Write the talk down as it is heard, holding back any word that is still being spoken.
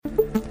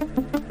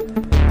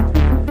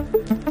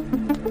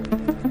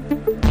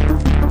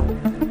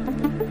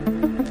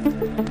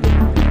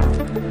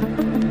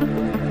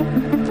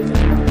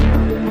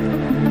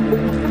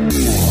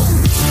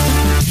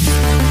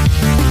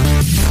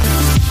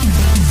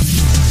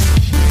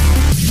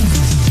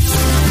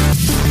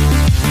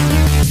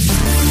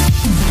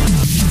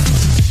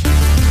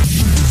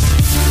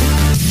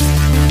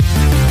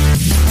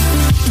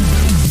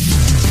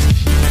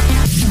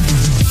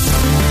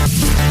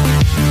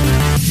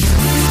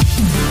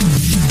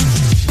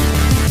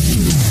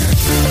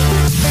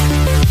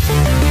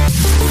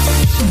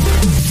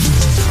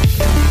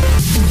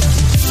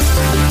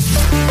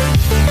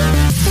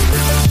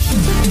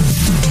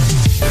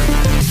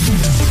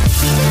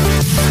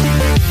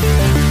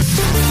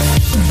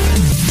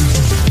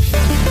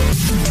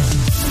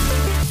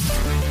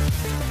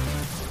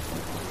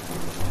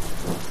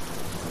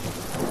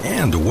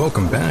And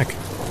welcome back,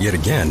 yet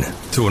again,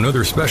 to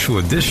another special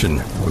edition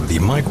of the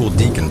Michael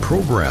Deacon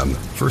program.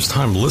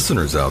 First-time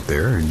listeners out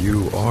there,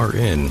 you are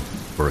in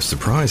for a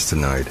surprise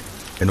tonight.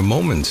 In a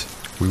moment,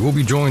 we will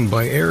be joined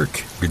by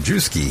Eric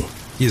Gajewski.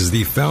 He is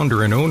the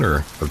founder and owner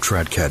of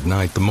Tradcat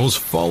Night, the most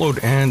followed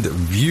and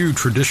viewed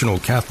traditional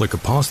Catholic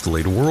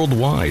apostolate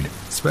worldwide,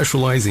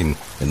 specializing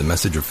in the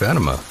message of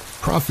Fatima,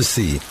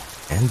 prophecy,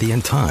 and the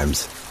end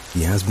times.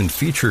 He has been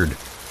featured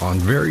on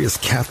various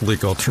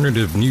Catholic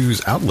alternative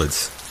news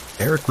outlets.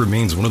 Eric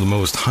remains one of the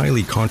most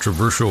highly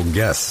controversial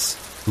guests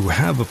who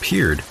have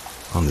appeared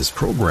on this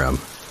program.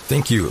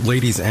 Thank you,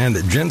 ladies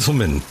and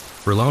gentlemen,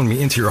 for allowing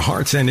me into your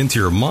hearts and into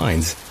your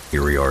minds.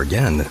 Here we are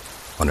again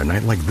on a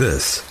night like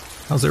this.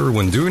 How's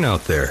everyone doing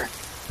out there?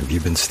 Have you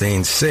been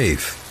staying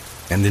safe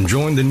and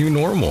enjoying the new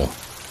normal?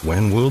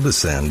 When will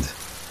this end?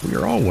 We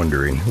are all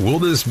wondering, will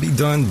this be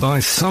done by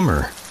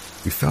summer?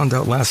 We found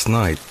out last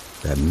night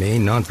that may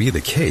not be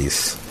the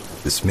case.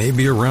 This may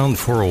be around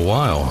for a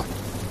while.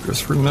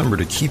 Just remember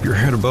to keep your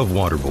head above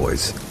water,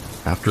 boys.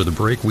 After the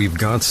break, we've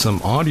got some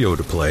audio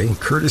to play,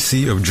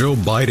 courtesy of Joe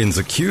Biden's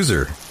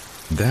ACCUSER.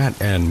 That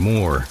and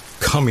more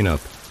coming up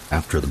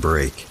after the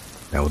break.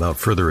 Now, without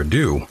further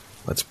ado,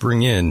 let's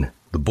bring in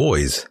the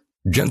boys.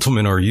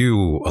 Gentlemen, are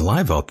you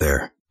alive out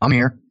there? I'm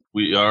here.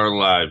 We are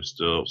alive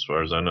still, as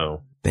far as I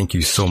know. Thank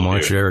you so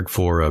much, Eric,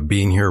 for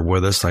being here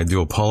with us. I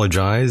do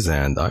apologize,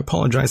 and I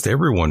apologize to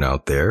everyone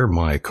out there.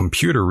 My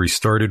computer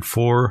restarted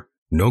for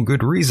no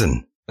good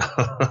reason.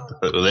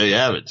 There you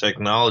have it.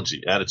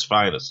 Technology at its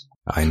finest.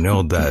 I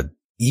know that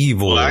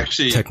evil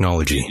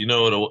technology. You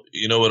know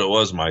what it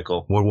was,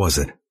 Michael? What was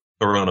it?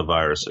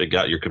 Coronavirus. It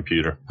got your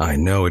computer. I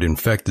know it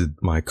infected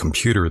my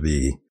computer.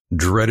 The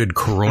dreaded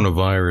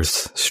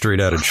coronavirus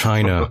straight out of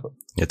China.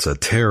 It's a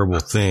terrible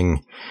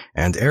thing.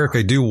 And Eric,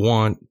 I do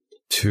want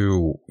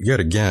to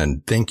yet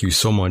again thank you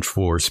so much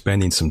for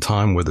spending some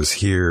time with us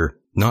here.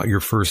 Not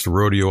your first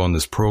rodeo on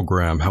this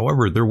program.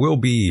 However, there will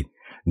be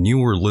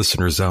newer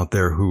listeners out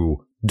there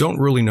who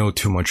don't really know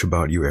too much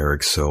about you,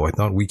 Eric, so I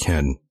thought we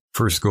can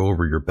first go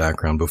over your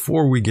background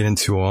before we get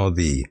into all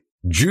the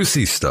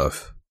juicy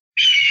stuff.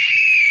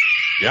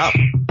 Yeah,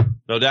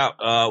 no doubt.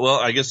 Well,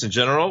 I guess in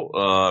general,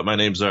 my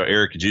name's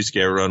Eric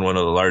Gajewski. I run one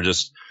of the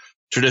largest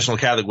traditional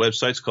Catholic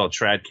websites called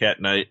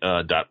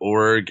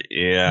tradcatnight.org,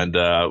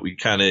 and we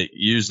kind of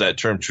use that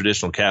term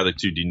traditional Catholic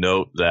to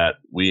denote that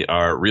we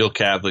are real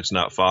Catholics,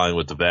 not following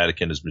what the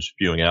Vatican has been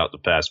spewing out the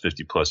past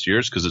 50 plus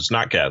years, because it's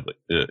not Catholic.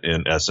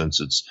 In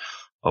essence, it's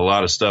a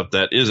lot of stuff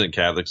that isn't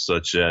Catholic,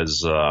 such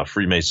as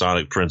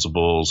Freemasonic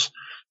principles,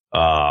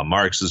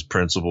 Marxist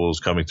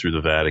principles coming through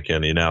the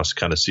Vatican. You now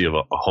kind of see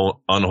a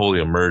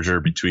unholy merger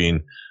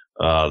between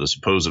the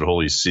supposed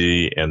Holy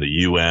See and the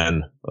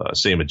UN,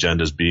 same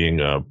agendas being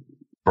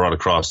brought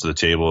across to the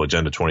table,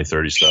 Agenda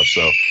 2030 stuff.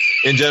 So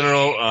in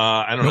general,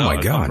 I don't know. My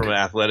God. I'm from an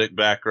athletic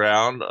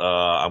background.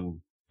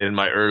 I'm in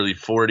my early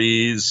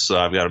 40s.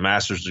 I've got a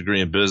master's degree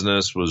in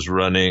business, was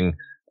running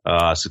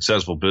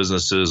successful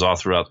businesses all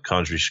throughout the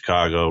country,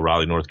 Chicago,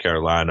 Raleigh, North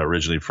Carolina,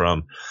 originally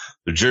from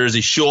the Jersey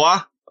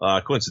Shore.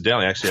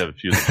 Coincidentally, I actually have a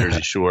few of the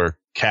Jersey Shore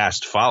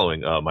cast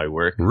following my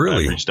work.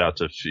 Really? I've reached out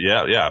to, a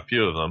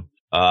few of them.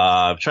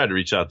 I've tried to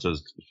reach out to a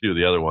few of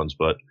the other ones,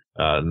 but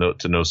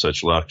to no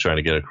such luck trying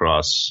to get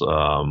across.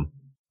 And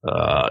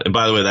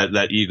by the way,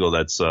 that eagle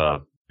that's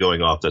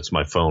going off, that's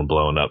my phone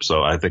blowing up.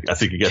 So I think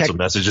you get some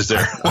messages there.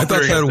 I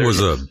thought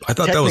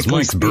that was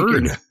Mike's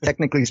bird.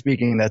 Technically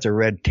speaking, that's a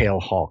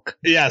red-tailed hawk.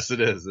 Yes,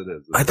 it is.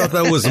 I thought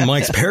that was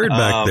Mike's parrot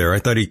back there. I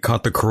thought he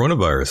caught the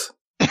coronavirus.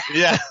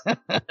 Yeah,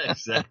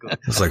 exactly.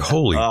 It's like,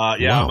 holy,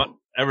 wow.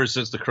 Ever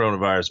since the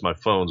coronavirus, my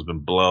phone's been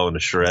blown to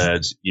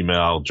shreds,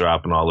 email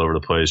dropping all over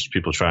the place,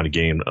 people trying to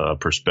gain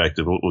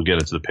perspective. We'll get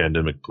into the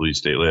pandemic police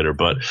state later.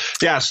 But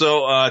yeah,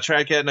 so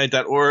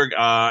tradcatnight.org,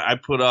 I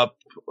put up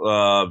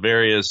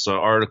various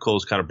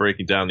articles kind of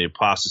breaking down the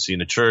apostasy in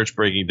the church,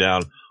 breaking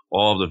down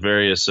all of the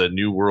various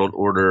New World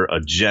Order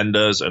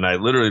agendas, and I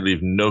literally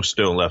leave no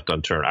stone left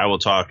unturned. I will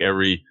talk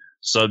every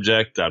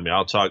subject. I mean,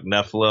 I'll talk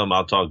Nephilim,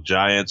 I'll talk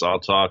giants,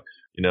 I'll talk,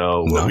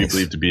 what we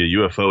believe to be a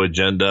UFO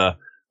agenda.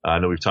 I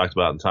know we've talked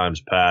about in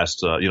times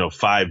past,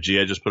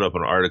 5G. I just put up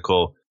an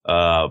article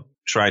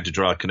tried to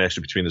draw a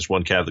connection between this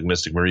one Catholic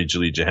mystic,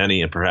 Marie-Julie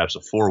Jeheny, and perhaps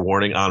a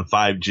forewarning on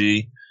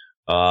 5G.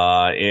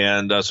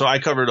 So I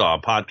covered it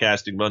all,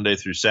 podcasting Monday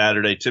through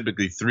Saturday,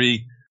 typically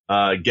 3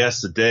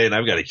 guests a day. And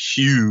I've got a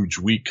huge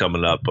week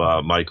coming up,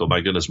 Michael.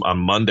 My goodness, on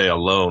Monday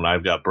alone,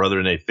 I've got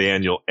Brother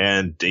Nathaniel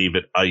and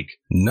David Icke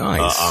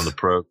on the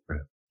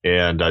program.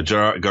 And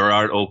Gerard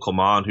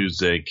Ockelman,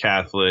 who's a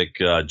Catholic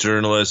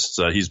journalist.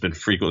 He's been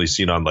frequently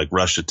seen on like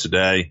Russia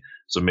Today.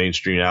 It's a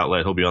mainstream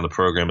outlet. He'll be on the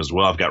program as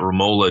well. I've got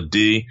Romola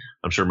D.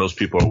 I'm sure most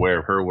people are aware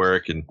of her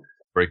work and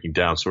breaking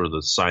down sort of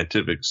the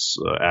scientific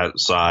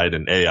side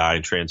and AI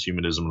and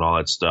transhumanism and all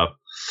that stuff.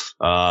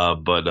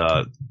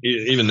 But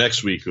even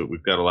next week,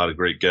 we've got a lot of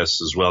great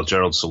guests as well.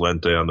 Gerald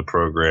Celente on the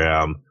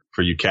program.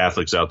 For you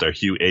Catholics out there,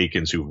 Hugh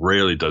Akins, who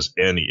rarely does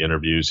any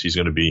interviews. He's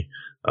going to be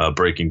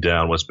breaking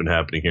down what's been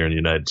happening here in the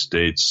United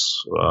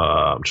States.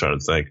 I'm trying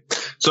to think.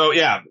 So,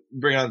 yeah,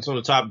 bring on some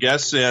of the top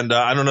guests. And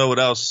I don't know what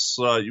else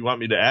you want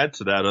me to add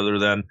to that other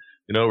than,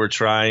 we're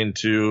trying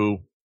to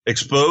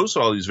expose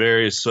all these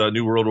various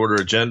New World Order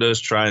agendas,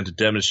 trying to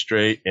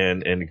demonstrate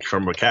and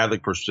from a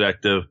Catholic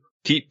perspective,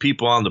 keep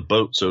people on the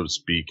boat, so to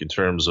speak, in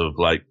terms of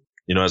like,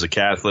 as a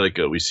Catholic,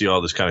 we see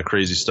all this kind of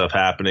crazy stuff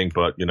happening,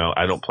 but,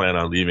 I don't plan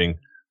on leaving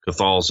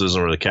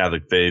Catholicism or the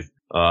Catholic faith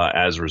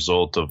as a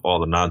result of all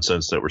the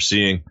nonsense that we're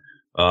seeing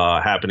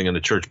happening in the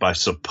church by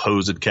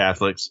supposed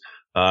Catholics.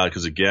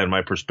 Because, again,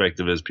 my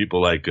perspective is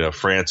people like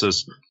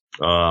Francis,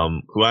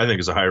 who I think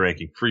is a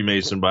high-ranking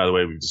Freemason, by the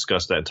way. We've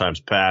discussed that in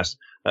times past.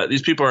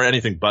 These people are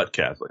anything but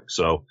Catholic.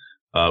 So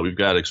we've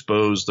got to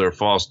expose their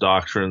false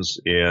doctrines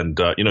and,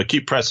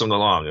 keep pressing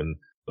along. And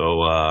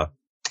so I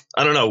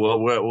don't know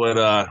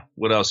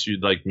what else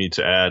you'd like me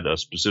to add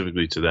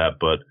specifically to that,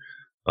 but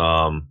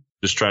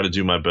just try to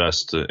do my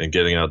best in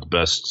getting out the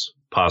best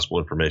possible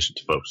information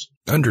to folks.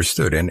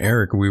 Understood. And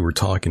Eric, we were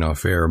talking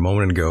off air a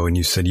moment ago, and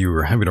you said you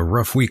were having a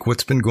rough week.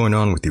 What's been going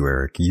on with you,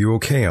 Eric? You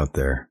okay out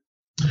there?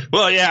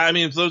 Well, yeah. I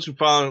mean, for those who've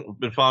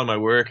been following my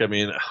work, I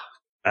mean,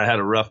 I had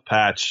a rough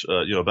patch,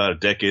 about a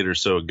decade or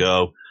so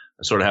ago.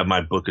 I sort of had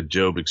my Book of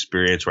Job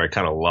experience where I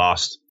kind of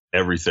lost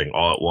everything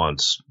all at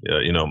once.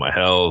 My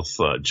health,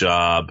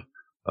 job,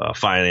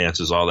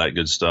 finances, all that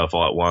good stuff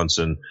all at once.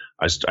 And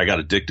I got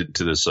addicted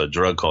to this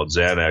drug called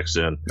Xanax.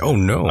 And oh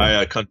no,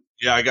 I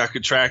got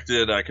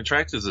contracted. I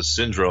contracted this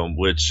syndrome,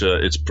 which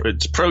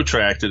it's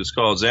protracted. It's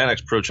called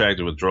Xanax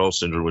protracted withdrawal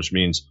syndrome, which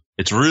means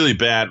it's really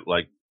bad.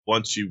 Like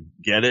once you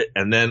get it,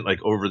 and then like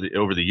over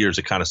the years,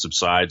 it kind of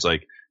subsides.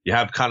 Like you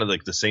have kind of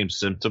like the same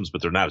symptoms,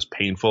 but they're not as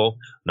painful,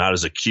 not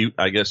as acute,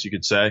 I guess you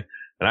could say.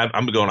 And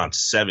I'm going on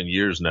 7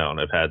 years now, and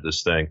I've had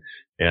this thing.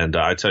 And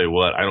I tell you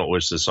what, I don't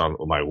wish this on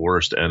my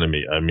worst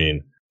enemy. I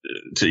mean,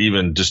 to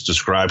even just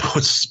describe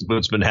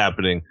what's been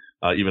happening,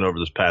 even over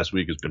this past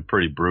week has been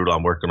pretty brutal.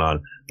 I'm working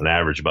on an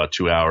average about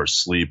 2 hours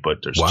sleep, but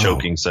there's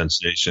choking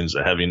sensations,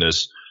 a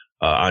heaviness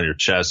on your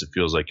chest. It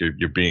feels like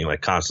you're being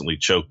like constantly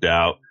choked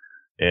out.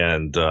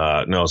 And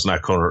no, it's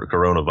not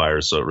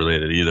coronavirus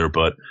related either,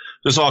 but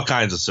there's all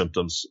kinds of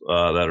symptoms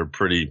that are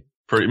pretty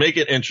make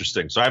it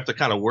interesting. So I have to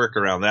kind of work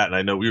around that. And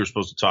I know we were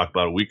supposed to talk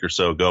about a week or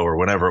so ago or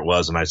whenever it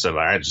was. And I said,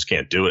 I just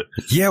can't do it.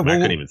 Yeah. Well, I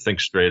couldn't even think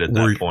straight at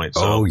that point.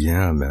 So. Oh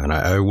yeah, man.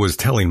 I was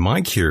telling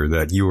Mike here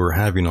that you were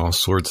having all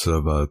sorts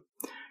of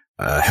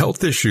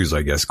health issues,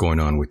 I guess, going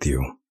on with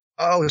you.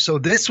 Oh, so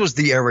this was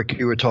the Eric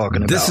you were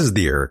talking about. This is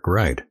the Eric,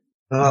 right?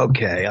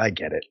 Okay. I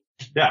get it.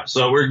 Yeah.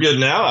 So we're good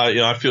now.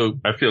 I feel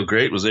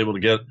great. Was able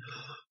to get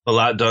a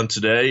lot done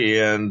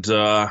today. And,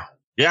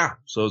 yeah,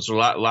 so it's a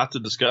lot to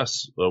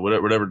discuss.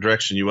 Whatever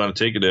direction you want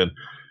to take it in,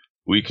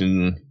 we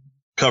can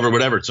cover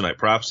whatever tonight.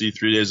 Prophecy,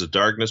 3 days of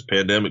darkness,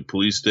 pandemic,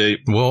 police state.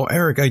 Well,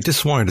 Eric, I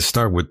just wanted to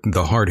start with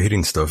the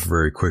hard-hitting stuff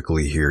very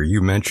quickly here.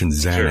 You mentioned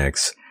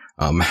Xanax.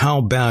 Sure.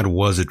 How bad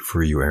was it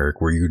for you,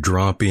 Eric? Were you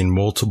dropping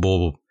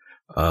multiple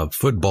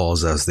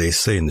footballs, as they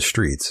say in the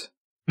streets?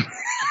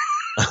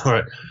 All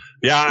right.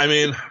 Yeah, I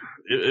mean,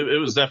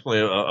 it was definitely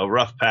a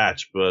rough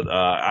patch, but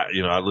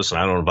listen,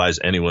 I don't advise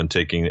anyone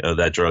taking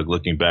that drug.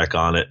 Looking back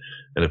on it,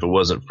 and if it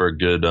wasn't for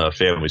good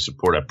family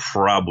support, I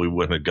probably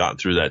wouldn't have gotten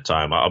through that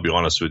time. I'll be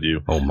honest with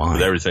you. Oh my!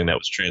 With everything that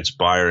was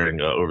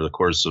transpiring over the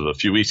course of a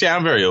few weeks, yeah,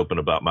 I'm very open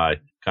about my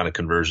kind of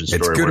conversion story.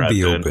 It's good to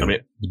be open. I mean,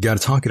 you got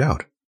to talk it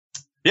out.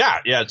 Yeah,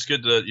 it's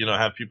good to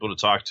have people to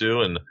talk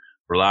to and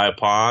rely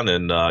upon,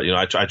 and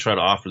I try to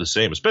offer the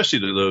same,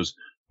 especially to those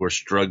who are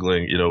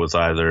struggling, with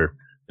either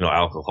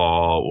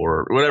alcohol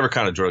or whatever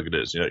kind of drug it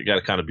is. You got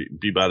to kind of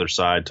be by their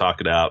side, talk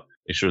it out,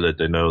 make sure that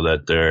they know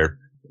that they're,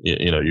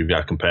 you've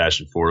got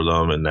compassion for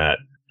them and that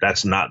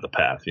that's not the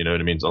path. You know what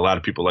I mean? A lot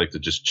of people like to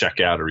just check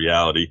out of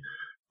reality,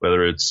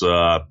 whether it's,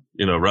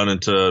 run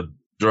into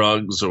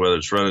drugs or whether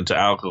it's run into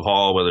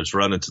alcohol, whether it's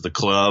run into the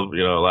club.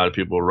 A lot of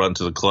people run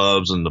to the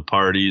clubs and the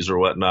parties or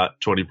whatnot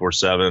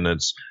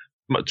 24/7.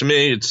 To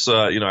me, it's,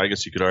 I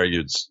guess you could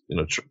argue it's,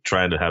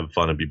 trying to have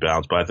fun and be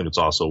balanced, but I think it's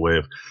also a way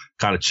of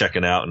kind of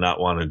checking out and not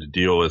wanting to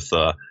deal with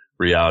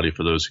reality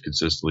for those who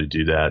consistently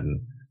do that.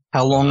 And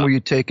how long were you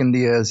taking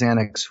the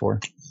Xanax for?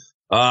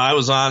 I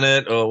was on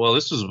it.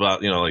 This was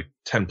about,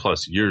 10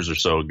 plus years or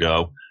so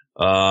ago.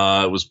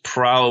 It was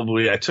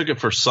probably, I took it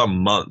for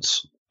some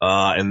months.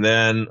 And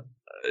then,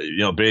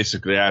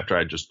 basically after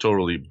I just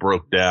totally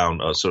broke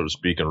down, so to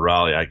speak, in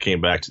Raleigh, I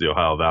came back to the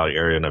Ohio Valley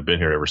area, and I've been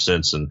here ever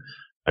since. And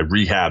I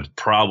rehabbed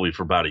probably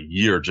for about a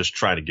year just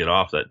trying to get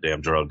off that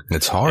damn drug.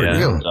 It's hard. And,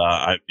 really?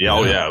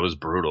 It was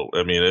brutal.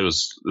 I mean, it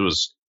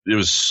was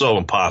so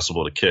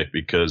impossible to kick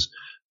because,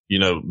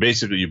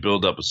 basically you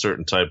build up a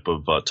certain type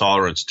of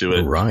tolerance to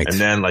it. Right. And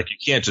then like you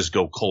can't just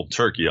go cold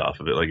turkey off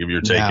of it. Like if you're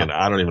taking,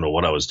 I don't even know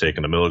what I was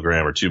taking, 1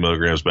 milligram or 2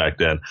 milligrams back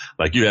then.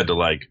 Like you had to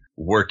like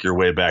work your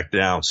way back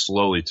down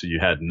slowly till you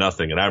had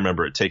nothing. And I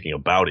remember it taking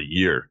about a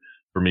year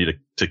for me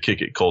to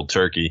kick it cold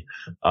turkey.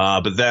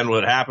 But then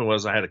what happened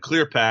was I had a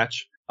clear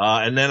patch.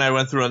 And then I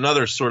went through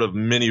another sort of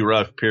mini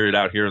rough period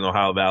out here in the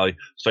Ohio Valley.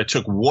 So I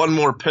took one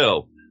more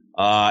pill.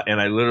 And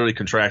I literally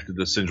contracted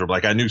this syndrome.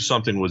 Like I knew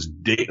something was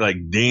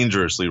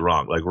dangerously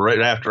wrong. Like right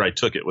after I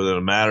took it, within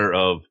a matter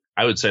of,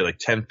 I would say like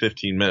 10,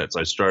 15 minutes,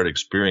 I started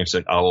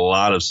experiencing a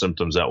lot of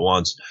symptoms at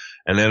once.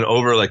 And then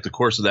over like the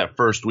course of that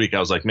first week, I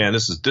was like, man,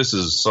 this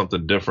is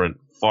something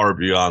different, far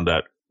beyond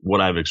that, what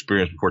I've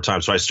experienced before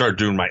time. So I started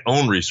doing my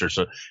own research,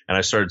 and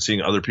I started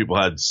seeing other people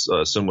had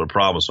similar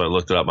problems. So I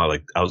looked it up.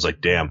 I was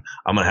like, damn,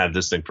 I'm going to have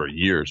this thing for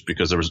years,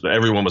 because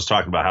everyone was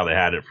talking about how they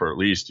had it for at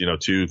least,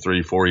 2,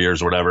 3, 4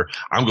 years or whatever.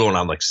 I'm going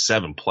on like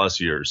 7+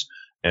 years,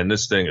 and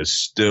this thing is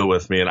still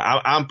with me. And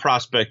I'm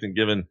prospecting,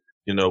 given,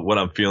 what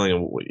I'm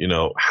feeling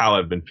and, how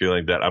I've been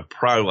feeling, that I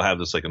probably will have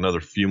this like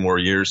another few more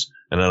years,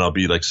 and then I'll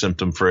be like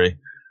symptom free,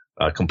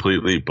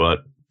 completely.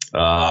 But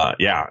I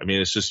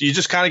mean, it's just, you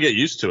just kind of get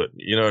used to it.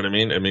 You know what I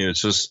mean? I mean,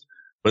 it's just,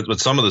 but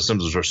some of the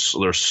symptoms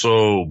they're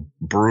so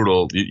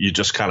brutal. You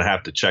just kind of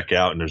have to check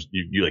out, and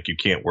you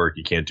can't work,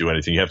 you can't do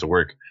anything. You have to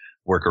work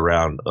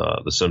around,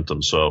 the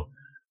symptoms. So,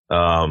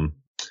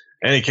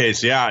 any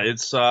case,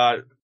 it's,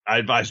 I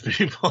advise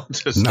people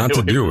to stay not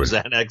to away do from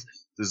it. Xanax,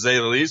 to say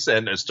the least,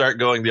 and start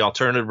going the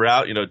alternative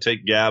route.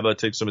 Take GABA,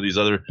 take some of these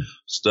other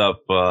stuff,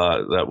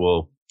 that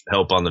will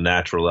help on the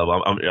natural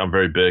level. I'm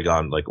very big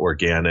on like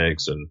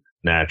organics and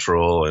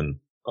natural and,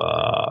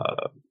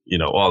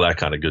 all that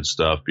kind of good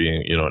stuff,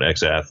 being, an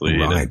ex-athlete,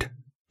 right, and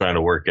trying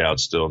to work out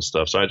still and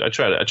stuff. So I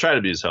try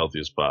to be as healthy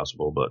as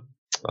possible, but,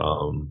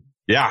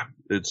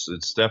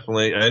 it's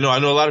definitely, I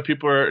know a lot of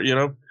people are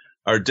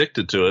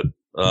addicted to it.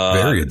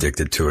 Very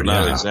addicted to it.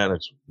 Yeah. Xanax.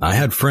 I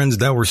had friends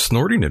that were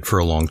snorting it for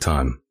a long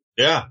time.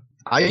 Yeah.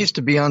 I used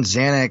to be on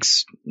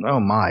Xanax,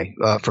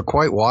 for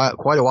quite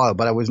a while,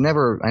 but I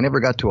never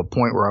got to a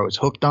point where I was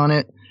hooked on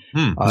it.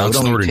 Not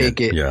snorting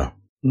it. Yeah.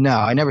 No,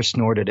 I never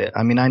snorted it.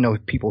 I mean, I know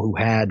people who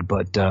had,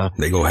 but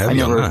they go heavy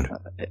on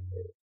that.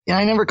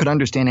 I never could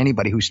understand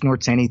anybody who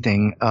snorts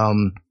anything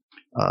other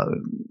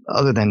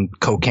than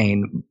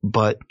cocaine.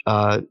 But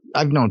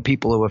I've known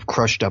people who have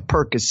crushed up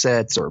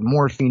Percocets or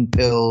morphine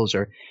pills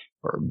or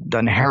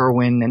done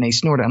heroin, and they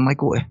snort it. I'm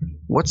like,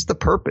 what's the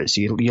purpose?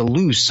 You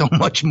lose so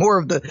much more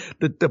of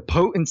the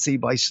potency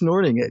by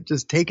snorting it.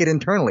 Just take it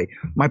internally.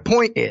 My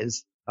point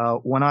is,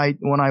 when I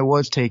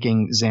was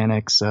taking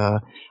Xanax,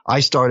 I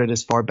started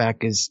as far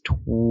back as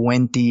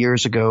 20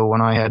 years ago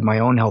when I had my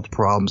own health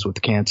problems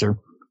with cancer.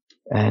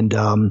 And,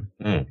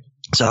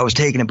 so I was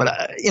taking it,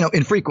 but,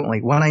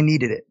 infrequently when I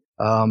needed it.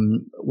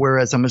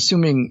 Whereas I'm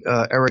assuming,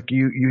 Eric,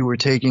 you were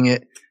taking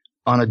it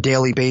on a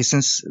daily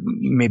basis,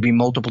 maybe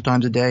multiple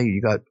times a day.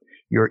 You got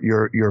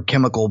your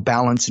chemical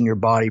balance in your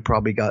body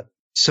probably got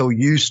so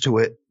used to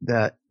it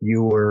that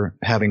you were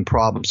having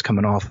problems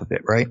coming off of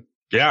it, right?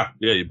 Yeah,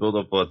 you build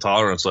up a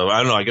tolerance level. I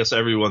don't know, I guess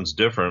everyone's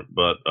different,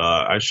 but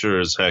I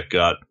sure as heck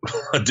got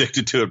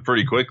addicted to it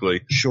pretty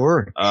quickly.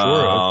 Sure.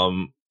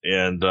 Like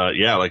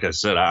I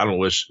said, I don't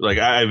wish, like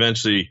I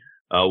eventually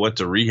went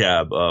to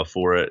rehab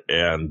for it,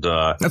 and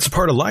that's a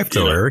part of life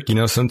though, Eric.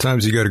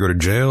 Sometimes you got to go to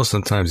jail,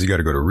 sometimes you got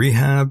to go to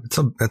rehab.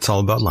 That's all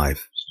about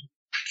life.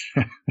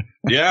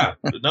 I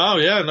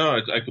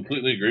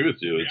completely agree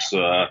with you. It's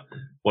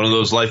one of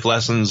those life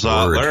lessons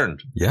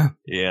learned. Yeah.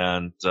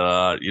 And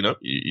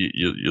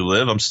you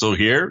live. I'm still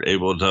here,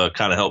 able to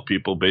kind of help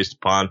people based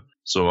upon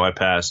some of my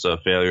past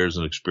failures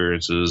and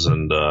experiences,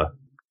 and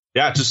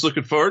just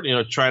looking forward,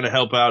 trying to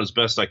help out as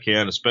best I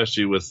can,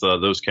 especially with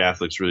those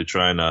Catholics really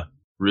trying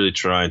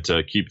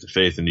to keep the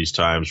faith in these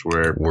times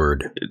where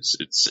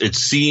it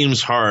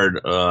seems hard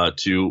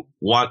to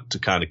want to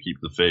kind of keep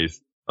the faith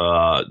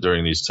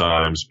during these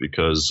times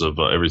because of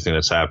everything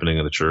that's happening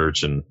in the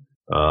church. And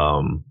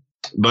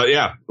we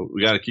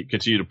got to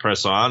continue to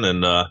press on.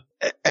 And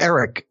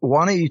Eric,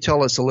 why don't you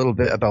tell us a little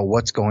bit about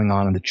what's going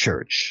on in the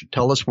church?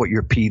 Tell us what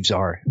your peeves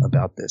are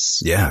about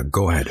this. Yeah,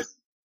 go ahead.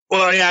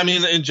 Well, I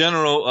mean, in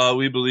general,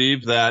 we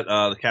believe that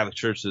the Catholic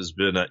Church has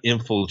been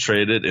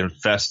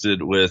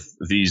infested with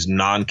these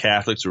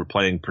non-Catholics who are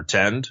playing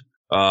pretend.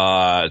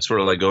 It's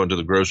sort of like going to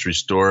the grocery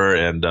store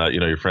and,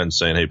 your friends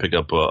saying, hey, pick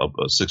up a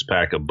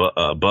 6-pack of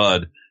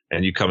Bud,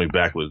 and you coming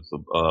back with,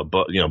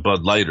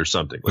 Bud Light or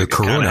something. Like it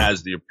kind of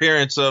has the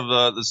appearance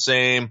of the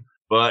same,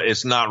 but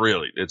it's not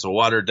really. It's a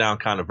watered down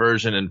kind of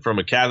version. And from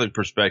a Catholic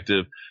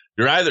perspective,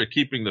 you're either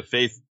keeping the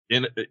faith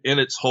in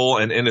its whole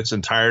and in its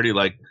entirety,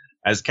 like,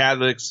 as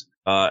Catholics,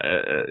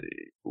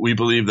 we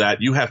believe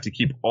that you have to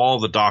keep all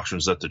the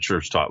doctrines that the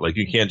church taught. Like,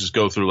 you can't just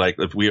go through, like,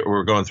 if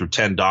we're going through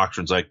 10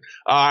 doctrines, like,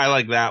 oh, I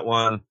like that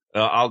one.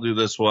 I'll do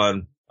this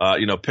one.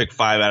 Pick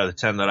 5 out of the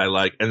 10 that I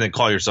like, and then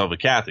call yourself a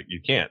Catholic.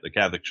 You can't. The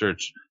Catholic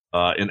Church,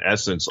 in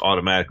essence,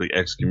 automatically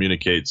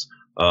excommunicates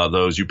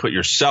those. You put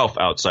yourself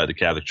outside the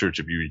Catholic Church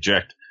if you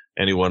reject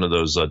any one of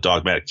those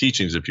dogmatic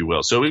teachings, if you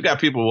will. So we've got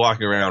people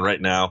walking around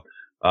right now,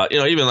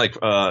 even like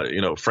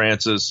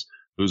Francis,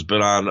 who's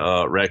been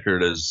on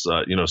record as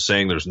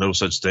saying there's no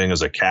such thing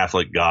as a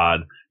Catholic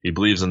God. He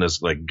believes in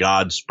this like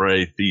God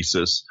spray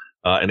thesis.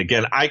 And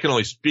again, I can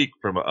only speak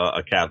from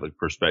a Catholic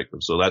perspective.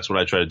 So that's what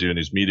I try to do in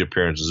these media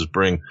appearances, is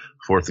bring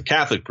forth the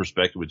Catholic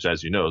perspective, which,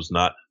 as you know, is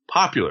not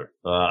popular.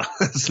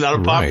 It's not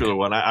a popular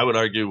one. I would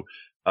argue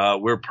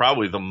we're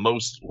probably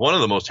one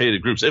of the most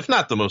hated groups, if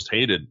not the most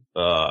hated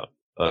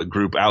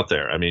group out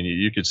there. I mean,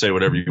 you could say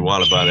whatever you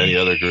want about any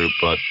other group,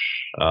 but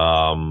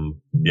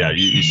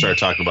you start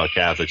talking about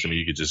Catholics, I mean,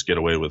 you could just get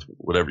away with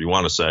whatever you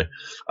want to say.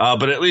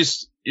 But at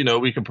least,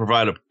 we can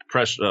provide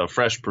a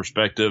fresh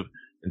perspective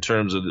in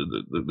terms of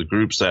the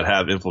groups that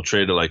have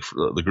infiltrated, like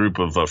the group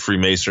of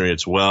Freemasonry.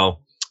 It's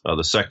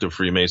the sect of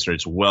Freemasonry.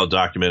 It's well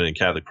documented in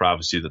Catholic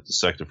prophecy that the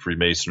sect of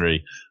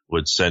Freemasonry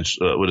would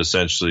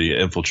essentially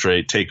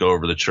infiltrate, take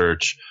over the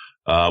church.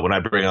 When I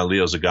bring on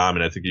Leo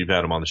Zagami, I think you've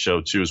had him on the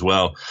show too as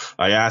well,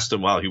 I asked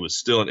him while he was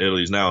still in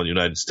Italy, he's now in the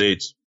United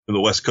States, in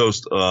the West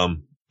Coast,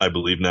 I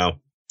believe now.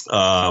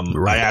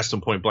 I asked him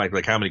point blank,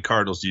 like, how many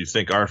cardinals do you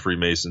think are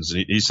Freemasons?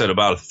 And he said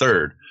about a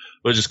third,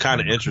 which is kind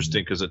of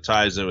interesting because it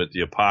ties in with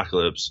the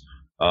apocalypse.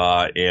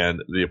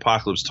 And the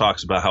apocalypse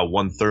talks about how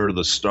 1/3 of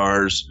the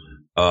stars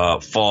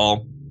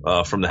fall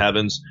from the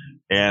heavens.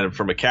 And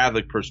from a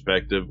Catholic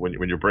perspective, when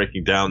you're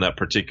breaking down that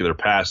particular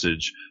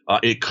passage,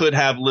 it could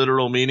have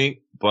literal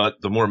meaning,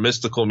 but the more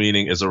mystical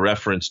meaning is a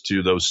reference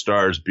to those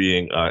stars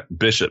being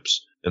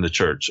bishops in the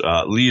church,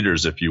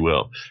 leaders, if you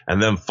will,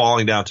 and them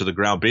falling down to the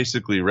ground,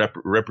 basically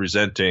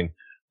representing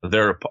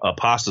their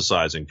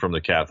apostatizing from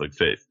the Catholic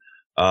faith.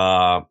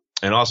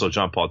 And also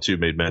John Paul II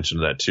made mention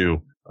of that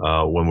too,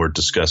 when we're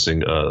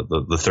discussing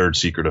the third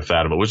secret of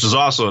Fatima, which is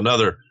also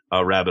another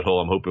rabbit hole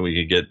I'm hoping we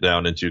can get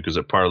down into, because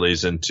it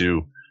parlays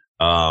into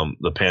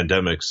the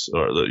pandemics,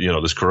 or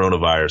this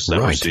coronavirus that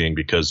we're seeing.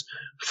 Because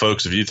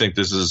folks, if you think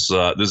this is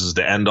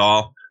the end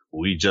all,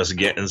 we just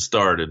getting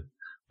started.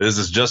 This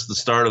is just the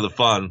start of the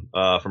fun,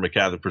 from a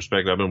Catholic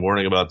perspective. I've been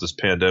warning about this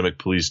pandemic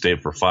police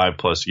state for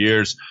 5+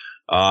 years.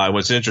 And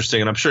what's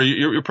interesting, and I'm sure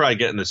you're probably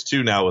getting this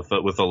too now with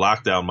the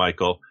lockdown,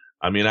 Michael.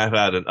 I mean, I've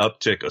had an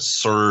uptick, a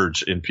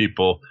surge in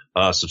people,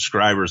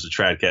 subscribers to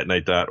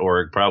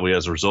tradcatnight.org, probably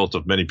as a result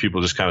of many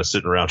people just kind of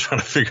sitting around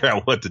trying to figure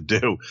out what to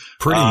do.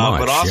 Pretty much.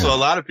 But also a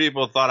lot of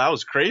people thought I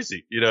was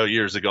crazy,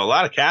 years ago. A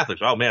lot of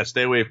Catholics, oh man,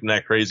 stay away from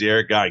that crazy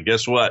Eric guy.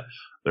 Guess what?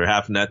 They're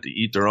having to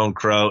eat their own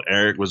crow.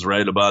 Eric was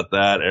right about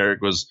that.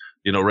 Eric was,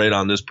 right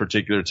on this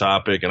particular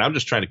topic. And I'm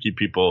just trying to keep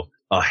people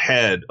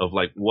ahead of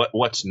like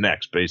what's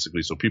next,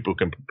 basically, so people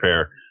can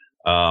prepare.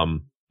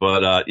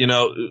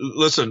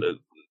 Listen,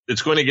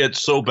 it's going to get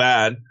so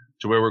bad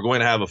to where we're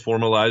going to have a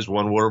formalized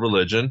one world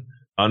religion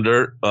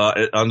under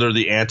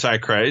the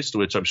Antichrist,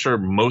 which I'm sure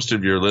most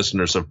of your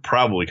listeners have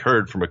probably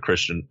heard from a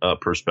Christian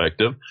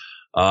perspective.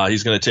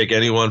 He's going to take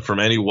anyone from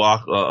any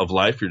walk of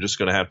life. You're just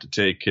going to have to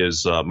take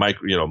his mark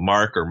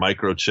or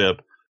microchip.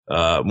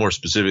 More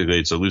specifically,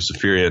 it's a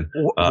Luciferian.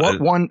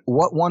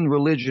 What one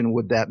religion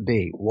would that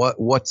be?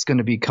 What's going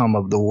to become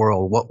of the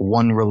world? What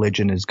one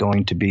religion is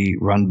going to be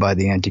run by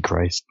the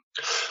Antichrist?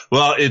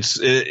 Well,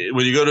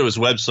 when you go to his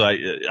website,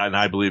 and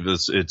I believe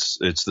it's this.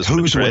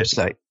 Whose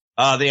website?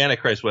 The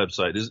Antichrist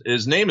website.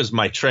 His name is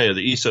Maitreya,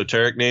 the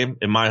esoteric name,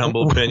 in my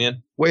humble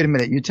opinion. Wait a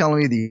minute, you're telling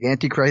me the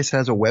Antichrist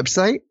has a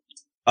website?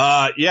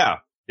 Yeah.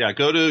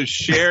 Go to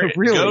share.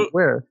 Really?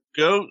 Where?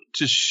 Go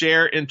to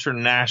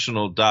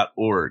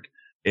shareinternational.org.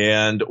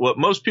 And what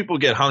most people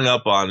get hung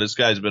up on, this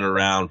guy's been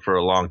around for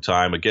a long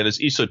time. Again,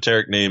 his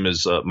esoteric name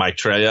is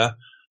Maitreya.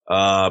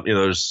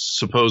 There's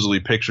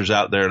supposedly pictures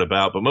out there and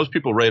about, but most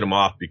people write him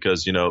off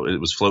because, it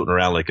was floating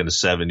around like in the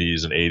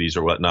 70s and 80s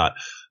or whatnot.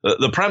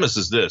 The premise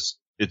is this.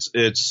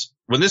 It's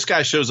when this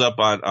guy shows up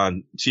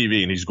on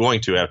TV, and he's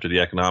going to after the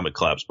economic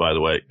collapse, by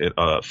the way,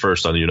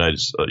 first on the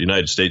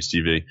United States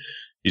TV.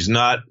 He's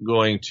not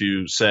going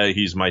to say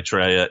he's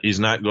Maitreya. He's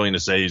not going to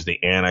say he's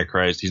the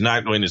Antichrist. He's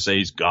not going to say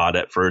he's God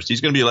at first.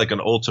 He's going to be like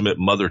an ultimate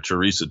Mother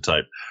Teresa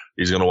type.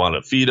 He's going to want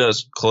to feed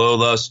us,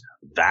 clothe us,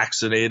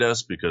 vaccinate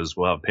us, because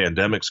we'll have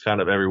pandemics kind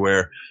of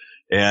everywhere.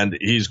 And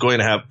he's going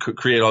to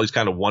create all these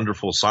kind of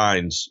wonderful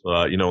signs,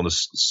 and the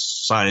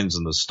signs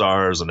and the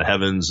stars and the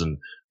heavens, and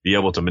be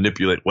able to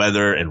manipulate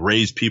weather and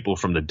raise people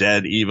from the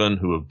dead, even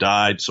who have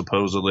died,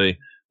 supposedly.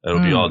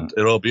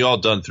 It'll be all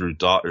done through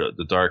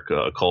the dark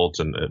occult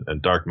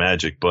and dark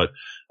magic. But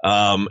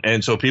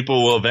and so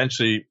people will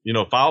eventually,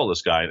 follow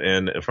this guy.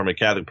 And from a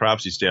Catholic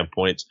prophecy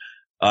standpoint,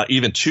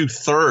 even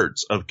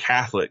 2/3 of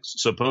Catholics,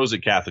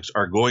 supposed Catholics,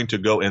 are going to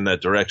go in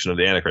that direction of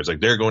the Antichrist. Like,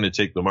 they're going to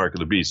take the mark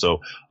of the beast.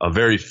 So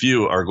very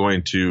few are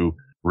going to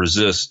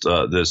resist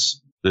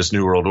this this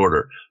New World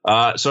Order.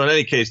 So in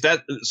any case,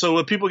 so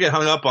what people get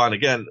hung up on,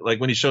 again, like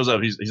when he shows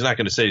up, he's not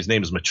going to say his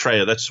name is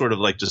Maitreya. That's sort of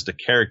like just a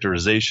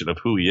characterization of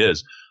who he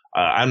is.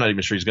 I'm not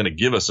even sure he's going to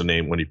give us a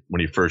name when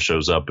he first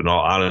shows up. In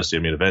all honesty, I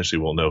mean,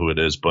 eventually we'll know who it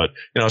is, but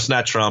it's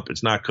not Trump.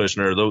 It's not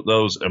Kushner.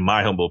 Those, in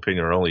my humble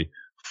opinion, are only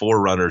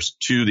forerunners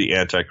to the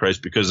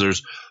Antichrist, because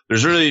there's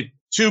really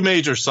two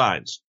major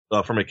signs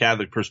from a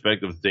Catholic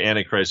perspective that the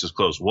Antichrist is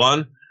close.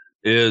 One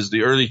is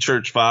the early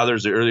church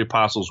fathers, the early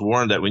apostles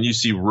warned that when you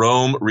see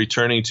Rome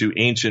returning to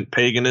ancient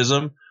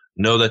paganism,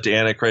 know that the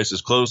Antichrist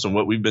is close. And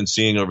what we've been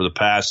seeing over the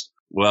past,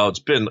 well, it's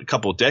been a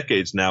couple of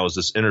decades now, is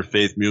this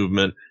interfaith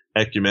movement,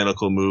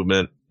 ecumenical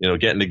movement,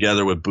 getting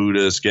together with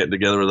Buddhists, getting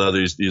together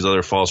with these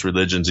other false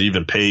religions,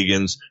 even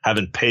pagans,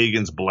 having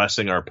pagans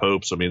blessing our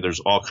popes. I mean, there's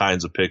all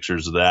kinds of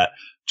pictures of that.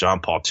 John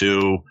Paul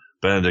II,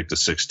 Benedict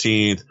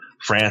XVI,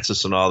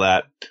 Francis, and all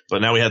that.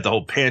 But now we have the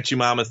whole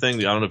Panchimama thing.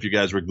 I don't know if you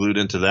guys were glued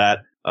into that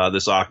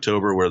this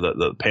October, where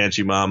the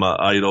Panchimama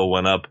idol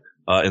went up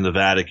in the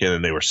Vatican,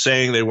 and they were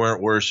saying they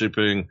weren't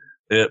worshiping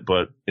it,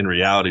 but in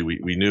reality,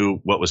 we knew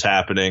what was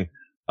happening.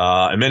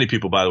 And many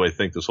people, by the way,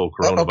 think this whole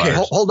coronavirus. Okay,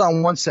 hold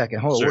on one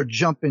second. Sure. We're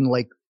jumping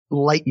like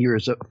light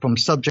years from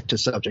subject to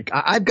subject.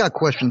 I've got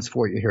questions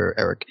for you here,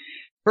 Eric.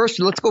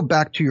 First, let's go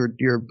back to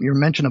your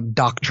mention of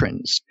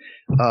doctrines.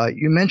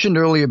 You mentioned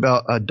earlier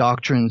about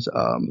doctrines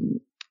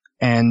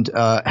and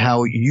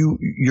how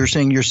you're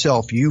saying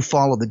yourself you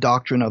follow the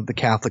doctrine of the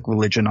Catholic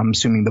religion. I'm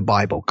assuming the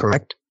Bible,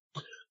 correct?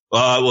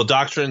 Well,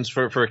 doctrines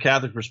for a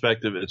Catholic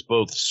perspective, it's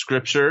both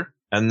scripture.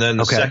 And then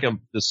the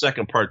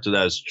second part to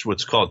that is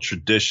what's called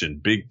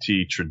tradition, big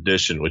T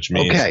tradition, which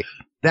means. Okay.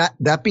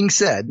 That being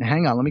said,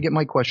 hang on, let me get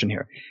my question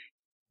here.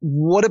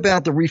 What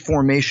about the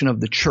reformation of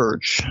the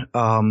church,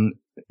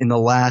 in the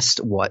last,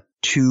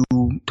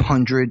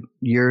 200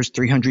 years,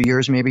 300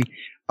 years, maybe?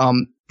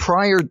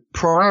 Prior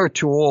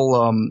to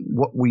all,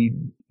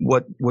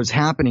 what was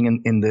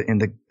happening in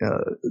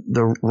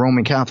the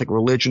Roman Catholic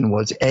religion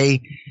was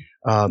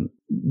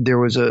there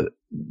was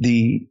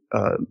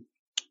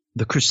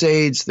the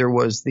Crusades, there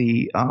was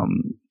the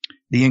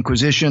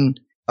Inquisition.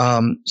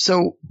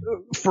 So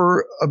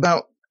for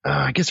about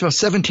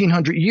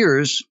 1700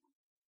 years,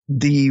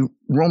 the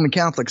Roman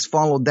Catholics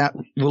followed that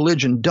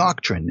religion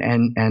doctrine,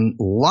 and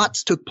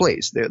lots took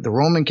place. The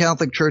Roman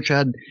Catholic Church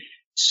had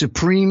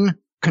supreme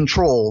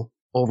control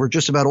over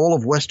just about all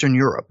of Western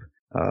Europe.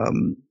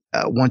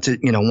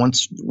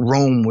 Once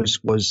Rome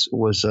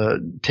was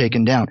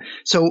taken down.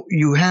 So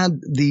you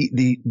had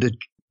the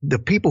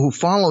people who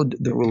followed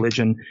the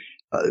religion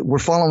were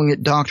following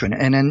it doctrine,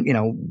 and then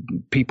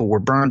people were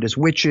burned as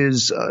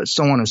witches,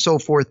 so on and so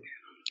forth.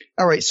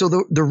 All right, so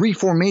the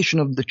reformation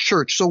of the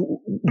church.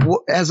 So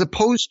as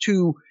opposed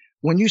to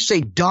when you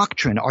say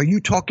doctrine, are you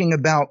talking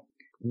about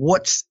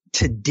what's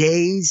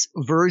today's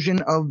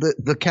version of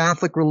the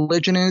Catholic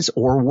religion is,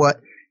 or what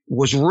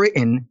was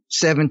written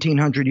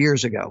 1700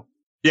 years ago?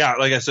 Yeah,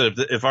 like I said,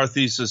 if our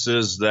thesis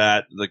is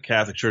that the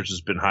Catholic Church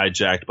has been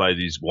hijacked by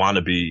these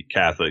wannabe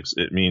Catholics,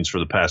 it means for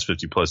the past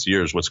 50 plus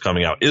years, what's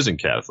coming out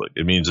isn't Catholic.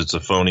 It means it's a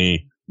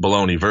phony,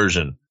 baloney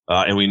version.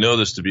 And we know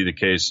this to be the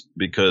case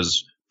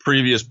because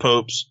previous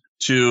popes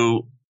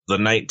to the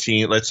late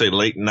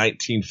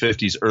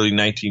 1950s, early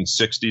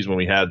 1960s, when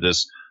we had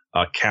this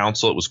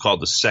council, it was called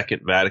the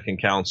Second Vatican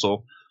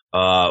Council,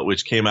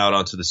 which came out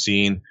onto the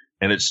scene.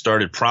 And it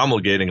started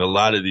promulgating a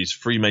lot of these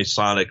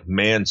Freemasonic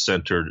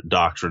man-centered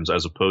doctrines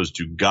as opposed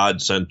to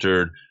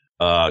God-centered,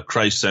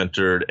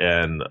 Christ-centered,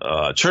 and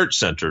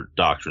church-centered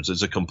doctrines.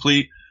 It's a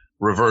complete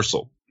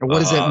reversal. What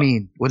does that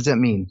mean? What does that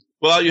mean?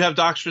 Well, you have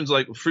doctrines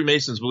like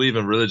Freemasons believe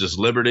in religious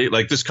liberty.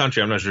 Like this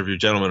country, I'm not sure if you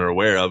gentlemen are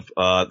aware of,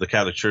 the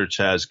Catholic Church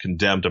has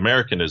condemned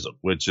Americanism,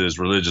 which is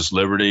religious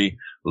liberty,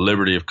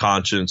 liberty of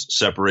conscience,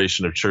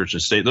 separation of church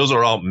and state. Those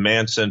are all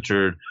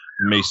man-centered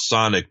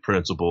Masonic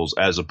principles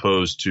as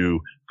opposed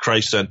to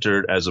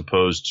Christ-centered, as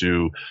opposed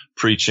to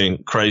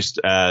preaching Christ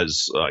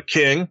as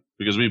king,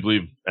 because we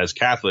believe as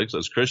Catholics,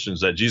 as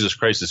Christians, that Jesus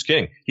Christ is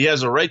king. He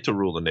has a right to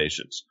rule the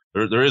nations.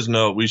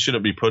 We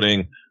shouldn't be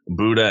putting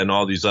Buddha and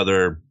all these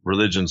other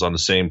religions on the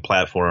same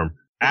platform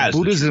as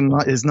Buddhism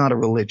is not a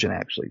religion,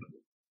 actually.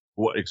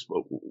 Well,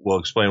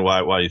 explain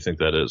why you think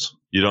that is.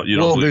 You don't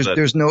believe that.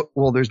 There's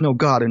no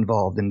God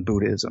involved in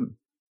Buddhism.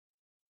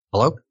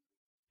 Hello?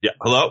 Yeah.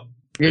 Hello?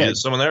 Yeah.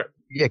 Is someone there?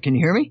 Yeah. Can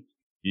you hear me?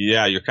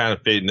 Yeah, you're kind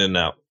of fading in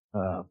now.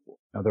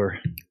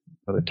 Another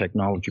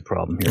technology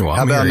problem here. Well,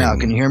 How about now?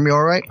 Can you hear me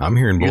all right? I'm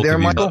hearing both you there,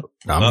 of you. Michael?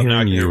 I'm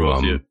hearing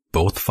you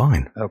both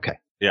fine. Okay.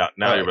 Yeah,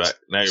 now you're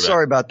back.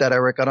 Sorry about that,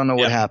 Eric. I don't know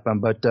what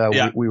happened, but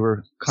we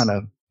were kind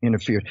of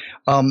interfered.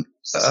 I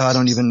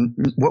don't even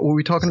 – what were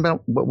we talking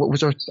about? What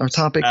was our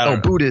topic?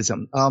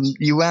 Buddhism.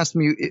 You asked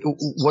me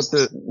what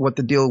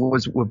the deal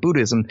was with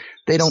Buddhism.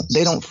 They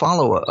don't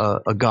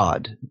follow a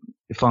god,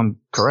 if I'm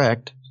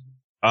correct.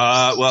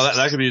 Well,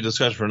 that could be a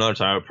discussion for another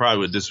time. I probably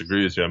would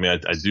disagree with you. I mean,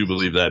 I do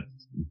believe that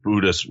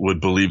Buddhists would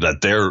believe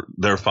that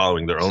they're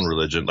following their own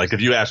religion. Like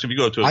if you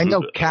go to I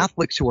know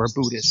Catholics who are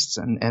Buddhists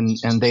and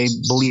they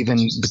believe in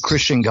the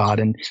Christian God,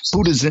 and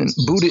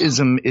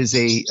Buddhism is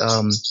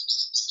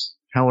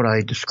how would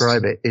I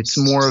describe it? It's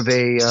more of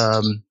a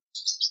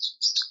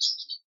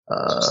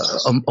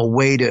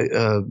way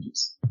to,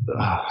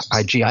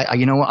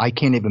 you know what? I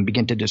can't even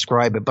begin to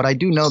describe it, but I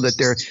do know that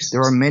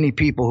there are many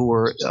people who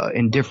are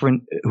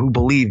who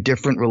believe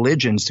different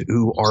religions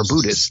who are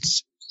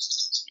Buddhists.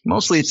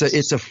 Mostly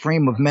it's a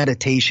frame of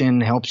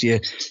meditation, helps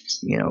you,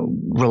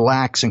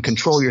 relax and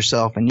control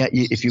yourself. And yet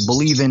if you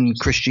believe in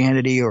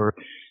Christianity or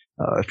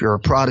if you're a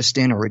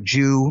Protestant or a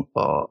Jew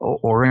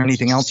or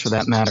anything else for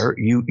that matter,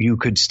 you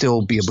could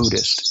still be a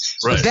Buddhist.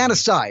 Right. But that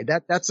aside,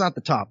 that's not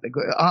the topic.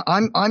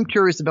 I'm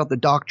curious about the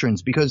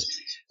doctrines because,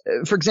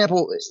 for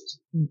example,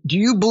 do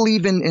you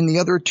believe in the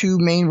other two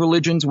main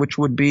religions, which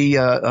would be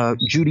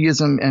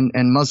Judaism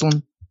and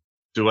Muslim?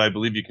 Do I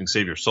believe you can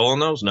save your soul in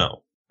those?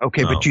 No.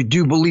 Okay, but you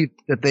do believe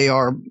that they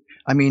are.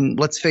 I mean,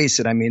 let's face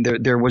it. I mean,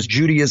 there was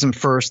Judaism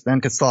first,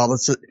 then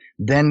Catholicism,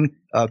 then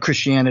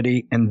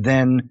Christianity, and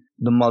then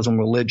the Muslim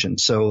religion.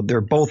 So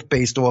they're both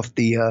based off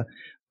the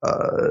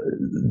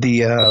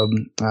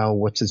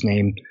what's his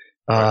name?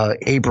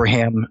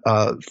 Abraham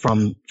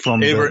from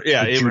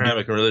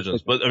Abrahamic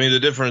religions. But I mean, the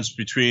difference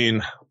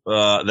between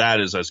that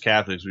is, as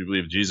Catholics, we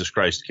believe Jesus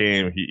Christ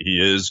came. He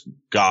is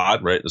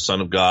God, right? The Son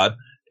of God.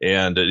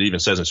 And it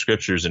even says in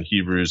scriptures in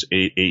Hebrews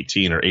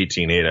 8:18 or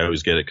 18:8, I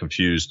always get it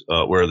confused,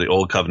 where the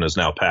old covenant is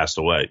now passed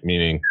away,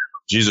 meaning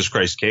Jesus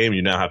Christ came,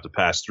 you now have to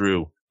pass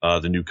through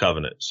the new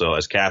covenant. So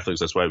as Catholics,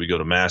 that's why we go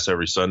to Mass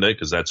every Sunday,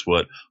 because that's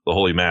what the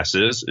Holy Mass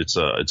is. It's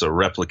a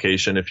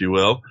replication, if you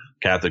will.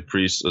 Catholic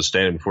priest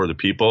standing before the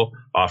people,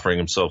 offering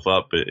himself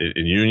up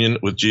in union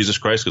with Jesus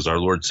Christ, because our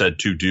Lord said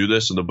to do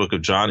this in the book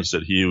of John. He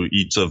said, "He who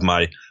eats of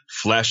my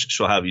flesh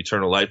shall have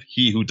eternal life.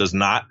 He who does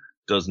not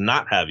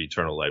have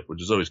eternal life,"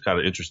 which is always kind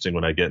of interesting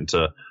when I get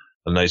into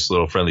a nice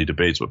little friendly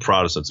debates with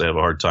Protestants. They have a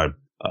hard time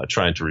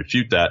trying to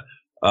refute that.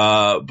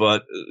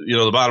 But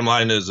the bottom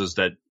line is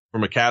that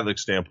from a Catholic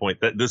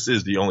standpoint, that this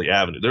is the only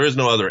avenue. There is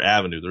no other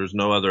avenue. There is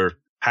no other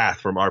path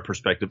from our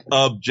perspective,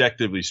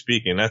 objectively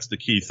speaking. That's the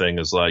key thing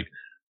is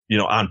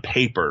on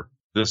paper,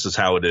 this is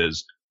how it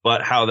is.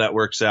 But how that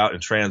works out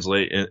and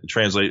translates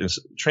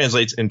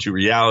into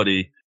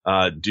reality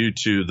due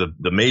to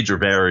the major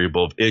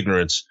variable of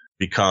ignorance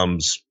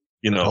becomes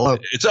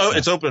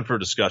it's open for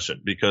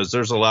discussion, because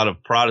there's a lot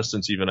of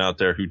Protestants even out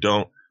there who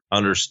don't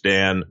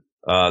understand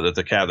that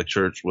the Catholic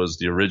Church was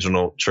the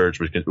original church,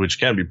 which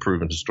can be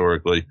proven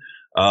historically,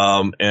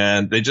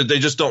 and they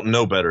just don't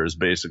know better is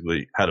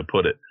basically how to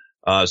put it.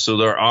 So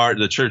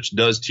the church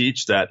does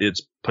teach that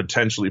it's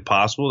potentially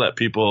possible that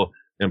people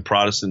in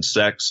Protestant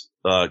sects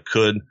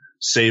could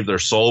save their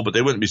soul, but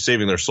they wouldn't be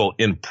saving their soul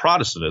in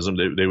Protestantism.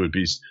 They would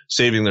be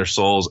saving their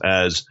souls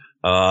as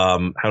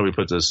how do we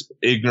put this?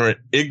 Ignorant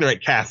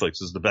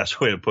Catholics is the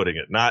best way of putting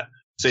it. Not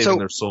saving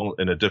their soul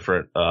in a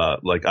different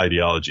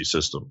ideology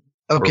system.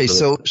 Okay,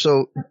 so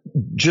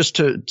just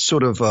to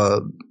sort of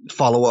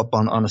follow up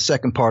on a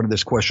second part of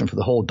this question for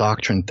the whole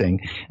doctrine thing,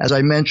 as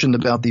I mentioned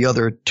about the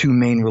other two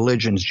main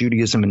religions,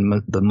 Judaism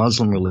and the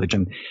Muslim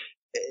religion.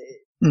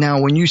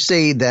 Now, when you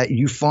say that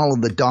you follow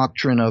the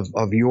doctrine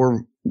of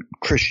your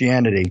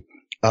Christianity,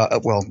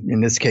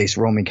 in this case,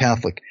 Roman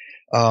Catholic,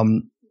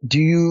 do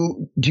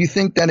you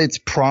think that it's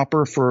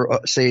proper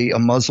for, say, a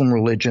Muslim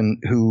religion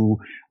who,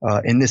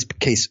 in this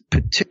case,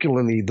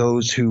 particularly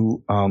those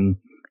who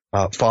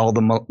follow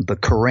the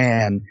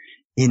Quran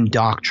in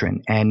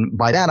doctrine? And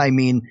by that I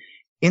mean,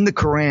 in the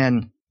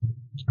Quran,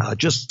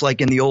 just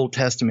like in the Old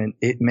Testament,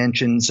 it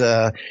mentions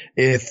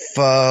if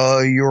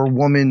your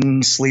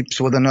woman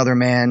sleeps with another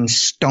man,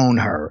 stone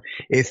her.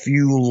 If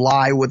you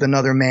lie with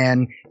another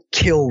man,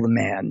 kill the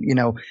man.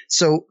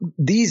 So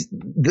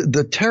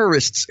the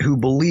terrorists who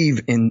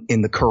believe in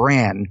the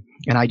Quran,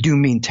 and I do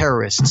mean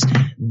terrorists,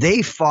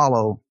 they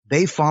follow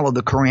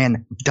the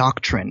Quran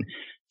doctrine.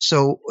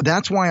 So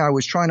that's why I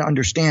was trying to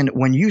understand,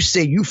 when you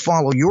say you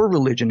follow your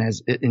religion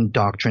as in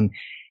doctrine,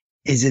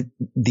 is it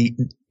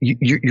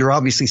you're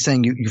obviously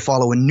saying you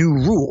follow a new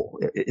rule.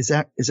 Is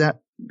that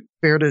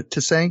fair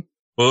to say?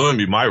 Well, it wouldn't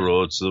be my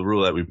rule. It's the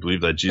rule that we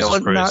believe that Jesus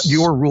Christ. Not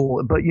your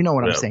rule, but you know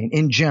what I'm saying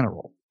in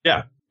general.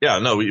 Yeah. Yeah,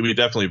 no, we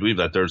definitely believe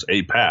that there's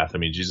a path. I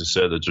mean, Jesus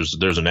said that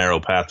there's a narrow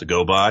path to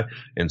go by,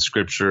 in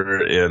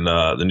Scripture in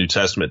the New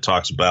Testament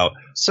talks about.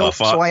 So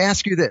I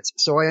ask you this.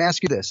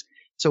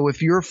 So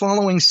if you're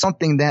following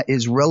something that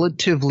is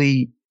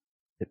relatively,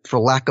 for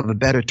lack of a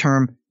better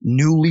term,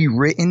 newly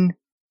written,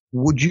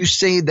 would you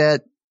say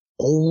that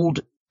old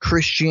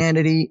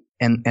Christianity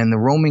and the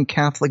Roman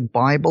Catholic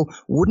Bible,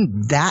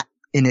 wouldn't that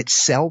in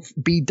itself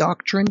be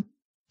doctrine,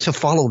 to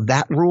follow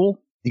that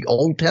rule, the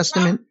Old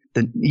Testament?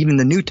 Even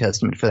the New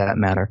Testament, for that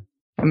matter.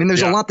 I mean,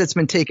 there's a lot that's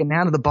been taken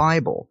out of the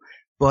Bible,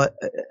 but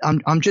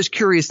I'm just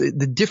curious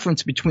the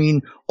difference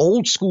between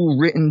old school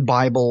written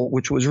Bible,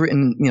 which was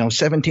written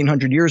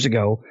 1700 years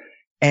ago,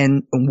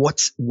 and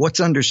what's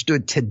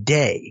understood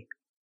today.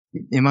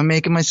 Am I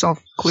making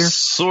myself clear?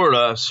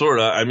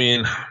 Sorta. I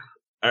mean,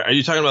 are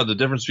you talking about the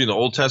difference between the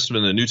Old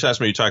Testament and the New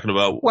Testament? Are you talking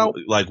about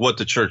what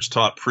the church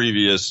taught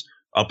previous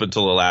up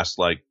until the last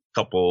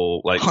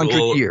couple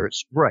 100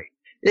 years, right?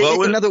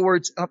 In other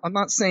words, I'm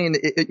not saying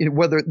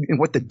what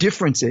the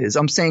difference is.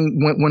 I'm saying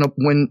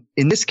when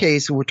in this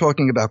case we're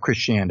talking about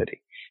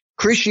Christianity.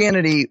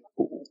 Christianity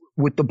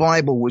with the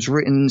Bible was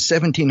written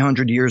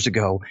 1700 years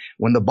ago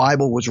when the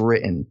Bible was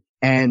written,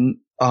 and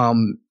I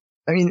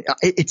mean,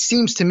 it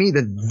seems to me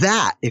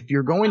that if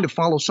you're going to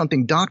follow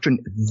something doctrine,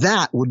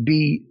 that would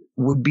be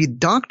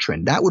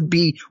doctrine. That would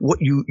be what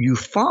you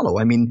follow.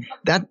 I mean,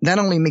 that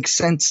only makes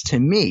sense to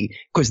me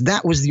because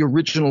that was the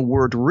original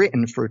word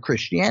written for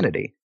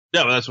Christianity.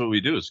 Yeah, well, that's what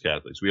we do as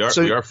Catholics. We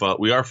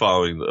are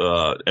following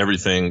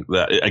everything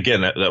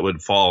that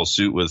would follow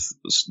suit with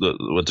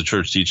what the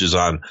church teaches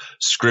on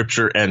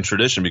Scripture and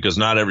tradition, because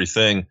not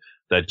everything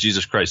that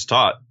Jesus Christ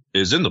taught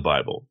is in the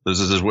Bible.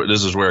 This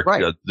is where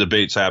right.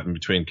 Debates happen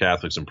between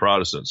Catholics and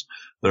Protestants.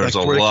 There's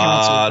That's where the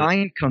Council of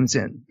Nine comes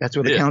in. That's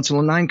where the Council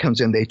of Nine comes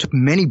in. They took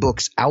many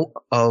books out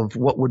of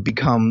what would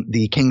become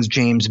the King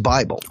James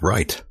Bible.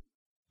 Right.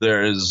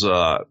 There is,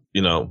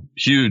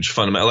 huge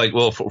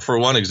fundamental, for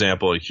one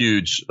example, a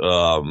huge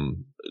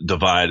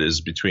divide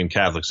is between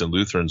Catholics and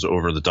Lutherans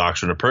over the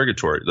doctrine of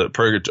purgatory.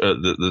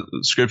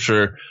 The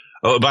Scripture.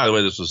 Oh, by the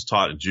way, this was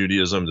taught in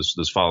Judaism.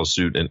 This follows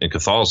suit in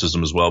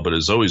Catholicism as well, but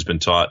it's always been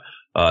taught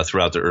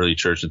throughout the early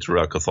church and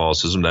throughout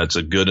Catholicism. That's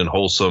a good and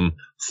wholesome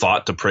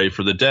thought to pray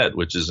for the dead,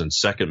 which is in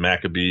 2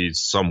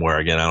 Maccabees somewhere.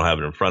 Again, I don't have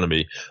it in front of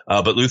me.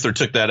 But Luther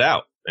took that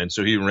out. And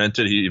so he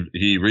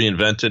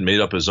reinvented,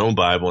 made up his own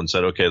Bible and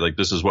said, okay,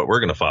 this is what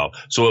we're going to follow.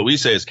 So what we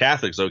say as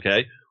Catholics,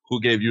 okay,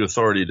 who gave you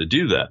authority to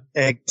do that?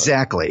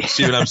 Exactly.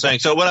 See what I'm saying?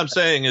 So what I'm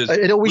saying is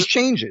it always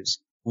changes.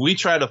 We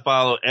try to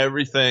follow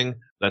everything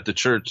that the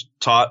church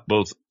taught,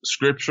 both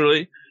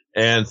scripturally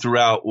and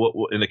throughout.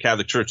 In the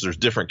Catholic Church, there's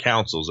different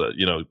councils.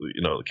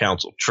 The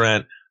Council of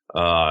Trent,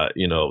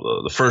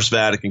 the First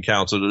Vatican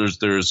Council.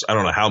 There's I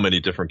don't know how many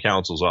different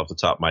councils off the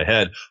top of my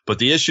head. But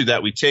the issue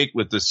that we take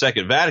with the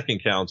Second Vatican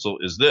Council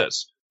is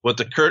this: what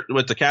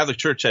the Catholic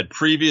Church had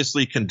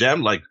previously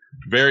condemned, like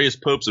various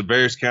popes and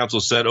various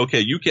councils said,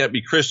 okay, you can't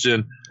be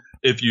Christian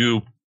if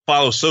you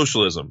follow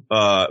socialism,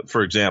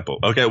 for example.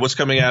 Okay, what's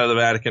coming out of the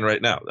Vatican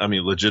right now? I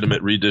mean,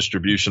 legitimate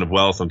redistribution of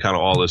wealth and kind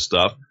of all this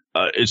stuff.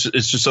 It's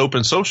just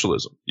open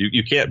socialism.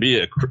 You can't be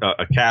a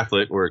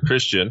Catholic or a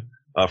Christian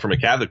from a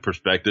Catholic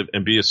perspective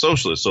and be a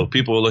socialist. So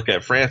people will look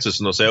at Francis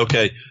and they'll say,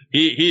 okay,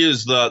 he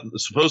is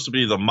supposed to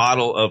be the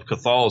model of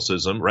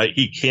Catholicism, right?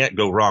 He can't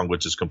go wrong,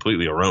 which is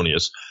completely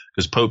erroneous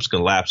because popes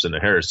can lapse into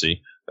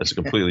heresy. That's a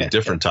completely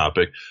different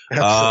topic.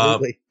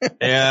 Absolutely.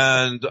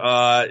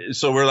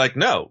 So we're like,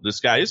 no, this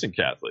guy isn't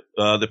Catholic.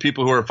 The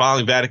people who are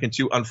following Vatican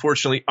II,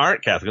 unfortunately,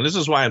 aren't Catholic. And this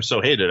is why I'm so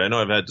hated. I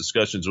know I've had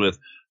discussions with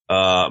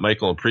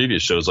Michael in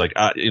previous shows. Like,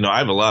 I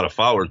have a lot of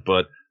followers,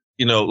 but,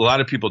 a lot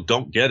of people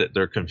don't get it.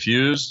 They're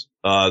confused.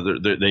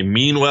 They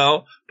mean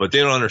well, but they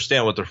don't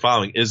understand what they're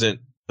following isn't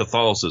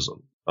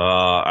Catholicism.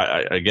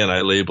 I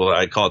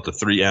call it the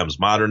 3 M's: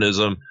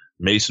 modernism,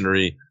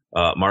 Masonry,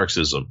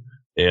 Marxism.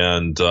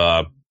 And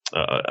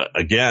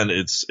again,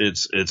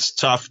 it's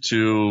tough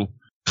to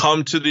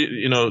come to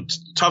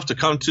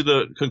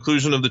the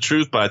conclusion of the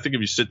truth. But I think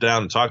if you sit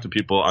down and talk to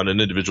people on an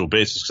individual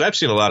basis, because I've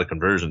seen a lot of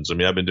conversions. I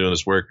mean, I've been doing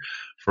this work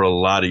for a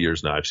lot of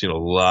years now. I've seen a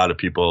lot of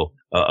people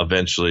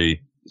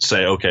eventually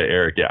say, okay,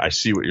 Eric, yeah, I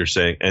see what you're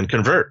saying, and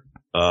convert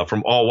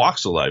from all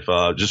walks of life.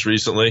 Just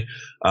recently,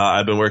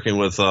 I've been working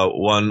with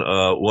one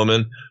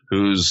woman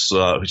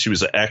she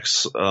was an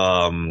ex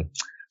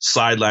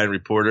sideline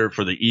reporter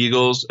for the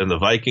Eagles and the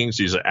Vikings.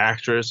 She's an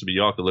actress.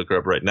 Y'all can look her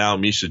up right now.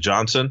 Misha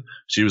Johnson.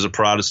 She was a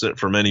Protestant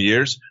for many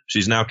years.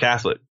 She's now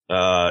Catholic.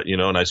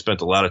 And I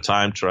spent a lot of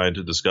time trying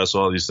to discuss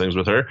all these things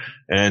with her.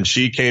 And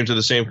she came to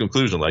the same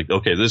conclusion. Like,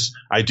 okay,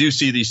 I do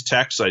see these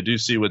texts. I do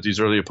see what these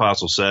early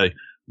apostles say.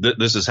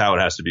 This is how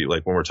it has to be.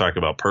 Like when we're talking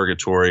about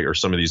purgatory or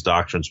some of these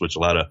doctrines, which a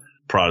lot of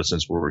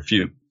Protestants will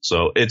refute.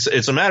 So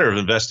it's a matter of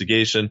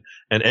investigation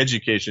and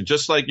education,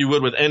 just like you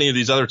would with any of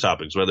these other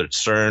topics, whether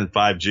it's CERN,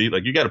 5G.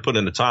 Like you got to put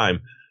in the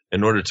time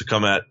in order to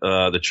come at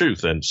the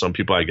truth. And some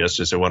people, I guess,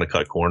 just they want to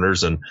cut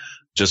corners and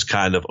just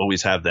kind of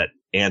always have that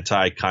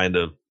anti kind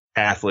of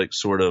Catholic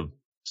sort of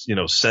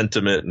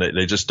sentiment, and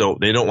they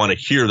don't want to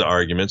hear the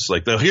arguments.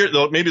 Like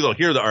maybe they'll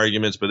hear the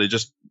arguments, but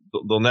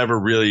they'll never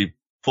really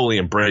fully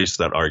embrace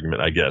that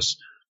argument, I guess.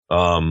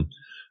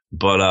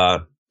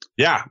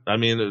 Yeah, I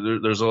mean,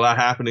 there's a lot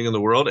happening in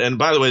the world. And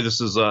by the way,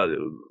 this is, I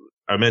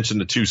mentioned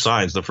the 2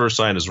 signs. The first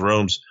sign is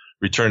Rome's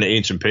return to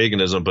ancient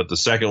paganism, but the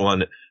second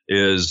one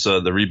is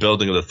the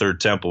rebuilding of the Third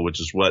Temple, which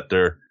is what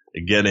they're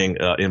getting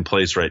in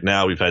place right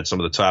now. We've had some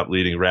of the top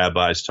leading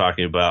rabbis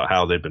talking about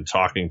how they've been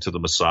talking to the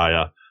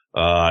Messiah.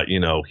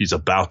 He's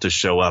about to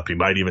show up. He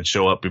might even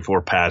show up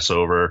before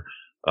Passover.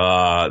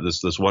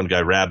 This one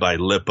guy, Rabbi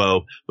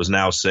Lippo, was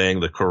now saying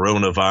the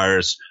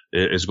coronavirus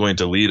is going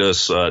to lead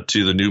us to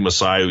the new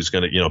Messiah, who's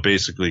going to,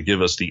 basically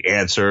give us the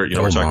answer.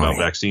 We're talking about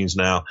vaccines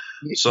now.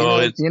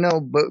 So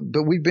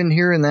but we've been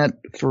hearing that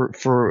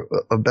for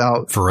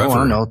about forever. I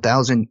don't know,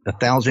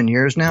 1,000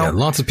 years now. Yeah,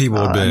 lots of people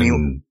have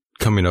been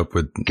coming up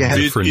with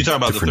different. You talking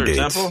about the Third dates.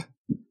 Temple?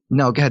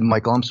 No, go ahead,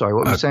 Michael. I'm sorry.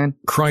 What were you saying?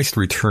 Christ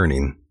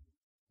returning.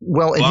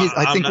 Well, and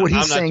I think what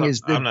he's saying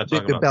is I'm not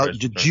talking about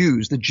the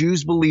Jews. The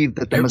Jews believe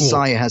that the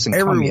Messiah hasn't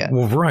come yet.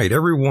 Well, right.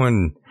 Every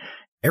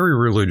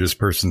religious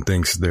person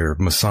thinks their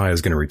Messiah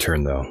is going to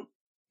return, though.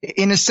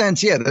 In a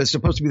sense, yeah, there's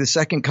supposed to be the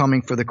second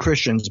coming for the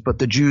Christians, but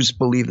the Jews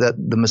believe that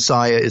the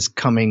Messiah is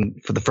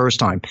coming for the first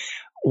time.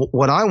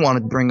 What I want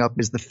to bring up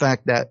is the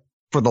fact that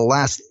for the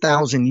last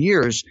 1,000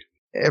 years,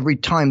 every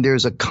time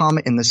there's a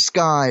comet in the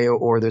sky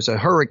or there's a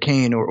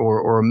hurricane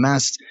or a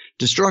mass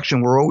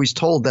destruction, we're always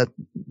told that,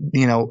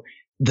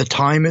 the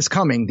time is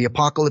coming, the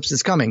apocalypse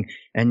is coming,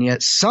 and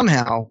yet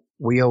somehow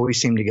we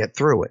always seem to get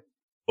through it.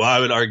 Well, I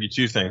would argue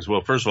two things.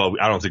 Well, first of all,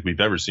 I don't think we've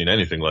ever seen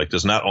anything like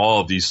this. Not all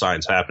of these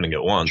signs happening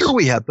at once. Sure,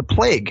 we have the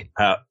plague.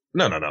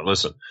 No.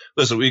 Listen.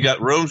 We got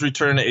Rome's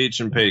return to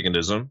ancient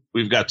paganism.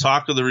 We've got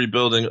talk of the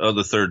rebuilding of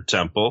the third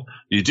temple.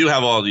 You do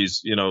have all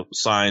these,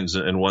 signs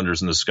and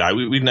wonders in the sky.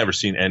 We've never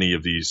seen any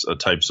of these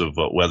types of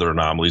weather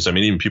anomalies. I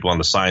mean, even people on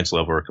the science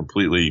level are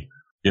completely,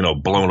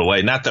 blown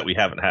away. Not that we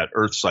haven't had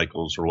Earth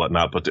cycles or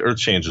whatnot, but the Earth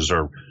changes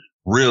are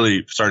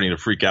really starting to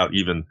freak out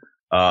even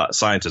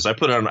scientists. I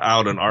put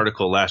out an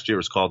article last year. It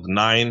was called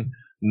I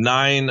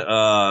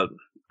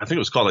think it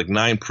was called like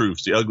 9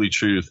 Proofs, the Ugly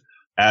Truth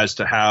as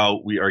to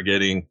how we are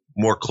getting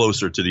more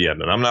closer to the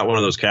end. And I'm not one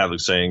of those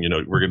Catholics saying,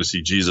 we're going to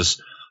see Jesus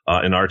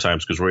in our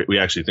times, because we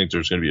actually think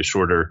there's going to be a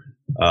shorter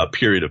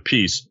period of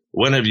peace.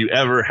 When have you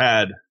ever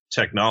had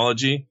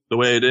technology the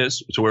way it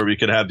is to where we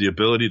could have the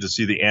ability to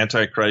see the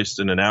Antichrist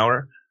in an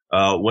hour?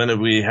 When have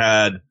we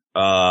had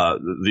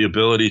the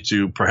ability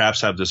to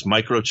perhaps have this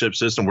microchip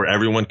system where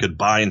everyone could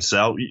buy and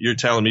sell? You're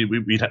telling me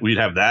we'd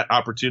have that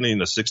opportunity in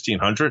the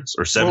 1600s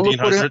or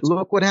 1700s? Well,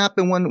 look what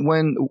happened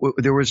when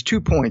there was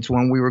 2 points.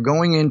 When we were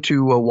going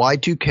into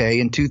Y2K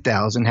in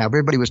 2000, how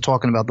everybody was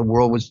talking about the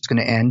world was going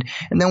to end.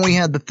 And then we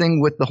had the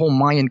thing with the whole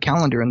Mayan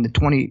calendar in the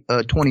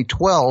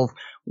 2012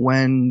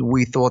 when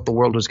we thought the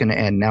world was going to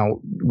end.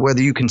 Now,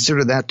 whether you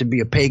consider that to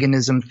be a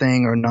paganism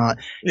thing or not,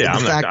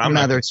 I'm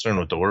not concerned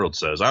what the world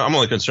says. I'm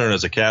only concerned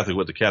as a Catholic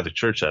what the Catholic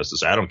Church has to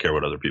say. I don't care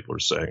what other people are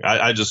saying.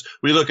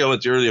 We look at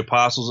what the early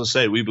apostles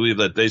say. We believe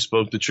that they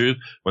spoke the truth.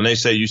 When they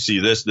say you see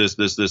this,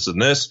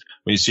 and this,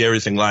 when you see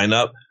everything line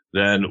up,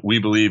 then we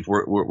believe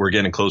we're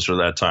getting closer to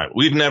that time.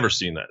 We've never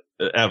seen that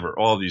ever.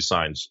 All these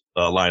signs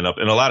line up.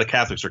 And a lot of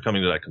Catholics are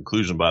coming to that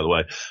conclusion, by the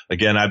way.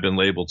 Again, I've been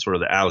labeled sort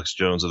of the Alex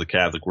Jones of the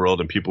Catholic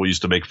world, and people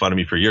used to make fun of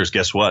me for years.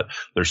 Guess what?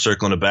 They're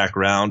circling it back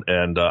around,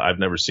 and I've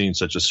never seen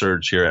such a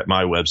surge here at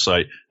my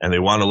website, and they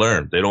want to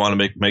learn. They don't want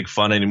to make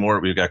fun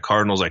anymore. We've got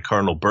cardinals like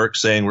Cardinal Burke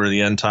saying we're in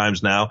the end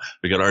times now.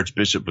 We got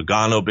Archbishop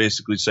Vigano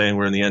basically saying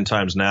we're in the end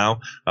times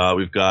now.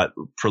 We've got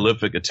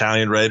prolific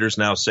Italian writers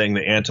now saying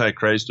the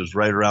Antichrist is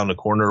right around the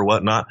corner or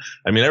whatnot.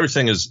 I mean,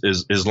 everything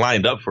is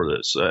lined up for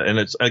this. And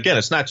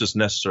it's not just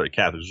necessarily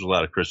Catholics. There's a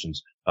lot of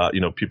Christians,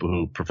 people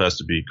who profess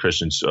to be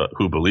Christians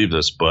who believe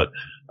this. But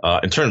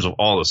in terms of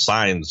all the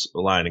signs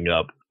lining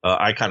up,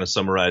 I kind of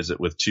summarize it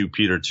with 2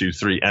 Peter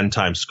 2:3, end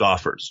time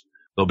scoffers.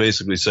 They'll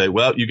basically say,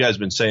 well, you guys have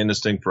been saying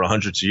this thing for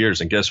hundreds of years.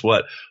 And guess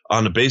what?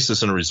 On the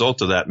basis and a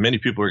result of that, many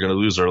people are going to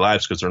lose their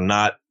lives because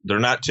they're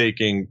not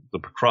taking the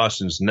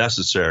precautions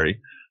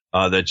necessary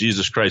that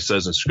Jesus Christ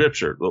says in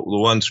Scripture. The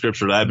one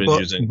Scripture that I've been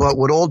using. But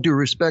with all due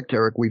respect,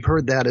 Eric, we've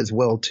heard that as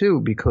well,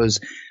 too, because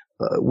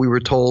we were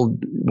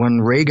told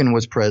when Reagan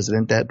was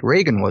president that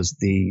Reagan was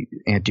the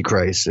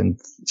Antichrist and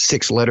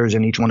 6 letters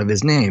in each one of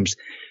his names.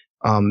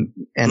 Who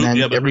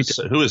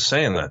is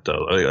saying that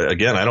though?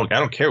 Again, I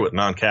don't care what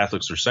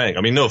non-Catholics are saying.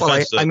 I mean, no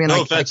offense to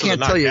the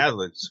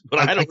non-Catholics, but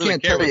I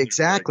can't tell you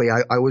exactly.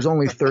 I was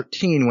only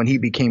 13 when he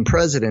became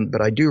president,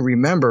 but I do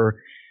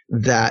remember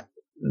that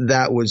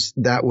was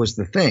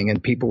the thing,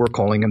 and people were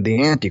calling him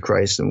the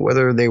Antichrist, and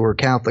whether they were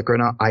Catholic or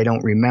not, I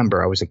don't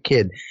remember. I was a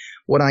kid.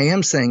 What I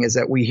am saying is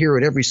that we hear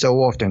it every so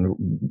often.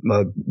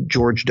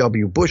 George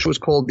W. Bush was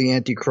called the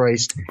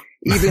Antichrist.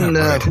 Even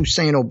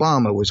Hussein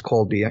Obama was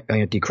called the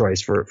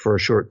Antichrist for a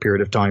short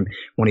period of time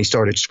when he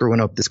started screwing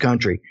up this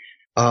country.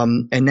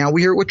 And now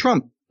we hear it with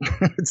Trump.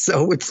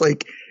 So it's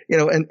like,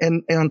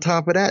 and on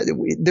top of that,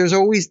 there's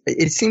always,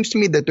 it seems to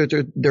me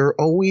that there are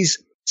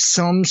always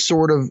some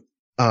sort of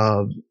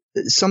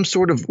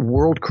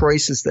world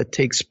crisis that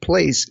takes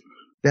place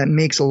that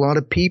makes a lot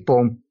of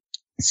people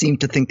seem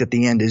to think that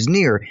the end is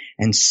near,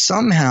 and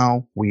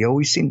somehow we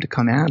always seem to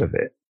come out of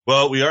it.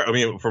 Well,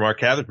 from our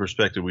Catholic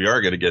perspective, we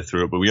are going to get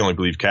through it, but we only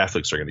believe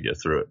Catholics are going to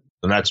get through it.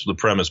 And that's the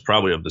premise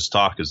probably of this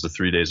talk, is the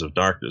 3 days of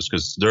darkness,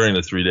 because during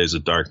the 3 days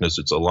of darkness,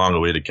 it's a long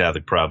awaited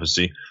Catholic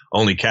prophecy.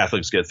 Only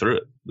Catholics get through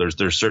it.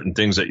 There's certain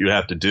things that you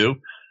have to do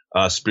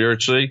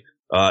spiritually.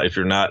 If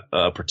you're not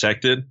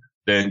protected,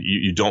 then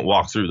you don't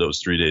walk through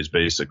those 3 days,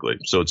 basically.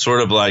 So it's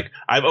sort of like,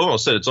 I've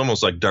almost said it's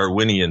almost like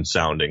Darwinian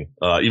sounding,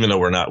 even though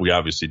we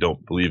obviously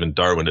don't believe in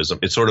Darwinism.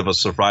 It's sort of a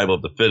survival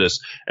of the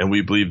fittest. And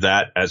we believe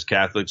that as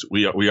Catholics,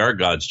 we are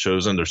God's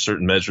chosen. There's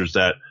certain measures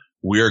that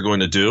we are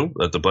going to do,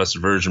 that the Blessed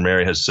Virgin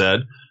Mary has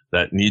said,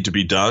 that need to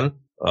be done,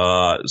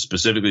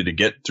 specifically to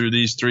get through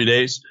these 3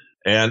 days.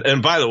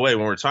 And by the way,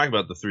 when we're talking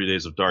about the 3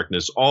 days of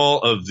darkness, all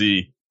of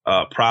the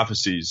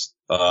prophecies,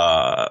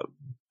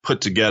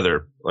 put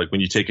together, like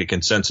when you take a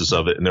consensus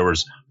of it, and there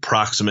was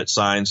proximate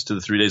signs to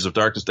the 3 days of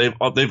darkness,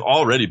 they've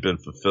already been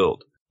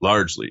fulfilled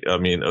largely. I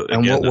mean,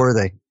 and what were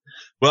they?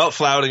 Well,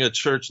 flouting of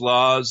church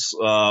laws,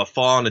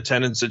 fall in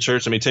attendance at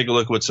church. I mean, take a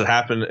look at what's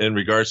happened in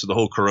regards to the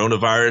whole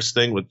coronavirus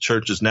thing with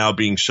churches now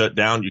being shut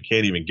down. You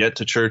can't even get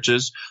to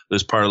churches.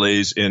 This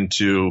parlays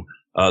into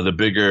the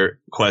bigger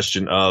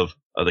question of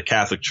the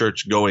Catholic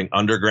Church going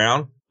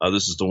underground.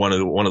 This is one of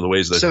the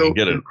ways that you can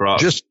get it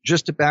across.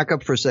 Just to back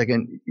up for a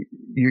second,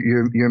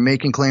 you're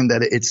making claim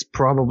that it's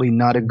probably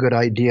not a good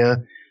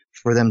idea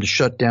for them to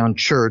shut down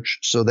church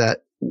so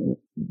that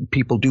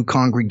people do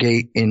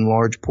congregate in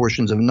large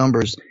portions of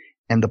numbers,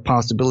 and the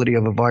possibility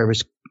of a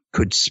virus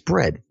could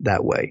spread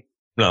that way.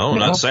 No,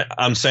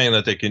 I'm saying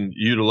that they can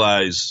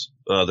utilize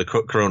the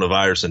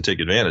coronavirus and take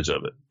advantage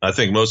of it. I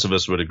think most of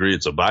us would agree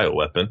it's a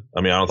bioweapon.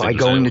 I mean, I don't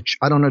think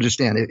I don't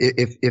understand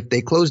if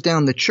they close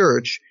down the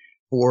church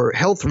for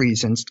health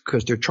reasons,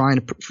 because they're trying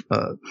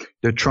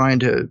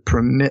to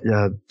permit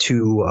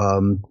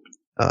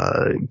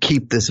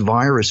keep this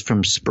virus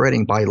from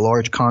spreading by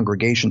large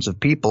congregations of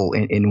people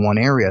in one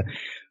area.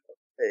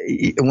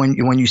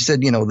 When you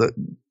said,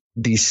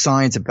 these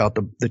signs about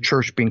the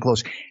church being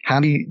closed, how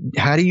do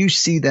you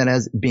see that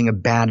as being a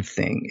bad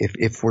thing?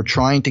 If we're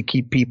trying to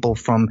keep people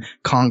from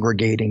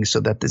congregating so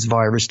that this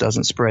virus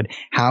doesn't spread,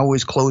 how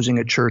is closing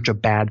a church a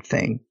bad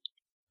thing?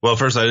 Well,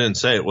 first, I didn't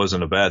say it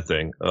wasn't a bad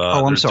thing.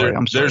 I'm sorry.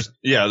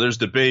 There's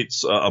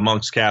debates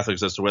amongst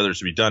Catholics as to whether it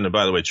should be done. And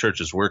by the way,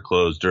 churches were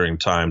closed during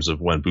times of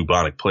when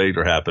bubonic plague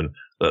happened.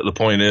 The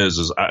point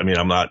is, I mean,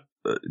 I'm not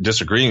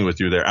disagreeing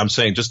with you there. I'm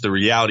saying just the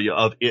reality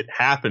of it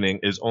happening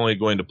is only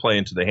going to play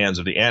into the hands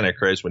of the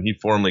Antichrist when he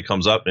formally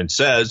comes up and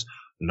says,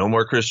 no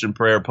more Christian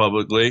prayer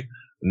publicly,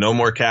 no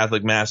more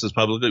Catholic masses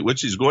publicly,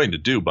 which he's going to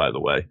do, by the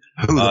way.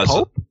 Who, the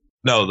Pope?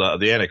 No,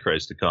 the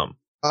Antichrist to come.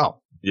 Oh.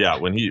 Yeah,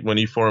 when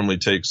he formally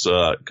takes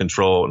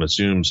control and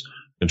assumes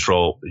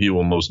control, he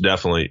will most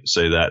definitely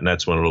say that, and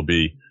that's when it'll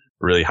be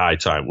really high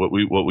time. What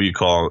we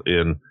call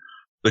in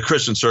the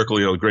Christian circle,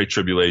 the Great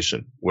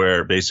Tribulation,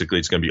 where basically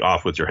it's going to be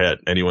off with your head.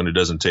 Anyone who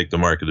doesn't take the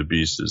mark of the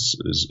beast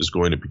is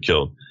going to be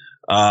killed.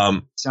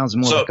 Sounds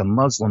more like a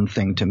Muslim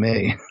thing to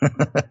me.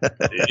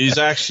 he's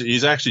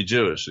actually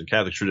Jewish. The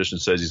Catholic tradition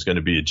says he's going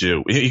to be a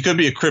Jew. He could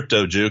be a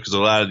crypto Jew, because a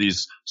lot of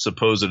these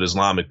supposed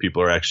Islamic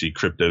people are actually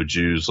crypto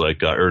Jews, like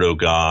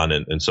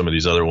Erdogan and some of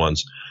these other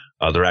ones.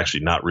 They're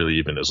actually not really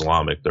even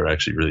Islamic. They're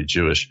actually really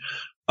Jewish.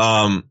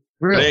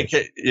 Really?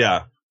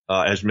 Yeah.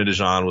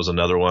 Ahmadinejad was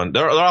another one.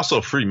 They're also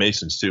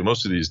Freemasons too.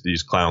 Most of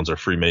these clowns are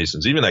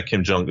Freemasons. Even that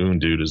Kim Jong-un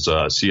dude is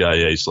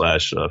CIA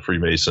 /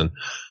 Freemason.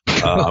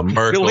 Merkel,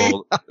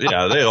 Really?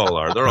 Yeah, they all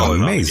are. They're all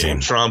amazing. in on the game.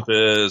 Trump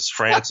is,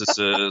 Francis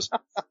is.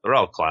 They're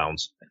all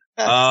clowns.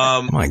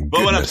 My But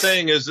what I'm goodness.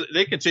 saying is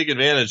they can take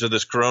advantage of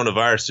this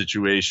coronavirus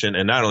situation,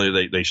 and not only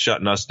are they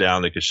shutting us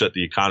down, they could shut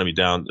the economy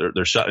down.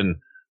 They're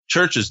shutting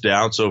churches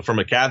down. So from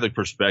a Catholic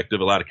perspective,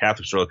 a lot of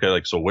Catholics are okay,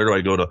 like, so where do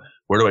I go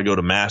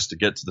to mass to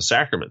get to the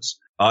sacraments?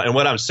 And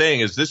what I'm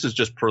saying is this is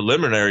just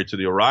preliminary to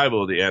the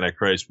arrival of the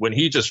Antichrist. When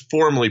he just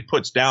formally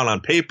puts down on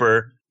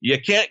paper, you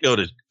can't go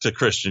to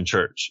Christian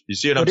church. You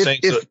see what I'm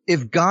saying?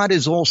 If God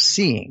is all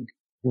seeing,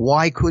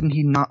 why couldn't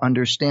he not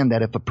understand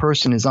that if a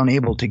person is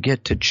unable to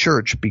get to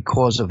church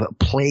because of a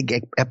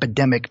plague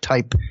epidemic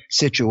type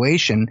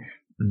situation,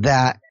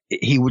 that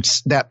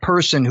that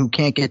person who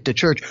can't get to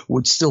church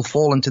would still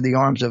fall into the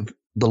arms of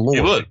the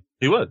Lord?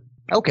 He would.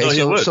 Okay,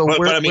 No, where's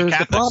Catholics,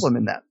 the problem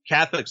in that?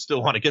 Catholics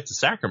still want to get to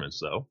sacraments,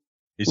 though.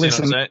 You see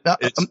Listen, what I'm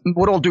saying?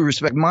 with all due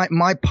respect,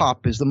 my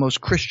pop is the most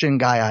Christian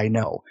guy I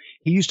know.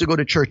 He used to go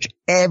to church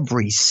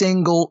every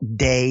single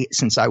day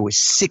since I was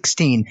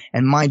 16.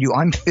 And mind you,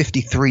 I'm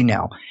 53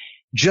 now.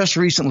 Just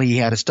recently he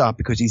had to stop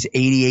because he's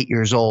 88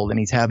 years old and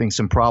he's having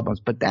some problems.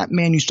 But that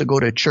man used to go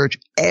to church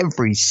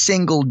every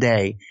single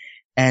day.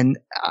 And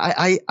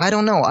I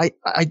don't know. I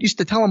used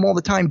to tell him all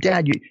the time,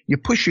 Dad, you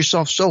push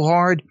yourself so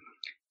hard.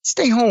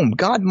 Stay home.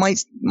 God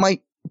might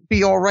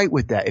be all right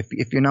with that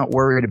if you're not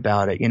worried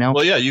about it,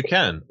 Well, yeah, you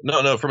can.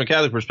 No, from a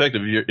Catholic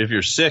perspective, if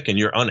you're sick and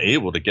you're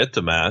unable to get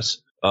to mass,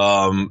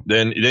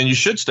 then you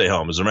should stay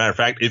home. As a matter of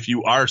fact, if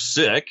you are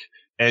sick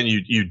and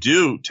you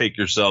do take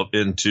yourself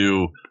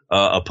into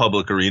a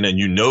public arena and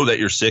you know that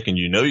you're sick and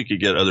you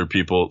could get other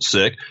people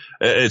sick,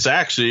 it's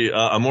actually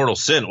a mortal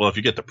sin. Well, if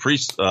you get the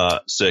priest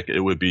sick, it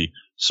would be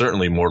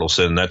certainly mortal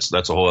sin. That's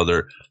a whole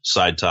other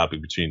side topic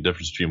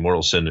difference between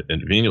mortal sin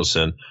and venial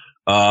sin.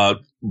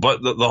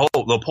 But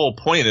the whole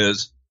point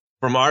is,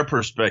 from our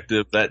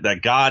perspective, that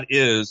God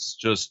is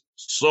just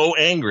so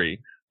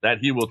angry that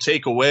he will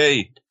take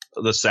away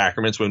the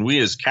sacraments when we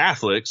as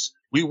Catholics,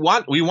 we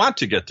want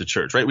to get to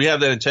church, right? We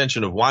have that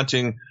intention of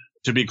wanting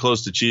to be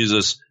close to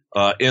Jesus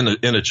in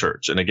a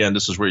church. And again,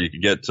 this is where you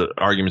could get to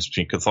arguments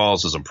between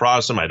Catholicism and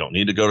Protestant. I don't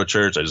need to go to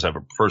church. I just have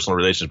a personal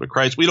relationship with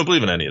Christ. We don't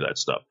believe in any of that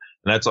stuff.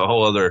 And that's a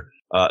whole other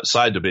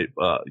side debate,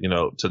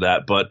 to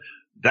that. But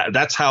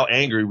that's how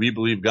angry we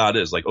believe God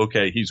is. Like,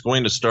 okay, he's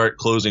going to start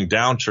closing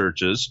down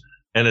churches,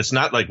 and it's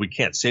not like we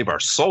can't save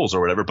our souls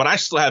or whatever, but I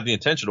still have the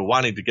intention of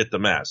wanting to get to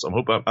mass. I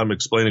hope I'm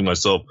explaining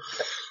myself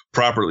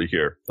properly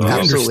here.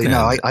 Absolutely.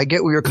 No, I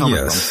get where you're coming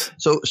Yes.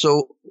 from.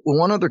 So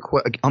one other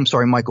I'm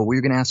sorry, Michael, were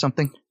you going to ask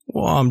something?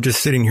 Well, I'm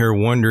just sitting here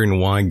wondering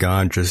why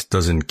God just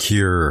doesn't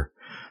cure,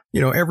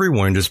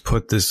 everyone, just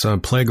put this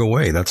plague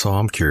away. That's all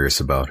I'm curious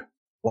about.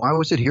 Why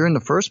was it here in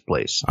the first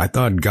place? I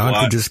thought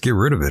God could just get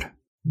rid of it.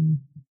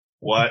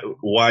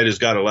 Why does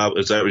God allow?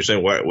 Is that what you're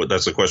saying? Why?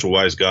 That's the question.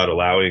 Why is God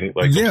allowing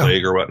the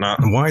plague or whatnot?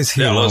 Why is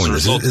he allowing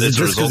this? Is it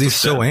just because he's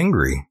so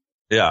angry?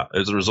 Yeah,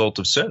 as a result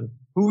of sin.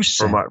 Who's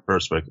sin? From our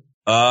perspective?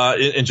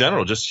 In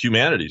general, just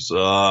humanity's.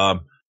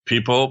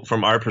 People,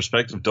 from our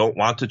perspective, don't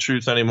want the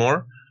truth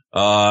anymore.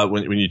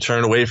 When you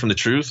turn away from the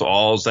truth,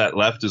 all that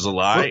left is a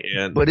lie.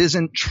 But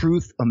isn't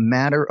truth a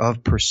matter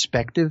of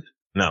perspective?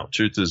 No,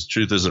 truth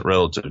isn't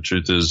relative.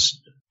 Truth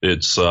is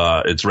it's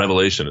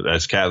revelation.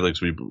 As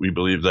Catholics, we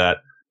believe that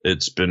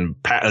it's been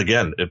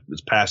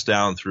it's passed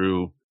down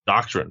through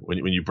doctrine.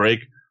 When you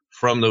break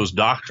from those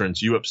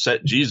doctrines, you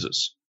upset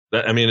Jesus.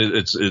 I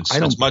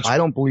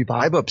don't believe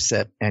I've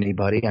upset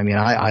anybody. I mean,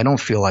 I don't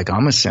feel like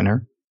I'm a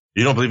sinner.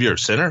 You don't believe you're a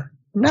sinner?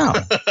 No,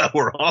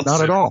 we're all not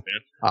sinners, at all.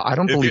 Man. I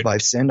don't believe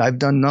I've sinned. I've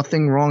done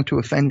nothing wrong to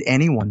offend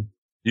anyone.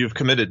 You've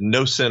committed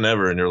no sin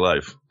ever in your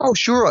life. Oh,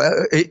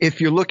 sure. If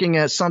you're looking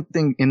at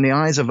something in the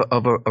eyes of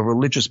a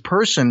religious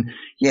person,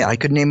 yeah, I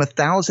could name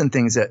 1,000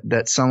 things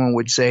that someone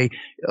would say,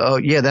 oh,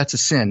 yeah, that's a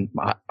sin.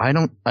 I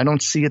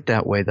don't see it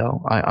that way,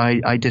 though.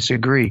 I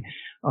disagree.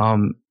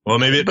 Well,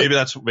 maybe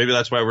that's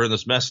why we're in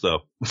this mess,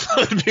 though.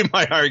 That'd be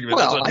my argument.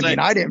 Well,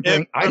 I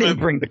didn't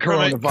bring the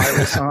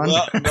coronavirus on.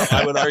 Well, no,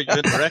 I would argue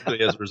indirectly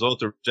as a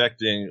result of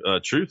rejecting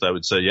truth. I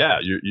would say, yeah,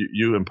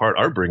 you in part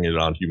are bringing it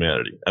on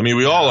humanity. I mean,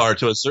 we all are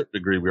to a certain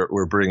degree.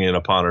 We're bringing it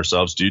upon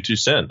ourselves due to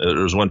sin.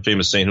 There was one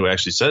famous saint who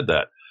actually said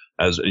that.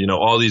 As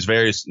all these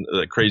various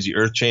crazy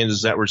earth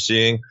changes that we're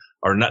seeing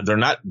they're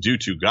not due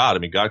to God. I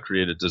mean, God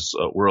created this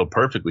world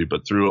perfectly,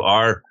 but through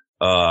our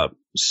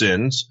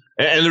sins.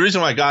 And the reason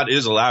why God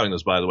is allowing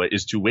this, by the way,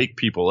 is to wake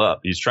people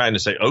up. He's trying to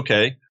say,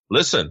 okay,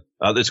 listen,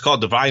 it's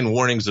called divine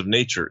warnings of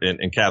nature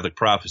in Catholic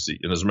prophecy.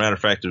 And as a matter of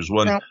fact, there's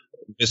one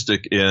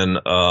mystic in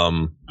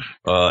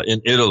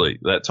Italy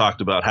that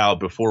talked about how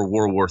before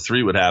World War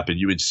III would happen,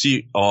 you would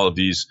see all of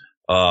these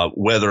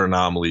weather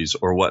anomalies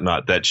or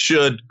whatnot that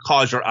should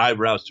cause your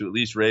eyebrows to at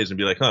least raise and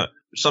be like, there's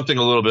something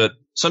a little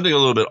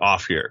bit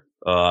off here.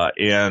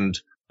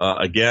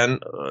 Again,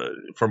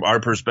 from our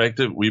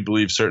perspective, we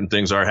believe certain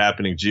things are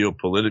happening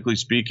geopolitically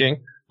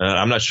speaking.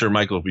 I'm not sure,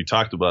 Michael, if we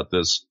talked about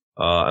this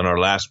in our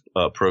last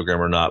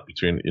program or not,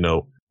 between,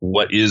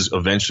 what is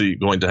eventually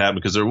going to happen,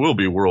 because there will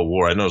be a world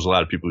war. I know there's a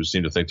lot of people who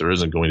seem to think there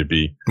isn't going to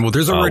be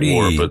there's already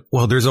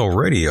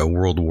a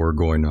world war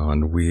going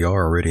on. We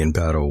are already in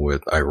battle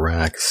with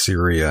Iraq,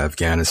 Syria,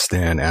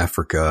 Afghanistan,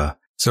 Africa.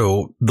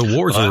 So the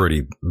war's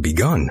already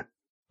begun.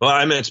 Well,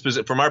 I meant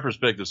from our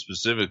perspective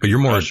specifically, but you're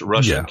more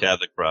Russian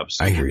Catholic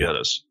prophecy. I hear you.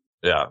 Us.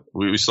 Yeah,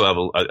 we still have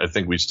I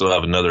think we still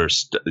have another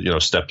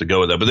step to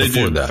go with that, but they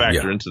do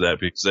factor into that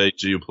because they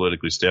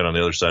geopolitically stand on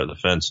the other side of the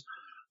fence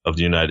of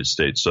the United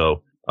States.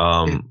 So,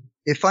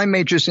 if I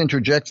may just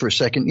interject for a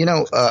second,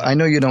 I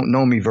know you don't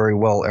know me very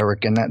well,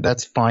 Eric, and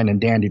that's fine and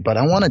dandy, but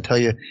I want to tell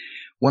you,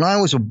 when I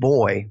was a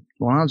boy,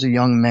 when I was a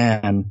young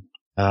man,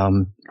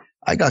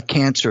 I got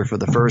cancer for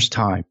the first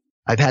time.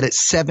 I've had it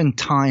 7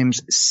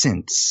 times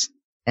since.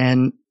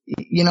 And,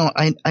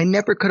 I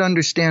never could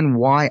understand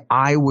why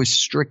I was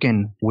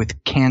stricken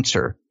with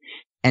cancer.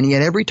 And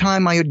yet every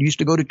time I used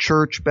to go to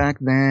church back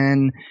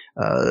then,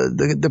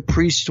 the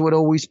priest would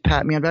always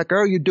pat me on the back.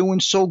 Oh, you're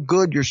doing so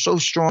good. You're so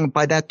strong.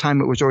 By that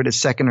time, it was already the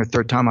second or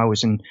third time I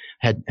was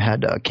had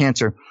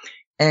cancer.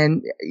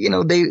 And,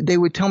 they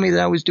would tell me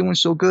that I was doing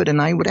so good.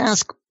 And I would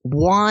ask,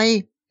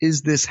 why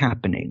is this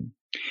happening?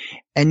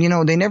 And,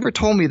 they never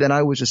told me that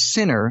I was a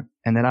sinner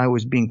and that I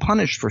was being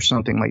punished for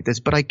something like this.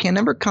 But I can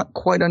never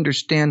quite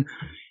understand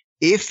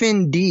if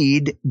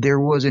indeed there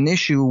was an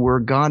issue where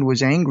God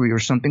was angry or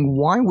something.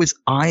 Why was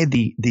I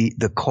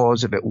the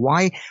cause of it?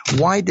 Why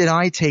did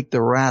I take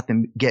the wrath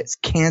and get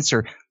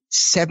cancer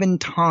 7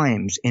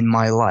 times in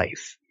my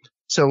life?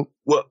 So,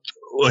 well,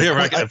 here,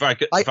 if I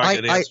could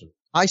answer.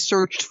 I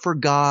searched for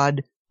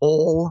God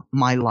all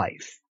my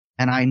life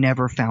and I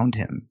never found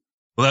him.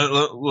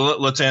 Well,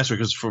 let's answer,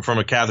 because from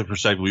a Catholic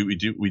perspective, we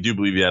do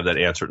believe you have that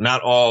answer.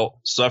 Not all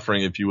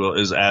suffering, if you will,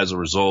 is as a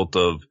result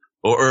of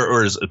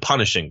or is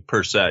punishing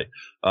per se.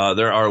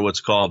 There are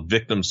what's called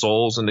victim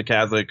souls in the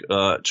Catholic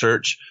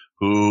Church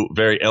who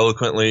very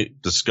eloquently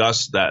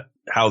discuss that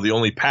how the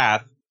only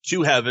path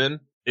to heaven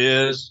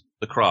is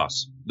the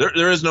cross.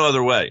 There is no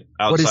other way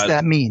outside. What does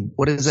that mean?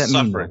 What does that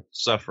mean?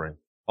 Suffering.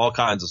 All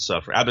kinds of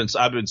suffering.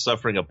 I've been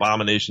suffering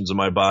abominations in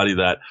my body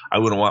that I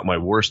wouldn't want my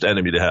worst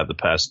enemy to have the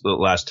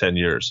last 10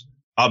 years.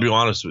 I'll be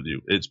honest with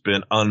you. It's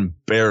been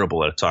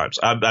unbearable at times.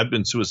 I've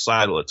been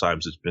suicidal at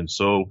times. It's been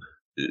so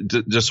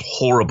just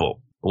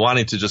horrible,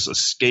 wanting to just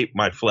escape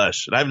my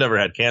flesh. And I've never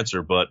had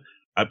cancer, but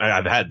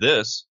I've had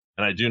this.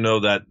 And I do know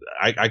that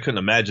I couldn't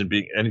imagine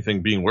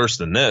anything being worse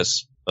than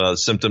this.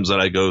 Symptoms that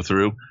I go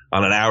through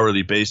on an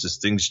hourly basis,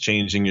 things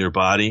changing your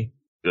body.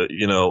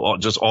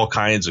 Just all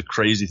kinds of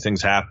crazy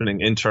things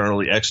happening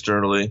internally,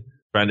 externally.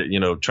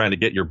 trying to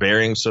get your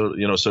bearings, so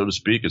to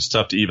speak. It's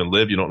tough to even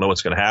live. You don't know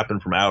what's going to happen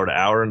from hour to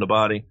hour in the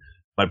body.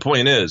 My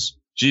point is,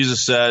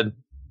 Jesus said,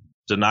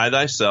 deny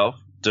thyself,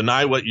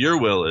 deny what your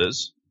will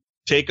is,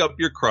 take up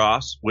your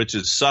cross, which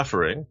is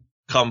suffering,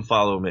 come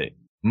follow me.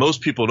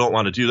 Most people don't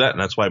want to do that, and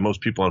that's why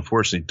most people,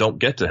 unfortunately, don't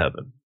get to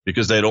heaven,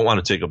 because they don't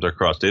want to take up their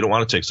cross. They don't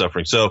want to take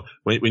suffering. So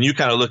when you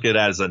kind of look at it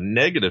as a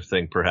negative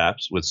thing,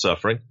 perhaps, with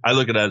suffering, I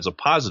look at it as a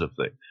positive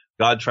thing.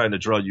 God trying to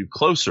draw you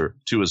closer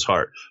to his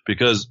heart.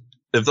 Because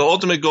if the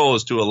ultimate goal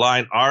is to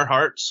align our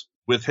hearts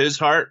with his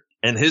heart,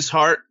 and his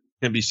heart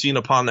can be seen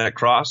upon that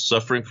cross,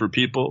 suffering for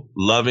people,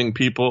 loving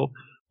people,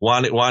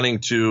 wanting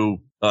to,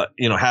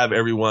 have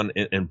everyone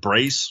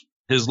embrace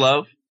his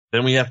love,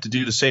 then we have to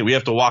do the same. We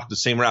have to walk the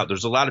same route.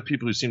 There's a lot of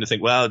people who seem to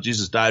think, well,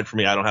 Jesus died for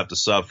me. I don't have to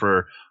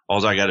suffer.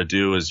 All I got to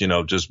do is,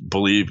 just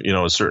believe,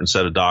 a certain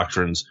set of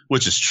doctrines,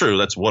 which is true.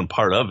 That's one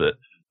part of it.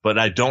 But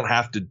I don't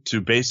have to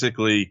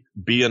basically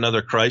be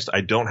another Christ. I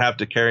don't have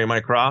to carry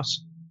my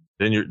cross.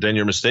 Then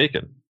you're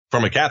mistaken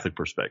from a Catholic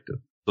perspective.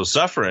 So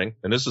suffering,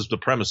 and this is the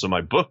premise of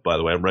my book, by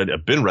the way.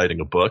 I've been writing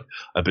a book.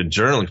 I've been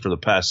journaling for the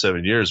past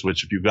 7 years,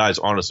 which if you guys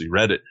honestly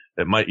read it,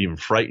 it might even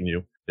frighten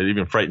you. It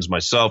even frightens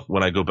myself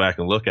when I go back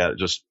and look at it.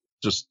 Just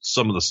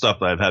some of the stuff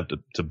that I've had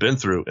to been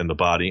through in the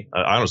body.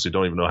 I honestly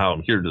don't even know how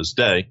I'm here to this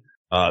day.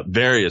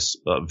 Various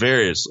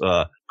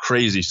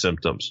crazy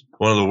symptoms.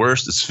 One of the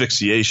worst is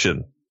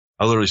asphyxiation.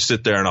 I literally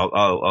sit there and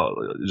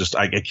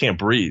I can't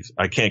breathe.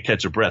 I can't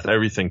catch a breath.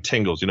 Everything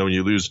tingles. When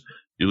you lose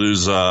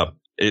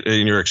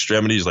in your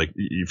extremities, like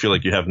you feel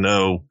like you have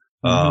no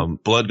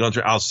blood going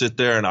through. I'll sit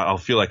there and I'll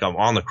feel like I'm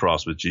on the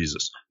cross with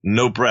Jesus.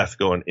 No breath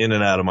going in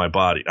and out of my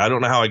body. I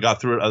don't know how I got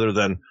through it other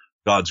than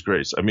God's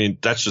grace. I mean,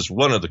 that's just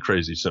one of the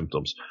crazy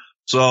symptoms.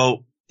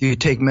 So, do you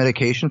take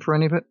medication for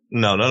any of it?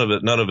 No, none of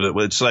it. None of it.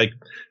 It's like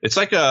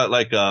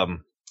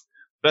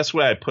best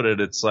way I put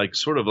it. It's like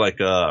sort of like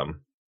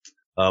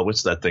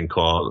what's that thing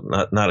called?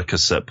 Not a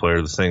cassette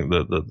player. The thing,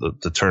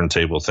 the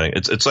turntable thing.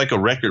 It's like a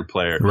record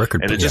player.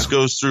 It just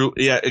goes through.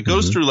 Yeah, it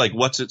goes through like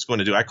what's it's going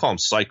to do. I call them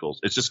cycles.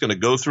 It's just going to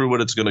go through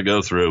what it's going to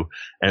go through,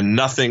 and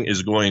nothing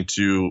is going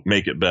to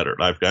make it better.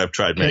 I've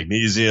tried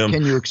magnesium.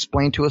 Can you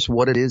explain to us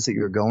what it is that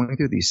you're going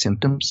through? These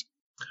symptoms?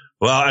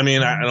 Well, I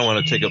mean, I don't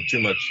want to take up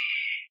too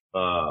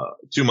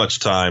much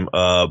time,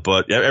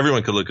 but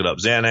everyone could look it up.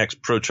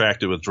 Xanax,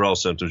 protracted withdrawal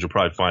symptoms. You'll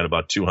probably find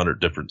about 200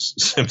 different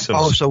symptoms.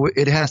 Oh, so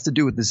it has to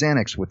do with the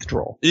Xanax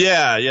withdrawal.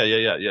 Yeah.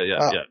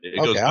 It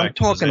goes back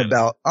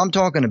I'm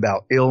talking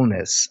about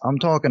illness.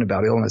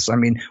 I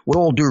mean, with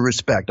all due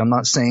respect, I'm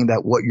not saying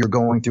that what you're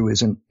going through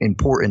isn't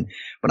important,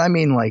 but I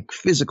mean like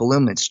physical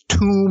illness,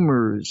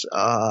 tumors,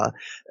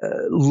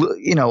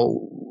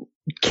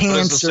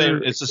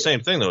 cancer. It's the same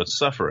thing though. It's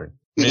suffering.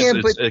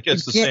 It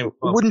gets the same.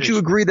 Wouldn't you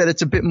agree that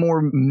it's a bit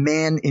more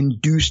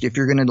man-induced if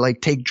you're going to like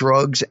take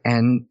drugs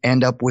and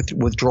end up with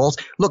withdrawals?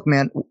 Look,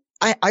 man,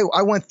 I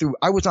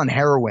was on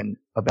heroin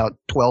about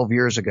 12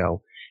 years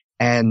ago,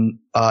 and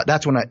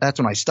that's when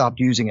I stopped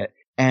using it.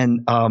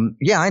 And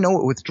I know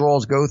what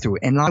withdrawals go through,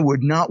 and I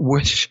would not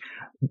wish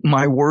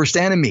my worst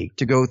enemy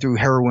to go through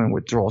heroin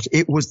withdrawals.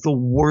 It was the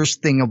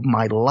worst thing of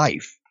my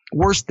life,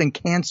 worse than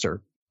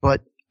cancer,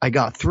 but I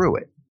got through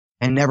it.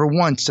 And never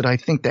once did I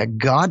think that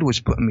God was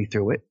putting me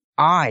through it.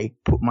 I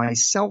put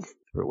myself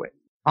through it.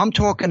 I'm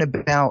talking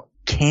about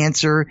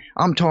cancer.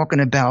 I'm talking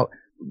about,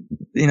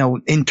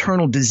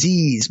 internal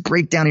disease,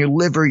 breakdown of your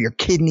liver, your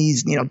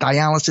kidneys,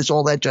 dialysis,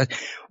 all that jazz.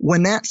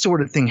 When that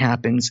sort of thing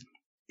happens,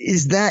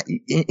 is that,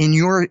 in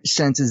your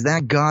sense, is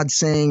that God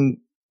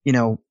saying,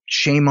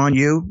 shame on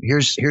you?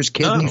 Here's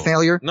kidney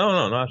failure?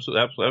 No,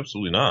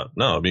 absolutely not.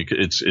 No, I mean,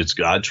 it's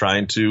God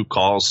trying to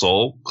call a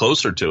soul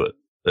closer to it.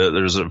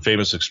 There's a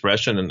famous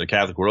expression in the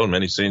Catholic world, and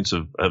many saints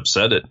have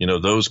said it.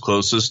 Those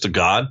closest to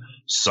God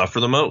suffer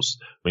the most.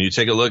 When you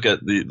take a look at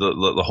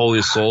the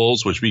holiest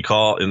souls, which we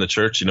call in the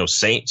church,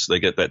 saints, they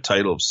get that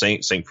title of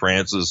saint, Saint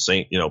Francis,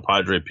 Saint,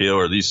 Padre Pio,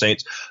 or these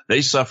saints,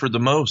 they suffered the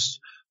most.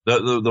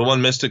 The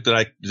one mystic that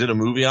I did a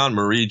movie on,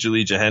 Marie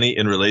Julie Jeheny,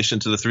 in relation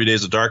to the 3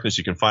 Days of Darkness,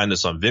 you can find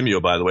this on Vimeo,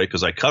 by the way,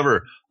 because I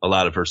cover a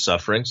lot of her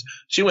sufferings.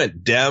 She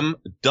went dumb,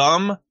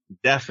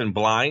 deaf, and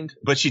blind,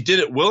 but she did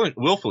it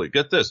willfully.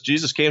 Get this.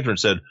 Jesus came to her and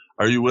said,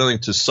 are you willing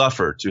to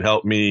suffer to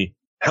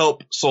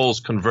help souls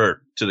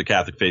convert to the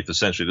Catholic faith,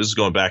 essentially? This is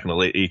going back in the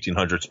late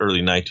 1800s,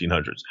 early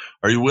 1900s.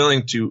 Are you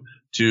willing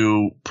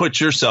to put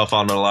yourself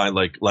on the line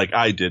like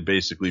I did,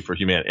 basically, for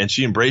humanity? And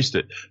she embraced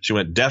it. She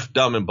went deaf,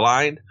 dumb, and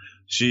blind.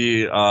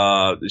 She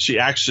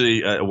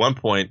actually, at one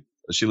point,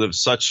 she lived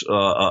such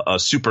a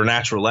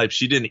supernatural life.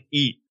 She didn't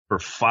eat for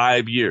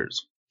 5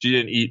 years. She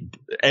didn't eat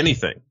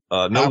anything.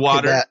 No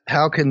water.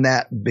 How can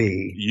that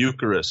be?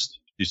 Eucharist.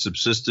 She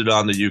subsisted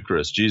on the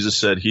Eucharist. Jesus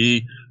said,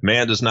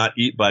 man does not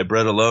eat by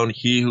bread alone.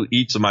 He who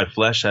eats of my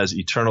flesh has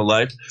eternal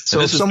life. So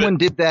if someone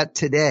did that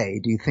today,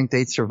 do you think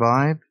they'd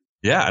survive?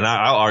 Yeah, and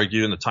I'll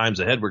argue in the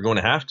times ahead we're going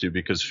to have to,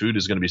 because food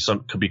is going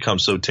to become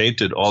so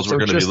tainted. We're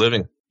going to be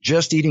living.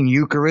 Just eating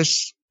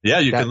Eucharist? Yeah,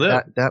 you can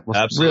live. That was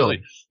absolutely.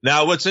 Really?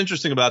 Now, what's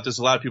interesting about this,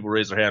 a lot of people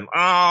raise their hand.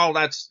 Oh,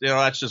 that's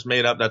just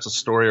made up. That's a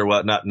story or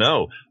whatnot.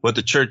 No, what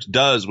the church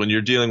does when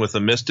you're dealing with a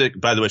mystic,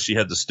 by the way, she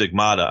had the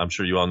stigmata. I'm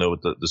sure you all know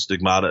what the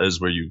stigmata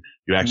is, where you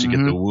actually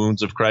get the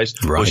wounds of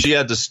Christ. Right. Well, she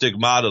had the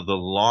stigmata the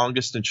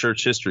longest in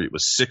church history. It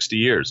was 60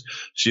 years.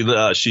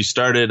 She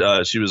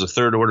started, she was a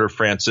third order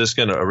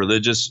Franciscan, a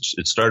religious.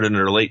 It started in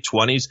her late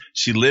 20s.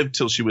 She lived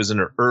till she was in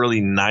her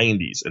early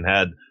 90s and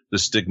had the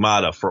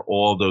stigmata for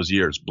all those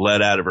years,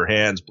 bled out of her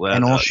hands,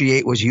 and all she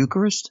ate was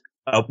Eucharist?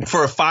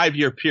 For a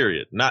 5-year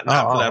period, not for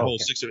that whole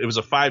okay. 6 years. It was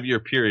a 5-year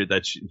period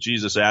that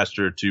Jesus asked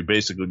her to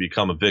basically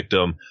become a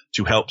victim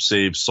to help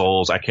save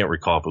souls. I can't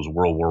recall if it was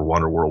World War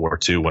I or World War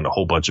II when a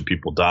whole bunch of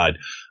people died.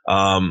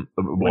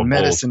 When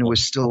medicine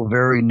was still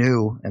very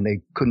new and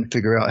they couldn't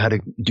figure out how to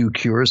do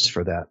cures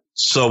for that.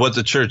 So what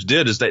the church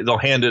did is they'll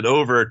hand it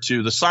over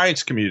to the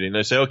science community and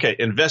they say, okay,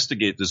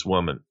 investigate this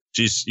woman.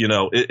 She's,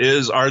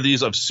 are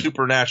these of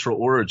supernatural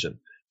origin?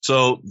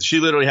 So she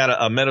literally had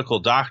a medical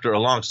doctor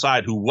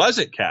alongside who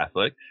wasn't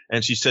Catholic.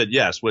 And she said,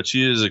 yes, what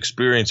she is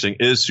experiencing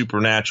is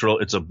supernatural.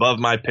 It's above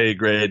my pay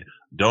grade.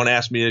 Don't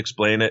ask me to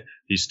explain it.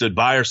 He stood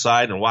by her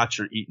side and watched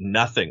her eat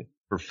nothing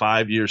for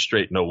 5 years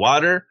straight. No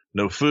water,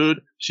 no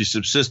food. She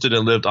subsisted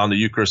and lived on the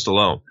Eucharist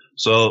alone.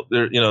 So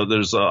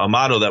there's a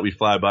motto that we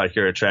fly by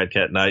here at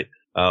Tradcat Night.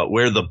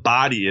 Where the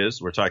body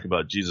is, we're talking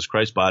about Jesus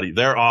Christ's body,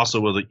 there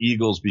also will the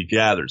eagles be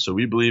gathered. So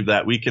we believe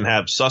that we can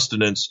have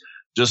sustenance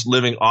just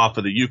living off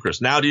of the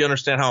Eucharist. Now, do you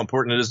understand how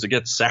important it is to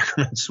get the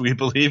sacraments, we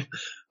believe?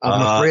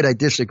 I'm afraid I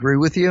disagree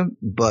with you,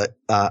 but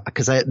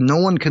because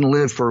no one can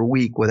live for a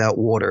week without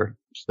water.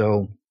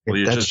 So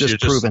that's just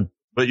proven.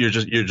 But you're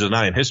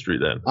denying history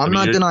then. I'm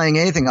not denying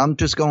anything. I'm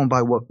just going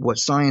by what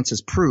science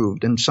has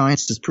proved. And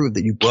science has proved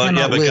that you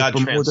cannot live for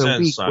more than a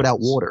week without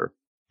water.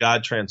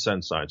 God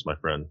transcends science, my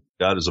friend.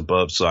 God is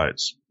above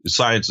science.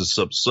 Science is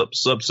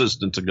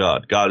subsistent to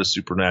God. God is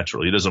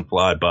supernatural. He doesn't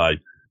fly by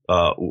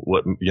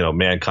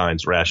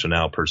mankind's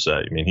rationale per se.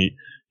 I mean,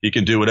 he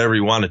can do whatever he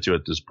wanted to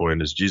at this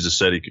point. As Jesus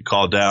said, he could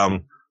call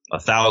down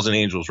 1,000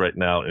 angels right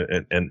now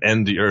and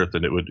end the earth,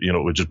 and it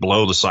would just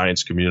blow the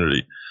science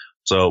community.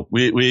 So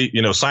we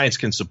science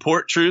can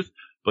support truth,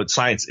 but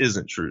science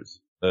isn't truth.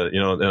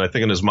 And I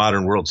think in this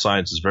modern world,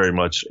 science is very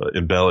much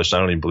embellished. I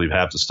don't even believe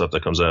half the stuff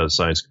that comes out of the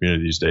science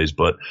community these days,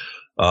 but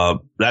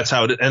that's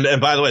how it is. And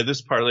by the way,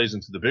 this parlays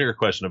into the bigger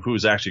question of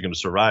who's actually going to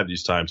survive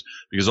these times,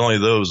 because only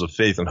those of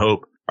faith and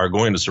hope are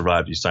going to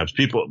survive these times.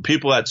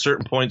 People at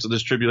certain points of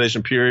this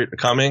tribulation period are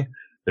coming.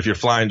 If you're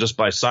flying just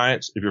by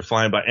science, if you're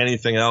flying by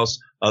anything else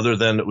other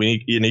than an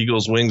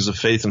eagle's wings of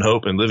faith and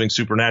hope and living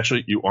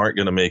supernaturally, you aren't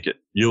going to make it.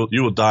 You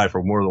will die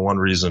for more than one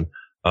reason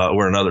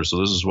or another.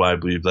 So this is why I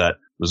believe that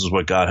this is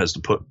what God has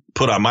to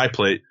put on my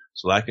plate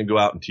so that I can go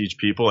out and teach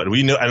people. And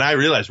we know, and I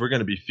realize we're going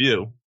to be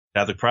few.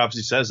 Catholic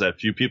prophecy says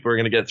that few people are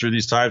going to get through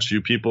these times.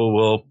 Few people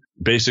will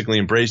basically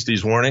embrace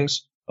these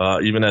warnings,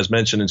 even as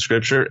mentioned in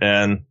Scripture.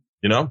 And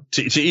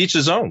to each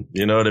his own.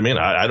 You know what I mean?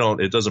 I don't.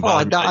 It doesn't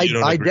bother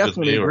me. I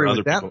definitely agree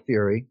with that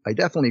theory. I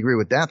definitely agree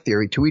with that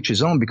theory. To each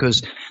his own,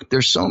 because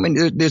there's so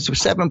many. There's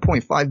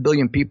 7.5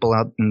 billion people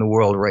out in the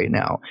world right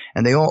now,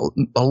 and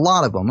a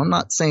lot of them. I'm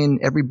not saying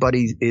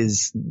everybody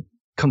is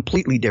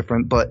completely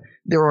different, but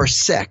there are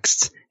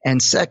sects.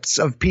 And sects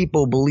of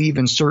people believe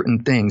in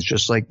certain things,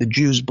 just like the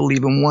Jews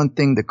believe in one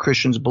thing, the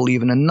Christians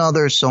believe in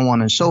another, so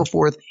on and so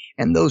forth.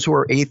 And those who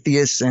are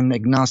atheists and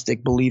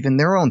agnostic believe in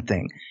their own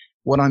thing.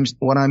 What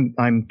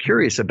I'm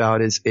curious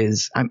about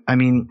is I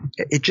mean,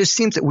 it just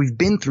seems that we've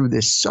been through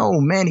this so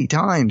many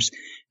times,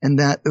 and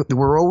that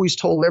we're always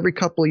told every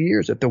couple of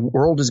years that the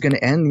world is going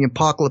to end, the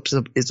apocalypse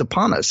is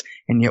upon us,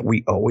 and yet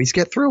we always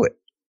get through it.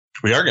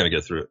 We are going to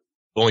get through it.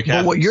 Only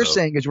Catholics, but what you're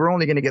saying is we're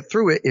only going to get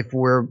through it if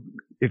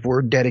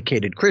we're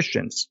dedicated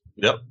Christians.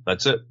 Yep,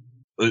 that's it.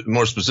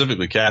 More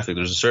specifically, Catholic.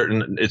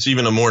 It's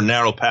even a more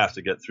narrow path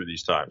to get through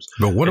these times.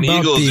 But what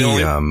about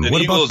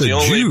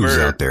the Jews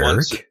out there,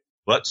 Eric?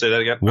 What? Say that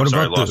again?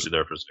 I lost you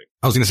there for a second.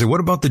 I was going to say, what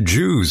about the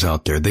Jews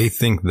out there? They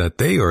think that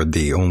they are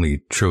the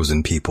only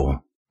chosen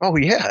people. Oh,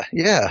 yeah.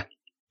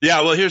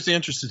 Yeah, well, here's the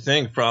interesting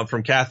thing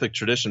from Catholic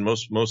tradition.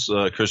 Most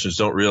Christians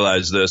don't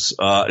realize this.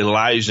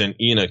 Elijah and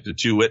Enoch, the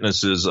two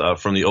witnesses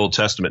from the Old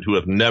Testament who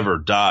have never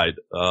died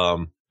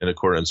in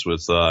accordance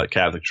with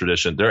Catholic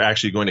tradition, they're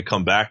actually going to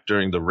come back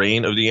during the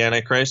reign of the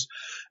Antichrist,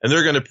 and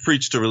they're going to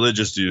preach to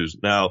religious Jews.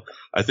 Now,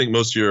 I think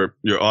most of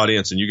your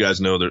audience and you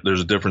guys know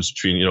there's a difference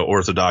between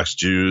Orthodox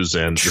Jews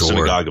and the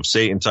Synagogue of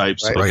Satan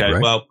types. Right, okay,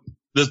 well,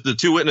 the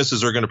two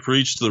witnesses are going to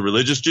preach to the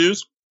religious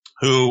Jews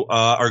who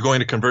are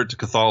going to convert to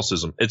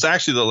Catholicism. It's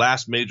actually the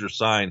last major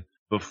sign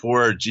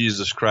before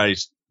Jesus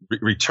Christ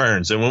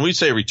returns. And when we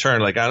say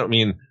return, I don't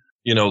mean,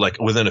 like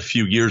within a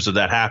few years of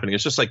that happening.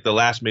 It's just like the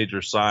last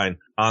major sign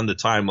on the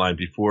timeline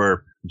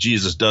before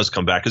Jesus does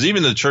come back. Because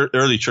even the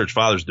early church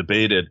fathers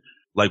debated,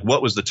 like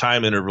what was the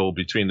time interval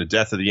between the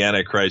death of the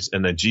Antichrist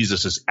and then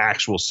Jesus'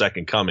 actual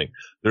second coming.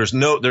 There's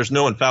no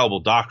infallible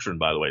doctrine,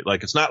 by the way.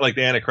 Like, it's not like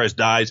the Antichrist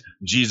dies,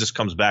 Jesus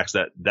comes back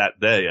that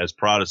day, as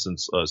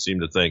Protestants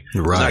seem to think.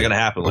 Right. It's not going to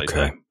happen like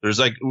that. There's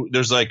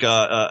like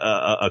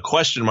a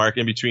question mark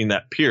in between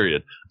that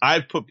period.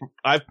 I've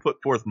put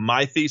forth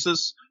my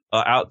thesis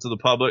out to the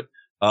public.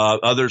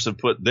 Others have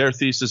put their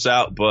thesis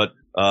out, but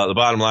the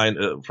bottom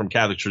line from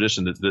Catholic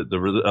tradition,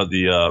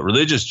 the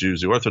religious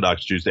Jews, the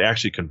Orthodox Jews, they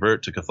actually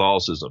convert to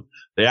Catholicism.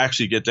 They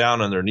actually get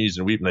down on their knees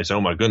and weep, and they say,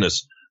 "Oh my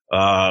goodness,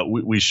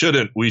 we should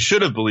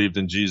have believed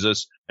in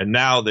Jesus," and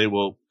now they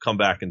will come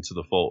back into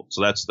the fold.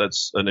 So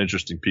that's an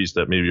interesting piece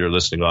that maybe your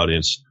listening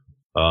audience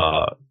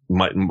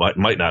might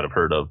not have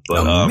heard of.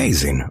 But,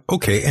 amazing.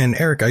 Okay, and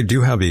Eric, I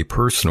do have a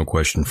personal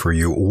question for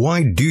you.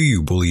 Why do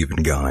you believe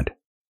in God?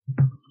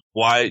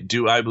 Why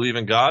do I believe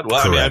in God?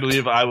 Well, correct. I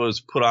believe I was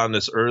put on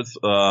this earth,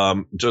 I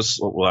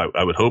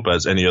would hope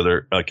as any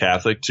other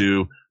Catholic,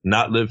 to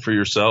not live for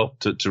yourself,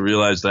 to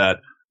realize that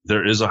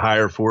there is a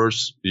higher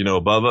force,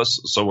 above us,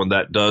 someone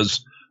that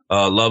does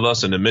love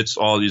us. And amidst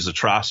all these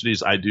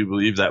atrocities, I do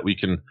believe that we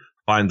can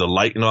find the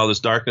light in all this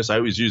darkness. I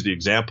always use the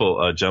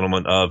example,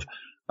 gentlemen, of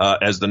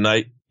as the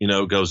night,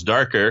 goes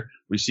darker,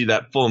 we see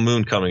that full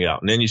moon coming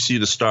out, and then you see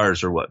the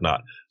stars or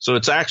whatnot. So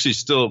it's actually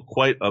still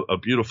quite a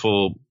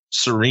beautiful,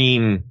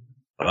 serene,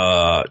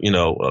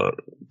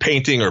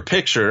 painting or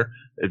picture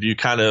if you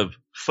kind of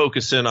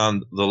focus in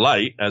on the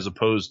light as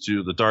opposed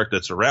to the dark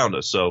that's around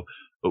us. So,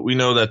 but we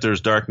know that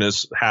there's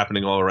darkness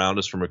happening all around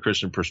us from a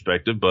Christian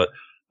perspective. But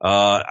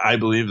I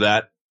believe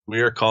that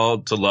we are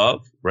called to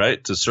love,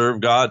 right? To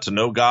serve God, to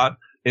know God.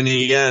 In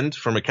the end,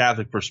 from a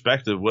Catholic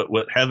perspective,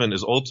 what heaven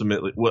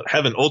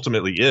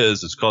ultimately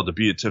is, it's called the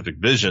beatific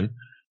vision,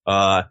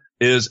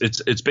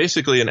 it's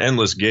basically an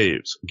endless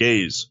gaze,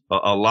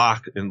 a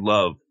lock in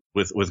love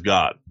with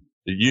God.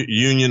 The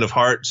union of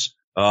hearts.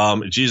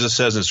 Jesus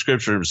says in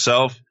Scripture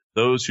himself,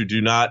 "Those who do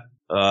not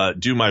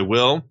do my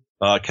will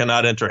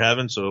cannot enter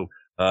heaven." So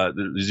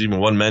there's even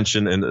one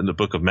mention in the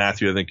book of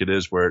Matthew, I think it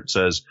is, where it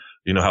says,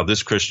 how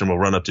this Christian will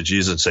run up to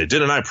Jesus and say,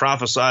 "Didn't I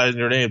prophesy in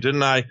your name?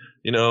 Didn't I,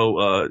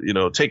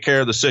 take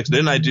care of the sick?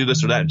 Didn't I do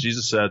this or that?" And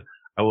Jesus said,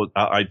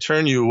 I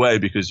turn you away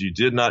because you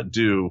did not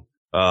do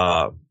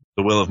the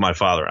will of my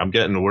Father." I'm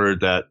getting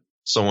word that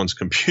someone's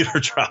computer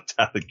dropped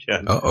out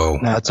again. Uh-oh.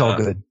 No, it's all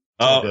good.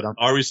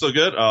 Are we still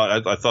good?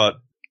 I thought.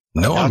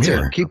 No, I'm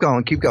here. Keep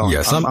going.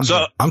 Yes,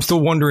 I'm still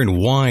wondering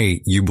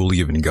why you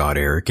believe in God,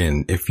 Eric,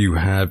 and if you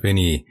have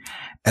any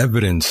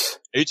evidence.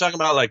 Are you talking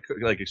about like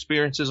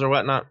experiences or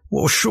whatnot?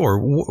 Well, sure.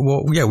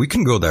 Well, yeah, we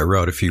can go that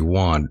route if you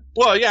want.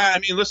 Well, yeah. I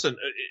mean, listen.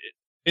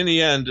 In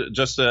the end,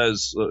 just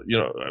as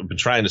I've been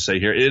trying to say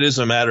here, it is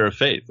a matter of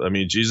faith. I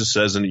mean, Jesus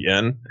says in the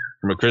end,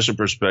 from a Christian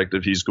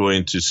perspective, he's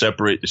going to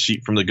separate the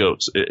sheep from the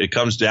goats. It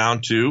comes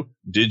down to,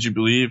 did you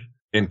believe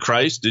in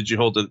Christ? Did you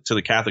hold to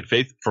the Catholic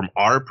faith from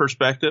our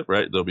perspective,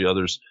 right? There'll be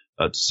others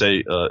to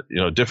say,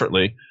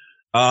 differently.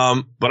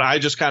 But I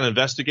just kind of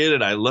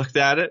investigated. I looked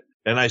at it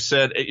and I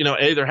said,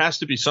 there has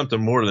to be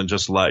something more than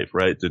just life,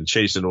 right? Than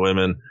chasing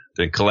women,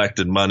 than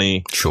collecting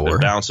money, sure, than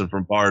bouncing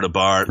from bar to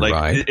bar. Like,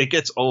 right. it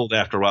gets old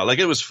after a while. Like,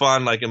 it was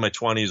fun, like in my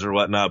 20s or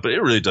whatnot, but it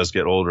really does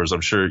get older, as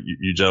I'm sure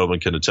you gentlemen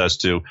can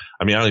attest to.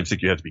 I mean, I don't even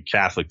think you have to be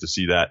Catholic to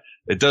see that.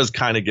 It does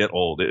kind of get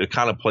old. It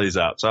kind of plays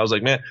out. So I was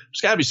like, man,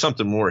 there's got to be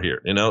something more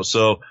here,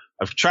 So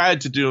I've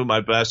tried to do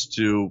my best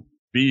to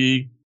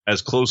be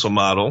as close a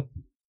model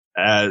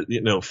as,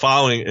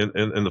 following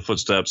in the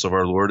footsteps of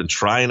our Lord and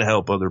trying to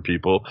help other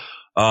people.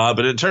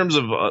 But in terms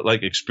of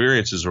like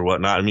experiences or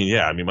whatnot,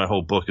 my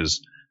whole book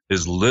is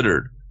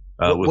littered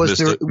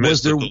with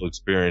mystical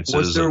experiences.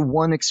 Was there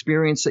one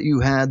experience that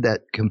you had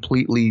that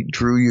completely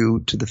drew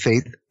you to the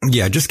faith?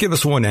 Yeah, just give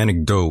us one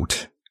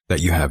anecdote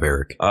that you have,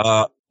 Eric.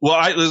 Well,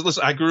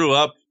 I grew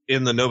up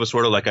in the Novus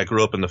Ordo, like I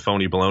grew up in the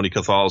phony baloney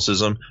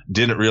Catholicism,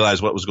 didn't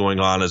realize what was going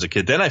on as a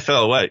kid. Then I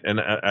fell away. And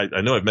I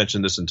know I've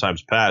mentioned this in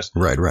times past.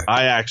 Right.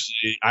 I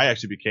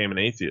actually became an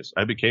atheist.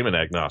 I became an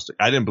agnostic.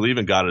 I didn't believe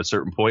in God at a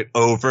certain point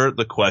over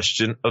the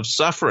question of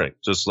suffering,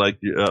 just like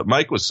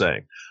Mike was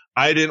saying.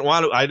 I didn't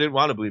want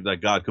to believe that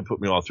God could put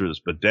me all through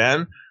this. But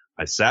then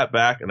I sat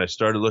back and I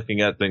started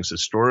looking at things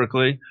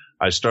historically.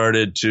 I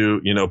started to,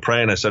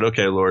 pray, and I said,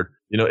 okay, Lord,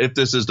 if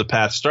this is the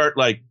path, start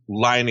like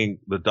lining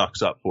the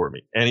ducks up for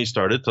me. And he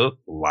started to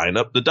line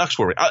up the ducks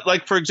for me.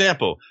 Like, for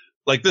example,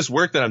 like this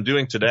work that I'm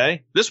doing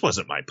today, this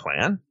wasn't my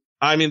plan.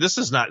 I mean, this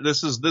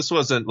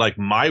wasn't like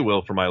my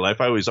will for my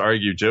life. I always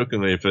argue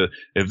jokingly,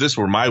 if this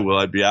were my will,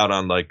 I'd be out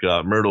on like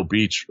Myrtle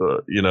Beach,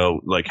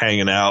 like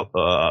hanging out,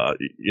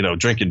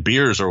 drinking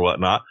beers or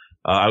whatnot.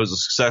 I was a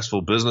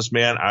successful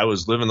businessman. I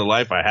was living the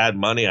life. I had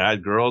money. I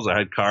had girls. I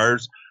had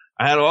cars.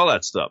 I had all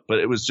that stuff, but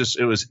it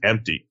was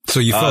empty. So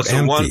you felt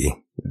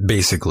empty,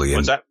 basically.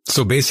 What's that?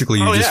 So basically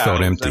you just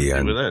felt empty.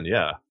 Within,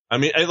 yeah. I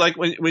mean, like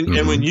when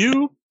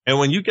you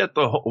get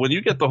the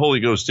Holy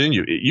Ghost in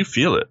you, you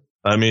feel it.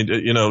 I mean,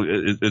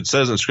 it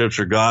says in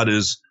Scripture, God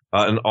is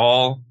an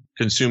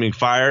all-consuming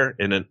fire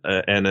and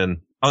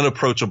an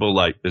unapproachable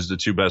light is the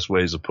two best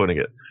ways of putting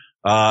it.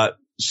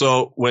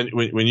 So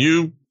when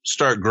you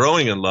start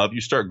growing in love,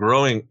 you start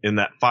growing in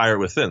that fire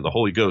within. The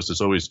Holy Ghost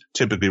is always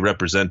typically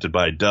represented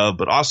by a dove,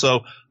 but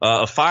also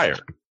a fire.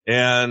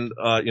 And,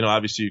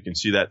 obviously you can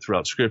see that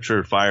throughout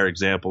scripture, fire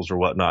examples or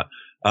whatnot.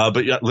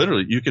 But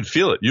literally you could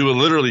feel it. You will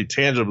literally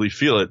tangibly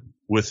feel it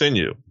within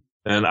you.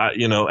 And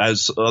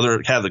as other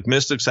Catholic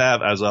mystics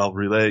have, as I'll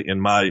relay in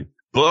my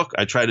book,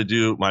 I try to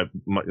do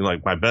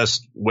my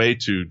best way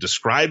to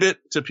describe it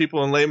to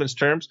people in layman's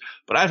terms.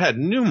 But I've had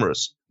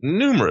numerous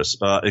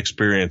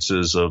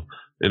experiences of,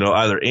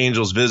 either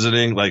angels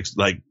visiting, like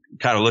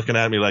kind of looking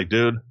at me like,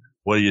 dude,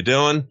 what are you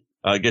doing?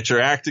 Get your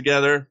act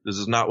together. This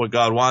is not what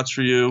God wants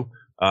for you.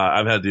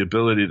 I've had the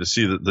ability to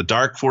see the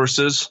dark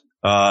forces.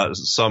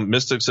 Some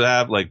mystics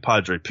have, like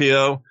Padre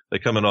Pio. They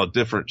come in all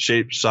different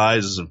shapes,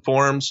 sizes, and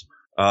forms,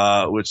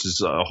 which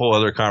is a whole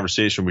other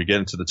conversation. We get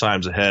into the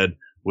times ahead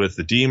with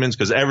the demons,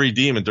 because every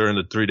demon during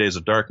the 3 days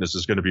of darkness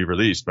is going to be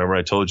released. Remember,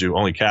 I told you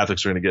only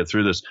Catholics are going to get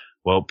through this.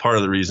 Well, part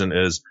of the reason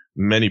is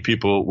many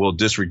people will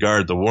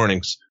disregard the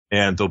warnings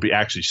and they'll be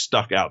actually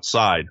stuck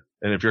outside.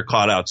 And if you're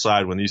caught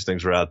outside when these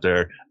things are out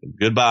there,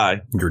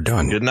 goodbye. You're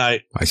done. Good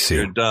night. I see.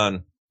 You're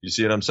done. You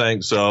see what I'm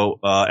saying? So,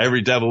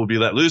 every devil will be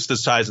let loose.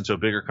 This ties into a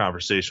bigger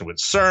conversation with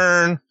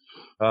CERN.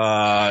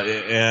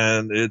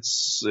 And it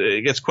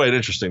gets quite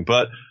interesting,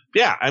 but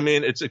yeah, I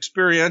mean, it's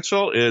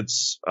experiential.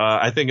 It's,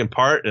 I think in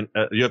part, and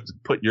you have to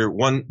put your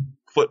one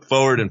foot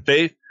forward in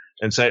faith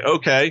and say,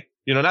 okay,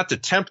 not to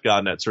tempt God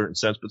in that certain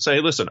sense, but say,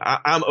 listen,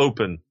 I'm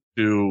open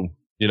to,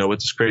 what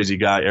this crazy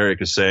guy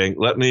Eric is saying.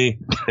 Let me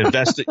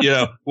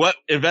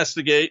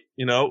investigate,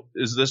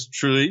 is this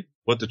truly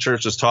what the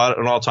church has taught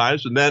at all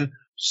times? And then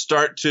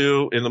start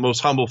to, in the most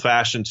humble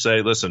fashion,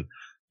 say, listen,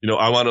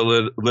 I want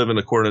to live in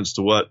accordance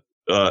to what,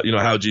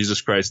 how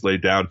Jesus Christ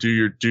laid down. Do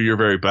your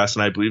very best.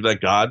 And I believe that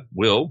God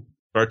will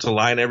start to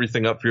line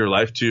everything up for your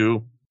life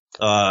to,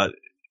 how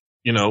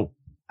do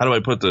I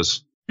put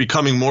this?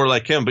 Becoming more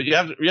like him. But you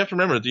have to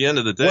remember, at the end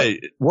of the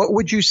day, what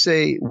would you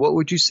say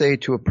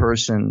to a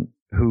person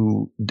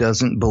who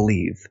doesn't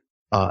believe,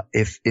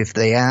 if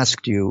they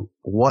asked you,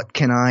 what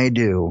can I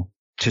do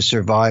to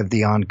survive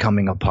the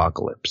oncoming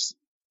apocalypse?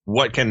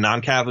 What can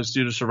non-Catholics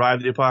do to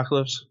survive the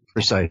apocalypse?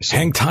 Precisely.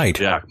 Hang tight,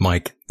 yeah.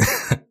 Mike.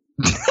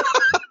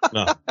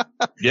 No.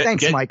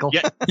 Thanks, Michael.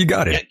 You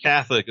got it. Get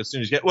Catholic as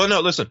soon as you get. Well,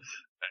 no, listen.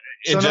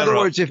 In other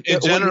words, what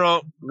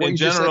you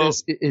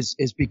just said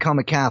is become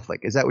a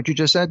Catholic. Is that what you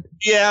just said?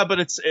 Yeah, but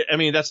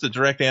that's the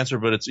direct answer,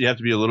 but you have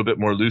to be a little bit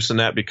more loose in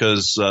that,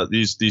 because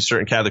these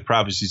certain Catholic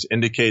prophecies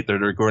indicate that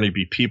there are going to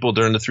be people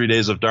during the 3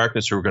 days of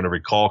darkness who are going to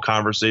recall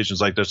conversations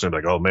like this and be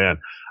like, oh man,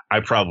 I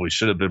probably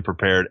should have been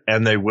prepared.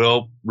 And they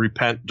will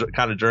repent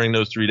kind of during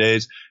those 3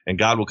 days, and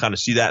God will kind of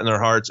see that in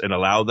their hearts and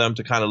allow them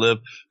to kind of live.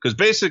 Because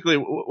basically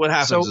what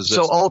happens is this.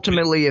 So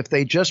ultimately, if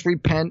they just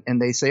repent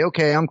and they say,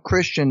 okay, I'm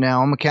Christian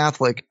now, I'm a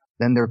Catholic,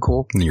 then they're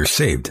cool. And you're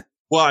saved.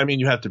 Well, I mean,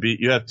 you have to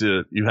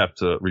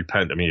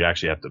repent. I mean, you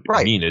actually have to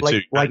mean it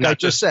too. Like I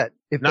just said.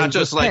 Not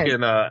just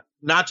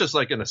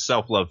like in a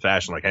self-love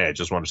fashion, like, hey, I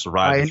just want to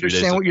survive. I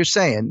understand what you're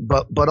saying,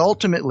 but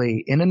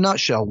ultimately, in a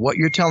nutshell, what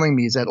you're telling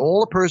me is that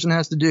all a person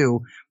has to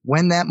do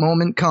when that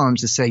moment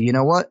comes is say, you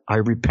know what? I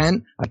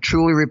repent. I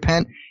truly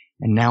repent.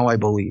 And now I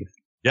believe.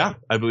 Yeah,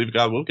 I believe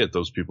God will get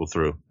those people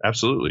through.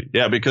 Absolutely.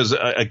 Yeah, because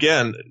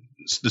again,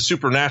 the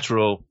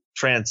supernatural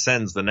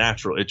transcends the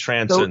natural. It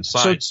transcends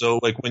science. So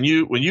like when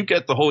you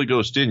get the Holy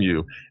Ghost in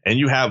you and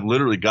you have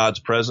literally God's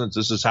presence,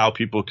 this is how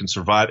people can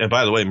survive. And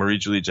by the way, Marie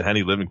Julie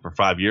Jeheni living for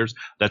 5 years,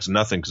 that's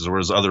nothing, because there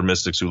was other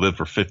mystics who lived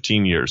for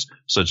 15 years,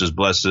 such as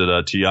Blessed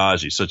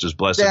Tiagi, such as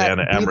Blessed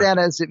Anna Emmerich. Be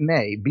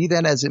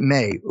that as it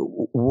may,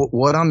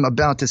 what I'm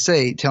about to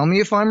say, tell me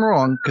if I'm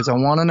wrong, because I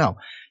want to know.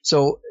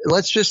 So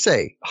let's just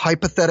say,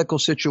 hypothetical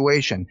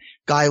situation,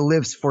 guy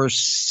lives for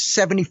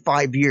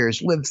 75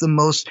 years, lives the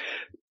most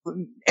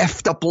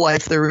effed up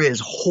life there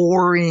is,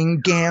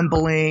 whoring,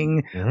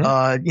 gambling,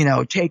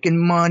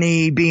 taking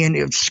money,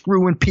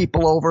 screwing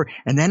people over.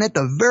 And then at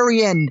the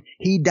very end,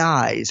 he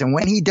dies. And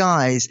when he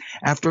dies,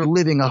 after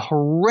living a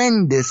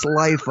horrendous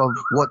life of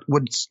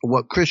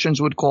what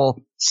Christians would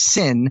call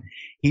sin,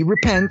 he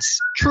repents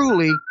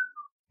truly,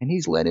 and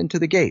he's led into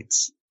the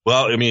gates.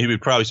 Well, I mean, he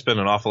would probably spend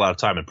an awful lot of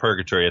time in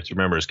purgatory. You have to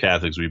remember, as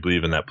Catholics, we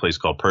believe in that place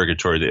called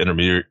purgatory,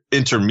 the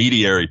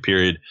intermediary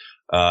period,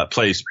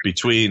 place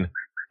between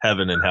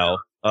heaven and hell.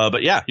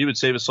 But yeah, he would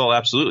save his soul.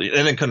 Absolutely.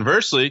 And then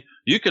conversely,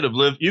 you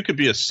could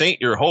be a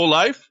saint your whole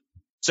life,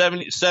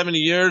 70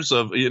 years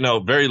of,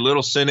 very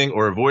little sinning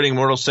or avoiding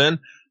mortal sin.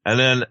 And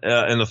then,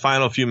 in the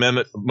final few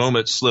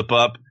moments slip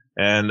up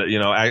and,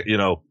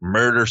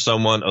 murder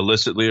someone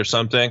illicitly or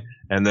something.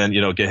 And then,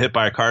 get hit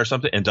by a car or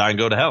something and die and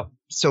go to hell.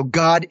 So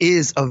God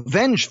is a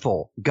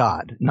vengeful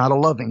God, not a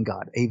loving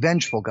God, a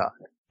vengeful God.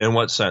 In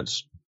what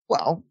sense?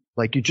 Well,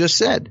 like you just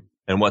said.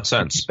 In what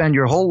sense? You spend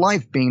your whole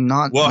life being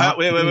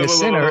a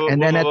sinner,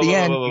 and then at the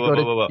end you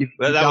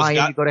die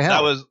and you go to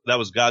hell. That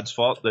was God's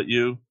fault that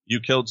you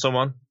killed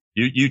someone.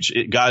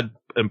 God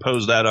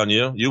imposed that on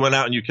you. You went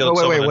out and you killed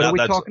someone. Wait. What are we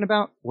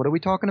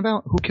talking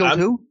about? Who killed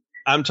who?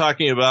 I'm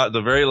talking about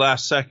the very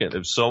last second.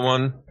 If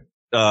someone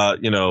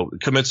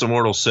commits a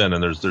mortal sin,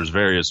 and there's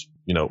various,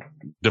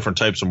 different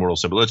types of mortal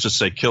sin, but let's just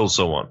say kills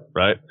someone,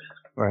 right?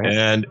 Right.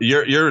 And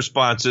your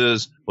response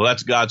is, well,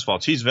 that's God's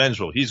fault. He's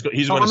vengeful. He's going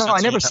to. No,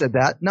 I never said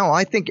that. No,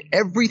 I think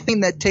everything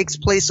that takes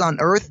place on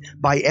earth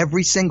by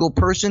every single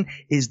person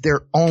is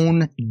their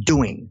own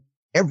doing.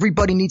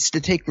 Everybody needs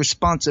to take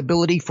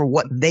responsibility for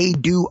what they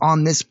do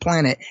on this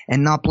planet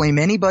and not blame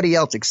anybody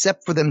else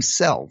except for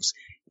themselves.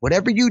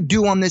 Whatever you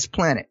do on this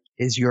planet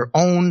is your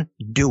own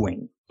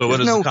doing. So what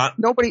is the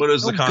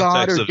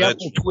context of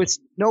it?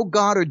 No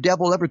God or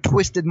devil ever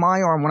twisted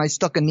my arm when I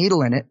stuck a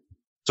needle in it.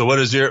 So what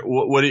is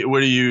what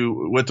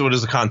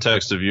is the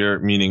context of your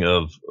meaning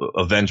of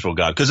a vengeful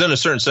God? Because in a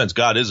certain sense,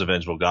 God is a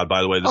vengeful God.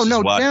 By the way,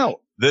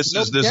 this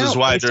is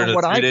why during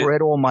what I've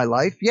read all my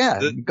life,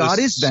 God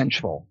is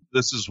vengeful.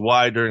 This is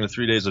why during the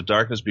 3 days of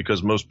darkness,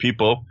 because most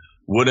people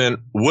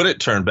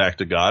wouldn't turn back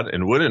to God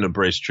and wouldn't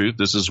embrace truth.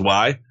 This is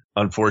why,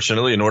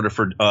 unfortunately, in order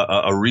for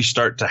a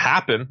restart to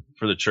happen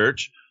for the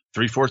church,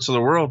 3/4 of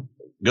the world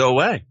go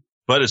away.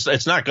 But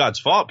it's not God's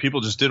fault.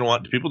 People didn't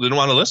want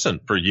to listen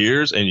for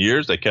years and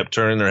years. They kept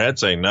turning their heads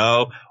saying,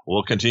 no,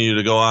 we'll continue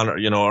to go on,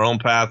 our own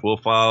path. We'll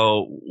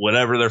follow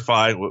whatever their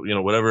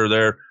whatever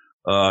their,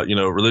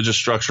 religious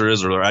structure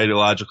is or their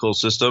ideological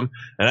system.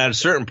 And at a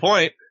certain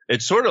point,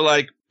 it's sort of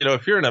like,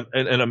 if you're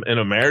in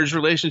a marriage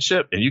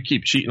relationship and you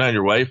keep cheating on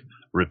your wife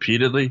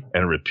repeatedly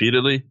and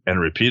repeatedly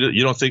and repeatedly,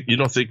 you don't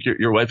think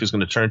your wife is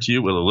going to turn to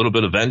you with a little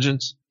bit of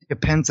vengeance?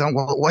 Depends on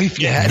what wife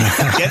you had.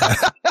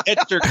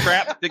 Get your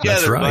crap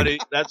together, buddy.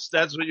 That's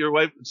what your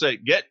wife would say.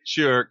 Get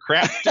your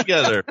crap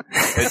together.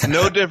 It's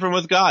no different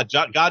with God.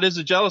 God is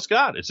a jealous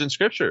God. It's in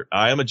Scripture.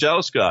 I am a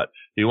jealous God.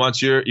 He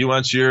wants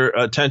your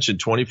attention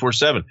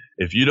 24/7.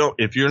 If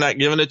you're not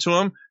giving it to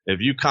him,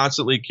 if you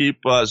constantly keep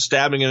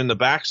stabbing him in the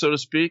back, so to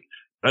speak,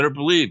 better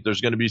believe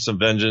there's going to be some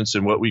vengeance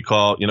and what we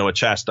call, a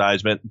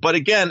chastisement. But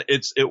again,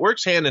 it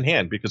works hand in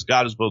hand because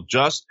God is both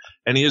just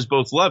and he is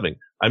both loving.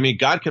 I mean,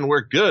 God can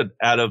work good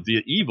out of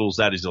the evils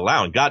that he's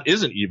allowing. God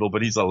isn't evil,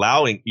 but he's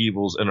allowing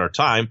evils in our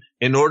time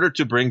in order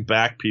to bring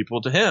back people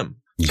to him.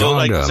 So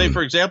say,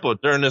 for example,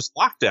 during this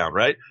lockdown,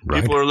 right?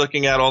 People are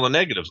looking at all the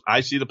negatives.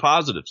 I see the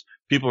positives.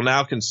 People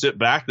now can sit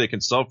back. They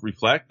can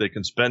self-reflect. They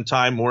can spend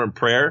time more in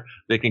prayer.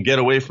 They can get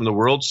away from the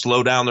world,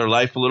 slow down their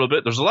life a little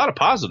bit. There's a lot of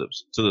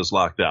positives to this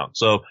lockdown.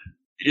 So,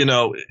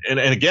 and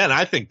again,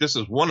 I think this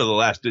is one of the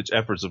last ditch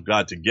efforts of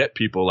God to get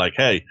people like,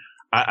 hey,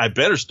 I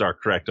better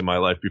start correcting my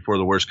life before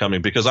the worst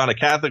coming, because on a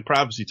Catholic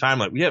prophecy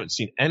timeline, we haven't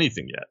seen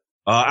anything yet.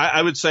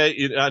 I would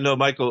say, I know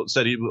Michael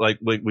said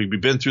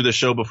we've been through this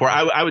show before.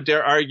 I would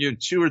dare argue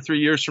 2 or 3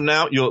 years from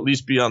now, you'll at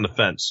least be on the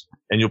fence,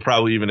 and you'll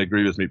probably even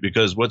agree with me,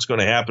 because what's going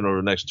to happen over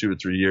the next 2 or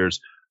 3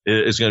 years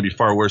is going to be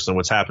far worse than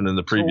what's happened in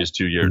the previous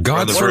 2 years.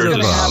 What's going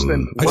to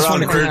happen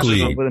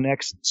over the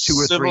next 2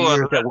 or 3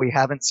 years that we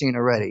haven't seen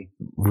already?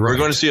 We're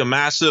going to see a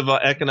massive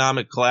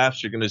economic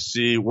collapse. You're going to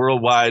see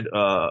worldwide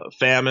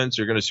famines.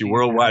 You're going to see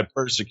worldwide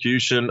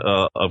persecution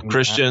of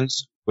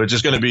Christians, which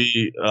is going to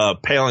be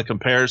pale in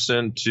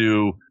comparison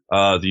to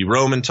the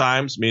Roman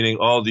times, meaning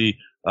all the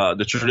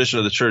tradition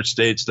of the church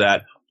states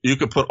that you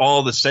could put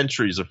all the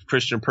centuries of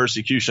Christian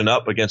persecution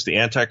up against the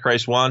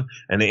Antichrist one,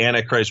 and the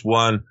Antichrist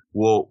one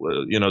will,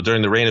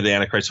 during the reign of the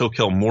Antichrist, he'll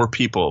kill more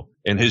people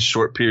in his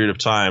short period of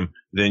time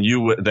than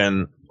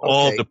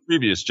all the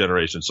previous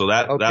generations. So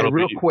that'll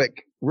real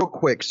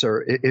quick,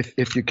 sir.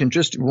 If you can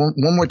just one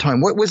more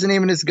time, what was the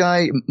name of this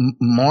guy?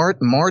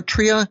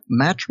 Maitreya?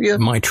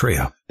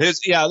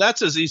 That's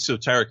his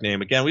esoteric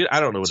name. Again, I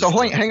don't know what. So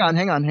hang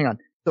on.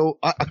 So,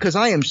 because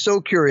I am so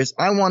curious,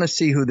 I want to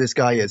see who this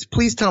guy is.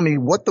 Please tell me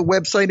what the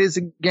website is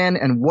again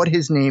and what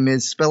his name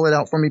is. Spell it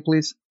out for me,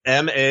 please.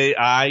 Maitreya.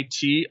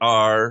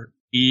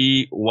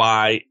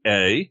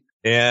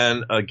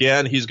 And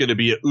again, he's going to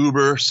be an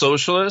uber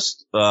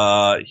socialist.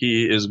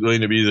 He is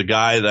going to be the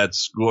guy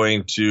that's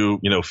going to,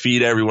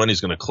 feed everyone. He's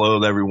going to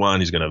clothe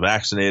everyone. He's going to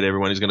vaccinate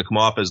everyone. He's going to come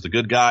off as the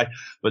good guy.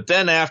 But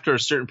then after a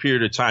certain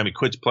period of time, he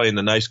quits playing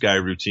the nice guy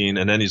routine.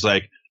 And then he's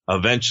like,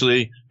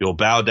 eventually you'll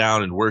bow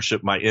down and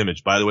worship my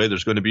image. By the way,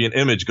 there's going to be an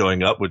image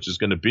going up, which is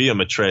going to be a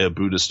Maitreya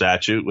Buddha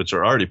statue, which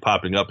are already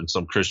popping up in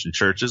some Christian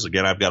churches.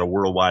 Again, I've got a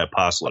worldwide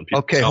apostle. And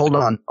okay, hold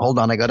on.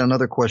 I got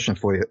another question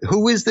for you.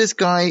 Who is this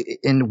guy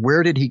and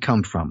where did he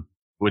come from?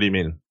 What do you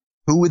mean?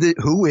 Who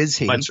is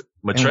he? Maitreya.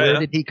 And where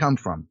did he come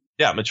from?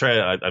 Yeah,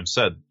 Maitreya, I've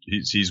said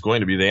he's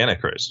going to be the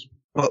Antichrist.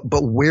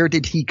 But where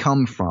did he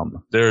come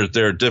from? There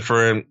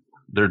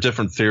are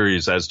different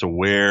theories as to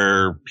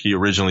where he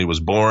originally was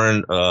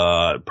born,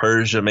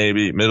 Persia,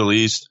 maybe Middle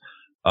East.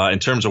 In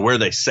terms of where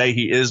they say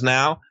he is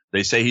now,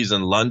 they say he's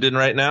in London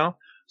right now.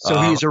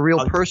 So he's a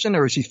real person,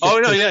 or is he? Oh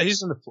no, yeah,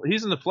 he's in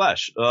the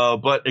flesh.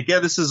 But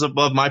again, this is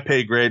above my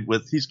pay grade.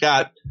 He's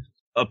got,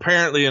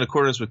 apparently, in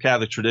accordance with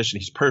Catholic tradition,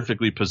 he's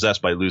perfectly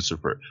possessed by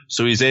Lucifer.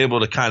 So he's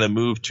able to kind of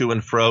move to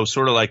and fro,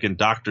 sort of like in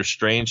Doctor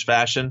Strange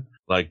fashion.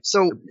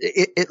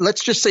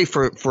 Let's just say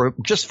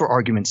for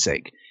argument's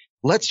sake,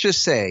 let's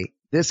just say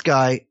this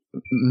guy,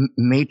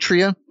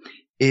 Maitreya,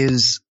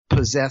 is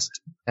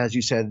possessed, as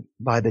you said,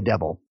 by the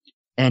devil,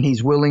 and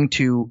he's willing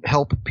to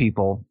help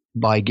people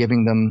by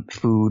giving them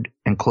food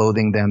and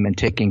clothing them and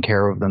taking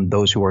care of them,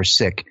 those who are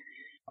sick.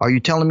 Are you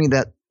telling me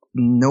that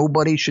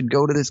nobody should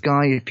go to this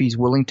guy if he's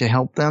willing to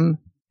help them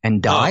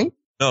and die?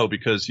 No,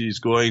 because he's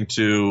going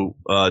to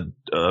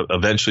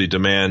eventually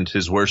demand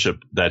his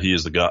worship that he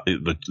is the God.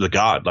 The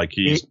God, like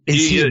he is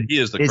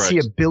the Christ. Is he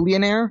a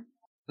billionaire?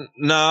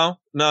 No,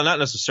 not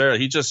necessarily.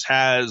 He just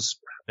has.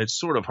 It's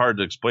sort of hard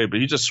to explain, but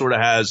he just sort of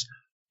has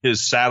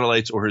his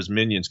satellites or his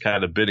minions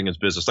kind of bidding his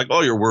business. Like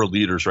all your world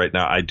leaders right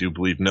now, I do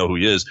believe know who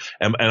he is.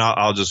 And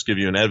I'll just give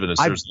you an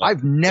evidence.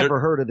 I've never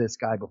heard of this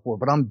guy before,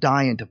 but I'm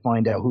dying to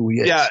find out who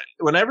he is. Yeah.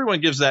 When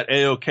everyone gives that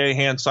AOK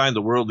hand sign,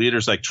 the world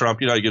leaders like Trump,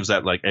 he gives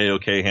that like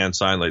AOK hand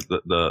sign, like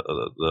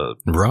the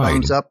right.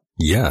 Thumbs up.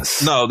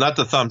 Yes. No, not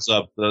the thumbs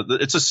up.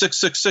 It's a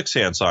 666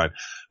 hand sign.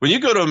 When you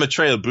go to a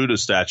Maitreya Buddha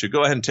statue,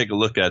 go ahead and take a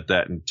look at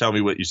that and tell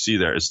me what you see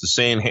there. It's the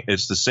same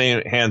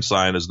hand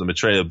sign as the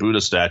Maitreya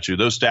Buddha statue.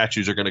 Those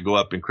statues are going to go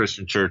up in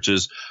Christian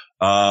churches,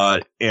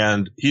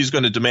 and he's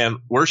going to demand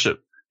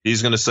worship.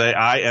 He's going to say,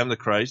 I am the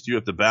Christ. You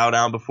have to bow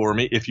down before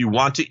me. If you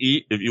want to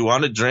eat, if you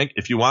want to drink,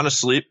 if you want to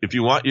sleep, if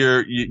you want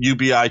your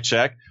UBI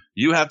check,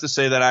 you have to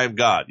say that I am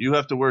God. You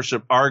have to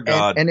worship our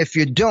God. And if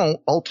you don't,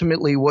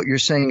 ultimately what you're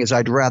saying is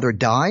I'd rather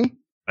die?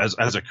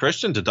 As a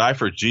Christian, to die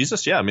for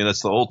Jesus, yeah,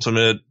 that's the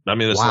ultimate.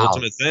 The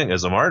ultimate thing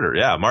as a martyr.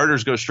 Yeah,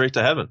 martyrs go straight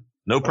to heaven.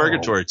 No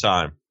purgatory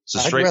time. It's a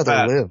straight I'd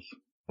rather live.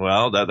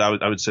 Well,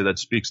 I would say that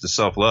speaks to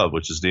self-love,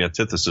 which is the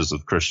antithesis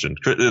of Christian.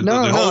 I'm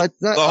not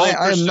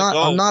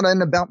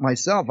in about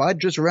myself. I'd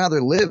just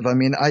rather live.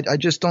 I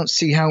just don't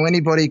see how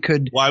anybody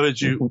could. Why would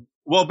you?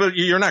 Well, but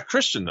you're not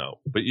Christian though.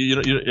 But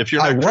if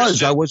you're not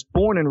Christian, I was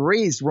born and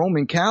raised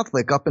Roman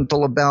Catholic up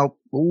until about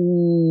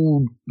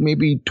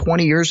maybe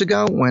 20 years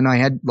ago when I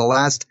had the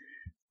last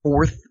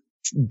fourth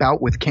bout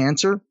with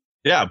cancer.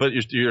 Yeah, but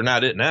you're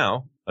not it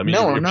now.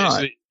 No, I'm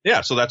not.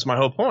 Yeah, so that's my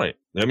whole point.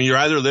 You're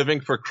either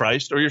living for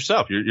Christ or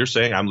yourself. You're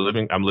saying I'm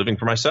living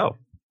for myself.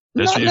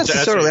 Not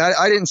necessarily.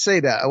 I didn't say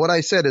that. What I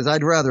said is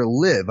I'd rather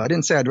live. I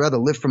didn't say I'd rather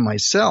live for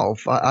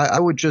myself. I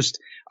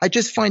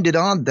just find it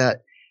odd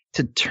that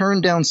to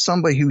turn down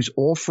somebody who's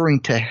offering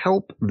to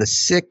help the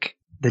sick,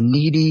 the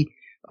needy,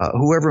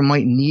 whoever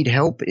might need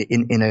help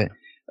in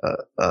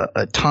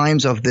a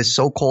times of this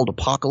so-called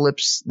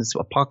apocalypse, this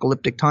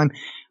apocalyptic time.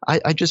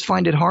 I just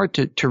find it hard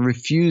to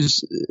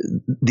refuse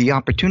the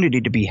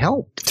opportunity to be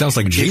helped. Sounds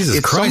like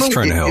Jesus Christ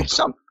trying to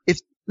help.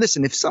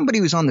 If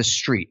somebody was on the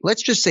street,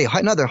 let's just say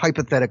another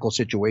hypothetical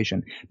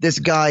situation, this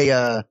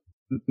guy,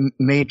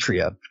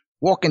 Maitreya,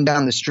 walking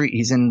down the street,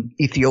 he's in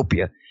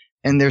Ethiopia,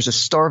 and there's a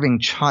starving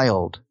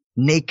child,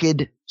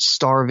 naked,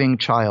 starving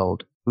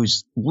child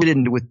who's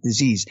ridden with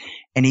disease,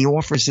 and he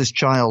offers this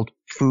child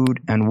food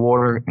and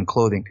water and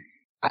clothing.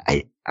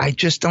 I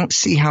just don't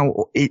see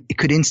how it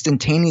could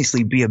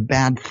instantaneously be a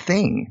bad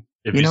thing.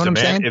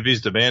 If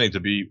he's demanding to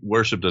be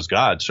worshipped as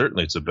God,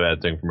 certainly it's a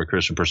bad thing from a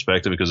Christian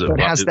perspective because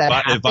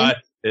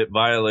it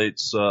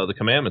violates the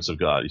commandments of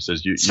God. He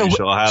says, "You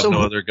shall have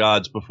no other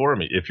gods before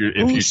me."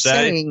 Who's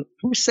saying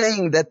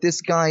that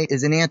this guy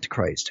is an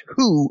antichrist?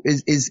 What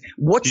is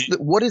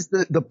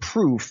the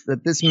proof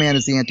that this man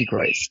is the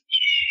antichrist?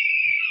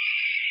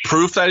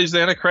 Proof that he's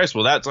the Antichrist?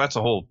 Well, that's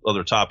a whole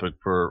other topic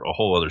for a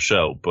whole other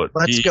show. But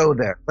let's go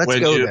there.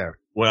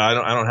 Well,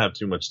 I don't have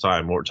too much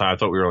time. More time. I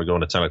thought we were only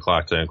going to 10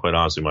 o'clock today, and quite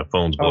honestly, my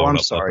phone's blowing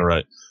up left and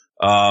right.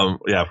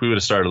 If we would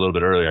have started a little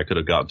bit earlier, I could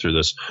have gotten through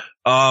this.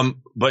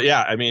 But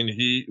yeah, when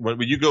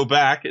you go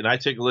back and I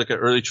take a look at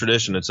early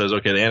tradition, it says,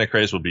 okay, the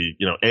Antichrist will be,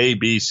 A,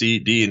 B, C,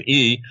 D, and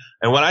E.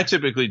 And what I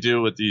typically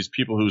do with these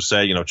people who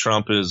say,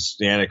 Trump is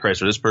the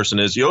Antichrist or this person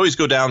is, you always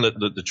go down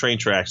the train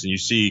tracks and you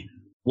see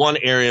one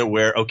area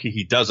where, okay,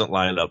 he doesn't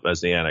line up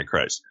as the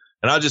Antichrist.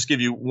 And I'll just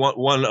give you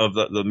one of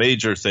the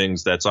major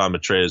things that's on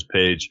Maitreya's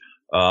page,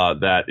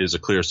 that is a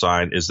clear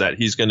sign is that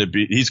he's going to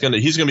be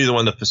the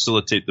one to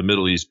facilitate the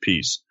Middle East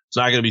peace. It's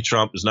not going to be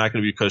Trump. It's not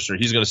going to be Kushner.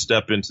 He's going to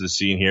step into the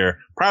scene here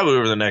probably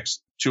over the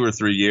next 2 or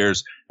 3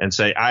 years and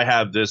say, I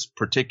have this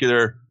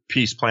particular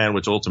peace plan,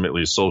 which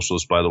ultimately is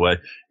socialist, by the way,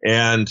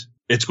 and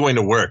it's going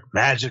to work.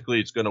 Magically,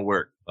 it's going to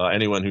work.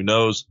 Anyone who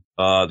knows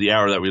the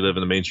hour that we live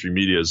in, the mainstream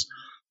media is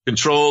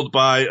controlled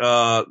by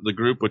the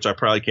group, which I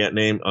probably can't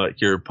name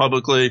here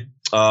publicly,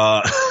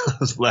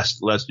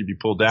 lest you be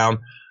pulled down.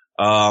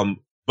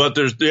 But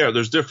there's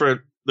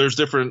different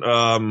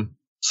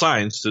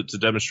signs to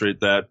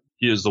demonstrate that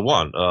he is the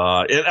one.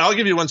 And I'll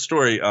give you one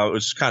story,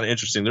 which is kind of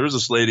interesting. There was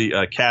this lady,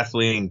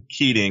 Kathleen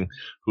Keating,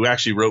 who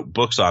actually wrote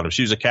books on him.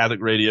 She was a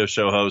Catholic radio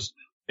show host,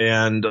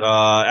 and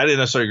I didn't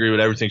necessarily agree with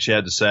everything she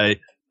had to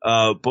say.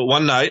 But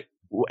one night,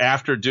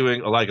 after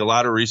doing a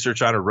lot of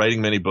research on her,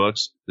 writing many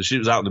books, she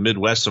was out in the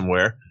Midwest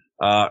somewhere.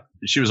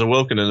 She was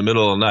awoken in the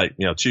middle of the night,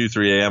 2,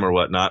 3 a.m. or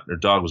whatnot. Her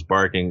dog was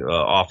barking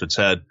off its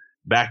head.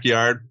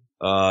 Backyard,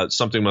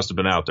 something must have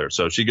been out there.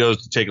 So she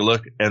goes to take a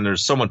look, and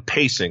there's someone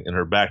pacing in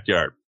her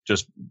backyard,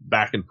 just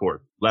back and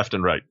forth, left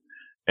and right.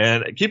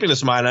 And keeping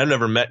this in mind, I've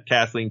never met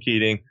Kathleen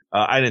Keating.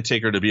 I didn't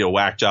take her to be a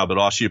whack job at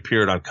all. She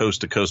appeared on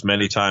Coast to Coast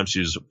many times. She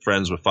was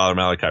friends with Father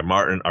Malachi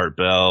Martin, Art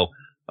Bell,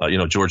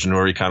 George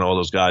Norrie, kind of all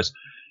those guys.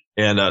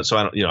 And so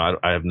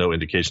I have no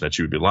indication that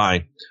she would be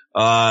lying.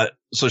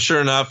 So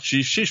sure enough,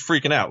 she's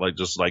freaking out,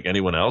 just like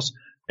anyone else.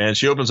 And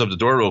she opens up the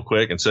door real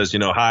quick and says,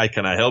 hi,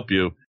 can I help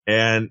you?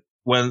 And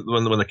when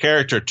the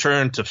character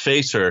turned to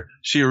face her,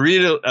 she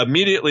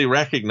immediately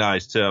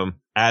recognized him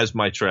as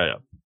Maitreya.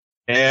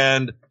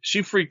 And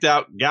she freaked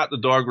out, got the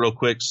dog real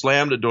quick,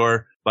 slammed the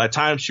door. By the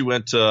time she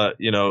went to,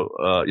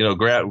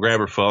 grab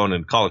her phone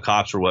and call the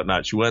cops or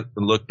whatnot, she went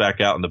and looked back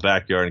out in the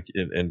backyard.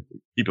 And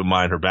keep in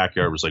mind, her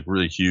backyard was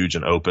really huge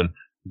and open.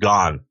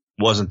 Gone.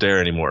 Wasn't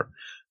there anymore.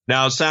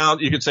 Now,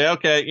 you could say,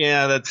 okay,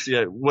 that's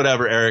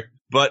whatever, Eric.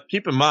 But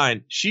keep in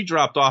mind, she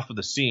dropped off of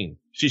the scene.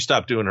 She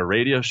stopped doing her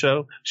radio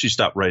show. She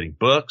stopped writing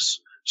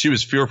books. She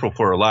was fearful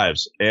for her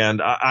lives. And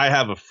I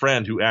have a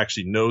friend who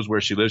actually knows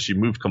where she lives. She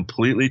moved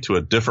completely to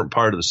a different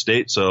part of the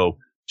state so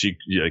she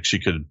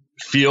could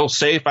feel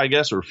safe, I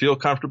guess, or feel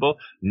comfortable,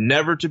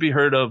 never to be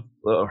heard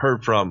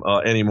from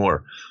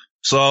anymore.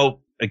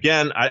 So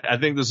again, I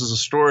think this is a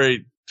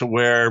story to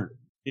where,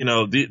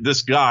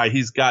 this guy,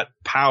 he's got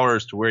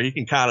powers to where he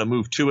can kind of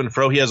move to and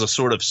fro. He has a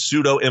sort of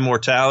pseudo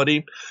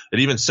immortality. It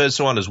even says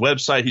so on his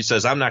website. He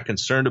says, I'm not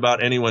concerned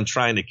about anyone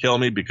trying to kill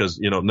me because,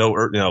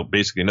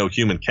 basically no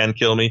human can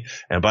kill me.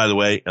 And by the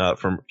way,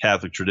 from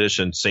Catholic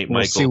tradition, St.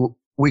 Michael.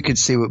 We could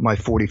see what my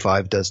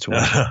 45 does to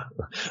him.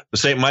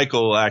 St.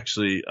 Michael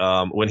actually,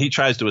 when he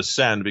tries to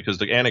ascend, because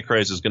the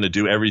Antichrist is going to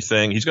do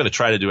everything, he's going to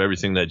try to do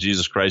everything that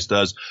Jesus Christ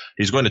does.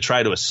 He's going to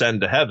try to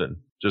ascend to heaven,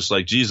 just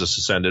like Jesus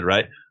ascended,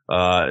 right?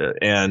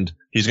 And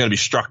he's going to be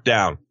struck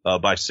down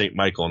by St.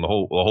 Michael, and the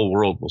whole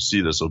world will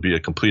see this. It'll be a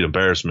complete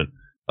embarrassment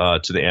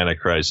to the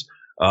Antichrist.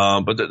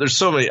 But there's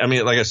so many. I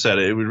mean, like I said,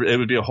 it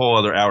would be a whole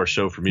other hour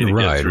show for me to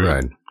get through.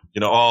 Right.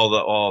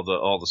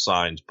 All the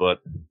signs, but.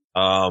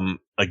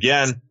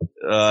 Again,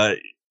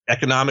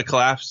 economic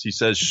collapse. He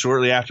says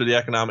shortly after the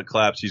economic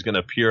collapse, he's going to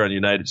appear on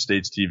United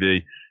States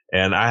TV.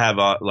 And I have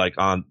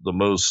on the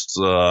most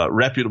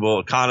reputable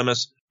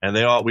economists, and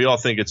we all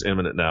think it's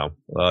imminent now.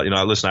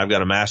 Listen, I've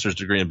got a master's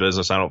degree in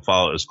business. I don't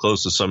follow it as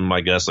close as some of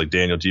my guests like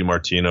Daniel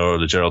DiMartino or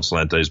the Gerald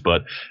Celentes,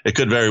 but it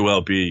could very well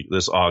be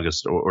this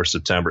August or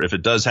September. If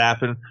it does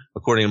happen,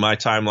 according to my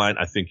timeline,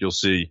 I think you'll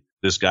see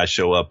this guy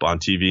show up on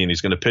TV, and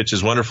he's going to pitch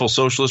his wonderful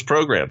socialist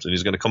programs, and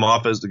he's going to come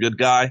off as the good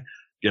guy,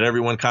 get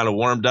everyone kind of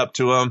warmed up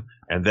to him,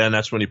 and then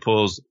that's when he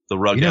pulls the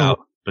rug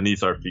out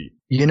beneath our feet.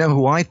 You know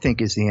who I think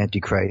is the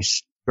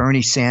Antichrist?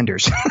 Bernie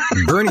Sanders.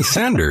 Bernie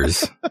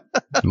Sanders?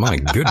 My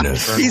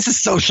goodness. He's a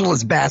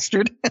socialist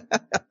bastard.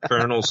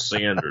 Colonel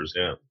Sanders,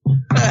 yeah.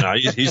 No,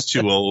 he's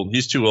too old.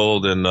 He's too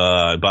old, and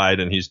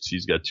Biden,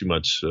 he's got too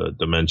much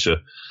dementia.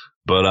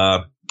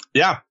 But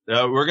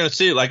we're going to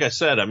see. Like I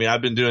said, I mean,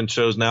 I've been doing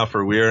shows now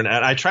for a year, and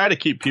I try to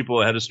keep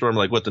people ahead of storm,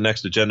 like what the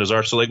next agendas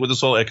are. So like with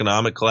this whole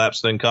economic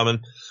collapse thing coming,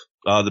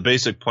 the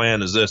basic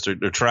plan is this.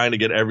 They're trying to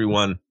get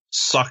everyone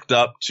sucked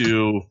up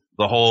to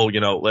the whole,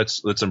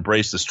 let's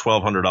embrace this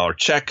 $1,200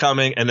 check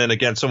coming. And then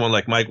again, someone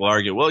like Mike will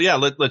argue, well, yeah,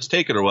 let's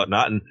take it or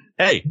whatnot. And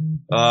hey,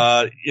 for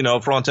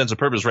all intents and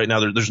purposes right now,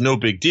 there's no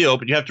big deal,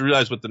 but you have to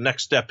realize what the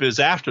next step is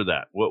after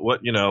that.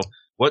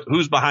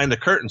 Who's behind the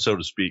curtain, so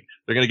to speak.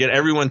 They're going to get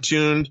everyone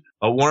tuned,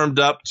 warmed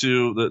up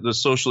to the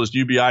socialist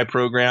UBI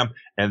program,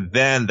 and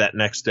then that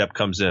next step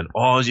comes in.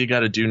 All you got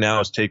to do now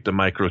is take the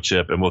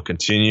microchip, and we'll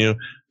continue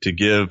to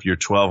give your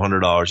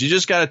 $1,200. You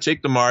just got to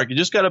take the mark. You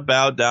just got to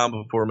bow down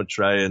before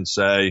Maitreya and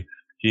say,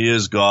 he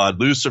is God,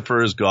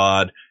 Lucifer is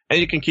God, and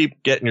you can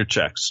keep getting your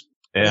checks.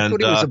 And I thought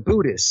he was a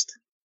Buddhist.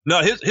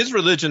 No, his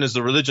religion is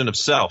the religion of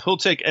self. He'll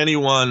take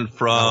anyone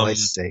from. Oh, I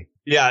see.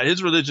 Yeah,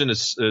 his religion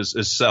is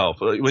self.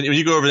 When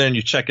you go over there and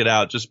you check it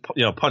out, just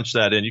punch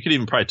that in. You could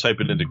even probably type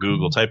it into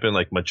Google. Type in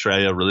like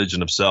Maitreya,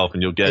 religion of self,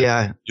 and you'll get.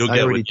 Yeah, I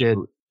already did.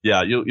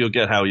 Yeah, you'll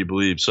get how you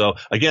believe. So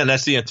again,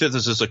 that's the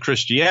antithesis of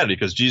Christianity,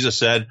 because Jesus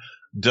said,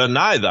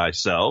 "Deny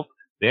thyself."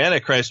 The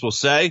Antichrist will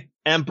say,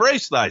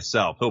 "Embrace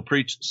thyself." He'll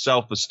preach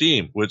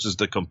self-esteem, which is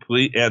the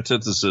complete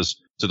antithesis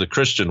to the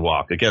Christian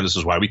walk. Again, this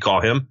is why we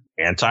call him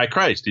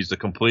Antichrist. He's the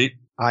complete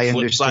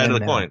flip side of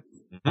the coin.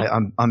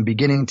 I'm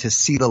beginning to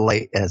see the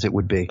light, as it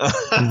would be.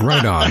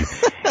 Right on.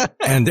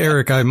 And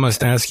Eric, I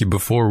must ask you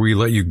before we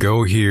let you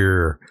go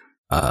here,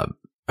 I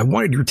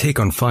wanted your take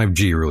on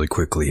 5G really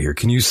quickly here.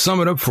 Can you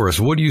sum it up for us?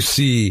 What do you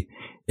see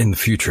in the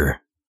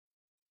future?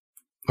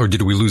 Or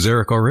did we lose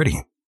Eric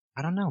already?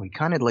 I don't know. He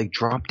kind of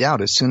dropped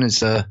out as soon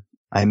as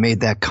I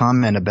made that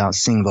comment about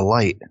seeing the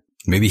light.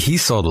 Maybe he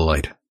saw the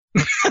light.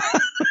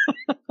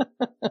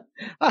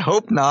 I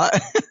hope not.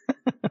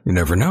 You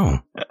never know.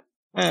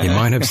 He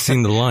might have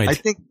seen the light. I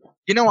think,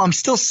 I'm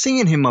still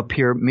seeing him up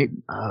here.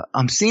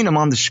 I'm seeing him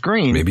on the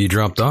screen. Maybe he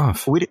dropped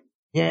off.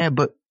 Yeah,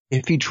 but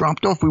if he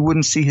dropped off, we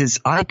wouldn't see his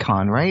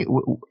icon, right?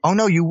 Oh,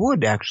 no, you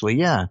would actually.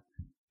 Yeah.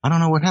 I don't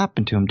know what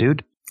happened to him,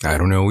 dude. I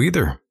don't know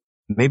either.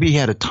 Maybe he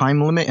had a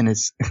time limit and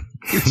it's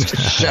just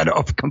shut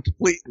off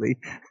completely.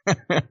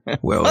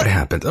 Well, it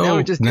happened.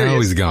 Oh, now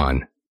he's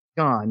gone.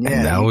 Gone,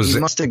 yeah. He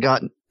must have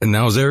gotten. And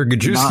now it's Eric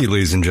Gajewski,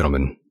 ladies and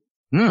gentlemen.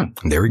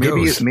 There he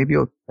goes. Maybe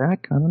he'll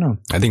back. I don't know.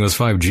 I think it was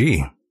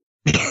 5G.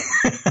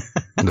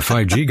 The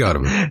 5G got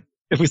him.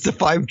 It was the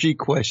 5G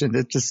question.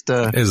 It just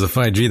It was the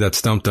 5G that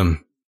stumped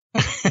him.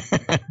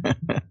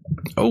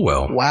 Oh,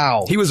 well.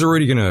 Wow. He was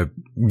already going to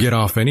get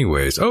off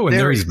anyways. Oh, and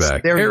there he's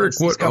back. Eric,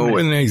 what? Oh,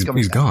 and then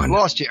he's gone.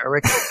 Lost you,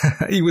 Eric.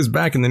 He was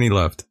back and then he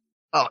left.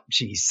 Oh,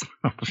 jeez.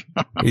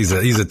 He's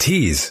a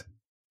tease.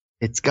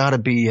 It's got to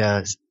be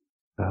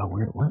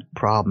what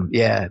problem?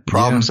 Yeah,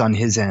 problems on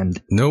his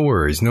end. No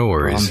worries.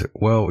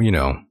 Well,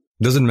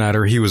 doesn't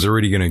matter. He was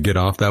already going to get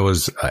off. That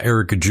was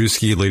Eric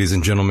Gajewski, ladies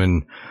and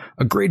gentlemen,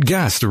 a great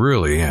guest,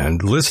 really.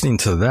 And listening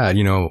to that,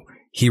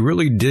 he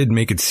really did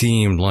make it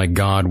seem like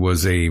God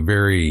was a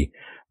very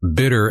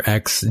bitter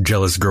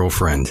ex-jealous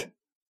girlfriend.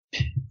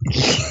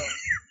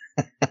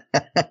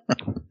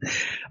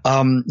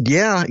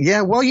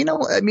 Yeah. Well,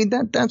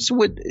 that's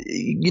what,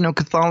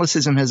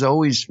 Catholicism has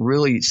always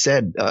really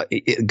said.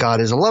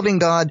 God is a loving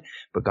God,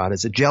 but God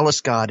is a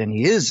jealous God, and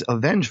he is a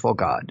vengeful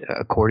God,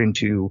 according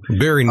to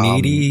very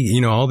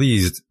needy. All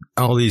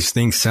these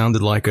things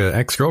sounded like an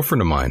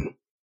ex-girlfriend of mine.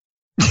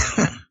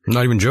 I'm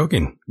not even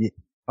joking.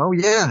 Oh,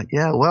 yeah.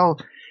 Well,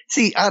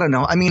 see, I don't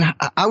know. I mean,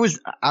 I was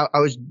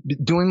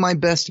doing my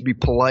best to be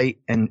polite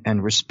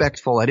and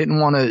respectful. I didn't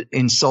want to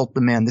insult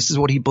the man. This is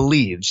what he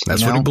believes.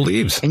 That's what he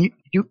believes. And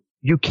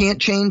you can't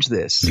change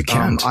this. You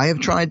can't. I have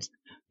tried.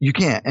 You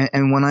can't.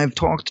 And when I've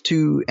talked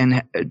to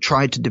and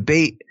tried to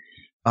debate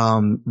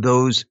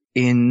those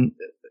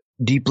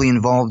deeply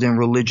involved in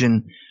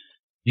religion,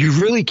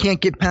 you really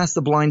can't get past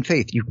the blind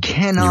faith. You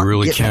cannot. You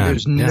really can't.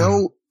 There's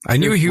no. I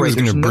knew he was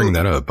going to bring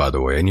that up, by the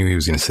way. I knew he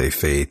was going to say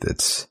faith.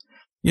 It's,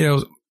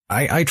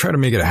 I try to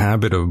make it a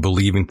habit of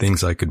believing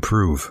things I could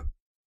prove.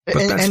 But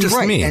that's just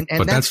me.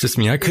 But that's just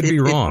me. I could be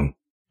wrong.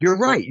 You're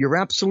right. You're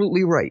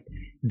absolutely right.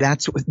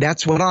 That's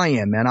what I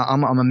am, man.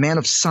 I'm a man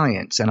of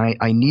science, and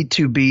I need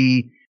to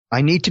be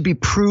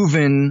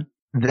proven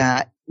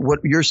that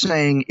what you're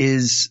saying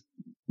is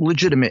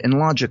legitimate and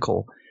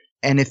logical.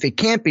 And if it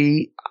can't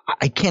be,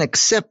 I can't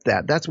accept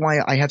that. That's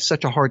why I have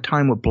such a hard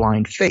time with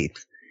blind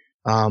faith.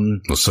 Well,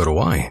 so do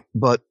I.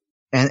 But,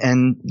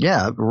 and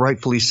yeah,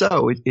 rightfully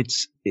so.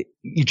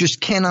 You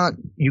just cannot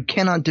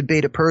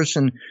debate a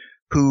person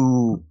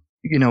who,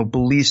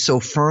 believes so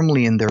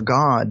firmly in their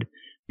God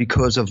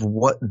because of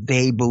what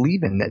they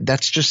believe in.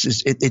 That's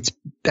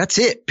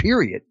it,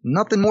 period.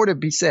 Nothing more to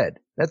be said.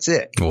 That's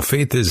it. Well,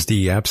 faith is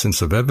the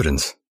absence of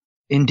evidence.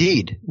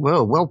 Indeed.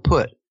 Well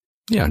put.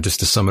 Yeah,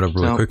 just to sum it up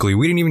really quickly,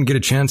 we didn't even get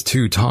a chance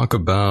to talk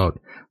about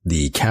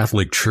the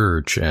Catholic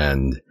Church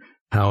and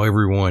how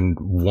everyone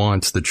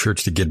wants the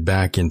church to get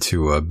back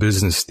into a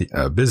business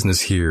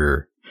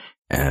here.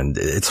 And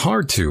it's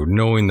hard to,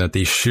 knowing that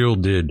they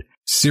shielded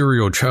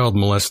serial child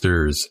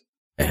molesters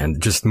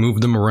and just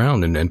moved them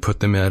around and put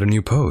them at a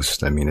new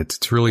post. I mean,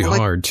 it's really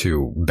hard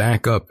to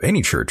back up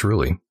any church,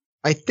 really.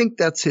 I think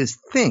that's his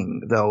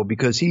thing, though,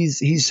 because he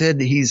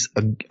said he's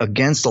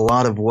against a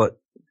lot of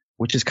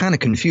which is kind of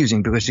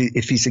confusing, because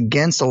if he's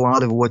against a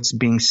lot of what's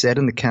being said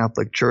in the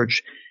Catholic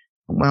Church,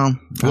 well,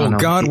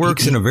 God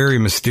works in a very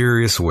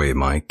mysterious way,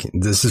 Mike.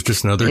 This is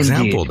just another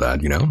example of that,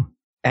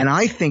 And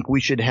I think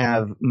we should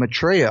have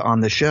Maitreya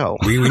on the show.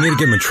 We need to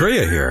get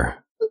Maitreya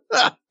here.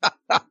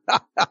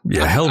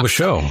 Yeah, hell of a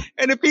show.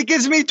 And if he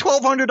gives me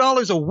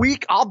 $1,200 a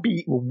week, I'll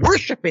be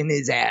worshiping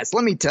his ass.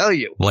 Let me tell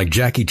you. Like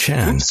Jackie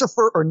Chan.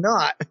 Lucifer or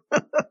not.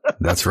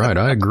 That's right.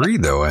 I agree,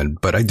 though.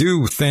 But I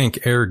do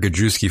thank Eric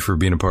Gajewski for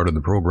being a part of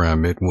the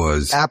program. It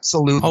was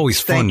absolutely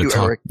always fun to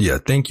talk. Eric. Yeah,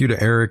 thank you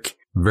to Eric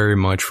very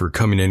much for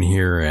coming in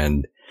here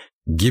and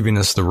giving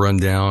us the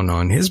rundown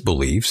on his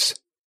beliefs.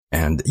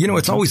 And,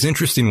 it's always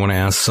interesting when I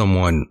ask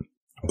someone,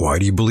 why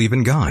do you believe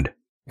in God?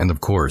 And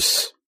of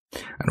course,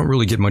 I don't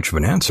really get much of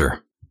an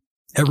answer.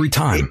 Every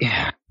time.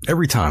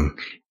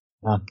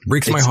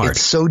 Breaks my heart.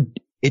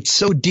 It's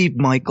so deep,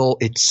 Michael.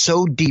 It's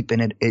so deep.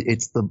 And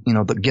it's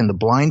the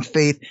blind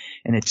faith.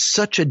 And it's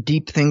such a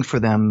deep thing for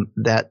them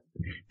that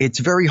it's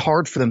very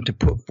hard for them to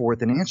put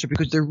forth an answer,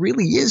 because there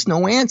really is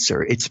no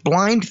answer. It's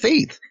blind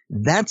faith.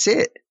 That's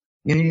it.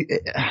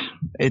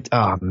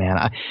 Oh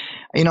man.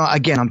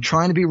 Again, I'm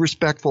trying to be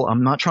respectful.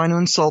 I'm not trying to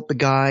insult the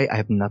guy. I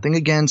have nothing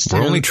against him.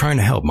 We're only trying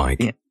to help,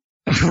 Mike. Yeah.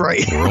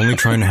 Right. We're only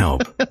trying to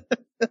help.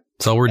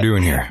 That's all we're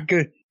doing here.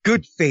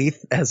 Good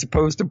faith as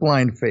opposed to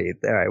blind faith.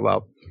 All right.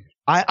 Well,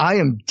 I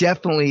am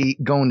definitely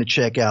going to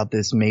check out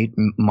this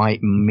Maitreya.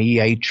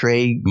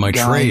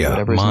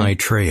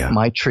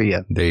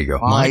 There you go.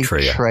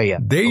 Maitreya.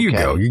 There you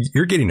go.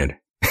 You're getting it.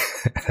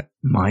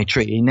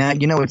 Maitreya.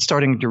 Now, it's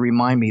starting to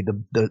remind me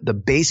the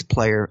bass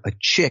player, a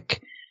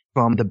chick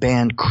from the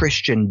band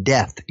Christian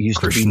Death,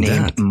 used to be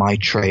named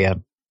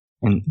Maitreya,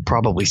 and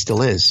probably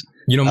still is.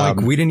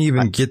 Mike, we didn't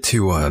even get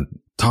to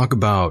talk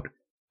about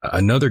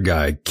another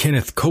guy,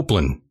 Kenneth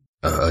Copeland,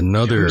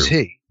 Who's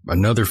he?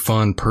 Another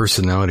fun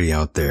personality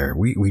out there.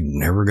 We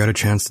never got a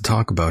chance to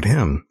talk about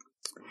him.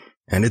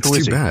 And it's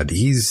too bad.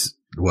 He's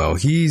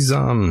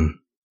a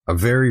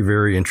very,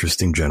 very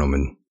interesting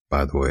gentleman,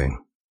 by the way.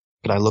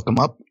 Could I look him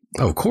up?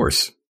 Oh, of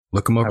course.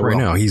 Look him up right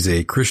now. He's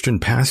a Christian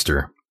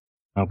pastor.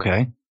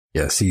 Okay.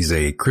 Yes, he's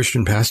a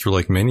Christian pastor,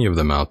 like many of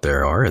them out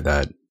there are,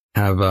 that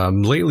have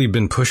lately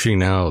been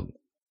pushing out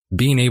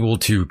being able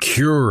to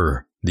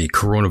cure the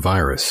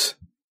coronavirus.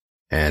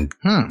 And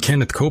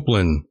Kenneth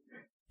Copeland,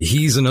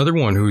 he's another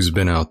one who's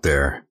been out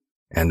there.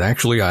 And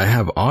actually, I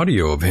have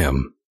audio of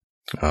him.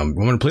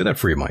 Want to play that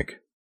for you,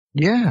 Mike?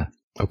 Yeah.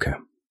 Okay.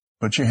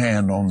 Put your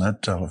hand on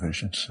that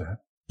television set.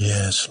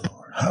 Yes,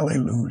 Lord.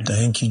 Hallelujah.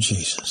 Thank you,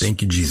 Jesus.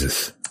 Thank you,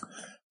 Jesus.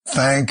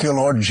 Thank you,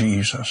 Lord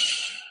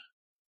Jesus.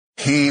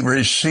 He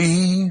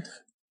received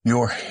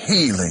your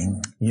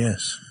healing.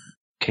 Yes.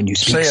 Can you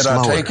speak Say it,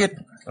 slower? I take it.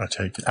 I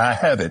take it. I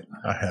have it.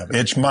 I have it.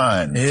 It's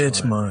mine.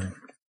 It's mine.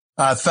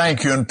 I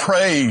thank you and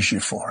praise you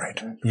for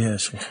it.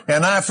 Yes, Lord.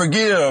 And I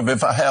forgive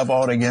if I have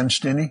aught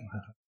against any.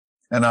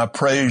 And I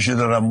praise you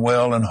that I'm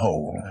well and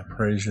whole. I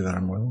praise you that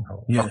I'm well and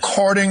whole. Yes.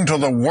 According to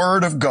the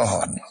word of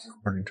God,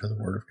 According to the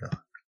word of God.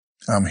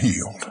 I'm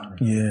healed.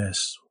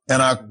 Yes.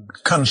 And I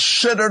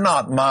consider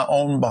not my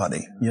own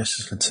body.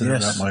 Yes. Consider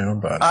not my own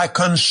body. I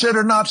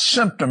consider not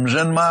symptoms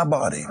in my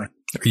body. Are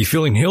you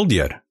feeling healed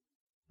yet?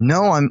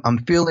 No,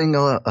 I'm feeling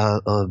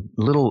a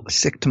little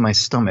sick to my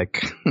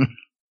stomach.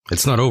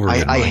 It's not over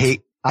yet,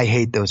 Mike. I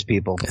hate those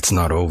people. It's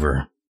not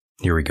over.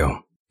 Here we go.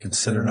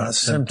 Consider not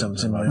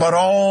symptoms in my But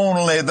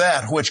only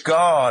that which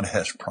God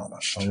has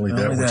promised. Only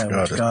that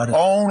which God has.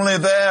 Only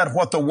that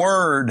what the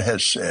Word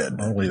has said.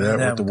 Only that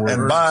what the Word.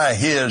 And by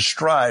His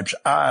stripes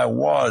I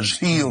was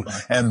healed.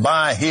 And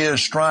by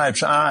His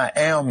stripes I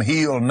am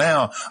healed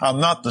now. I'm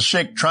not the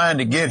sick trying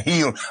to get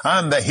healed.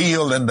 I'm the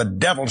healed and the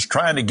devil's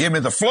trying to give me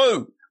the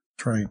flu.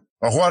 Right.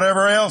 Or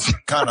whatever else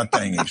kind of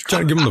thing he's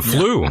Trying to give him the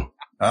flu.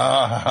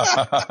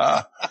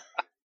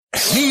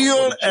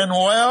 Healed and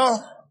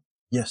well.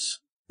 Yes.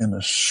 In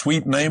the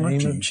sweet name of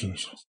Jesus.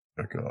 Jesus.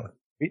 Oh, God.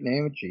 Sweet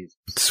name of Jesus.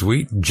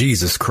 Sweet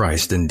Jesus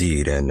Christ,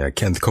 indeed. And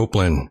Kenneth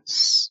Copeland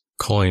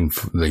calling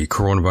the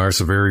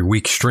coronavirus a very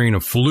weak strain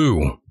of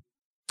flu.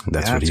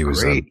 That's what he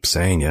was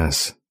saying,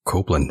 yes.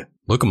 Copeland.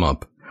 Look him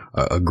up.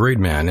 A great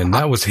man. And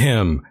that was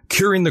him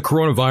curing the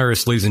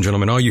coronavirus, ladies and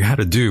gentlemen. All you had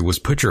to do was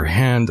put your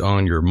hand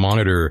on your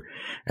monitor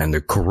and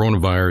the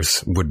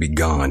coronavirus would be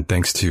gone,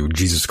 thanks to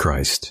Jesus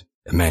Christ,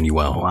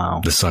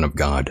 Emmanuel, the Son of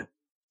God.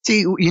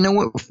 See, you know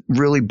what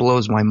really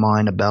blows my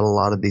mind about a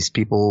lot of these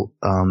people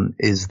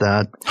is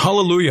that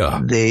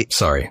hallelujah.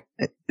 Sorry.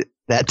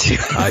 That too.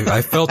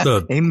 I felt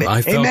the Amen.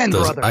 I felt Amen, the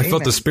brother. I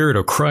felt Amen. the Spirit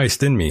of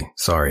Christ in me.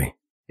 Sorry.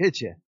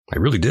 Did you? I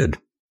really did.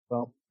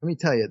 Well, let me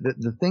tell you,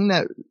 the thing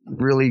that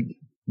really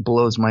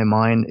blows my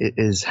mind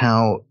is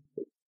how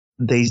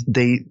they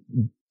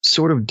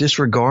sort of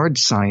disregard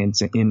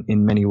science in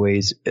many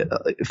ways.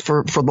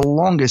 For the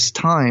longest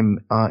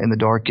time in the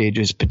Dark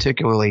Ages,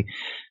 particularly,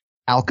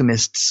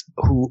 alchemists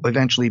who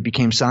eventually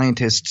became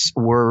scientists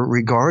were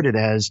regarded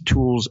as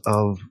tools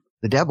of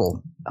the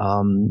devil,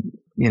 and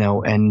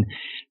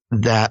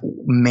that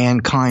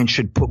mankind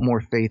should put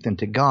more faith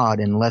into God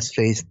and less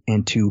faith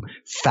into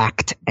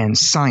fact and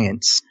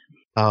science.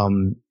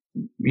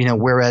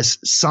 Whereas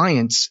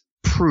science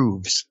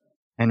proves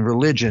and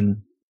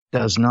religion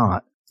does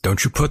not.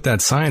 Don't you put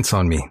that science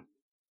on me.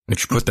 Don't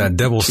you put that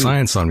devil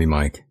science on me,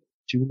 Mike.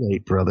 Too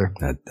late, brother.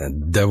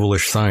 That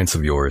devilish science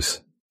of yours.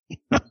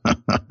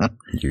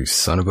 You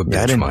son of a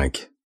bitch,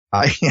 Mike.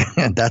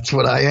 That's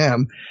what I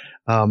am.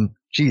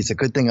 Geez, a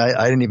good thing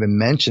I didn't even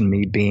mention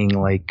me being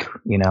like,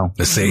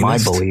 a Satanist. My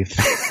belief.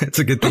 It's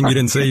a good thing you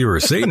didn't say you were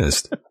a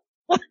Satanist.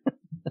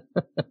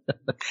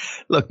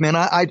 Look, man,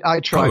 I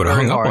tried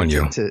very hard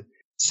to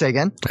say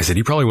again. I said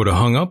he probably would have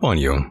hung up on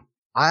you.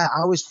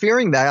 I was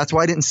fearing that. That's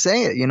why I didn't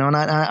say it,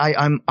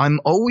 and I'm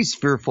always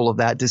fearful of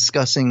that,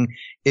 discussing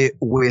it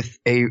with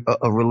a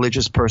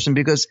religious person,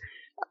 because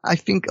I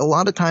think a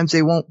lot of times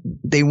they're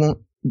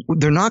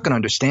not going to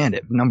understand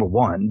it, number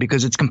one,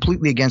 because it's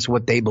completely against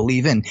what they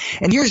believe in.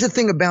 And here's the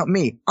thing about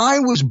me. I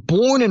was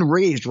born and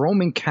raised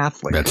Roman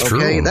Catholic. That's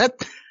true.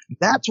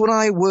 That's what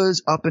I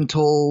was up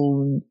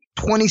until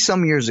 20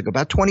 some years ago,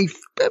 about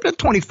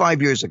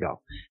 25 years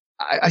ago.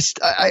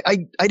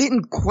 I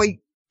didn't quite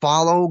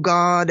follow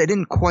God. I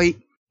didn't quite,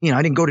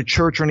 I didn't go to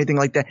church or anything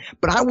like that,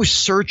 but I was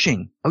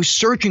searching. I was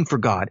searching for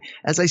God.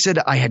 As I said,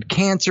 I had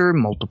cancer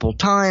multiple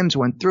times,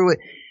 went through it.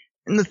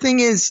 And the thing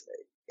is,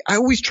 I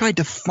always tried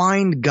to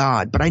find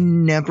God, but I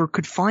never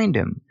could find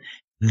him.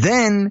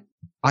 Then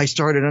I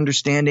started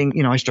understanding,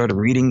 I started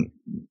reading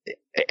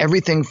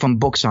everything from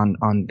books on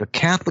the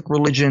Catholic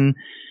religion,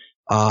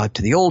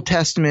 to the Old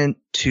Testament,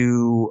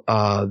 to,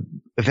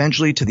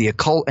 eventually to the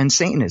occult and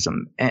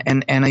Satanism.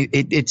 And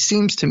it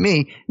seems to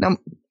me, now,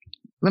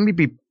 let me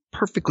be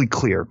perfectly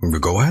clear.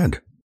 Go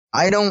ahead.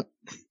 I don't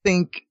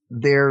think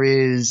there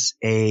is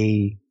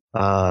a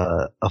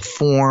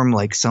form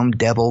like some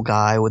devil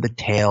guy with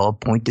a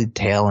pointed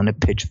tail and a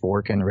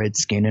pitchfork and red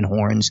skin and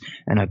horns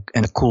and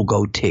a cool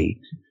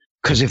goatee.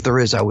 Because if there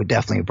is, I would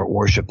definitely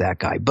worship that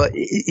guy. But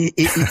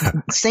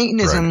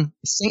Satanism, right.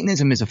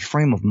 Satanism is a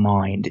frame of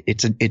mind.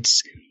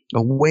 It's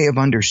a way of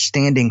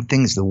understanding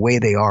things the way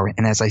they are.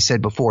 And as I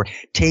said before,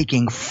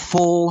 taking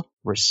full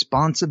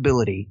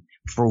responsibility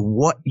for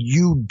what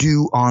you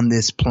do on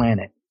this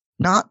planet.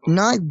 Not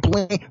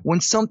blame. When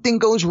something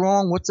goes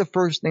wrong, what's the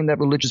first thing that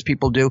religious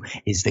people do?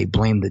 Is they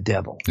blame the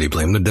devil. They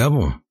blame the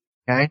devil.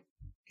 Okay?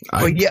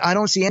 But yeah, I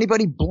don't see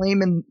anybody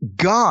blaming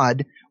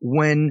God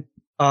when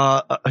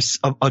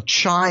a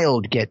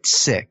child gets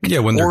sick,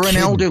 or an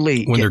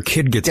elderly, when their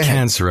kid gets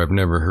cancer. I've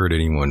never heard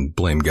anyone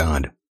blame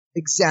God.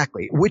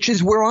 Exactly, which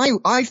is where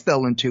I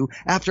fell into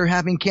after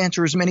having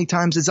cancer as many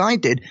times as I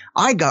did.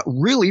 I got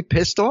really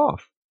pissed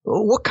off.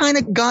 What kind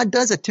of God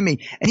does it to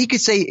me? And he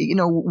could say,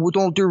 with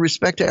all due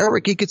respect to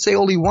Eric, he could say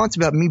all he wants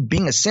about me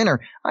being a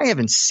sinner. I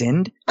haven't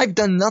sinned. I've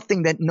done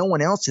nothing that no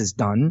one else has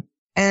done.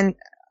 And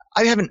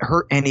I haven't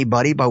hurt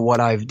anybody by what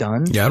I've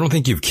done. Yeah, I don't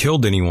think you've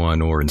killed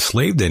anyone or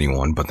enslaved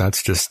anyone, but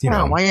that's just,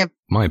 my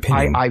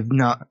opinion. I've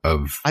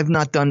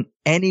not done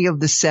any of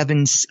the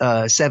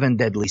seven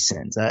deadly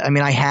sins. I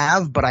mean, I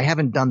have, but I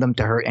haven't done them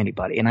to hurt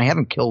anybody, and I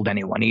haven't killed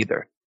anyone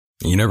either.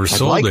 You never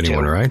sold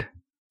anyone, right?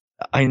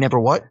 I never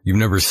what? You've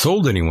never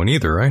sold anyone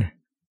either, right?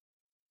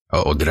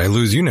 Oh, did I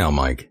lose you now,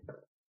 Mike?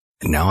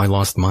 And now I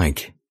lost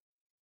Mike.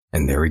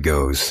 And there he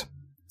goes.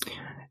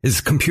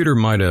 His computer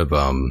might have,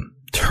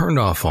 turned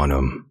off on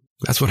him.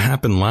 That's what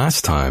happened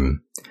last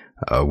time.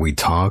 We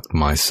talked,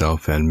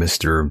 myself and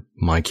Mr.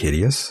 Mike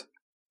Hideous.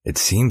 It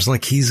seems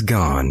like he's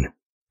gone.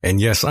 And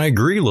yes, I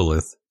agree,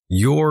 Lilith.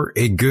 You're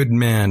a good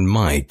man,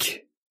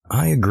 Mike.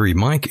 I agree.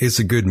 Mike is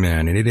a good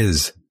man, and it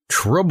is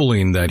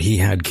troubling that he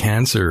had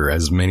cancer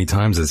as many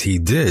times as he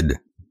did.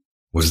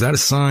 Was that a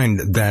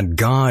sign that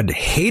God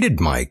hated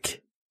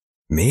Mike?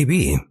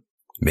 Maybe.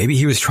 Maybe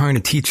he was trying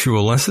to teach you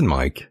a lesson,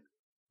 Mike.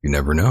 You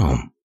never know.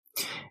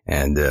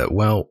 And,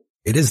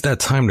 it is that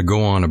time to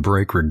go on a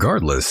break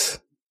regardless.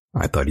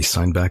 I thought he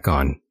signed back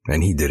on,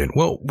 and he didn't.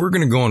 Well, we're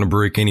going to go on a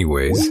break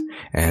anyways.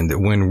 And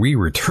when we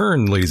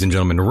return, ladies and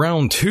gentlemen,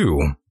 round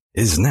 2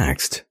 is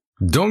next.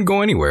 Don't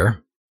go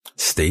anywhere.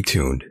 Stay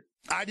tuned.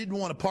 I didn't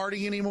want to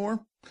party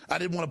anymore. I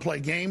didn't want to play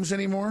games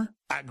anymore.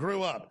 I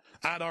grew up.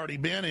 I'd already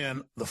been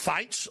in the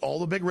fights, all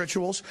the big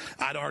rituals.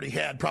 I'd already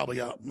had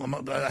probably,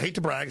 I hate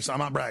to brag, I'm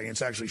not bragging,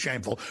 it's actually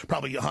shameful,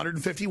 probably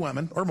 150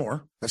 women or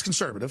more. That's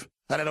conservative.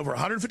 I'd had over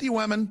 150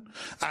 women.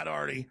 I'd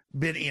already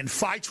been in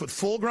fights with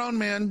full-grown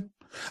men.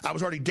 I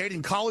was already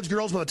dating college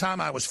girls by the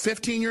time I was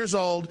 15 years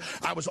old.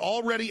 I was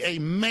already a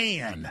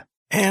man.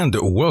 And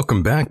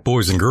welcome back,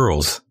 boys and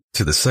girls,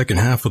 to the second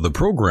half of the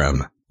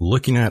program.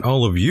 Looking at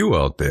all of you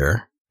out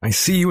there, I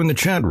see you in the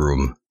chat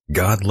room.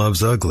 God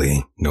loves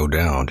ugly, no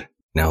doubt.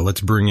 Now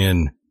let's bring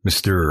in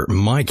Mr.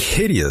 Mike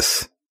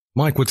Hideous.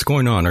 Mike, what's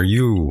going on? Are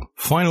you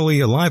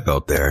finally alive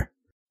out there?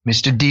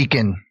 Mr.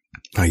 Deacon.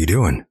 How you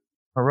doing?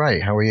 All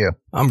right. How are you?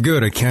 I'm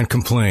good. I can't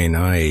complain.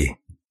 I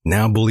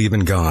now believe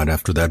in God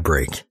after that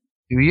break.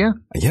 Do you?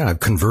 Yeah, I've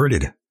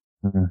converted.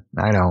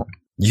 I don't.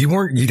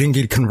 You didn't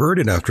get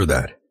converted after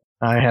that.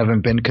 I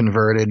haven't been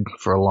converted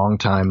for a long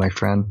time, my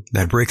friend.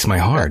 That breaks my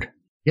heart.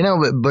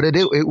 But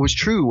it was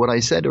true. What I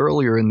said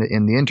earlier in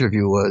the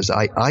interview was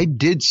I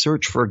did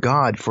search for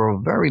God for a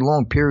very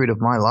long period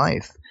of my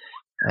life,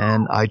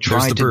 and I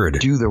tried to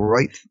do the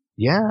right.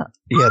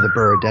 The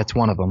bird. That's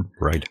one of them.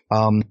 Right.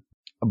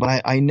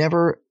 But I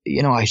never,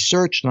 I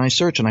searched and I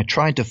searched and I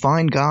tried to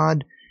find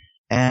God,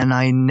 and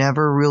I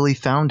never really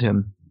found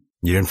him.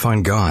 You didn't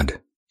find God.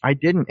 I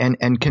didn't.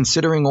 And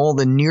considering all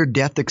the near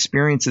death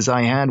experiences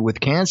I had with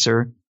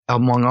cancer,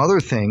 among other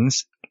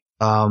things,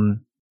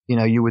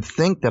 you would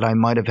think that I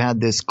might have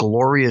had this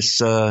glorious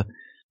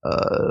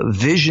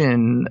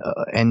vision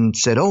and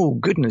said, oh,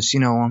 goodness,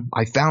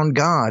 I found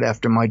God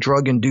after my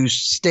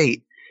drug-induced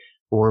state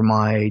or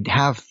my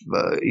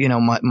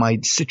my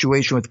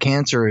situation with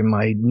cancer and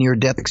my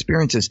near-death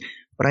experiences.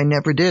 But I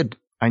never did.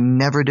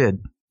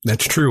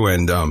 That's true.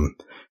 And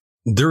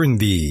during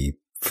the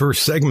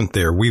first segment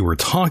there, we were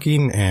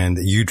talking and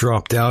you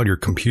dropped out. Your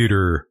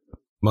computer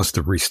must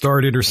have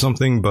restarted or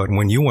something. But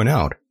when you went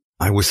out,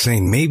 I was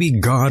saying maybe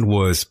God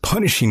was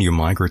punishing you,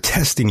 Mike, or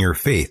testing your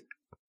faith.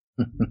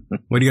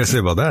 What do you got to say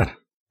about that?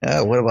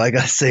 What have I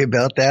got to say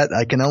about that?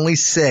 I can only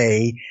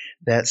say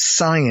that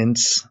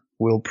science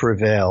will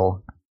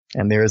prevail,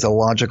 and there is a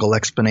logical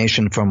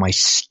explanation for my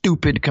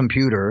stupid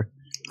computer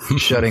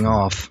shutting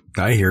off.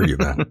 I hear you,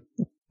 man.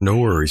 No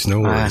worries.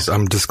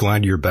 I'm just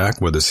glad you're back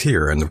with us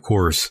here. And of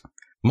course,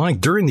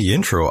 Mike, during the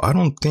intro, I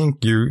don't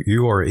think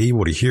you are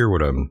able to hear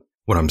what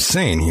I'm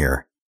saying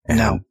here. And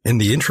no. In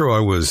the intro, I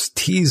was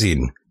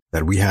teasing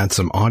that we had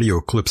some audio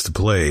clips to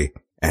play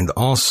and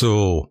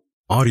also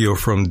audio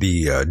from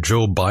the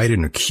Joe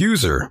Biden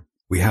accuser.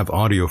 We have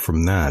audio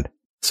from that.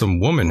 Some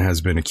woman has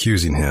been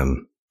accusing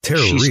him,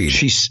 Tara Reid,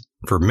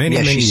 for many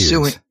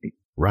years.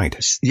 Right.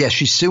 Yeah,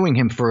 she's suing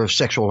him for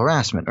sexual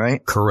harassment,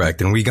 right?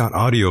 Correct. And we got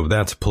audio of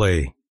that to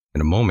play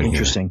in a moment.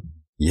 Interesting.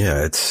 Here.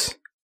 Yeah,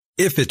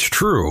 if it's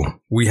true,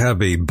 we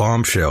have a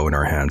bombshell in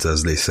our hands,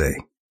 as they say.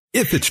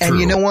 If it's true. And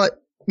you know what?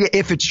 Yeah,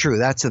 if it's true,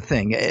 that's the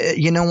thing.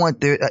 You know what?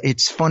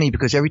 It's funny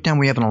because every time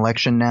we have an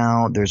election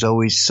now, there's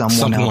always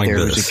someone out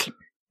there.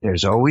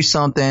 There's always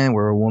something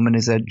where a woman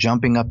is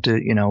jumping up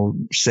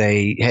to,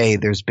 say, hey,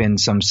 there's been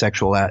some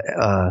sexual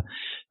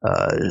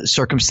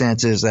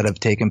circumstances that have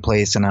taken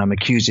place, and I'm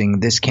accusing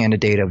this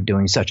candidate of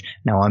doing such.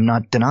 Now, I'm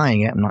not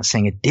denying it. I'm not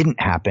saying it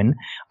didn't happen.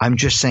 I'm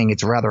just saying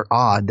it's rather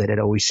odd that it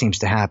always seems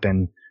to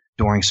happen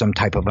during some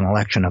type of an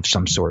election of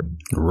some sort.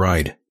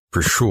 Right.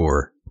 For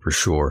sure.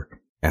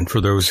 And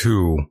for those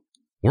who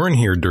weren't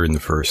here during the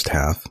first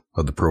half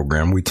of the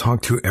program, we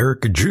talked to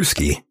Eric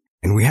Gajewski,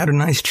 and we had a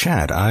nice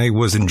chat. I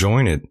was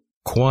enjoying it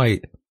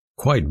quite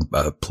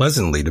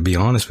pleasantly, to be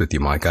honest with you,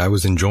 Mike. I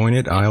was enjoying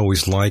it. I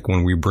always like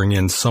when we bring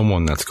in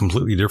someone that's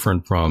completely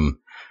different from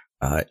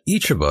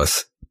each of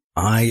us.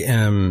 I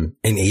am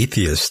an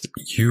atheist.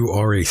 You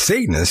are a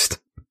Satanist,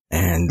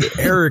 and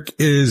Eric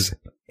is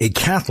a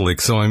Catholic.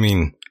 So, I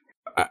mean,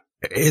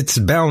 it's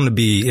bound to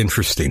be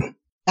interesting.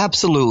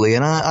 Absolutely.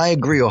 And I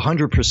agree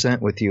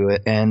 100% with you.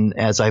 And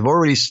as I've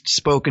already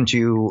spoken to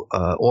you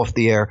off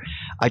the air,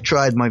 I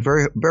tried my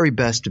very, very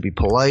best to be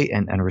polite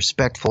and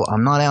respectful.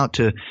 I'm not out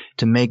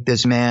to make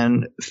this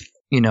man,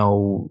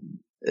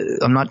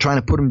 I'm not trying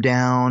to put him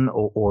down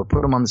or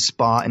put him on the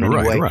spot in any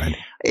way. Right.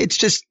 It's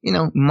just,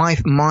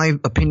 my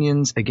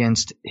opinions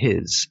against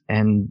his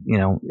and,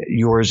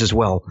 yours as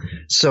well.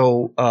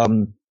 So,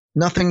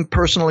 nothing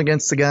personal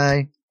against the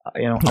guy.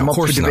 I'm up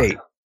for debate.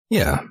 Not.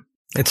 Yeah.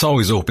 It's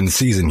always open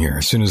season here.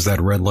 As soon as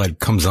that red light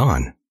comes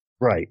on.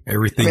 Right.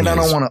 Everything. I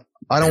don't want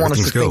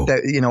us to think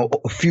that,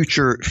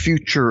 future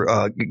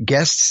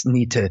guests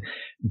need to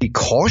be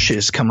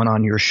cautious coming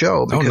on your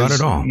show. No, not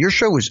at all. Your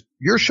show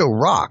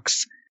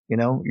rocks.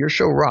 Your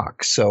show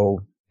rocks.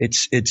 So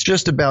it's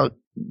just about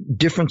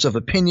difference of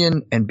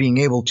opinion and being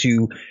able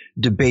to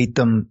debate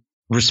them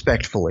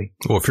respectfully.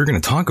 Well, if you're going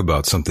to talk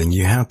about something,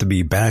 you have to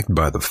be backed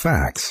by the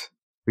facts.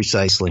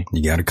 Precisely.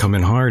 You got to come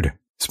in hard,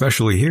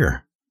 especially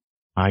here.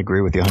 I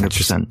agree with you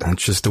 100%.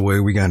 That's just the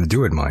way we got to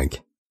do it, Mike.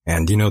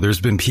 And,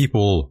 there's been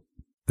people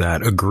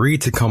that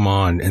agreed to come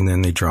on and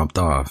then they dropped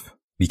off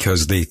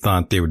because they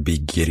thought they would be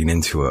getting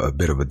into a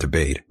bit of a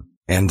debate.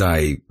 And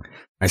I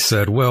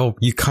said, well,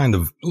 you kind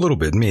of, a little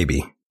bit,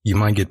 maybe. You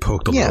might get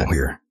poked a little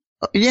here.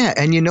 Yeah.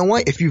 And you know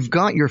what? If you've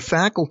got your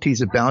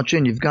faculties about you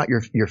and you've got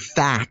your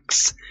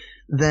facts,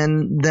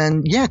 then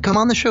yeah, come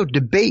on the show,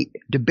 debate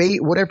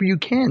whatever you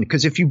can.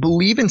 Because if you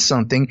believe in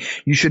something,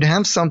 you should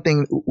have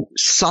something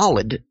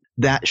solid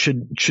that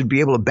should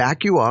be able to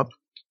back you up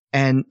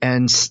and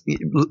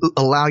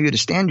allow you to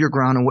stand your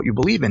ground on what you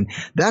believe in.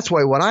 That's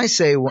why what I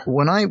say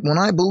when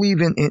I believe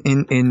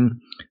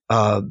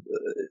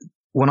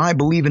when I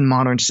believe in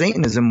modern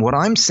Satanism, what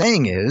I'm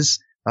saying is,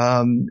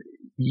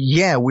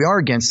 yeah, we are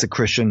against the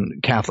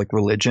Christian Catholic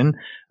religion.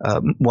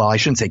 Well, I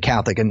shouldn't say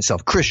Catholic in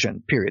itself,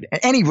 Christian, period.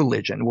 Any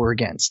religion we're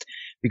against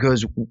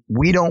because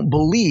we don't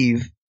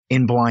believe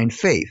in blind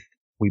faith.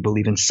 We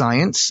believe in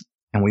science.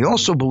 And we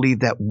also believe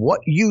that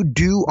what you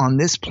do on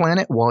this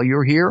planet while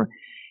you're here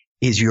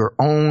is your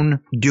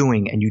own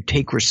doing, and you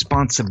take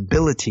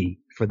responsibility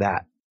for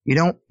that.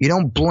 You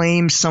don't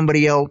blame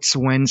somebody else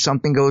when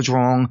something goes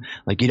wrong.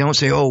 Like you don't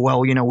say, oh,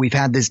 well, we've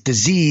had this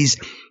disease,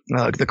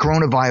 the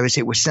coronavirus,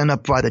 it was sent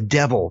up by the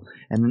devil.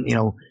 And,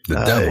 the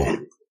devil.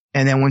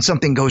 And then when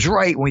something goes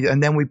right,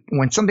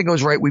 when something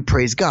goes right, we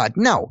praise God.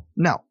 No.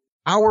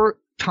 Our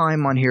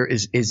time on here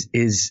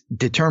is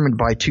determined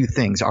by two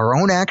things, our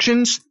own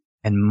actions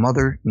and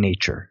Mother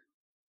Nature.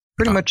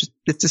 Pretty much,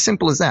 it's as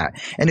simple as that.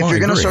 And if you're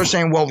going to start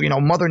saying, well,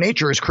 Mother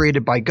Nature is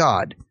created by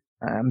God,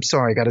 I'm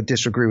sorry, I got to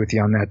disagree with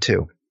you on that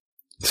too.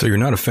 So you're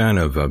not a fan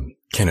of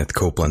Kenneth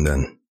Copeland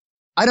then?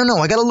 I don't know.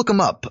 I got to look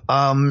him up.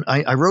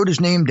 I wrote his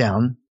name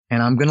down,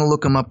 and I'm going to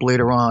look him up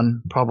later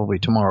on, probably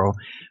tomorrow.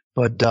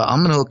 But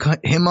I'm going to look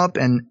him up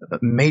and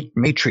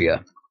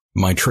Maitreya.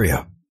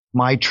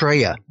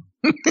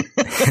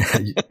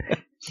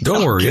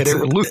 Don't worry. It's a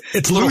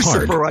little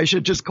Lucifer, hard. I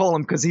should just call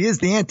him because he is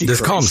the Antichrist.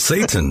 Just call him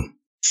Satan.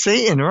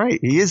 Satan, right.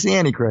 He is the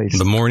Antichrist.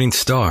 The morning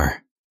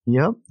star.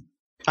 Yep.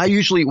 I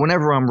usually,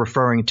 whenever I'm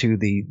referring to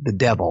the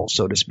devil,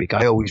 so to speak,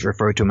 I always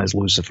refer to him as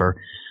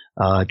Lucifer.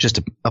 Just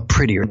a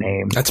prettier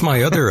name. That's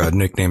my other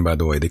nickname, by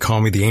the way. They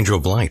call me the Angel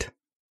of Light.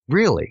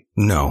 Really?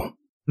 No.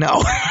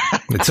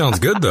 It sounds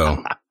good,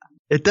 though.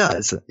 It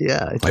does.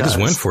 Yeah, it does. I just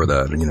went for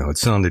that. It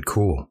sounded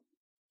cool.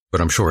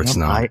 But I'm sure it's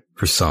not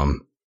for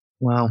some.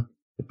 Well,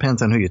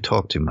 depends on who you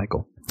talk to,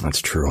 Michael.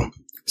 That's true.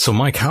 So,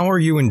 Mike, how are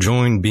you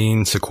enjoying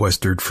being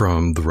sequestered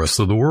from the rest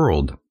of the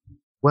world?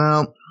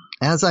 Well,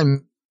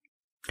 And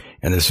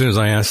as soon as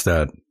I asked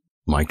that,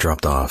 Mike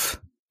dropped off.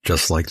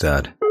 Just like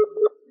that.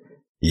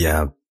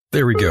 Yeah,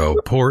 there we go.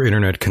 Poor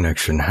internet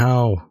connection.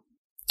 How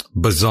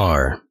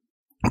bizarre.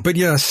 But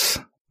yes,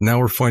 now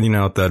we're finding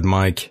out that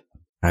Mike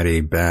had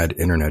a bad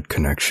internet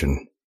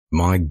connection.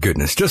 My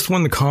goodness, just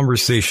when the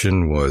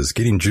conversation was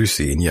getting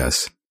juicy, and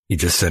yes, he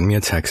just sent me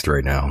a text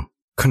right now,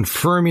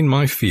 confirming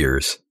my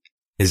fears.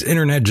 His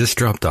internet just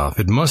dropped off.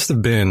 It must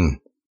have been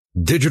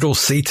digital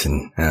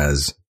Satan,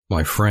 as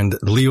my friend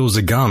Leo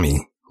Zagami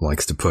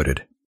likes to put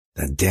it.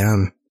 That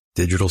damn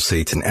digital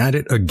Satan at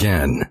it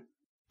again.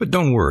 But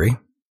don't worry,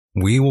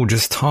 we will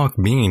just talk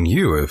me and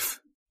you if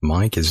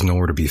Mike is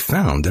nowhere to be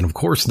found. And of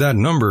course, that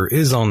number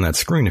is on that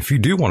screen. If you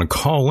do want to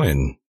call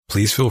in,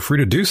 please feel free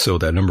to do so.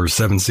 That number is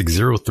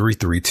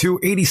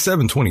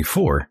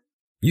 760-332-8724.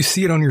 You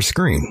see it on your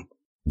screen.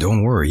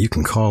 Don't worry, you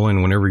can call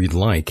in whenever you'd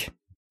like.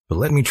 But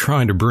let me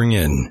try to bring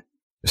in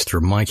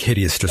Mr. Mike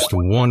Hideous just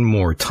one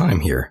more time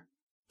here.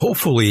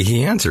 Hopefully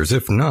he answers.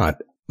 If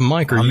not,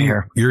 Mike,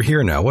 you're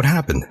here now. What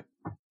happened?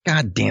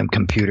 Goddamn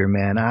computer,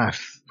 man. I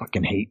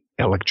fucking hate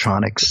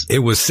electronics. It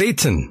was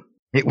Satan.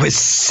 It was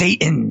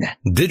Satan.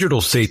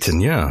 Digital Satan,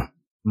 yeah.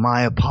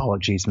 My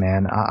apologies,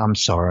 man. I'm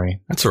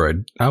sorry. That's all right.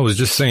 I was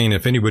just saying,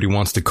 if anybody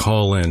wants to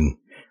call in,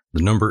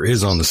 the number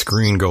is on the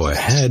screen. Go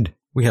ahead.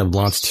 We have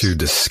lots to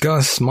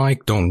discuss,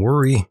 Mike. Don't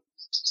worry.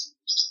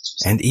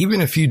 And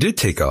even if you did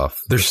take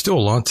off, there's still a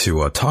lot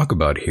to talk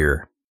about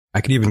here.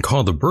 I could even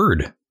call the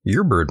bird.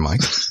 Your bird,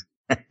 Mike.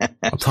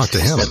 I'll talk to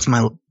him. That's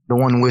the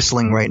one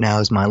whistling right now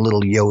is my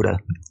little Yoda.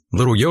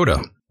 Little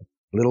Yoda.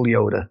 Little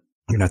Yoda.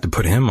 You're gonna have to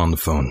put him on the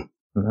phone.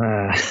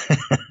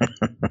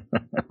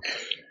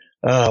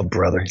 Oh,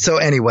 brother. So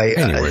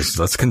anyways,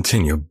 let's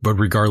continue. But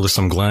regardless,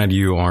 I'm glad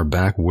you are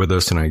back with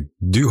us, and I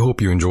do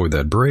hope you enjoyed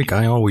that break.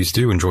 I always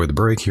do enjoy the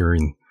break,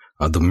 hearing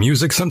the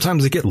music.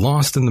 Sometimes I get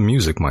lost in the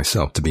music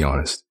myself, to be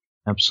honest.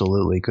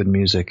 Absolutely. Good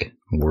music.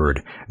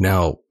 Word.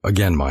 Now,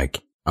 again,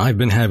 Mike, I've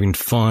been having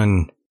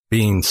fun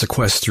being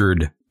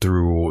sequestered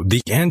through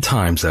the end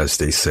times, as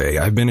they say.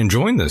 I've been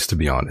enjoying this, to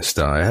be honest.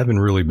 I haven't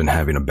really been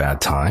having a bad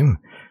time.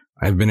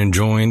 I've been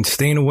enjoying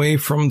staying away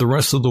from the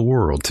rest of the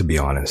world, to be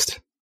honest.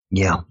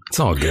 Yeah. It's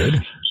all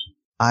good.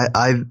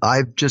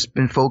 I've just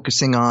been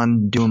focusing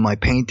on doing my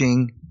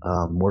painting,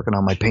 working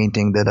on my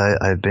painting that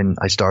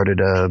I started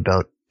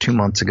about 2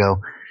 months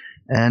ago,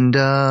 and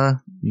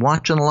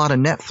watching a lot of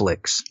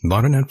Netflix. A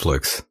lot of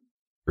Netflix,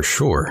 for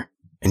sure.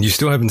 And you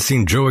still haven't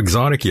seen Joe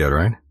Exotic yet,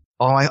 right?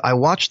 Oh, I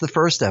watched the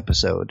first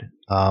episode.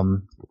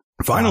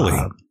 Finally.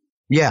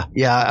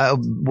 Yeah.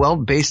 Well,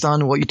 based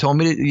on what you told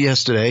me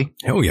yesterday.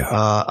 Hell yeah.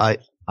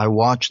 I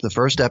watched the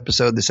first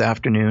episode this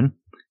afternoon.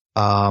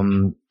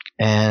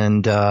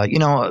 And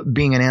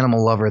being an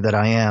animal lover that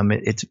I am,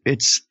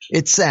 it's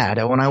sad.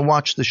 When I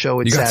watch the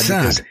show, it's sad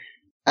because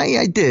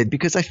I did,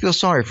 because I feel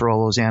sorry for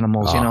all those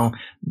animals,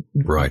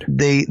 Right.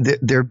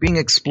 They're being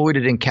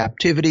exploited in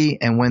captivity,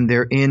 and when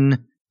they're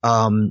in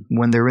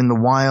the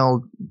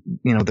wild,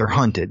 they're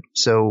hunted.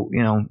 So,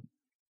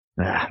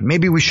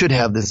 maybe we should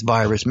have this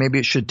virus. Maybe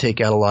it should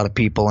take out a lot of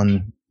people,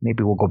 and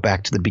maybe we'll go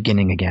back to the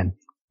beginning again.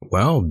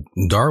 Well,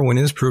 Darwin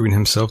is proving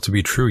himself to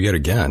be true yet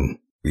again.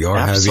 We are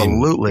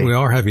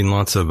having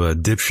lots of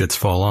dipshits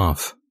fall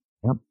off.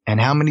 Yep.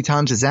 And how many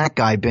times has that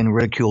guy been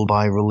ridiculed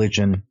by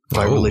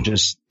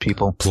religious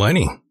people?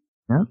 Plenty.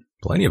 Yeah.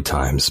 Plenty of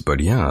times. But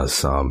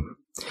yes,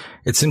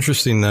 it's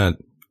interesting that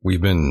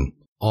we've been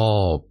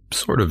all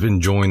sort of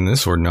enjoying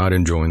this or not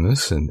enjoying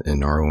this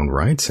in our own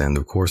rights. And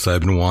of course, I've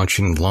been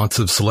watching lots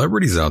of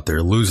celebrities out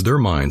there lose their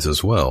minds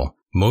as well.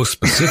 Most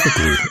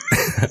specifically,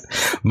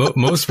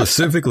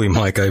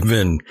 Mike, I've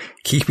been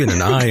keeping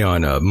an eye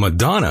on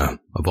Madonna,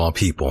 of all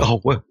people. Oh,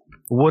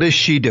 what is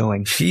she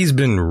doing? She's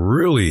been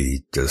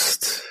really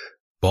just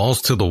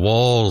balls to the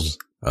walls,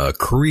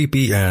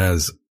 creepy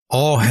as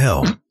all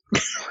hell.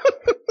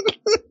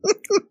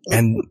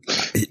 And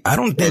I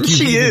don't think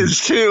she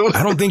is too.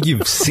 I don't think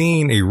you've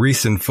seen a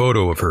recent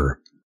photo of her.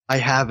 I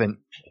haven't.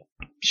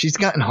 She's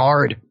gotten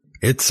hard.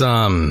 It's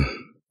I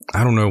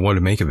don't know what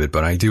to make of it,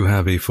 but I do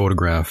have a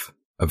photograph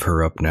of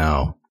her up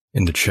now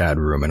in the chat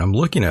room, and I'm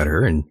looking at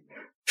her, and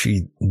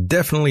she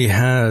definitely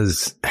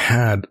has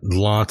had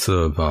lots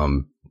of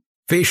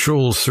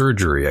facial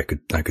surgery. I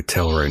could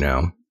tell right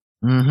now.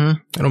 Mm-hmm.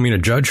 I don't mean to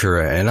judge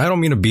her, and I don't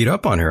mean to beat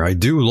up on her. I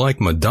do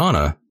like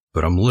Madonna,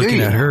 but I'm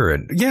looking at her,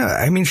 and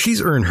I mean,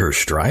 she's earned her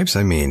stripes.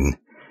 I mean,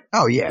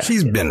 oh yeah,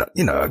 she's been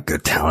a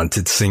good,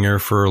 talented singer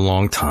for a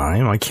long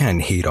time. I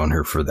can't hate on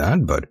her for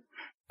that, but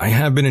I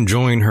have been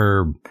enjoying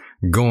her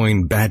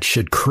going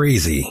batshit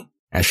crazy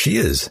as she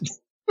is.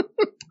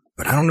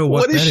 But I don't know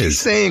what that is. What is she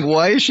saying?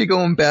 Why is she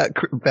going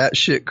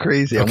batshit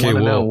crazy? I want to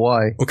know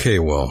why. Okay,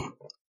 well,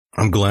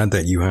 I'm glad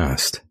that you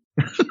asked.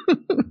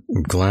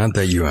 I'm glad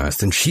that you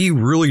asked. And she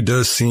really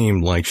does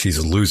seem like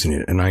she's losing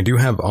it. And I do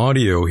have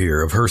audio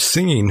here of her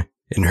singing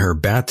in her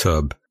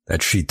bathtub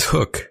that she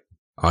took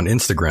on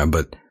Instagram.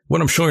 But what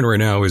I'm showing right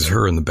now is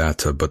her in the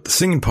bathtub. But the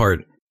singing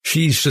part,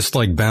 she's just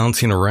like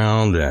bouncing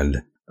around.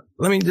 And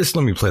let me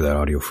play that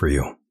audio for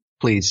you.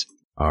 Please.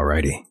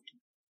 Alrighty.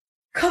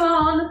 Come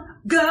on,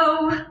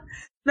 go.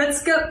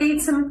 Let's go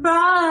eat some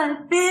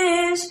fried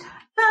fish.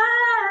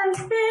 Fried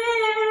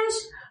fish.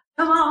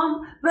 Come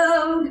on,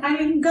 road, I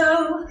can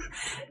go.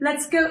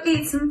 Let's go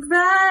eat some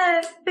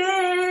fried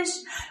fish.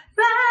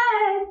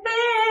 Fried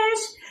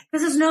fish.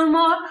 'Cause there's no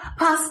more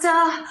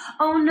pasta.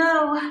 Oh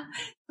no.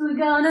 We're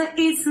gonna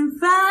eat some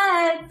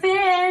fried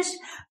fish.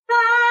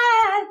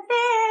 Fried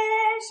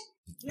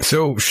fish.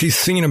 So she's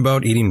singing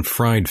about eating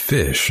fried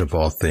fish, of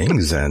all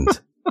things, and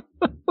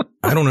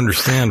I don't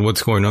understand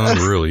what's going on,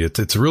 really.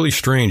 It's really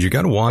strange. You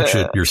got to watch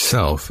it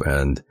yourself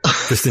and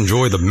just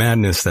enjoy the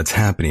madness that's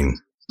happening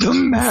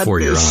before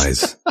your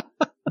eyes.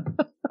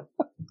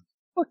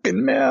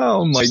 Fucking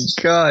hell, my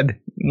God.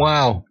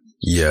 Wow.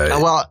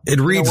 Yeah. It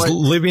reads,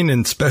 living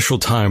in special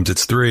times.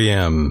 It's 3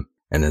 a.m.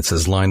 and it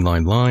says, line,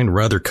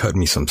 rather cut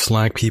me some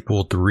slack,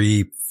 people,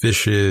 3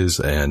 fishes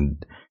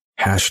and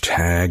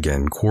hashtag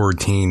and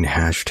quarantine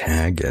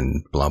hashtag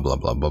and blah, blah,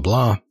 blah, blah,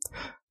 blah.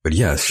 But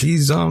yes,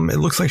 she's, it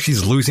looks like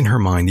she's losing her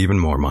mind even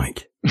more,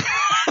 Mike.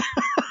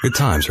 Good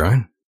times,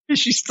 right? Is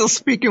she still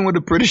speaking with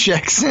a British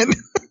accent?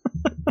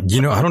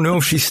 I don't know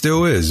if she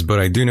still is, but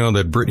I do know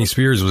that Britney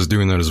Spears was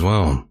doing that as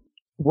well.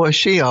 Was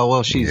she? Oh,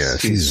 well,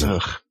 she's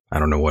I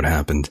don't know what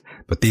happened,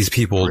 but these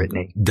people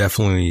Britney.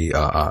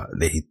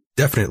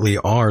 definitely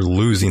are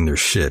losing their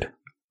shit.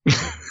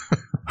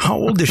 How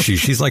old is she?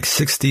 She's like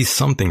 60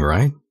 something,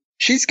 right?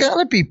 She's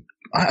gotta be,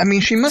 I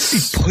mean, she must be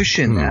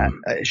pushing that.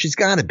 She's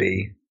gotta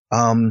be.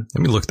 Let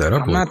me look that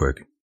up real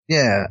quick.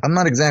 Yeah, I'm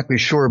not exactly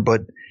sure,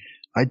 but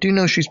I do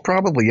know she's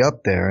probably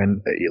up there.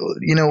 And,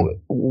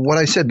 what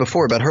I said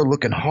before about her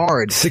looking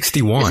hard.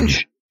 61.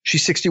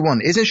 She's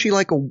 61. Isn't she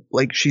like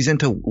she's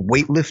into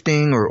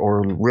weightlifting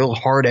or real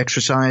hard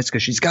exercise?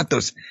 Because she's got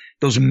those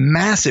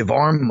massive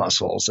arm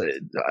muscles.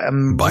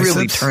 I'm biceps?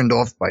 Really turned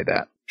off by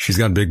that. She's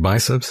got big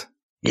biceps?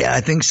 Yeah,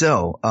 I think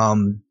so.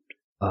 I'm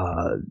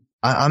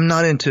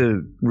not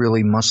into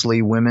really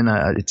muscly women.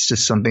 It's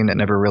just something that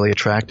never really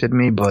attracted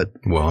me. But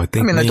well,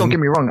 don't get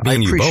me wrong. I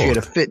appreciate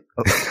a fit.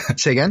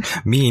 Say again?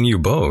 Me and you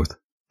both.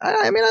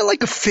 I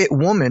like a fit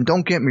woman.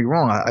 Don't get me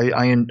wrong.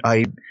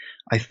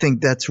 I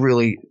think that's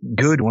really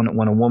good when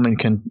a woman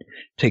can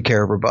take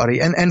care of her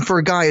body, and for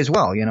a guy as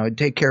well.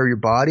 Take care of your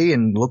body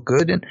and look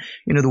good, and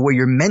the way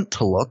you're meant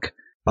to look.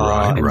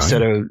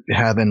 Instead of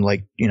having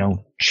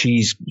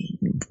cheese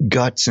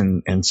guts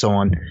and so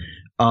on.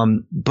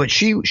 But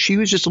she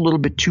was just a little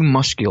bit too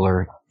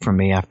muscular for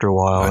me after a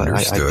while.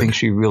 I think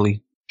she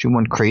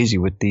went crazy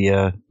with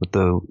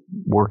the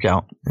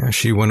workout. Yeah,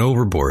 she went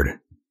overboard.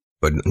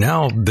 But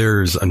now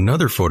there's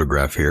another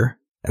photograph here,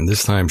 and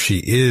this time she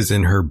is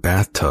in her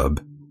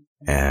bathtub,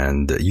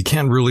 and you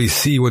can't really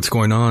see what's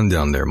going on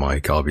down there,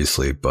 Mike,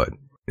 obviously, but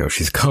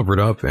she's covered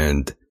up,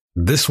 and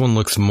this one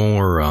looks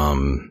more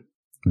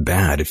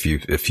bad if you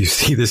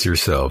see this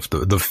yourself.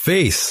 The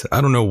face, I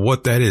don't know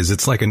what that is.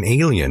 It's like an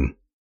alien.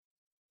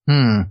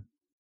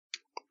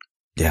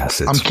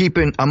 Yes,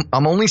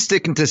 I'm only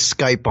sticking to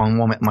Skype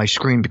on my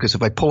screen, because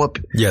if I pull up,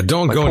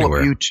 don't go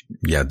anywhere.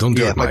 Don't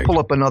do it, Mike. If I pull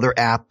up another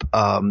app,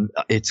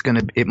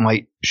 it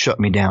might shut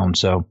me down.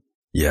 So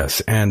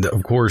yes, and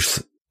of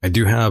course I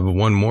do have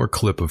one more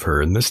clip of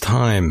her, and this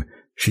time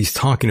she's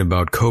talking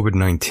about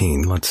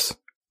COVID-19. Let's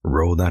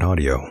roll that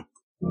audio.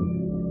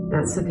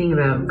 That's the thing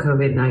about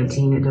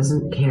COVID-19. It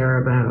doesn't care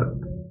about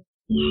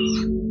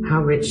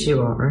how rich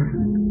you are,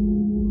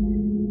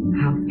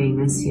 how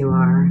famous you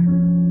are,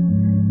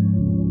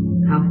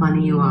 how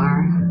funny you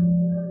are,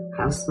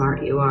 how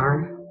smart you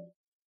are,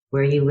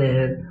 where you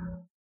live,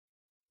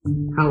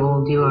 how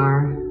old you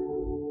are,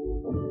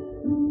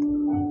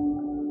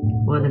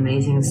 what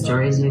amazing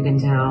stories you can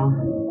tell.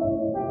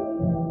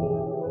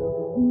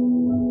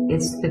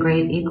 It's the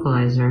great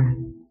equalizer.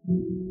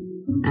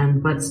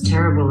 And what's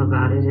terrible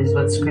about it is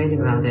what's great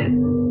about it.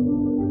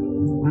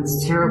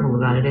 What's terrible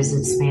about it is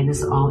it's made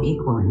us all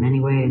equal in many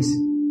ways.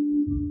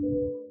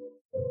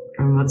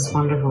 And what's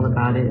wonderful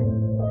about it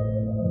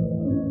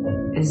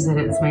is that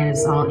it's made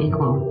us all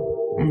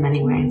equal in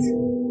many ways.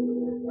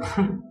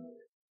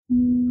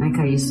 Like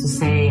I used to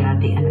say at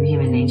the end of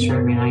Human Nature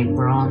every night,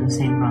 we're all in the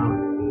same boat.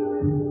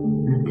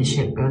 And if the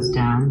ship goes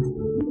down,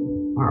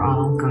 we're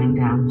all going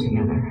down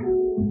together.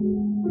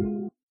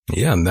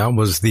 Yeah, and that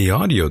was the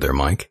audio there,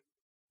 Mike.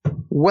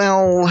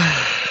 Well,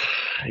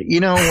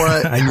 you know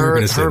what? I knew you were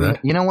going to say that.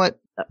 You know what?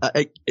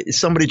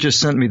 Somebody just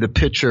sent me the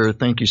picture.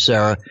 Thank you,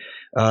 Sarah.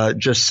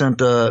 Just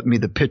sent me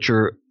the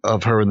picture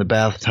of her in the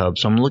bathtub.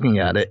 So I'm looking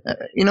at it.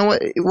 You know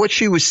what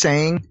she was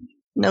saying?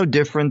 No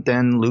different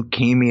than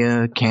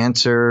leukemia,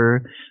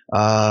 cancer,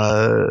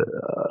 the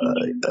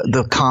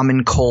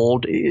common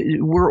cold.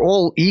 We're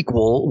all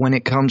equal when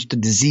it comes to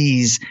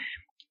disease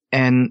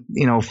and,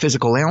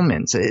 physical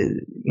ailments.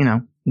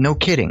 No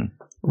kidding.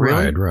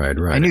 Really? Right.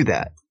 I knew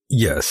that.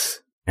 Yes.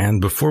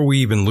 And before we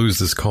even lose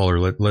this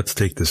caller, let's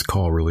take this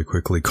call really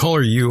quickly.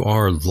 Caller, you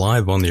are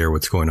live on the air.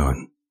 What's going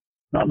on?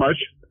 Not much.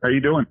 How you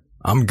doing?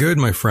 I'm good,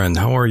 my friend.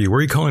 How are you? Where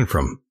are you calling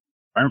from?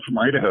 I'm from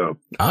Idaho.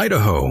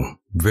 Idaho.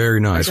 Very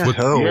nice.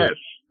 Yes.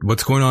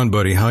 What's going on,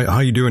 buddy? How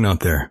you doing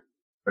out there?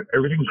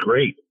 Everything's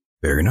great.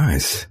 Very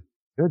nice.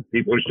 Good.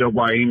 People are still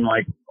buying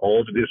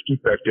all the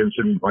disinfectants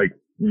and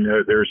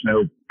there's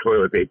no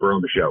toilet paper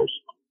on the shelves.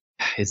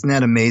 Isn't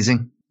that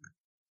amazing?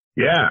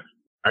 Yeah.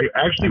 I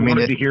actually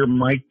wanted to hear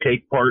Mike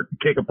take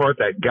apart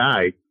that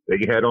guy that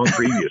you had on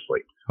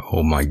previously.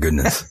 Oh my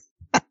goodness.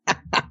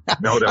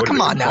 No, come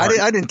on now.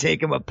 I didn't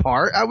take him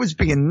apart. I was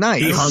being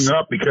nice. He hung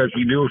up because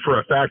he knew for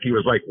a fact he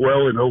was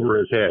well and over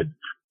his head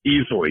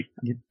easily.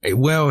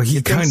 Well,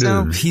 he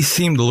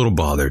seemed a little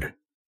bothered.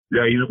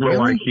 Yeah, he's a low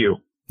IQ.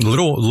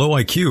 Low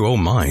IQ. Oh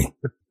my.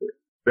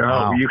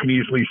 Wow. You can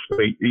easily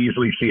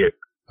see it.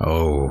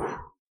 Oh.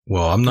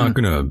 Well, I'm not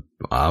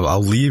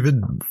I'll leave it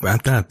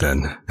at that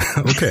then.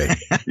 Okay.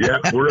 Yeah,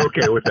 we're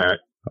okay with that.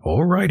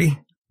 All righty.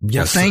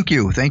 Yes. Well, thank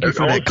you. Thank you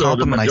for that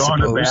compliment, I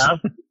suppose. Bath.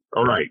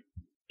 All right.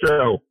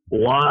 So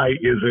why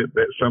is it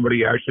that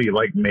somebody actually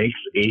makes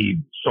a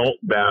salt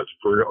bath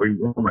for a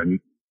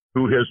woman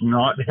who has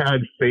not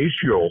had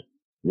facial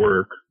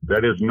work,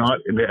 that is not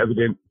an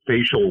evident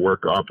facial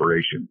work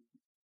operation?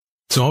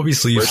 So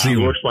obviously you've seen.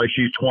 She looks like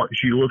she's 20.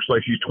 She looks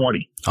like she's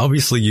 20.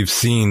 Obviously you've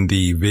seen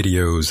the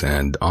videos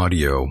and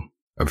audio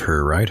of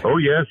her, right? Oh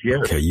yes.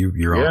 Okay,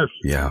 you're yes. on.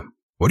 Yeah.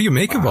 What do you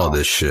make of all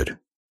this shit?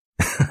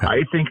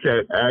 I think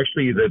that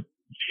actually that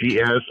she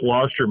has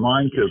lost her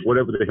mind because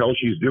whatever the hell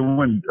she's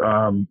doing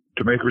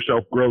to make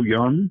herself grow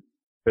young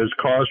has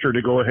caused her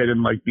to go ahead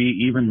and like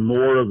be even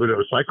more of a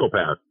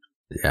psychopath.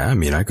 Yeah, I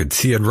mean, I could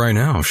see it right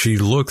now. She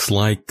looks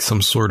like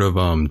some sort of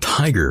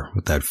tiger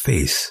with that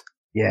face.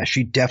 Yeah,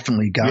 she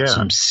definitely got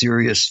some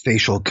serious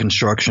facial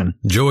construction.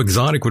 Joe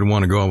Exotic would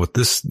want to go out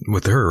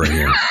with her right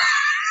here.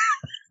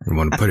 You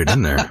want to put it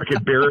in there. I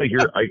can barely hear.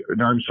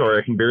 I'm sorry.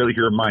 I can barely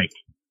hear Mike.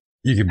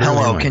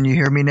 Hello, can you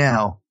hear me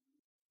now?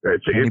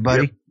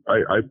 Anybody?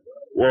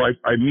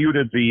 I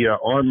muted the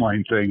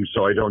online thing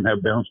so I don't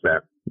have bounce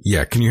back.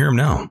 Yeah, can you hear him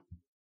now?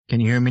 Can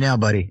you hear me now,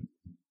 buddy?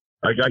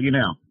 I got you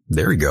now.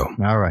 There we go.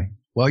 All right.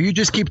 Well, you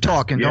just keep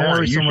talking. Don't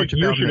worry so much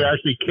about me. You should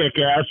actually kick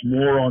ass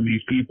more on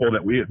these people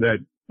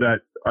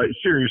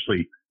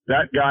seriously.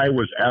 That guy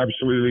was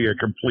absolutely a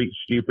complete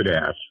stupid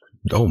ass.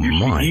 Oh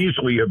my! You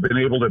easily have been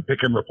able to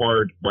pick him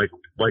apart like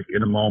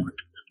in a moment.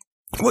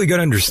 Well, you got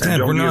to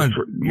understand, we're not.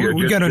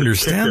 We got to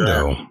understand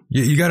though.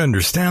 You got to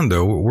understand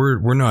though.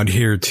 We're not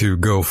here to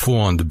go full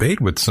on debate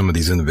with some of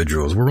these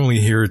individuals. We're only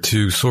here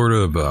to sort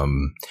of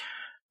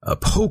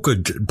poke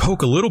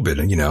a little bit.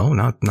 You know,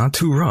 not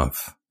too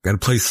rough. We got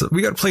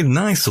to play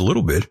nice a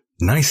little bit.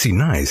 Nicey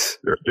nice.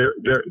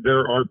 There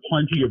are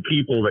plenty of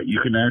people that you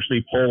can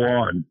actually pull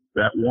on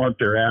that want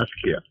their ass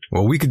kicked.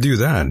 Well, we could do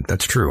that.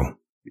 That's true.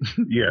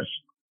 Yes.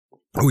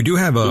 We do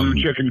have Blue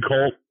Chicken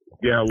Cult.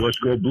 Yeah, let's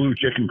go Blue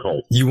Chicken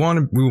Cult. You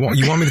want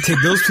me to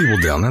take those people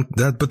down?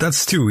 But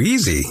that's too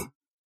easy.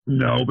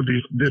 No, but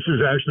this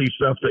is actually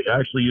stuff that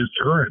actually is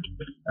current,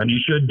 and you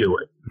should do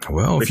it.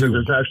 Well, because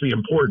it's actually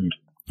important.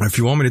 If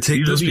you want me to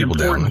take those people down,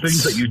 these are the important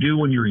things that you do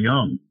when you're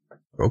young.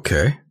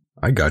 Okay,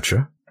 I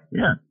gotcha.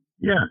 Yeah.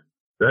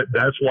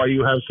 That's why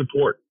you have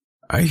support.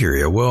 I hear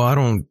you. Well, I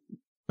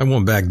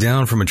won't back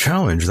down from a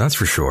challenge. That's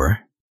for sure.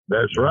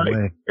 That's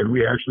right. And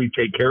we actually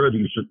take care of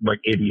these like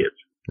idiots.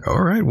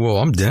 All right. Well,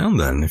 I'm down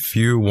then. If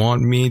you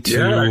want me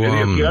to,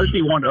 and if you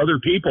actually want other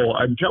people,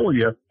 I'm telling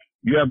you,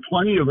 you have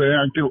plenty of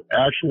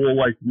actual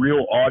like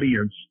real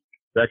audience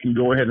that can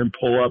go ahead and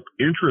pull up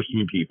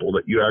interesting people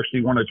that you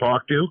actually want to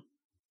talk to.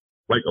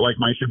 Like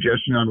my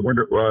suggestion on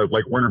Werner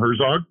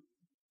Herzog.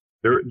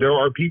 There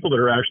are people that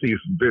are actually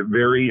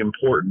very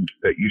important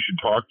that you should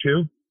talk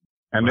to.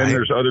 And then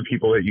there's other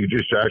people that you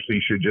just actually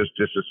should just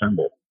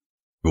disassemble.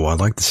 Well, I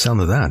like the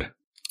sound of that.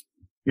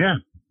 Yeah.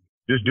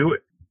 Just do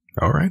it.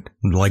 All right.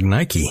 Like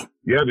Nike.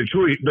 Yeah, the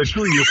two you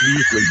can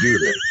easily do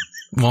this.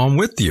 Well, I'm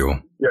with you.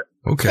 Yeah.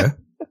 Okay.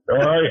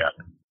 Oh, yeah.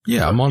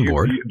 Yeah, I'm on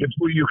board.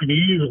 You can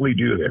easily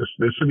do this.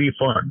 This would be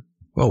fun.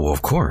 Oh, well,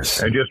 of course.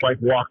 And just like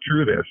walk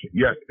through this.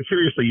 Yeah,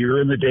 seriously, you're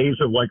in the days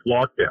of like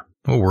lockdown.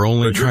 Well, we're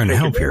only trying to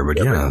help here,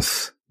 but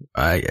yes.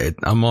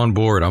 I'm on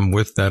board. I'm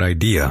with that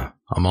idea.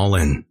 I'm all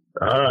in.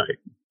 All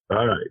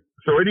right.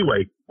 So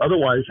anyway,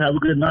 otherwise, have a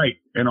good night.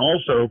 And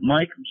also,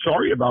 Mike,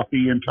 sorry about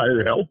the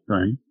entire health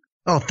thing.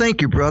 Oh,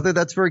 thank you, brother.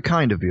 That's very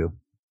kind of you.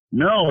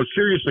 No,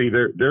 seriously,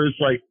 there's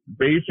like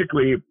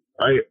basically,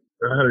 I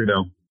don't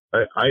know.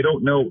 I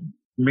don't know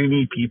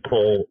many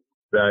people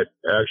that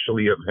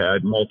actually have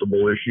had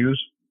multiple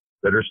issues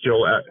that are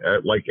still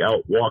like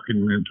out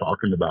walking and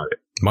talking about it.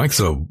 Mike's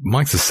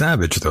a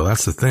savage though.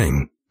 That's the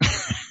thing.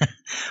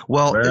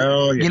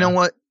 Well, you know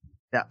what?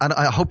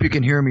 I hope you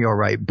can hear me all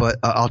right, but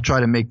I'll try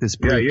to make this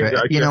brief.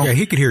 Yeah,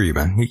 he could hear you,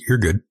 man. You're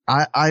good.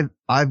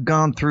 I've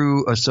gone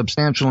through a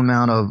substantial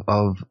amount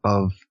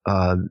of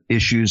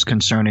issues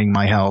concerning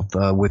my health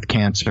with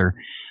cancer,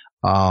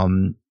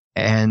 and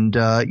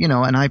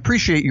I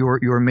appreciate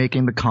your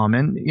making the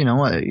comment.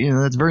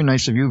 That's very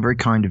nice of you, very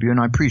kind of you, and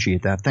I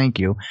appreciate that. Thank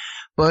you.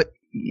 But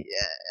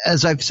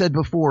as I've said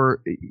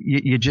before,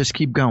 you just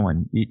keep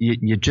going.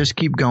 You just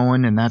keep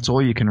going, and that's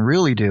all you can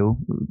really do.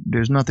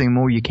 There's nothing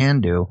more you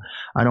can do.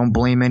 I don't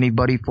blame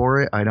anybody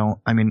for it.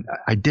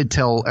 I did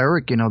tell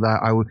Eric,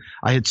 that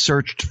I had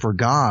searched for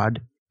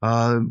God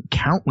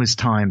countless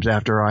times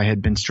after I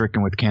had been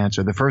stricken with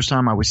cancer. The first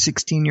time I was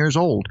 16 years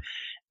old,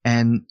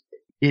 and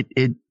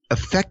it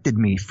affected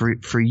me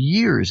for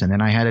years. And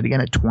then I had it again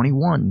at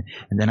 21,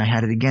 and then I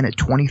had it again at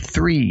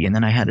 23, and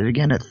then I had it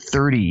again at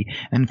 30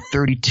 and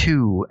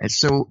 32. And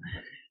so,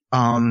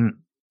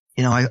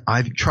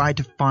 I've tried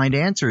to find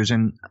answers,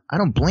 and I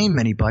don't blame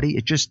anybody.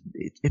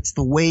 It's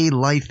the way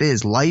life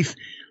is.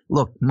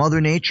 Look,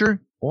 Mother Nature,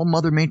 all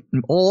Mother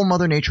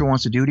Nature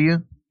wants to do to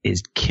you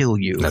is kill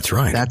you. That's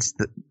right. That's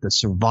the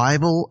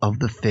survival of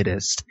the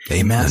fittest.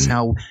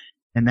 Amen.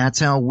 That's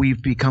how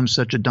we've become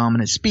such a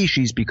dominant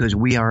species, because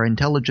we are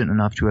intelligent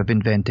enough to have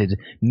invented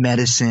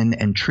medicine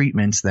and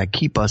treatments that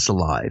keep us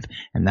alive.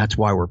 And that's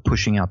why we're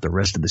pushing out the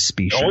rest of the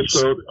species.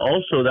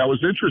 Also, that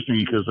was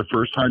interesting, because the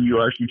first time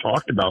you actually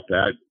talked about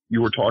that,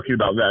 you were talking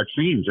about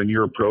vaccines, and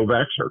you're a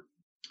pro-vaxxer.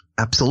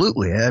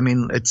 Absolutely. I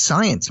mean, it's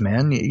science,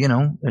 man. You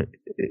know,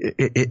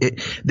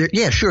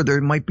 sure, there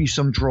might be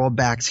some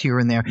drawbacks here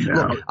and there. Yeah.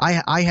 Look,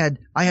 I had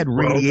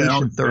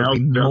radiation therapy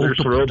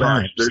multiple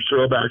times. There's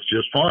throwbacks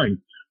just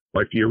fine.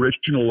 Like the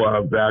original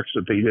vax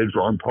that they did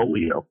on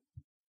polio.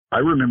 I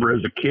remember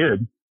as a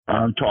kid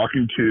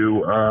talking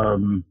to,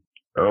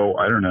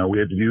 I don't know, we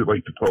had to do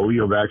like the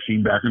polio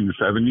vaccine back in the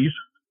 70s.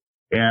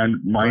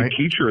 And my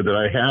teacher that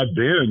I had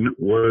then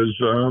was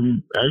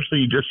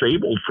actually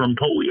disabled from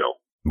polio.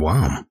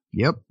 Wow.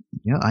 Yep.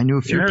 Yeah, I knew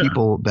a few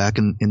people back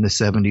in the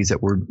 70s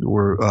that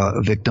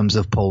were victims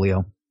of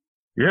polio.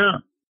 Yeah.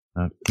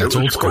 That's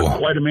old school.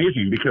 Quite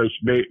amazing because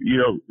they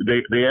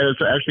had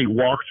us actually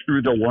walk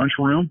through the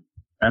lunchroom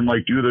and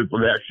like do the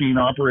vaccine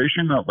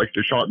operation, like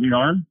the shot in the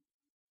arm.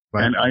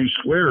 Right. And I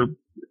swear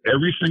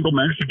every single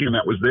Mexican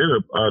that was there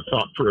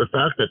thought for a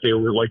fact that they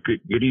were like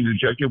getting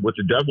injected with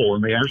the devil,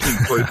 and they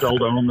actually fell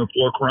down on the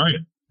floor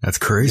crying. That's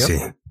crazy.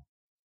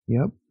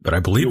 Yep. But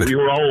I believe it. We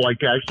were all like,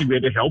 actually, we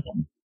had to help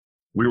them.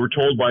 We were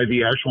told by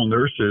the actual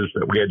nurses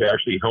that we had to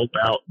actually help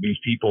out these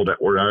people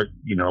that were,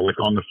 like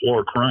on the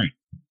floor crying.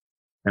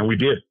 And we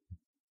did.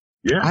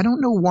 Yeah. I don't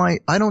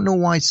know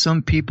why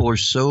some people are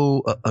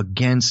so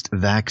against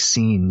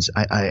vaccines.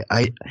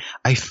 I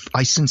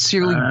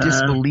sincerely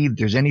disbelieve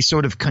there's any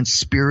sort of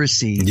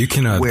conspiracy. You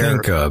can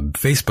thank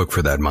Facebook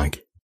for that,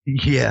 Mike.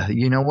 Yeah.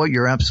 You know what?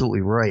 You're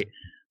absolutely right.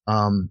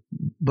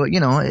 But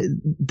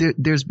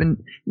there's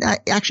been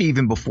actually,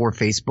 even before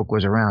Facebook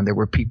was around, there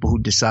were people who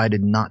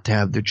decided not to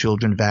have their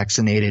children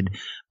vaccinated.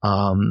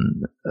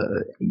 And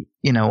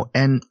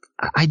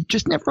I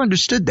just never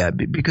understood that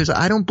because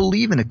I don't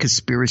believe in a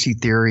conspiracy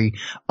theory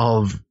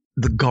of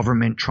the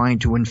government trying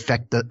to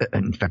inject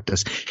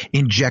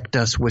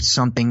us with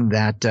something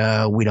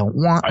that we don't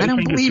want. I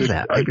don't believe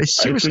that. I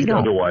seriously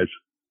don't. Otherwise.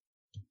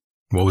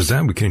 What was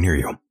that? We couldn't hear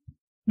you.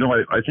 No,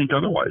 I think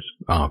otherwise.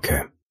 Oh,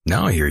 okay.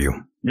 Now I hear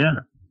you.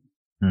 Yeah.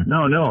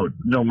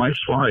 No, Mike's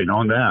fine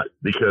on that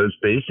because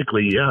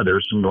basically,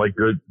 there's some like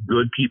good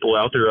people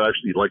out there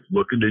actually like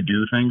looking to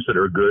do things that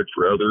are good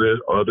for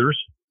others.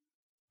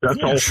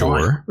 That's all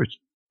sure. Fine.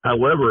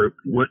 However,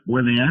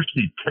 when they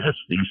actually test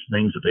these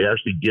things that they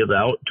actually give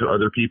out to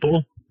other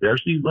people, they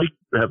actually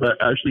have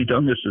actually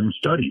done this in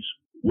studies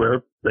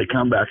where they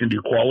come back and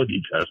do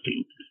quality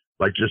testing,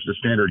 like just a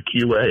standard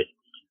QA.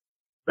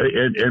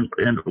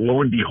 And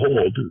lo and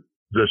behold,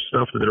 the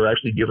stuff that are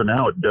actually given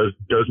out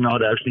does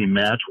not actually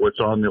match what's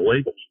on the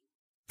labels.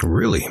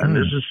 Really? And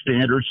this is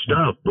standard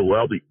stuff. But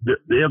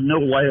they have no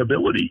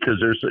liability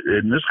because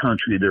in this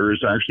country, there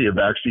is actually a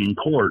vaccine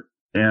court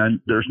and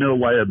there's no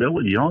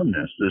liability on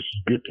this.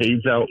 This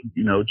pays out,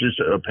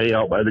 just a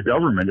payout by the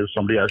government if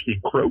somebody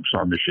actually croaks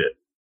on the shit.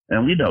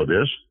 And we know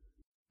this.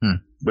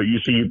 But you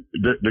see,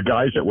 the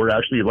guys that were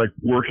actually like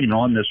working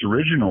on this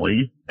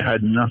originally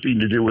had nothing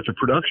to do with the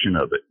production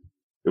of it.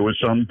 It was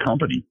some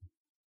company.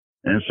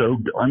 And so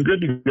I'm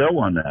good to go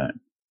on that.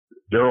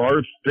 There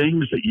are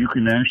things that you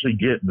can actually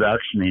get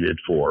vaccinated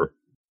for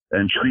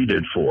and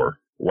treated for.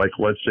 Like,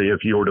 let's say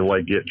if you were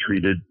to get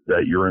treated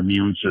that your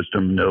immune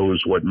system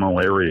knows what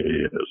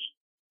malaria is.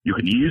 You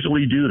can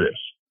easily do this.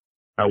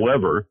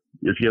 However,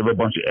 if you have a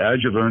bunch of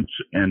adjuvants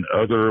and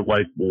other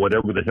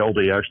whatever the hell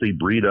they actually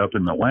breed up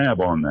in the lab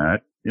on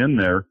that in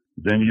there,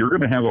 then you're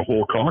going to have a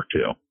whole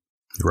cocktail.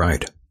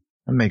 Right.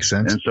 That makes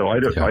sense. And so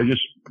it's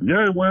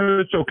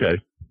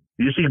okay.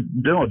 You see,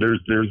 no,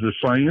 there's the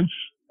science,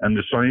 and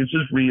the science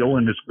is real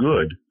and it's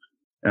good,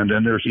 and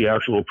then there's the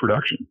actual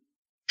production.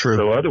 True.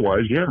 So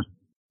otherwise,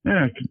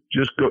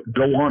 just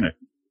go on it.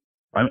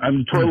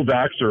 I'm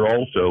pro-vaxxer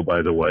also,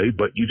 by the way,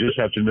 but you just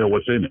have to know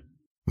what's in it.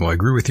 Well, I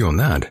agree with you on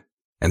that.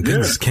 And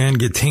things can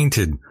get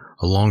tainted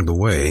along the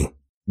way.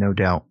 No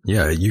doubt.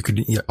 Yeah, you could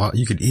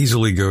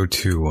easily go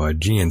to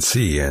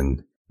GNC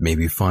and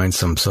maybe find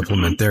some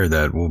supplement there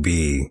that will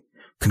be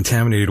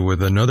contaminated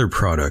with another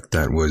product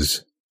that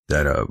was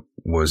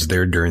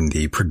there during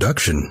the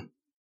production.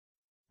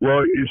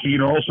 Well, you see,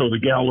 also the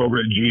gal over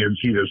at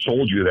GNC that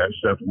sold you that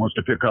stuff wants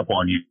to pick up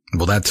on you.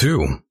 Well, that too.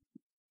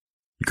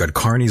 You got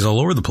carnies all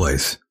over the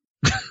place.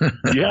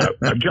 Yeah,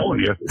 I'm telling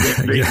you.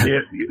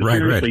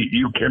 Seriously,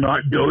 you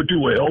cannot go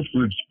to a health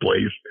foods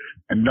place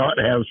and not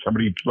have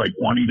somebody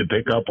wanting to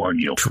pick up on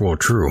you.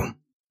 True.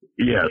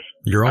 Yes.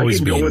 You're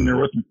always I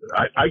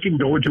can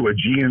go into a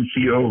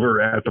GNC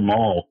over at the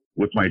mall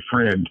with my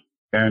friend,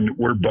 and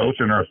we're both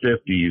in our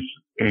 50s,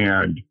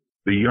 and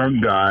the young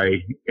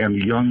guy and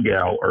the young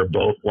gal are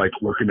both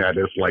looking at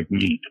us like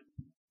meat.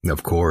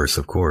 Of course.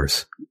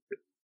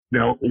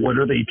 Now, what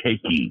are they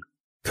taking?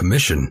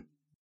 Commission.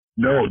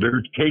 No,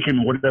 they're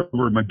taking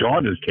whatever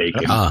Madonna's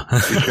taking.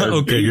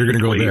 Okay, you're going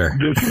to go there.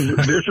 This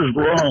is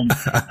wrong.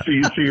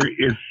 See,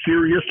 it's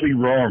seriously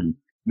wrong.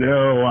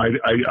 No,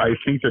 I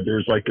think that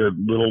there's a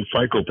little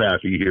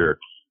psychopathy here.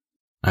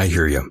 I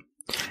hear you.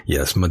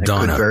 Yes,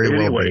 Madonna.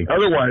 Anyway,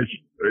 otherwise,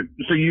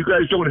 so you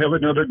guys don't have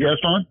another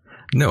guest on?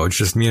 No, it's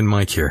just me and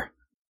Mike here.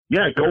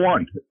 Yeah, go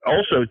on.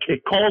 Also,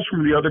 take calls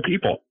from the other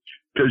people,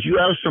 because you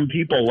have some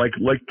people like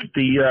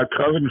the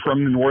Coven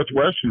from the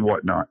Northwest and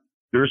whatnot.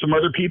 there are some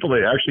other people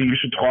that actually you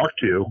should talk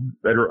to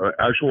that are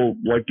actual,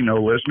 like,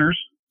 listeners.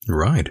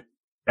 Right.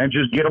 And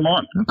just get them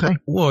on. Okay.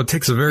 Well, it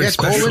takes a very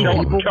special.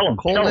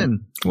 Call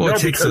in. Well, no, it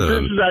takes because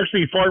this is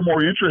actually far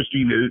more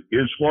interesting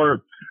as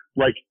far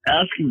like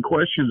asking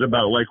questions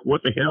about like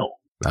what the hell.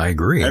 I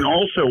agree. And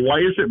also, why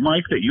is it,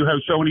 Mike, that you have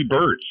so many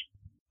birds?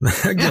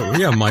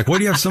 Yeah, Mike. Why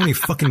do you have so many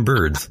fucking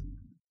birds?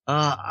 When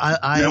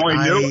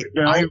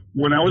I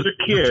was a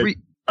kid,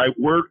 I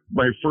worked.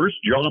 My first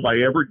job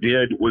I ever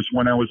did was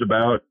when I was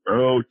about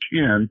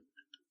 10,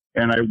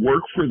 and I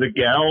worked for the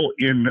gal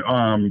in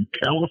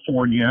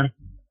California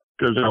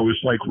because I was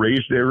like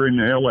raised there in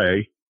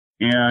L.A.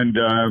 And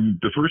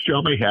the first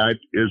job I had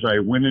is I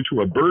went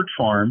into a bird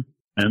farm,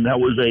 and that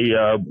was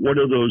one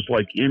of those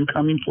like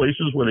incoming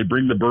places where they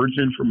bring the birds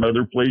in from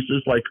other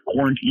places, like a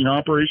quarantine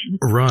operation.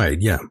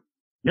 Right. Yeah.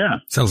 Yeah.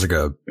 Sounds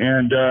like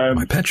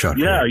my pet shop.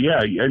 Yeah,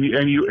 yeah.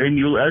 And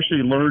you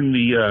actually learn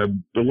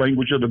the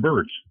language of the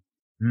birds.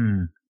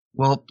 Hmm.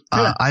 Well,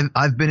 yeah.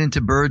 I've been into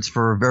birds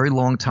for a very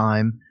long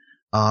time.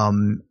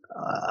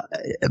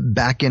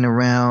 Back in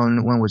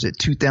around, when was it?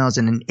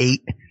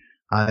 2008,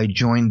 I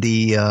joined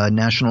the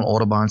National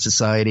Audubon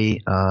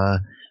Society.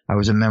 I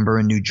was a member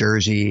in New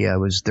Jersey. I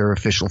was their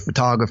official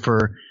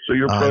photographer. So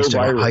you're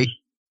pro-virus.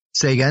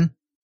 Say again?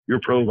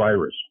 You're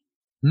pro-virus.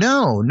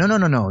 No. Well, all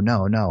of the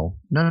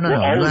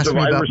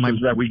viruses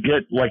that we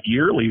get like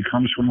yearly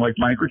comes from like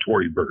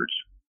migratory birds.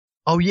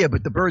 Oh yeah,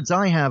 but the birds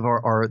I have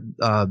are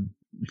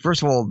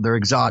first of all, they're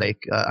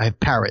exotic. I have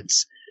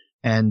parrots,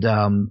 and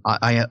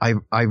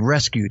I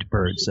rescued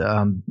birds.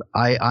 I'm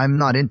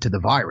not into the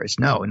virus.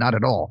 No, not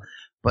at all.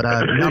 But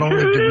not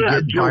only do we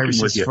get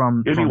viruses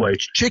from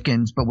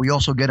chickens, but we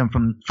also get them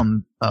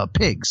from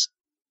pigs,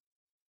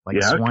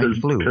 like swine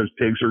flu. Because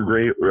pigs are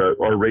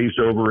raised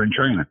over in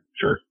China.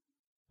 Sure.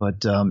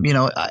 But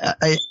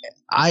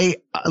I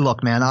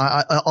look, man.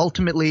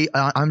 Ultimately,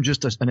 I'm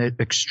just an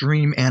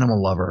extreme animal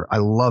lover. I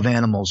love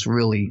animals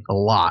really a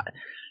lot,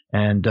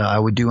 and I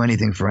would do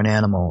anything for an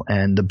animal.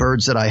 And the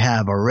birds that I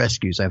have are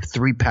rescues. I have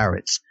 3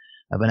 parrots.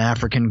 I have an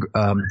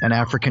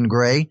African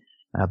gray.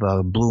 I have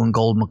a blue and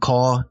gold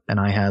macaw,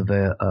 and I have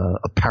a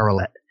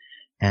parrot.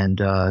 And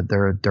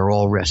they're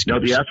all rescues. Now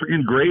the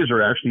African grays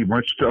are actually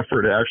much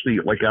tougher to actually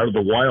like out of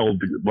the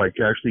wild, like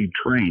actually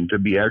train to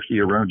be actually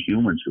around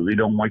humans because they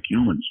don't like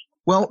humans.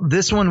 Well,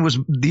 this one was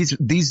these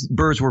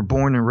birds were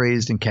born and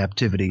raised in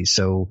captivity.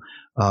 So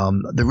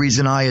the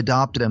reason I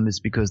adopted them is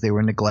because they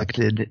were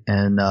neglected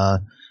and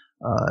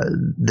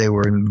they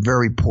were in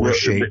very poor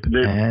shape. Poor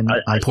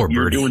birdie.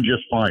 You're doing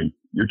just fine.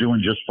 You're doing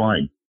just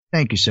fine.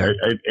 Thank you, sir.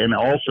 And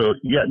also,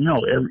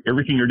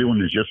 everything you're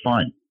doing is just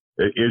fine.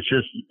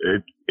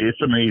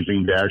 It's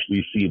amazing to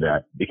actually see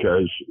that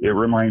because it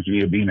reminds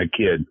me of being a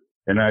kid.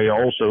 And I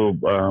also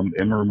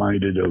am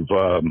reminded of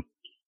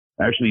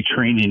actually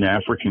training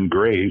African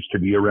grays to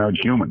be around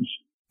humans.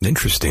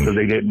 Interesting. Because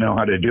they didn't know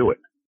how to do it.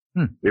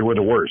 They were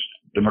the worst.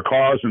 The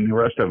macaws and the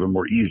rest of them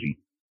were easy.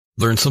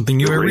 Learn something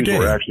new every day. They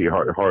were actually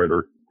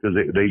harder because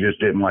they just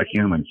didn't like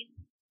humans.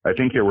 I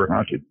think they were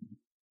haunted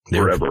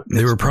forever.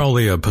 They were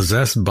probably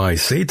possessed by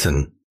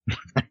Satan.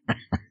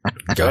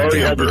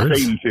 Goddamn birds. The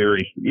Satan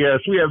theory. Yes,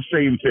 we have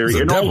Satan theory.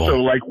 And devil. Also,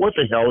 like, what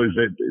the hell is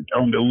it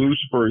on the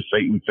Lucifer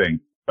Satan thing?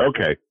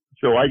 Okay,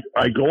 so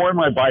I go on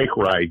my bike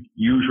ride,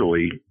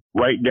 usually,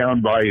 right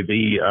down by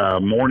the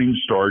Morning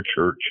Star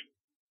Church.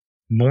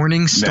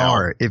 Morning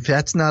Star. If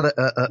that's not no,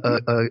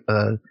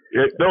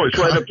 it's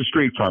right up the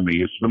street from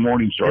me. It's the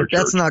Morning Star Church. If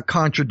that's not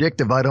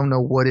contradictive, I don't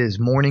know what is.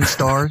 Morning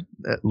Star,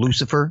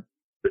 Lucifer?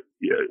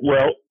 Yeah,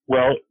 well,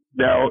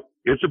 now,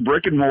 it's a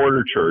brick and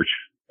mortar church.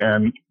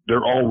 And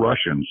they're all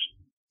Russians.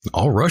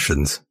 All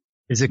Russians?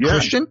 Is it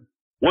Christian?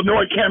 Well, no,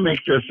 I can't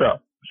make this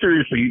up.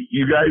 Seriously,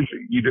 you guys,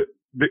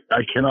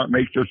 I cannot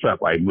make this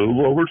up. I move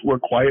over to a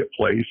quiet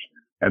place,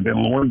 and then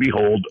lo and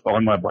behold,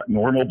 on my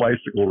normal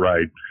bicycle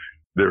ride,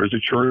 there is a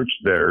church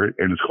there,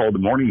 and it's called the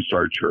Morning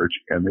Star Church,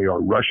 and they are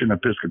Russian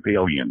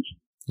Episcopalians.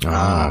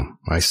 Oh,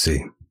 I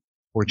see.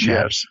 Or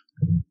chaps.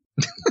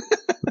 Yes.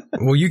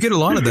 Well, you get a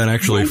lot of that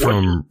actually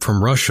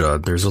from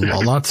Russia. There's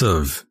lots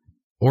of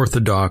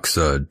Orthodox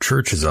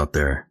churches out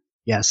there.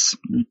 Yes.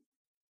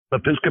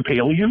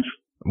 Episcopalians?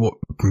 Well,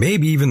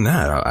 maybe even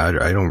that.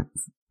 I don't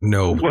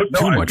know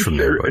too much from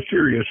there. But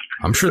serious.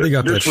 I'm sure they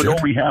got that shit. This would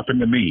only happen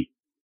to me.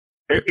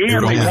 And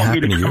they want me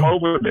to come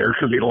over there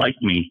because they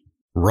like me.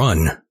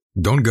 Run.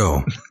 Don't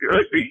go.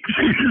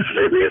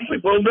 Seriously?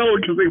 Well, no,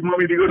 because they want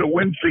me to go to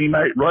Wednesday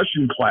night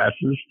Russian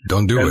classes.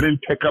 Don't do it. And then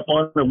pick up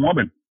on a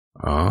woman.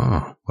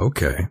 Oh,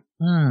 okay.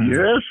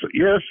 Yes.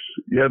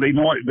 Yeah, they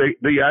know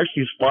they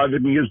actually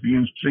spotted me as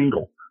being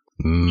single.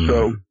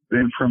 So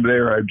then from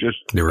there,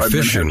 they were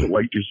fishing. Have to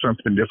like do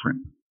something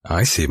different.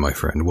 I see, my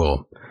friend.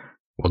 Well,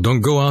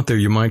 don't go out there.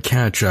 You might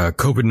catch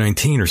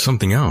COVID-19 or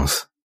something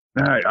else.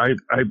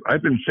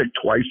 I've been sick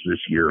twice this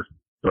year,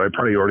 so I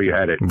probably already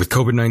had it with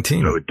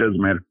COVID-19. So it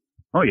doesn't matter.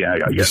 Oh yeah,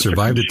 I you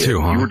survived it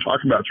too, huh? You were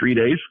talking about 3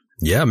 days.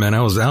 Yeah, man,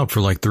 I was out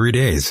for like 3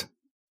 days.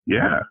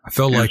 Yeah. I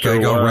felt like I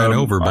got ran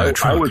over by a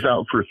truck. I was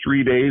out for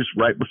 3 days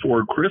right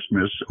before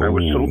Christmas. I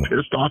was so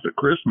pissed off at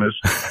Christmas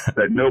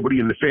that nobody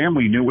in the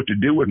family knew what to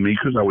do with me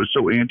because I was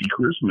so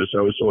anti-Christmas.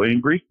 I was so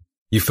angry.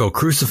 You felt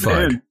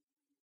crucified. Then,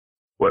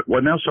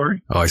 what now?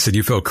 Sorry? Oh, I said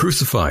you felt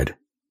crucified.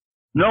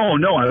 No.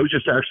 I was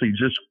just actually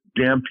just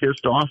damn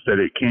pissed off that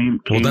it came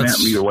at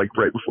me like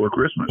right before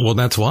Christmas. Well,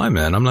 that's why,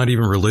 man. I'm not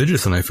even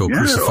religious and I feel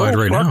crucified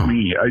right now.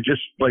 Me. I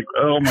just like,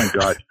 oh my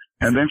God.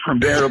 And then from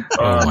there,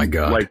 oh my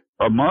God. Like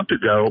a month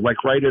ago,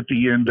 like right at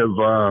the end of,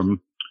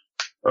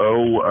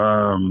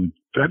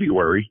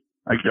 February,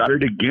 I got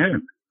it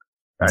again.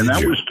 And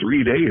that was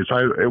 3 days.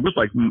 It was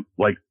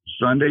like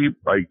Sunday.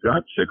 I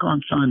got sick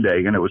on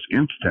Sunday and it was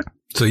instant.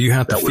 So you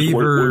had the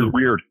fever. It was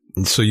weird.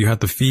 So you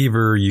had the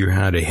fever, you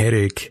had a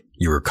headache,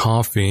 you were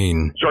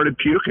coughing. Started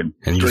puking.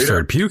 And you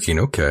started puking,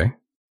 okay.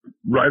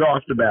 Right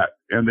off the bat.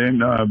 And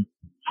then,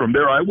 from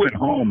there I went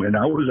home and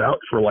I was out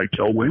for like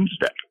till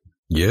Wednesday.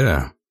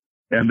 Yeah.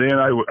 And then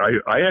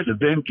I had to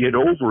then get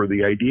over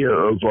the idea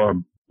of,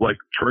 like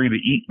trying to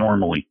eat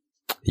normally.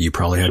 You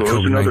probably had COVID-19. So it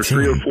was another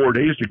 3 or 4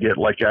 days to get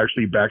like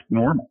actually back to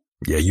normal.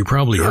 Yeah, you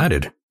probably had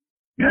it.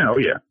 Yeah, oh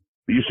yeah.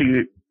 You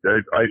see,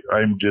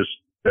 I'm just,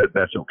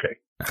 that's okay.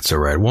 That's all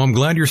right. Well, I'm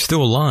glad you're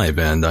still alive,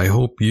 and I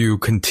hope you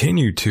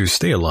continue to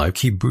stay alive.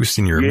 Keep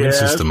boosting your immune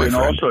system, my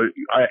friend. And also,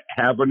 I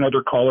have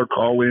another caller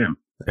call in.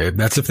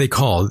 That's if they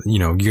call. You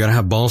know, you got to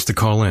have balls to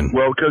call in.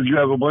 Well, because you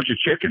have a bunch of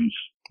chickens.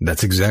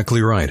 That's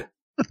exactly right.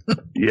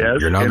 Yes,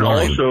 you're not and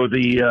lying. Also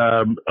the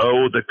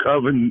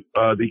coven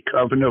of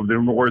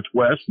the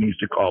Northwest needs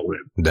to call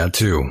in. That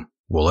too.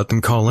 Well, let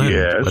them call in.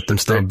 Yes. Let them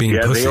stop being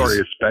pussies. Yeah, they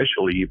are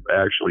especially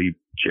actually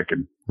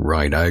chicken.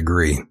 Right, I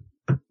agree.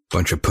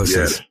 Bunch of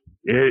pussies.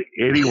 Yes.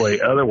 Anyway,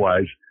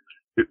 otherwise,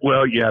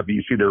 well, yeah, but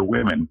you see, they're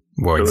women.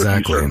 Well, so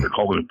exactly. If you start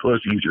calling them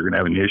pussies, you're going to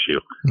have an issue.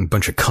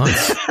 Bunch of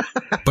cunts.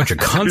 Bunch of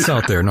cunts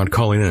out there not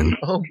calling in.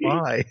 Oh,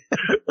 my.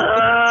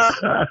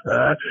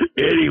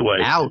 Anyway.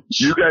 Ouch.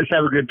 You guys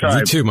have a good time.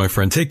 You too, my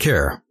friend. Take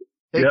care.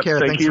 Take care.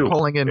 Thanks for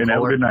calling in, and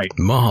caller. have a good night.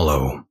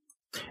 Mahalo.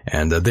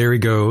 And there he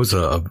goes,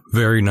 a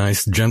very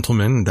nice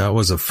gentleman. That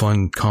was a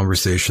fun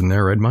conversation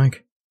there, right,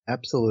 Mike?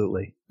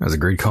 Absolutely. That was a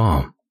great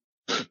call.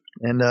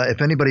 And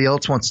if anybody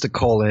else wants to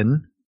call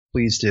in,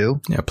 please do.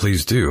 Yeah,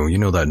 please do. You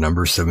know that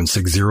number,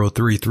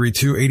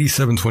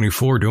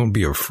 760-332-8724. Don't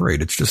be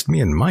afraid. It's just me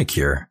and Mike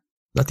here.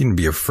 Nothing to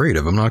be afraid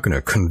of. I'm not going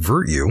to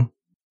convert you.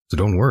 So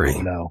don't worry.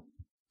 Oh, no.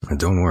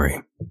 Don't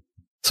worry.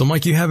 So,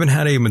 Mike, you haven't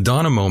had a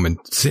Madonna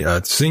moment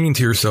singing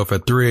to yourself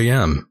at 3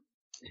 a.m.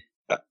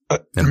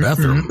 in a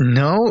bathroom?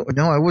 No,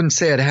 I wouldn't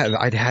say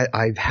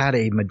I've had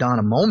a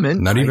Madonna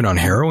moment. Not even on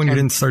heroin? You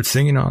didn't start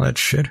singing all that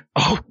shit?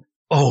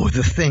 Oh,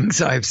 the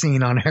things I've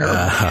seen on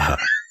heroin.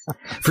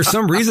 For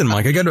some reason,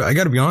 Mike, I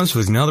gotta be honest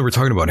with you. Now that we're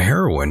talking about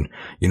heroin,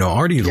 you know,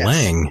 Artie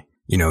Lang,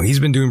 you know, he's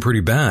been doing pretty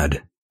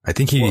bad. I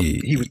think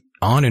he was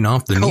on and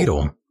off the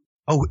needle.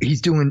 Oh, he's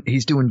doing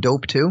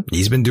dope too?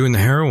 He's been doing the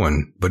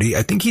heroin, but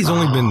I think he's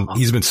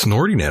he's been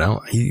snorting it.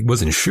 He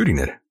wasn't shooting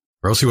it,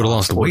 or else he would have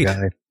lost weight.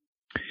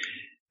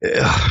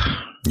 Yeah,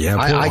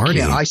 poor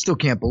Artie. I still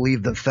can't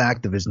believe the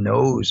fact of his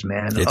nose,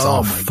 man. It's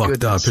all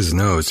fucked up, his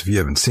nose, if you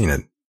haven't seen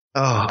it.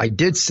 Oh, I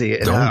did see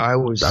it, and I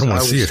was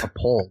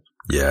appalled.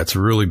 Yeah, it's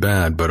really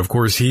bad. But of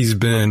course, he's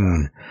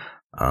been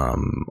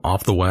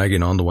off the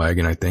wagon, on the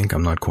wagon, I think.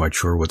 I'm not quite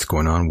sure what's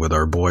going on with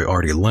our boy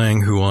Artie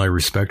Lang, who I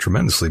respect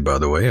tremendously, by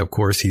the way. Of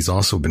course, he's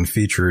also been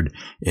featured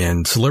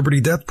in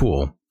Celebrity Death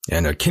Pool.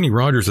 And Kenny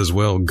Rogers as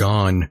well,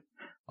 gone.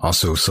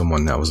 Also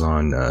someone that was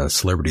on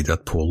Celebrity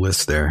Death Pool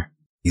list there.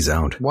 He's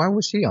out. Why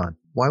was he on?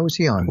 Well,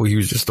 he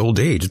was just old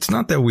age. It's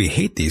not that we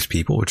hate these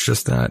people. It's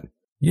just that,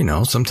 you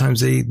know,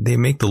 sometimes they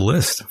make the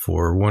list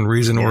for one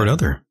reason or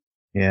another.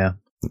 Yeah.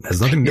 It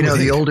has nothing to do with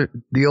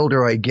the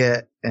older I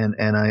get and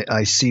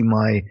I see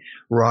my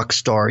rock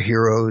star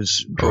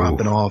heroes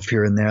dropping off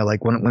here and there.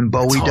 Like when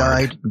Bowie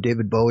died,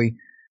 David Bowie,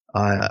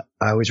 I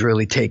was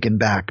really taken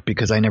back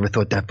because I never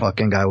thought that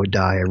fucking guy would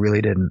die. I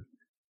really didn't.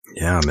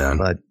 Yeah, man.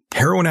 But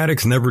heroin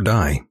addicts never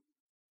die.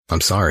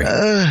 I'm sorry.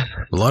 A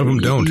lot of them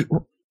don't.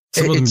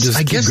 Some of them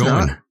just keep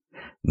going.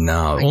 Not.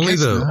 No,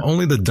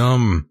 only the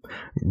dumb,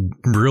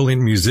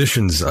 brilliant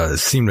musicians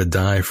seem to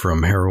die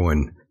from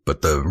heroin.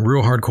 But the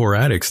real hardcore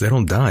addicts, they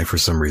don't die for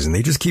some reason.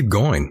 They just keep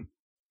going.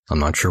 I'm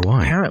not sure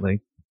why.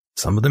 Apparently.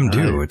 Some of them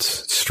do.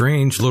 It's a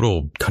strange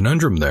little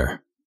conundrum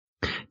there.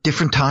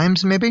 Different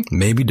times, maybe?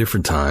 Maybe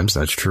different times.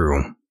 That's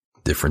true.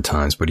 Different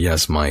times. But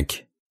yes,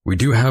 Mike, we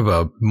do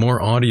have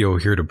more audio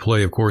here to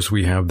play. Of course,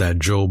 we have that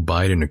Joe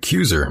Biden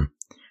accuser.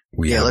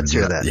 Let's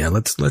hear that. Yeah,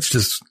 let's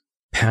just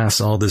pass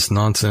all this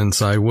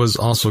nonsense. I was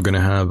also going to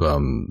have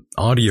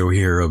audio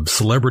here of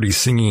celebrities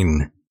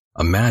singing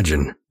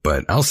Imagine.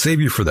 But I'll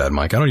save you for that,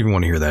 Mike. I don't even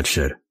want to hear that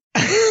shit.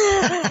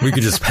 We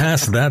could just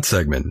pass that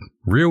segment.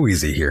 Real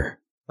easy here.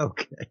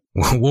 Okay.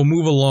 We'll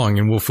move along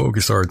and we'll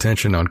focus our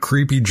attention on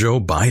creepy Joe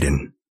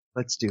Biden.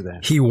 Let's do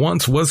that. He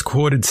once was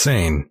quoted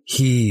saying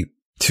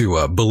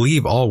to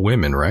believe all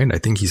women, right? I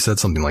think he said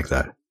something like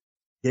that.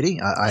 Did he?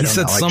 He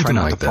said something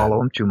like that. Follow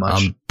him too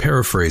much. I'm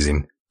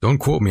paraphrasing. Don't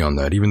quote me on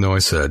that, even though I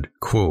said,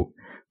 quote,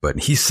 but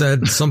he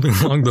said something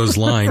along those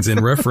lines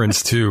in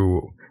reference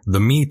to the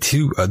Me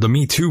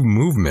Too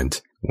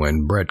movement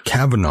when Brett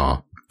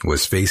Kavanaugh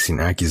was facing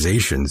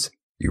accusations.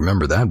 You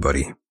remember that,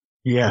 buddy?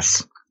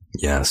 Yes.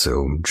 Yeah.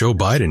 So Joe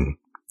Biden,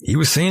 he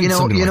was saying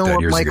something like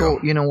that years ago.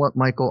 You know what,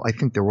 Michael? I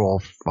think they're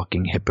all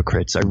fucking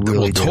hypocrites. I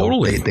really do.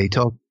 Totally.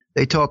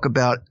 They talk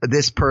about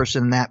this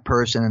person, that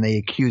person, and they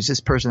accuse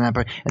this person, that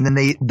person, and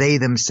then they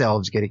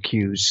themselves get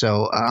accused.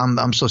 So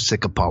I'm so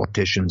sick of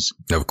politicians.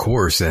 Of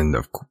course, and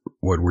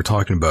what we're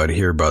talking about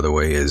here, by the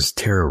way, is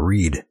Tara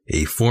Reid,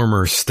 a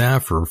former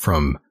staffer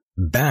from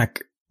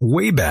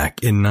way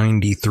back in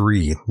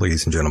 '93,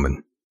 ladies and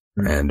gentlemen.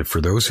 And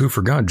for those who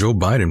forgot, Joe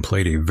Biden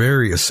played a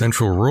very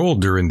essential role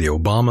during the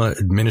Obama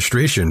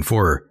administration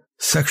for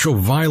sexual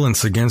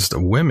violence against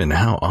women.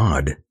 How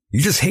odd. You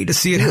just hate to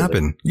see it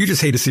happen. You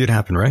just hate to see it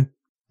happen, right?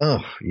 Oh,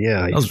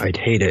 yeah, I'd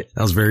hate it.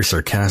 That was very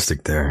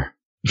sarcastic there.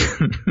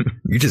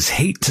 You just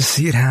hate to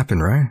see it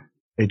happen, right?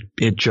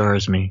 It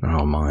jars me.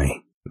 Oh,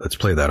 my. Let's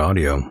play that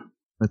audio.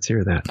 Let's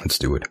hear that. Let's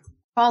do it.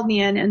 Called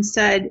me in and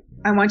said,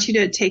 I want you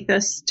to take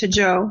this to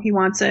Joe. He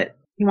wants it.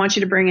 He wants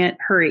you to bring it.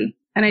 Hurry.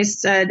 And I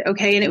said,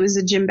 okay. And it was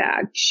a gym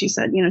bag. She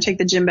said, take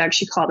the gym bag.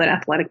 She called it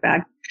athletic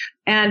bag.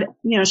 And,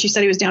 she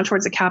said he was down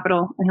towards the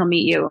Capitol and he'll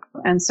meet you.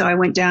 And so I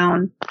went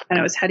down and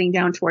I was heading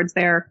down towards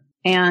there.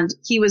 And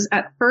he was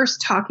at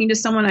first talking to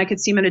someone. I could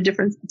see him at a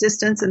different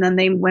distance, and then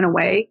they went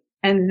away.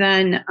 And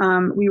then,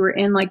 we were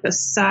in like the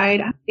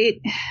side,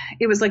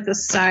 it was like the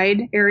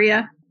side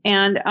area.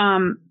 And,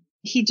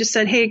 he just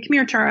said, hey, come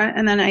here, Tara.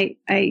 And then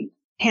I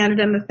handed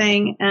him the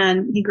thing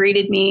and he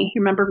greeted me. He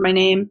remembered my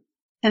name.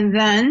 And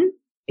then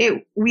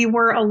we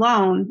were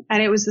alone,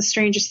 and it was the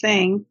strangest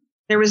thing.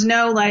 There was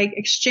no like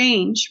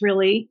exchange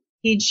really.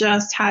 He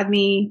just had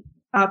me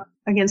up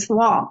against the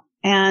wall,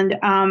 and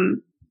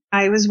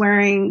I was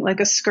wearing like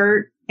a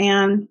skirt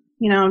and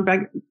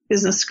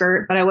business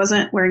skirt, but I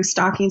wasn't wearing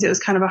stockings. It was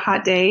kind of a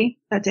hot day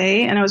that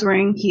day, and I was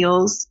wearing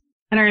heels.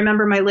 And I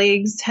remember my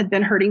legs had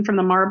been hurting from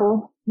the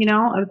marble,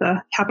 of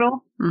the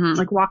Capitol,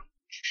 like walk.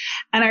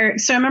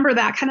 And so I remember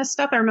that kind of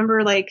stuff. I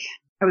remember like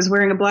I was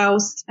wearing a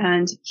blouse,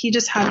 and he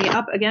just had me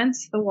up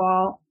against the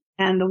wall,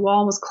 and the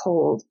wall was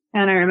cold.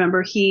 And I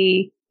remember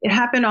it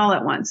happened all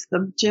at once.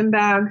 The gym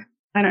bag,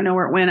 I don't know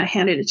where it went. I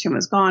handed it to him, it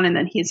was gone. And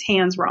then his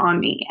hands were on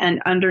me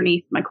and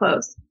underneath my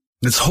clothes.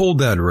 Let's hold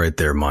that right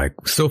there,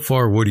 Mike. So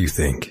far, what do you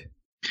think?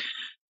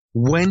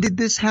 When did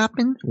this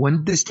happen? When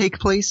did this take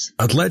place?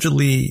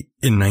 Allegedly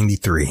in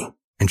 '93.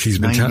 And she's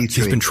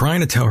been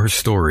trying to tell her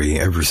story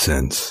ever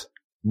since.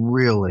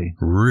 Really?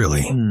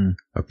 Really.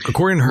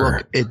 According to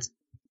her. Look,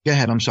 go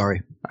ahead. I'm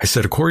sorry. I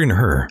said, according to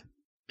her.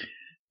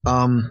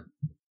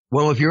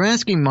 Well, if you're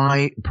asking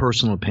my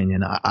personal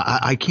opinion,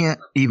 I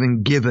can't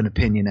even give an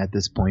opinion at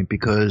this point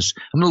because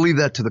I'm going to leave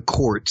that to the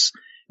courts,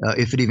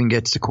 if it even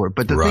gets to court.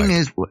 But the thing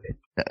is,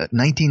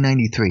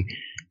 1993,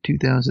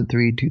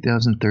 2003,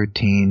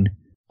 2013,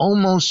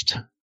 almost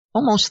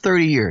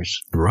 30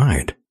 years.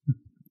 Right.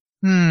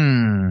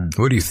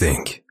 What do you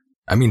think?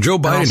 I mean, Joe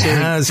Biden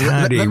has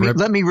had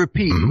let me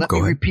repeat. Let me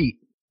repeat.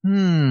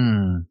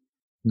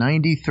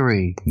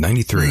 93.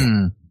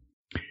 93.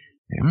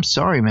 I'm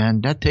sorry,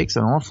 man. That takes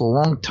an awful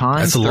long time.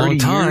 That's a long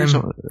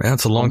time.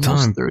 That's a long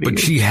time. But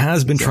she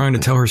has been trying to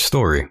tell her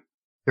story.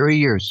 30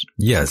 years.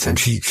 Yes, and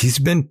she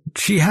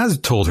has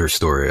told her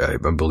story, I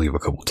believe, a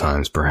couple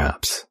times,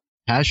 perhaps.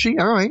 Has she?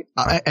 All right.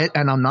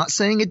 And I'm not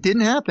saying it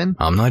didn't happen.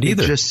 I'm not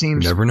either. It just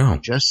seems, never know.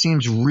 Just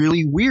seems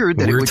really weird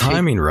that weird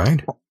timing,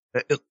 right?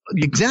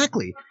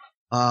 Exactly.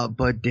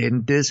 But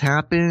didn't this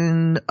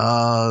happen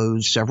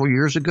several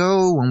years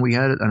ago when we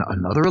had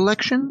another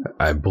election?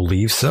 I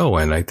believe so,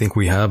 and I think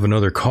we have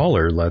another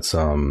caller. Let's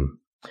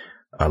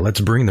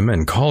bring them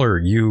in. Caller,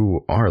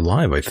 you are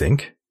live, I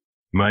think.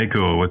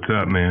 Michael, what's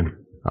up, man?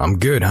 I'm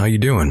good. How you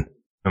doing?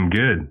 I'm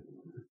good.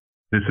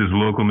 This is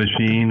Local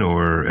Machine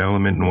or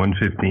Element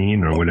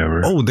 115 or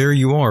whatever. Oh, there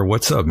you are.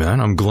 What's up, man?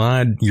 I'm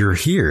glad you're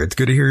here. It's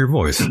good to hear your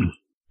voice.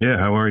 Yeah,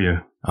 how are you?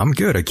 I'm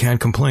good. I can't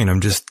complain.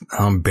 I'm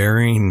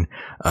burying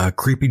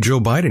creepy Joe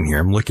Biden here.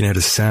 I'm looking at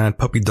his sad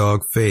puppy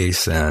dog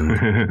face, and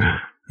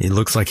he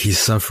looks like he's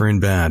suffering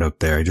bad up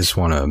there. I just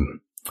want to,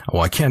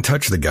 I can't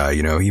touch the guy,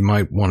 he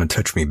might want to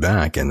touch me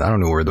back, and I don't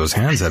know where those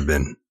hands have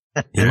been.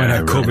 He might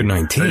have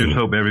COVID-19. I just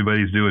hope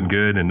everybody's doing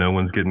good and no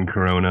one's getting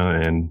corona,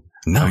 and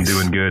nice. I'm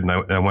doing good. And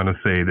I want to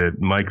say that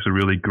Mike's a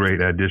really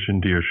great addition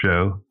to your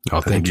show.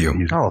 Oh, thank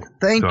you.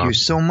 Thank you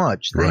so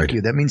much. Thank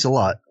you. That means a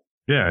lot.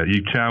 Yeah,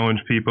 you challenge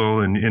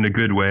people in a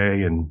good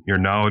way, and you're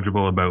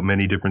knowledgeable about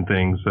many different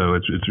things. So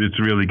it's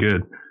really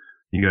good.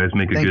 You guys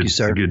make a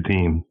good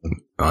team.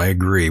 I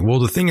agree. Well,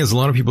 the thing is, a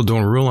lot of people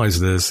don't realize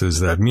this is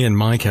that me and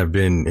Mike have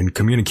been in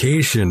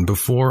communication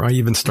before I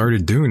even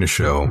started doing the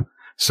show.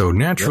 So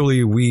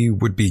naturally, we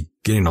would be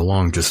getting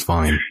along just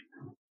fine.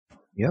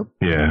 Yep.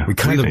 Yeah.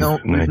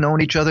 We've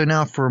known each other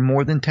now for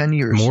more than 10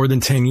 years. More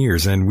than 10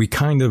 years. And we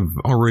kind of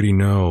already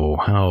know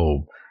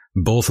how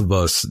both of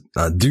us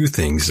do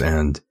things,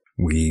 and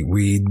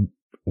we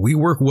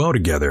work well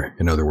together,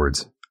 in other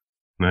words.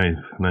 Nice.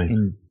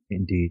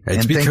 Indeed.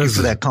 And thank you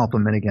for that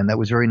compliment again. That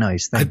was very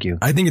nice. Thank you.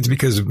 I think it's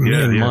because me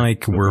and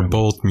Mike were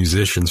both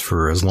musicians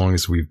for as long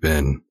as we've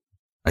been.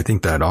 I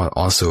think that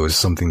also is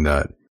something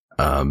that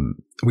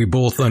we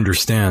both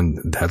understand,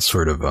 that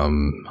sort of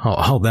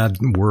how that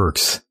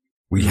works.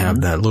 We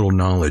have that little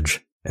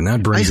knowledge, and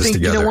that brings us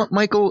together. You know what,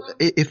 Michael,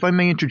 if I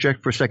may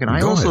interject for a second, I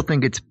also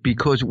think it's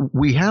because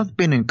we have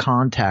been in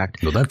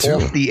contact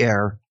off the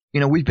air. You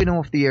know, we've been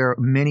off the air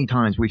many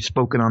times. We've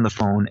spoken on the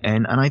phone,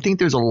 and I think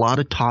there's a lot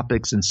of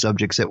topics and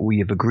subjects that we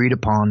have agreed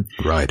upon.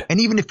 Right.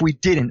 And even if we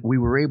didn't, we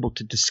were able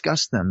to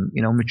discuss them,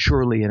 you know,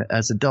 maturely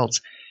as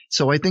adults.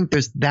 So I think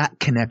there's that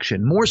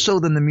connection, more so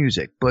than the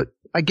music, but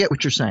I get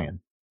what you're saying.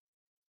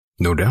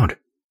 No doubt.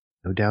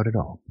 No doubt at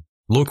all.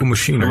 Local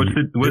Machine. What's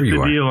the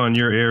deal on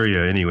your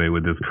area anyway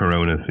with this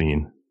Corona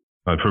scene?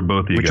 For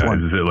both of you guys,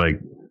 is it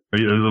like,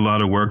 there's a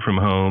lot of work from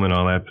home and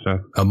all that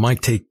stuff?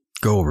 Mike,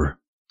 go over.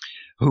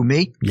 Who,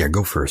 me? Yeah,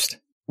 go first.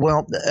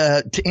 Well,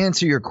 to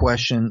answer your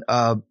question,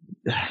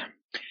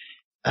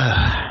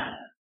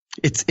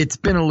 it's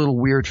been a little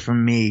weird for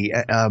me.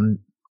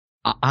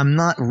 I'm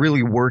not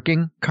really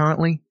working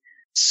currently.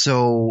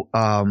 So,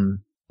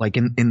 like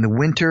in the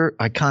winter,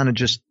 I kind of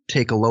just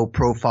take a low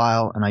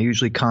profile, and I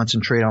usually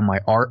concentrate on my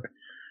art,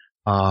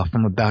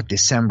 from about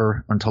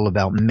December until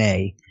about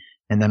May.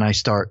 And then I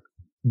start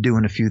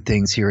doing a few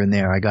things here and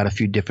there. I got a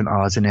few different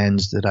odds and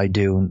ends that I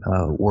do,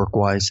 work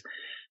wise.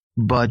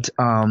 But,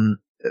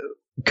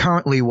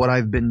 currently what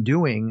I've been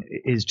doing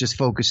is just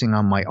focusing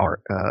on my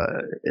art,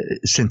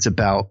 since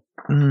about,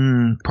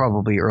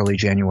 probably early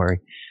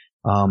January.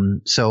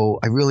 So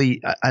I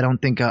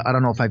don't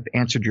know if I've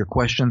answered your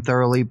question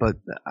thoroughly, but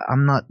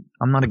I'm not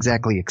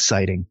exactly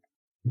exciting.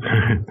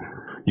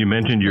 You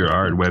mentioned your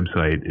art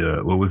website.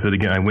 What was it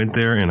again? I went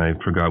there and I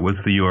forgot. What's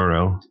the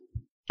URL?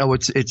 Oh,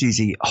 it's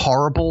easy.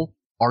 Horrible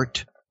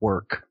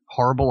Artwork.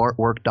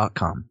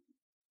 HorribleArtwork.com.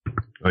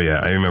 Oh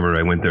yeah, I remember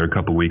I went there a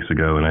couple weeks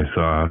ago and I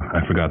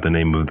forgot the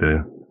name of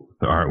the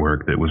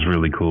artwork that was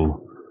really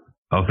cool.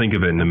 I'll think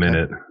of it in a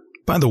minute.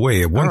 By the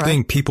way, one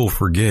thing people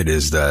forget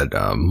is that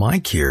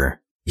Mike here,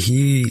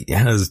 he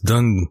has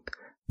done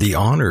the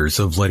honors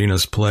of letting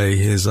us play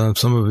his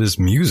some of his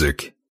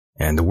music.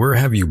 And Where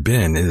Have You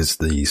Been is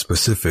the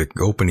specific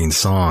opening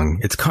song.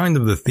 It's kind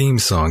of the theme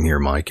song here,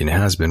 Mike, and it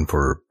has been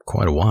for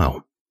quite a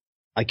while.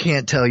 I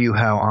can't tell you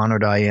how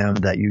honored I am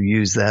that you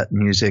use that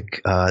music.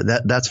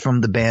 That's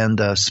from the band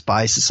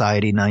Spy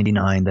Society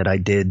 99 that I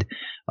did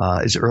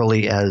as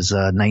early as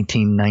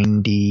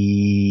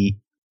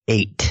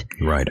 1998.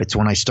 Right. It's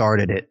when I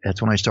started it.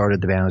 That's when I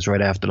started the band. It was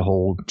right after the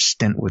whole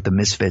stint with the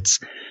Misfits.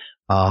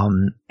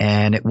 And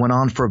it went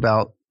on for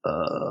about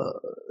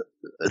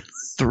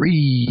 3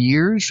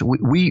 years.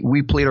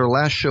 We played our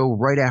last show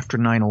right after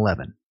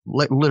 9/11,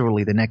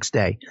 literally the next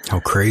day. How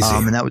crazy.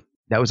 And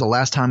that was the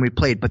last time we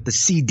played, but the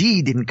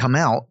CD didn't come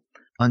out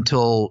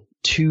until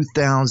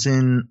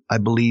 2000, I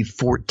believe,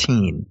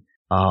 14.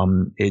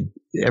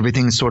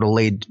 Everything sort of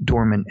laid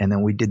dormant, and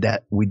then we did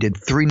that. We did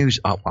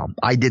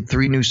I did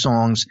 3 new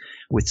songs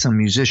with some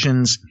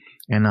musicians,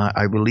 and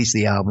I released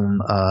the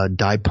album,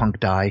 Die Punk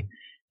Die.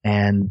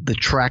 And the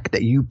track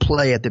that you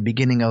play at the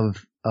beginning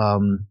of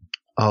the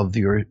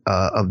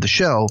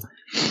show,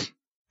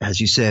 as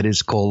you said,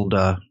 is called,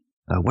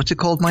 what's it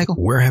called, Michael?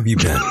 Where Have You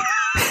Been?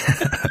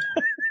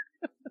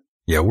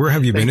 Yeah, Where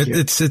Have You Been?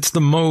 It's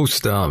the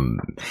most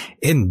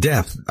in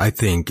depth, I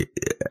think,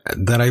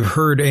 that I've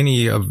heard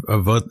any of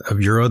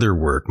your other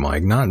work,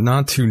 Mike.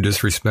 Not to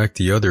disrespect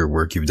the other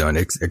work you've done,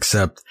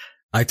 except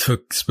I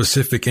took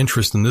specific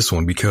interest in this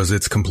one because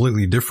it's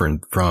completely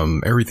different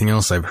from everything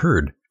else I've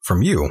heard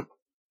from you.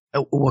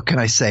 What can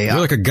I say? You're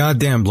like a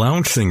goddamn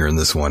lounge singer in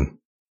this one,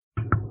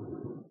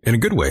 in a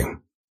good way.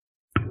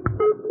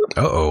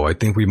 I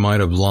think we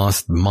might have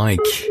lost Mike.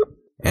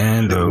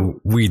 And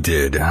we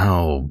did.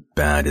 How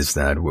bad is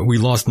that? We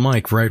lost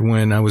Mike right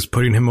when I was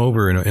putting him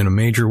over in a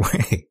major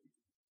way.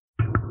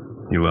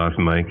 You lost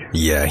Mike?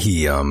 Yeah,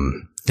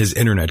 his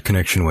internet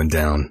connection went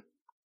down.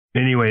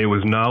 Anyway, it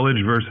was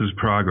Knowledge versus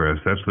Progress.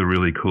 That's the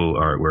really cool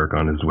artwork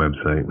on his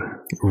website.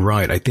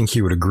 Right. I think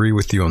he would agree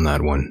with you on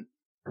that one.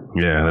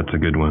 Yeah, that's a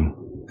good one.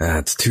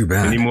 That's too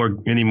bad. Any more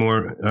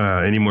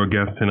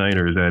guests tonight,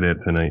 or is that it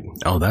tonight?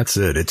 Oh, that's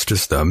it. It's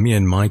just me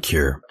and Mike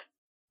here.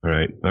 All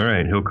right.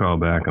 He'll call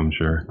back, I'm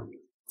sure.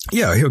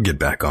 Yeah, he'll get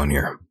back on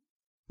here.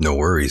 No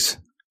worries.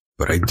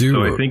 But I do.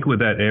 So I think with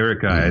that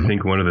Eric guy, I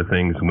think one of the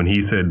things when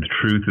he said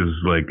truth is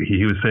like,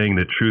 he was saying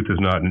that truth is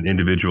not an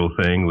individual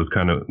thing was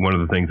kind of one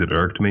of the things that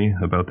irked me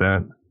about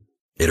that.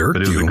 It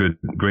irked you? But it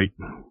was great.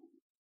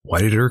 Why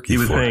did it irk you? He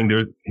was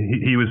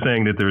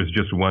saying that there's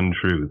just one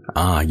truth.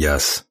 Ah,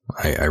 yes.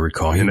 I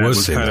recall he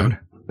was saying that.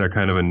 That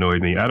kind of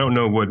annoyed me. I don't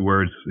know what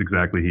words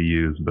exactly he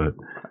used, but.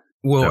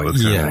 Well,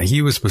 yeah,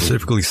 he was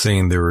specifically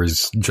saying there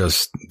was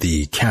just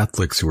the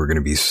Catholics who were going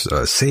to be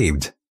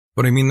saved.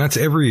 But I mean, that's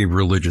every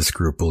religious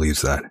group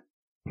believes that.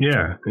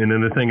 Yeah. And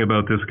then the thing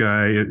about this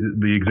guy,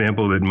 the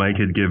example that Mike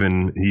had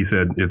given, he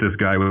said if this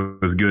guy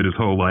was good his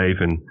whole life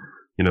and,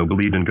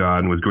 believed in God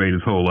and was great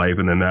his whole life,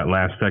 and then that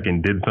last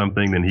second did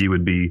something, then he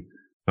would be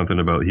something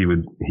about he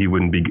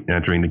wouldn't be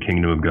entering the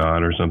kingdom of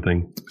God or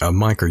something.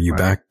 Mike, are you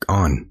back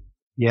on?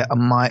 Yeah,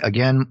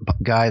 again,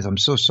 guys, I'm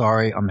so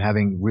sorry. I'm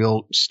having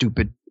real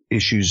stupid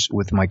issues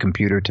with my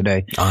computer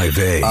today.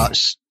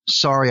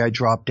 Sorry, I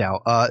dropped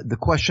out. The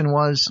question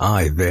was?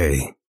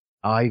 Ive.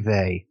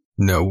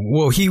 No,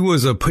 well, he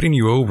was putting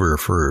you over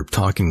for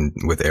talking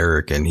with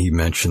Eric, and he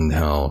mentioned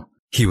how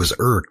he was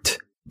irked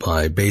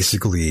by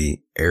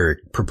basically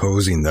Eric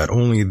proposing that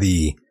only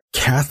the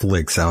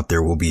Catholics out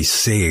there will be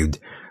saved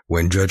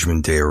when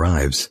Judgment Day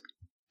arrives.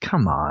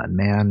 Come on,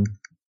 man.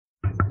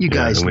 You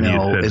guys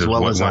know as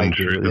well as I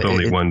do. There's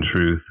only one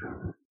truth.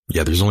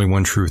 Yeah, there's only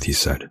one truth, he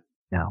said.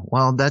 Yeah,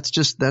 well, that's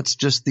just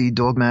the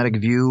dogmatic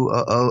view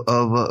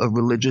of a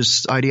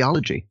religious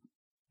ideology.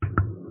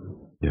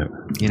 Yeah.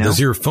 You know? Does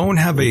your phone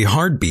have a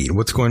heartbeat?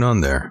 What's going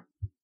on there?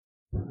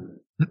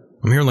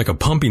 I'm hearing like a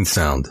pumping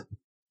sound.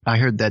 I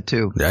heard that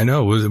too. I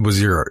know.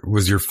 Was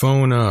your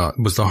phone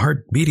was the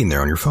heart beating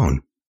there on your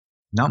phone?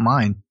 Not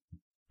mine.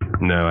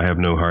 No, I have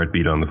no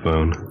heartbeat on the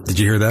phone. Did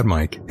you hear that,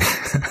 Mike?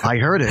 I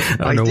heard it.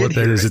 I don't know what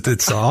that is.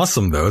 It's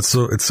awesome though. It's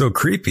so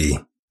creepy.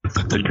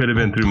 It could have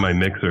been through my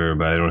mixer,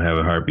 but I don't have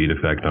a heartbeat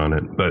effect on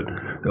it. But,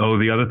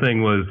 the other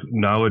thing was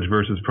knowledge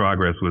versus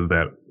progress was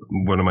that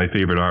one of my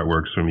favorite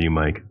artworks from you,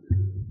 Mike.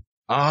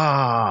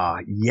 Ah,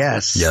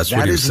 yes. Yes,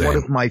 that is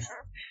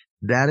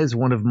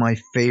one of my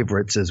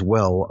favorites as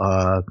well.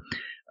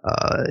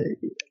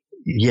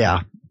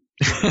 Yeah.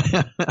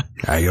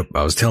 I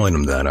was telling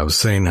him that. I was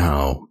saying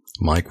how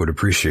Mike would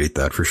appreciate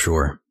that for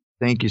sure.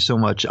 Thank you so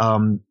much.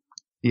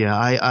 Yeah,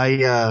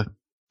 I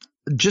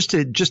just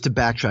to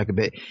backtrack a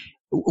bit.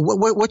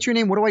 What's your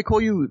name? What do I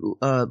call you?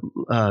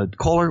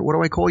 Caller, what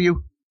do I call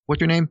you?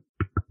 What's your name?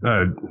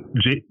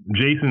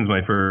 Jason's my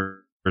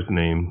first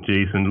name.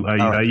 Jason.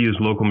 I use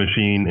Local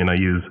Machine and I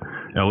use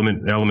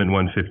Element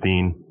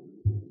 115.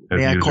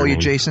 May I call you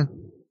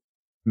Jason?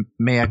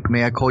 May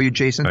I call you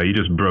Jason? You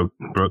just broke.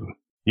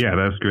 Yeah,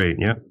 that's great.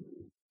 Yeah.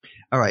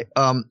 All right.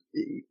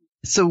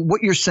 So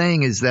what you're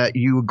saying is that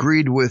you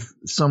agreed with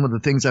some of the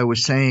things I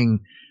was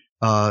saying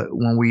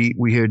when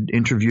we had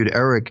interviewed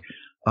Eric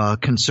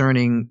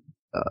concerning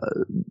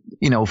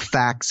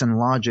facts and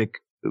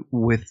logic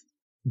with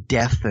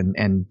death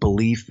and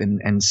belief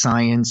and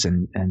science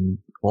and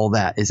all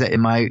that.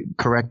 Am I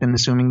correct in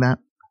assuming that?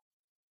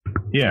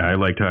 Yeah, I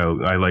liked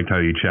how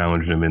you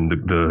challenged him in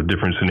the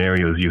different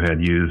scenarios you had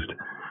used,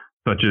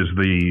 such as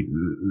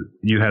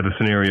you had the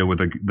scenario with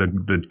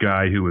the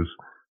guy who was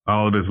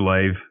all of his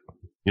life,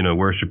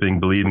 worshiping,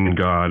 believing in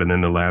God, and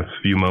then the last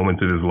few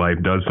moments of his life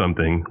does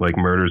something like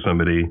murder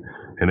somebody,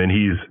 and then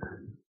he's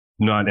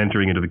not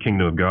entering into the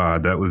kingdom of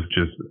God. That was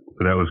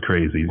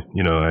crazy.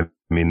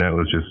 That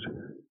was just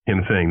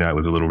him saying that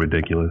was a little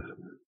ridiculous.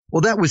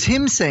 Well, that was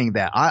him saying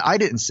that. I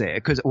didn't say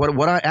it because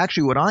what I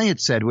had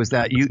said was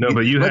that you. No,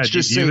 but you had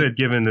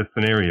given this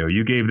scenario.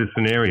 You gave this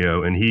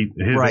scenario, and his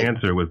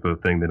answer was the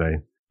thing that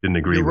I didn't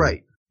agree with. You're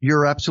right.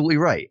 You're absolutely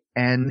right.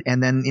 And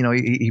then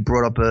he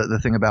brought up the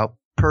thing about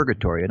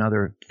purgatory,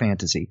 another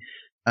fantasy,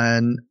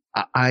 and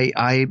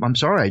I'm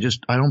sorry.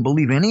 I don't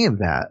believe any of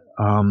that.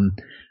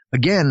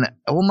 Again,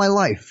 all my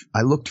life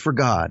I looked for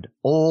God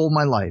all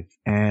my life,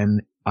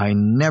 and I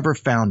never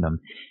found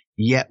him.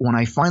 Yet when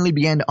I finally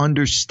began to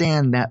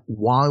understand that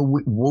while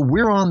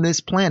we're on this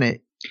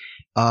planet,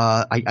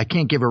 I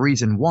can't give a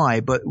reason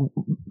why, but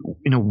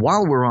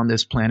while we're on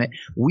this planet,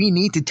 we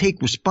need to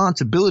take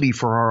responsibility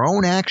for our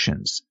own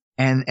actions.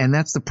 And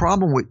that's the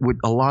problem with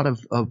a lot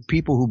of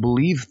people who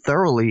believe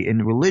thoroughly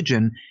in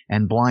religion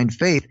and blind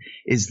faith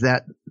is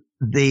that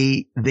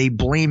they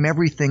blame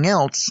everything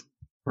else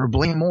or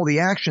blame all the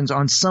actions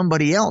on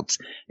somebody else.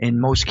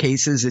 In most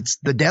cases, it's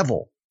the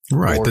devil.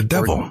 Right, the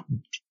devil.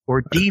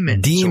 Or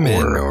demons.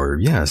 Or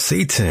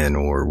Satan,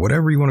 or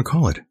whatever you want to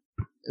call it.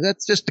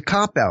 That's just a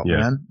cop-out,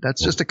 man.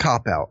 That's just a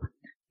cop-out.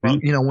 Well,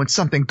 when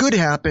something good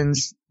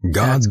happens,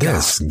 God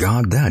this,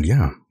 God that,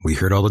 yeah. We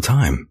hear it all the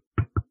time.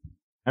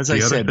 As I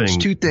said, there's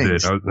two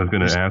things. I was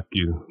going to ask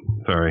you,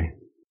 sorry.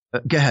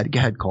 Go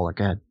ahead, caller,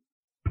 go ahead.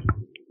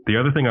 The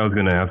other thing I was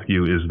going to ask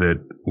you is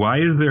that why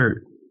is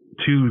there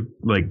two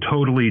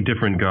totally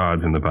different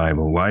gods in the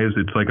Bible? Why is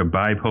it's like a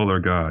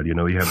bipolar God? You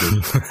have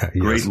this yes.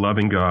 great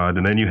loving God,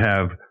 and then you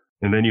have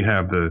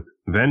the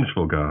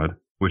vengeful God,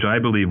 which I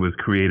believe was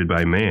created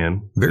by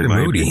man. Very in my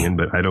moody. opinion,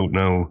 but I don't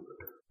know.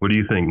 What do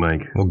you think,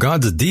 Mike? Well,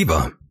 God's a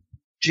diva.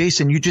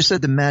 Jason, you just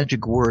said the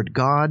magic word.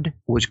 God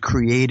was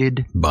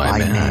created by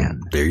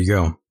man. There you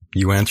go.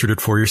 You answered it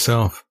for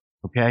yourself.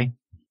 Okay.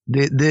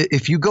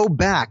 If you go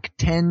back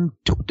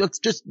let's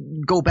just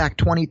go back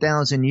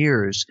 20,000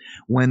 years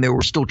when there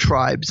were still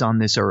tribes on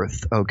this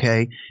earth,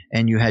 okay?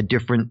 And you had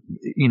different,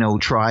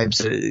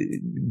 tribes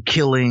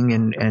killing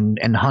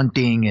and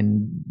hunting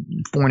and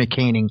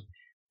fornicating.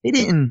 They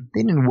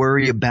didn't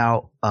worry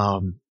about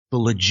the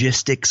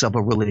logistics of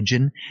a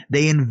religion.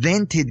 They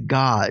invented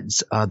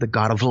gods, the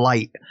god of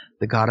light,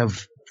 the god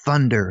of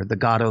thunder, the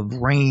god of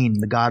rain,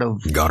 the god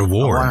of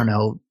war. I don't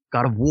know.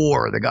 God of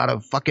war, the God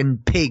of fucking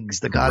pigs,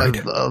 the God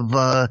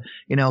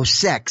of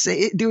sex.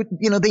 Dude,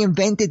 they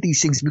invented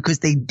these things because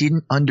they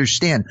didn't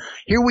understand.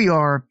 Here we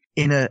are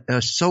in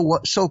a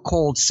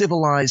so-called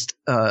civilized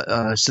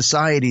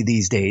society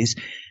these days,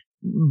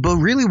 but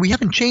really we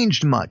haven't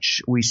changed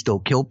much. We still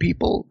kill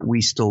people,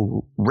 we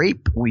still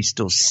rape, we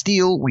still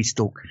steal, we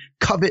still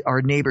covet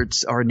our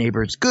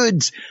neighbors'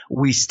 goods,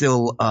 we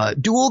still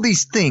do all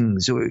these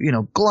things,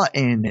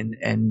 glutton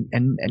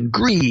and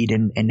greed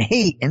and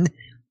hate, and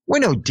we're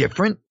no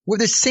different. We're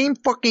the same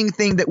fucking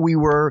thing that we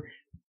were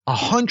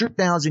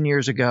 100,000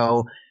 years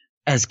ago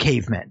as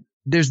cavemen.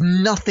 There's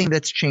nothing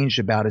that's changed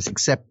about us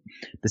except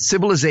the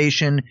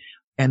civilization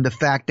and the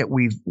fact that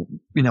we've,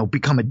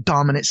 become a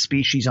dominant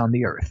species on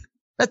the earth.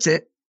 That's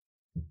it.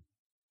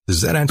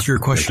 Does that answer your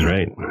question? That's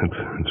right.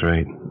 That's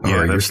right. Yeah,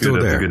 right, that's still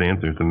good. That's there. a good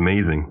answer. It's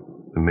amazing.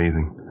 It's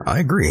amazing. I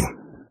agree.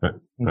 All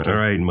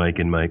right, Mike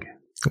and Mike.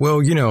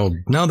 Well,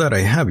 now that I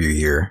have you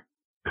here,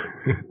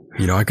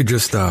 I could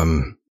just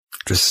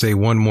say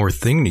one more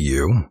thing to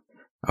you.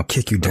 I'll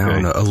kick you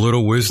down a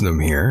little wisdom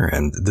here,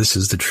 and this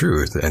is the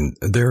truth. And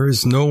there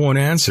is no one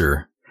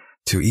answer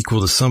to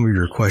equal the sum of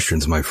your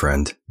questions, my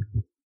friend.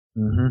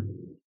 Mm-hmm.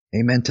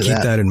 Amen to that.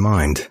 Keep that in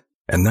mind.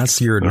 And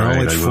that's your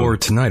knowledge for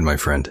tonight, my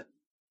friend.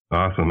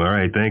 Awesome. All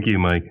right. Thank you,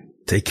 Mike.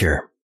 Take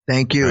care.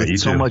 Thank you, you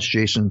so too. much,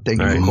 Jason.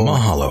 Thank you for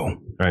Mahalo.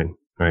 All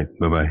right.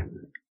 Bye-bye.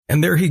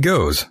 And there he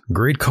goes.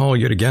 Great call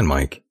yet again,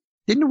 Mike.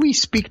 Didn't we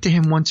speak to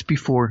him once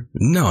before?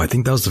 No, I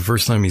think that was the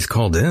first time he's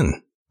called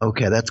in.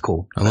 Okay, that's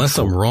cool. Unless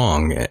I'm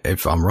wrong.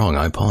 If I'm wrong,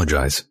 I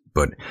apologize.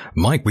 But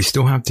Mike, we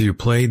still have to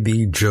play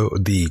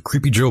the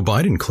creepy Joe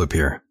Biden clip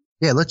here.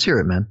 Yeah, let's hear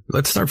it, man.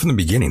 Let's start from the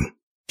beginning,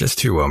 just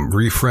to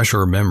refresh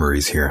our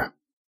memories here.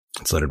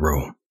 Let's let it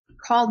roll.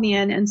 Called me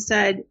in and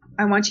said,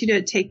 I want you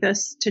to take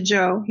this to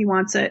Joe. He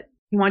wants it.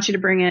 He wants you to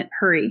bring it.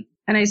 Hurry.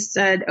 And I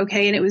said,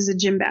 okay. And it was a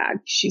gym bag.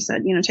 She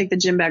said, take the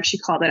gym bag. She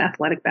called it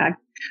athletic bag.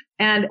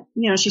 And,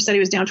 she said he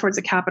was down towards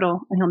the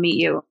Capitol and he'll meet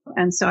you.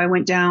 And so I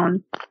went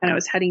down and I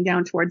was heading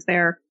down towards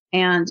there.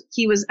 And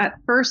he was at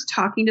first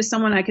talking to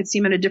someone. I could see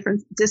him at a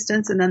different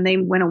distance, and then they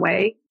went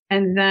away.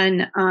 And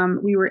then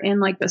we were in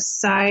like the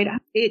side.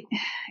 It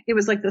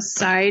was like the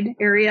side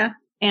area.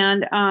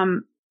 And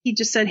he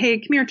just said, hey,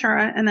 come here,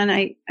 Tara. And then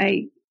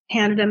I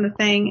handed him the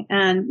thing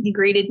and he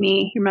greeted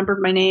me. He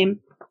remembered my name.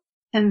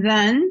 And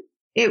then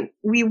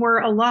we were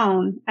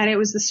alone, and it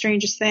was the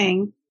strangest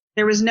thing.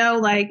 There was no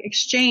like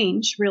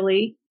exchange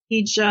really.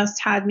 He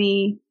just had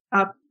me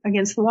up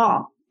against the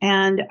wall,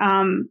 and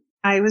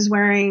I was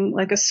wearing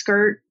like a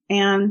skirt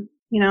and,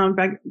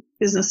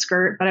 business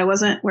skirt, but I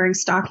wasn't wearing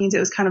stockings. It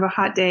was kind of a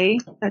hot day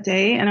that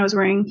day, and I was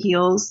wearing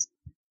heels.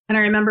 And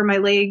I remember my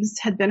legs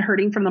had been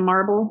hurting from the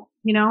marble,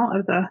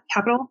 of the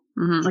Capitol,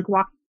 like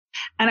walking.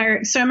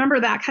 And so I remember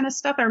that kind of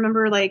stuff. I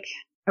remember like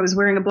I was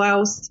wearing a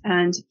blouse,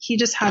 and he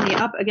just had me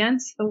up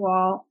against the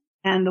wall,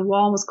 and the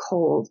wall was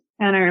cold.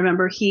 And I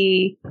remember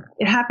it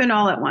happened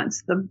all at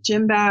once. The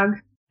gym bag,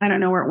 I don't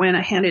know where it went.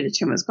 I handed it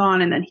to him, it was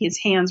gone. And then his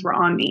hands were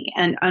on me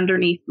and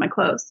underneath my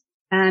clothes.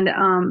 And,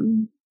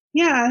 and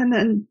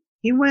then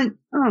he went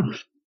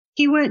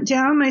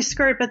down my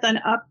skirt, but then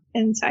up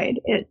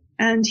inside it.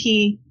 And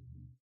he,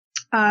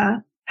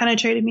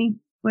 penetrated me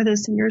with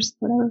his fingers,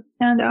 whatever.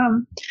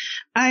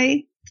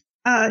 And,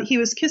 he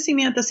was kissing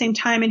me at the same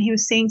time, and he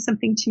was saying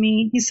something to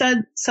me. He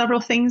said several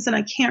things, and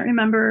I can't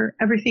remember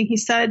everything he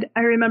said.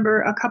 I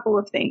remember a couple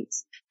of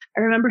things.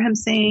 I remember him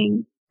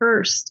saying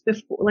first,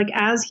 before, like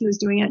as he was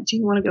doing it, do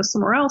you want to go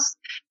somewhere else?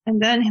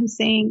 And then him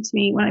saying to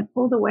me, when I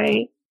pulled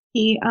away,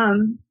 he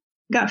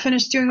got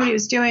finished doing what he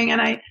was doing, and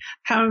I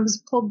kind of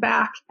was pulled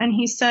back, and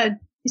he said,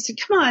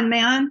 come on,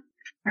 man,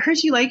 I heard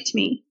you liked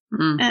me.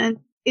 And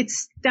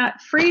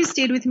that phrase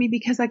stayed with me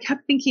because I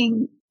kept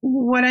thinking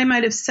what I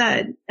might have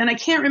said. And I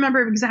can't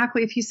remember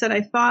exactly if he said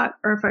I thought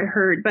or if I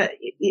heard, but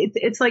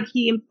it's like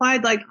he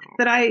implied like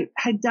that I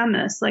had done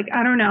this. Like,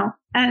 I don't know.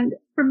 And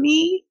for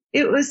me,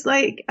 it was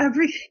like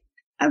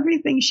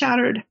everything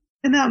shattered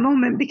in that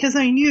moment, because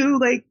I knew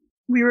like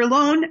we were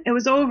alone. It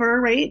was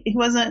over, right? He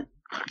wasn't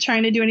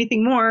trying to do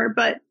anything more,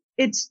 but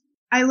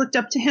I looked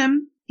up to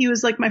him. He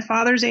was like my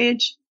father's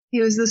age.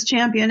 He was this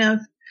champion of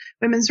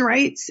women's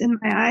rights in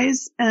my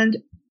eyes. And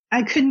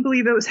I couldn't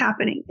believe it was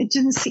happening.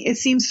 It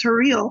seemed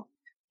surreal.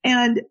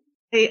 And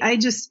I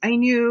just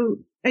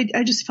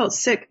felt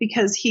sick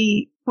because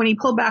when he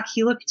pulled back,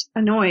 he looked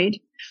annoyed,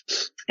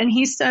 and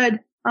he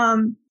said,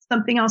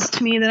 something else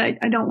to me that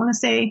I don't want to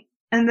say.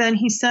 And then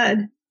he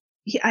said,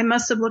 I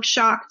must have looked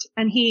shocked,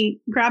 and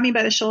he grabbed me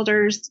by the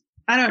shoulders.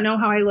 I don't know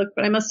how I looked,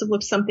 but I must have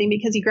looked something,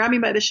 because he grabbed me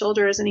by the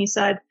shoulders and he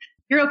said,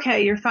 you're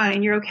okay. You're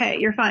fine. You're okay.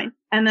 You're fine.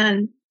 And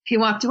then he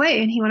walked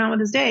away and he went on with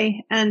his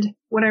day. And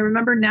what I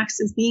remember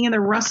next is being in the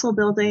Russell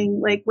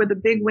building, like where the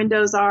big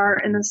windows are,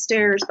 and the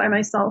stairs by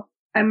myself,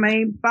 and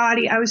my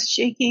body, I was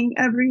shaking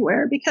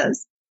everywhere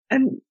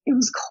and it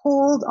was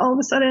cold all of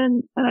a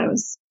sudden. And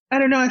I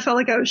don't know, I felt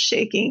like I was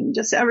shaking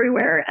just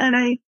everywhere. And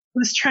I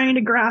was trying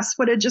to grasp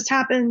what had just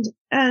happened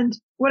and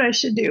what I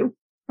should do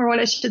or what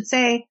I should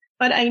say.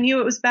 But I knew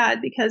it was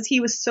bad because he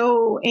was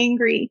so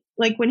angry.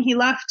 Like when he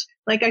left,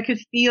 Like I could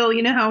feel,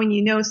 you know how when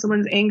you know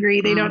someone's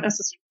angry, they don't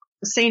necessarily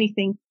say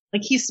anything.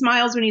 Like he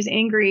smiles when he's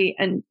angry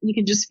and you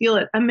can just feel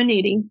it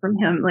emanating from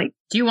him. Like,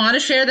 do you want to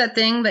share that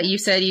thing that you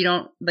said you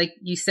don't like?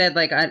 You said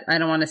like, I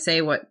don't want to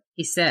say what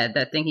he said,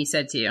 that thing he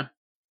said to you.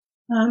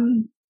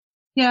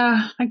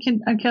 Yeah,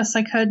 I guess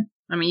I could.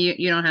 I mean,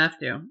 you don't have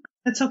to.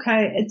 It's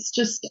okay. It's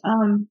just,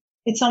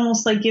 it's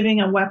almost like giving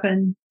a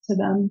weapon to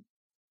them.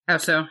 How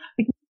so?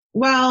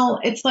 Well,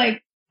 it's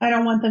like, I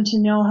don't want them to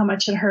know how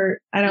much it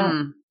hurt. I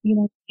don't,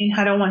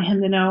 I don't want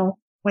him to know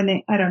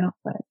when I don't know.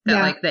 But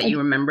that you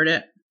remembered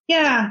it?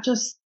 Yeah,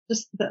 just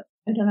the,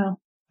 I don't know.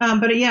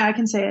 But yeah, I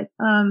can say it.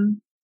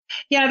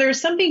 Yeah, there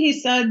was something he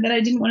said that I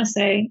didn't want to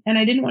say, and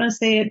I didn't want to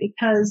say it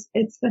because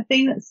it's the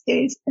thing that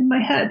stays in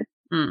my head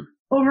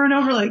over and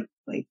over,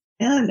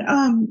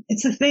 and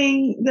it's a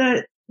thing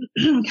that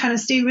kind of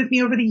stayed with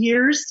me over the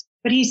years.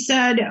 But he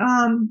said,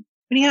 when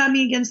he had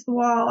me against the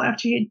wall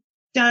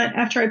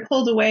after I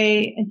pulled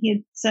away, and he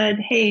had said,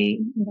 "Hey,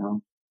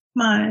 come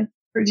on, I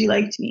heard you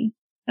liked me,"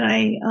 and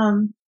I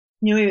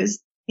knew he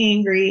was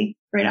angry.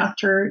 Right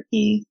after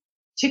he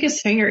took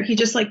his finger, he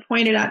just like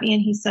pointed at me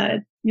and he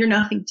said, "You're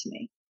nothing to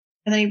me."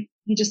 And then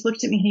he just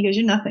looked at me and he goes,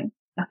 "You're nothing,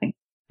 nothing."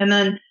 And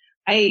then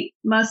I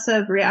must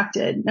have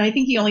reacted. And I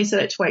think he only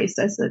said it twice.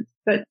 I said,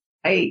 but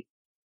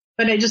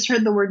I just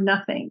heard the word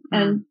nothing.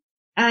 And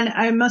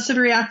I must have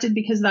reacted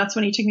because that's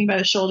when he took me by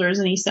the shoulders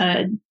and he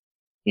said,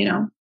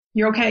 "You're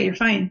okay. You're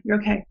fine.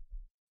 You're okay."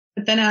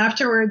 But then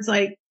afterwards,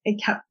 like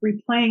it kept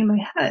replaying in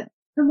my head.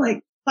 And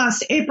like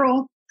last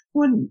April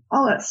when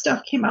all that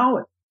stuff came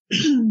out,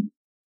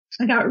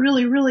 I got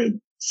really, really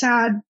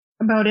sad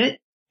about it.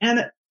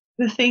 And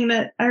the thing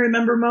that I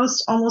remember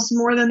most, almost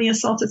more than the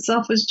assault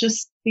itself, was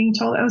just being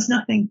told I was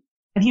nothing.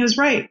 And he was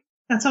right.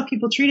 That's how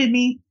people treated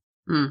me.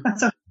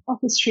 That's how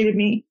office treated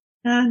me.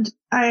 And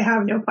I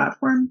have no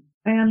platform.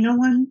 I am no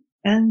one.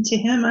 And to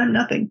him, I'm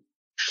nothing.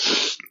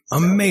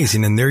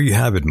 Amazing. And there you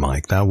have it,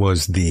 Mike. That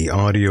was the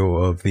audio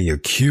of the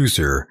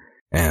accuser.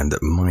 And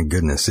my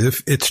goodness,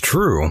 if it's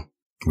true,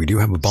 we do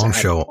have a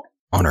bombshell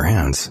on our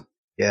hands.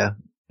 Yeah.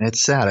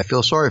 It's sad. I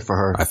feel sorry for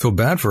her. I feel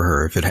bad for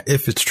her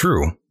if it's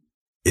true.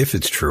 If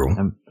it's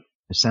true.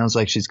 It sounds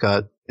like she's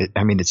got,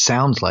 it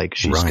sounds like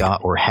she's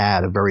got or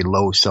had a very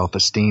low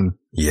self-esteem.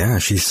 Yeah,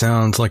 she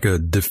sounds like a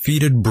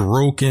defeated,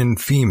 broken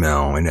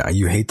female, and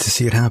you hate to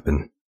see it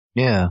happen.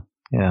 Yeah,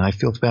 I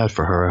feel bad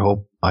for her.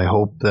 I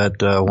hope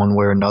that one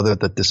way or another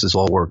that this is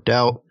all worked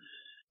out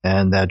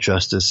and that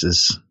justice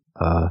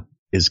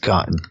is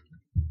gotten.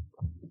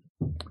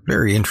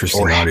 Very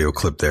interesting audio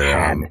clip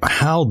there.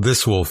 How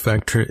this will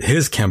affect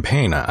his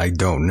campaign, I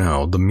don't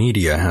know. The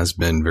media has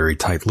been very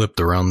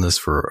tight-lipped around this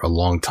for a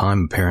long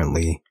time,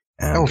 apparently.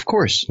 And of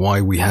course.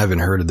 Why we haven't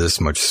heard of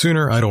this much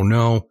sooner, I don't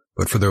know.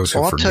 But for those who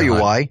forgot, I'll tell you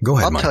why. Go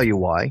ahead, Mike. I'll tell you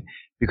why.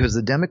 Because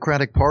the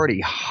Democratic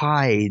Party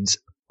hides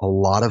a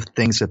lot of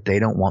things that they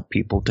don't want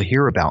people to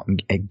hear about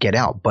and get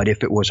out. But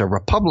if it was a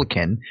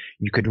Republican,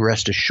 you could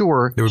rest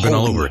assured, they would have been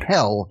all over it.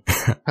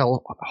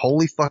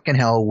 Holy fucking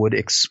hell would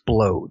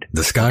explode.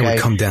 The sky would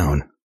come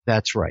down.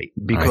 That's right.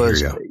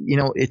 Because,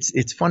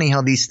 it's funny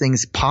how these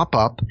things pop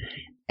up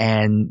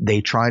and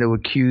they try to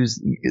accuse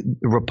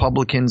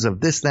Republicans of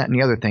this, that, and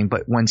the other thing.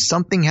 But when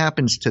something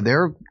happens to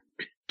their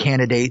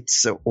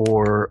candidates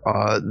or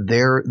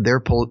their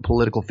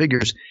political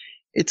figures,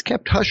 it's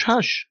kept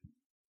hush-hush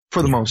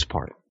for the most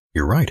part.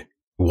 You're right.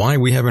 Why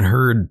we haven't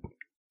heard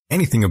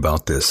anything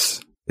about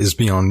this is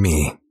beyond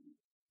me.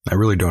 I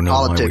really don't know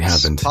why we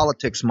haven't.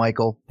 Politics,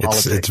 Michael.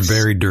 It's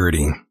very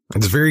dirty.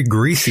 It's very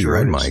greasy,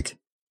 right, Mike?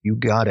 You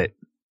got it.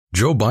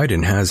 Joe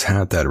Biden has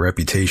had that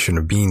reputation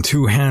of being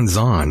too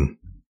hands-on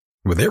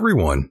with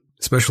everyone,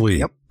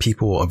 especially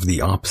people of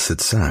the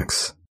opposite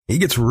sex. He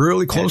gets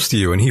really close to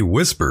you and he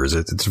whispers.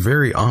 It's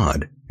very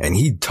odd. And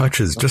he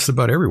touches just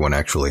about everyone,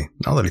 actually,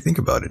 now that I think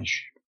about it.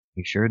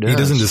 He sure does. He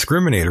doesn't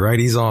discriminate, right?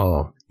 He's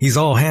all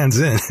hands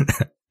in.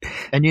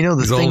 And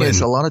the thing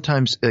is, a lot of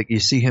times you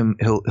see him,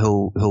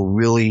 he'll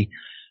really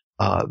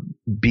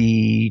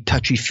be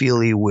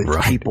touchy-feely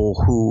with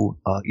people who,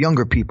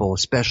 younger people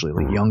especially,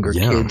 like younger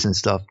kids and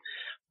stuff,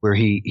 where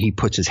he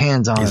puts his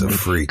hands on them,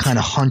 he kind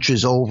of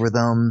hunches over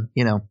them,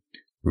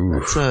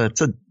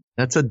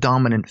 that's a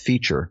dominant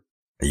feature.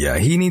 Yeah,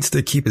 he needs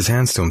to keep his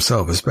hands to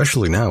himself,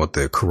 especially now with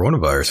the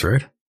coronavirus,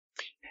 right?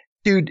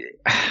 Dude,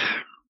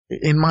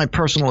 in my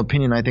personal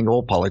opinion, I think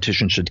all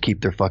politicians should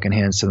keep their fucking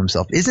hands to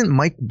themselves. Isn't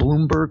Mike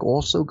Bloomberg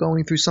also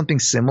going through something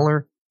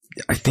similar?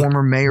 I think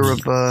former mayor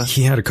of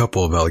he had a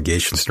couple of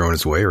allegations thrown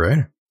his way,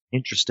 right?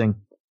 Interesting.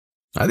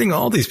 I think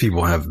all these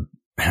people have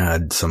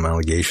had some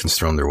allegations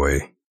thrown their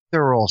way.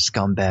 They're all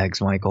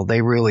scumbags, Michael.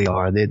 They really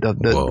are.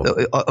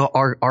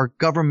 Our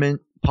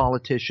government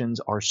politicians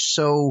are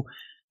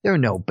they're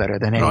no better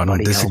than anybody I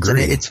don't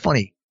disagree. Else. And it's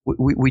funny.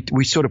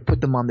 We sort of put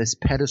them on this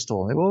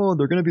pedestal. Like,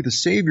 they're going to be the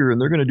savior and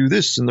they're going to do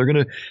this and they're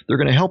going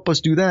to help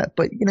us do that.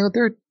 But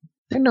they're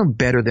no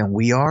better than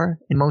we are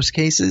in most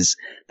cases.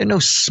 They're no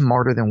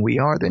smarter than we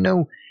are.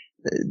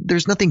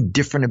 There's nothing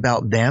different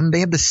about them.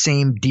 They have the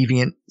same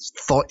deviant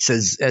thoughts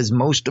as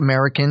most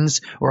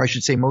Americans, or I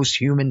should say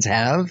most humans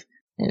have.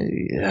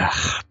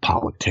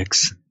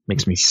 Politics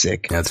makes me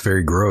sick. That's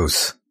very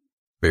gross.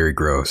 Very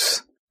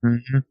gross.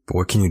 Mm-hmm. But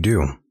what can you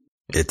do?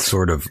 It's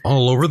sort of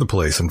all over the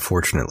place,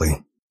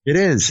 unfortunately. It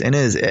is. And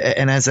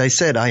as I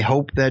said, I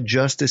hope that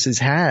justice is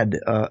had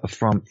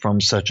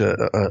from such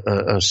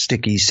a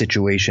sticky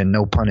situation,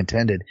 no pun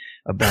intended,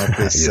 about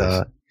this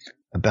Yes.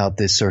 About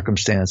this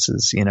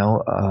circumstances.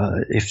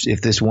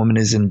 If this woman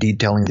is indeed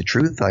telling the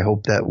truth, I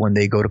hope that when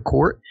they go to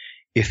court,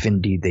 if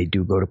indeed they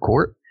do go to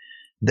court,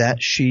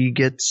 that she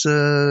gets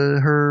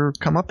her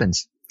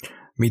comeuppance.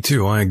 Me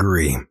too, I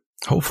agree.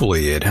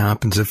 Hopefully it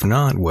happens. If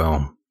not,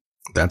 well,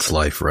 that's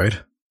life, right?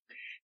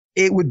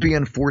 It would be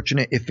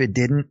unfortunate if it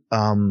didn't.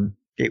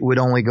 It would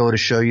only go to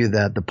show you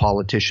that the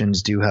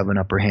politicians do have an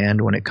upper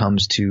hand when it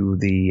comes to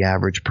the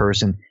average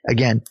person.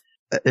 Again,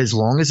 as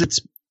long as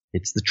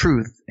it's the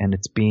truth and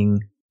it's being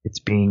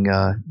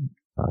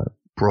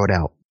brought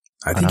out.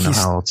 I don't know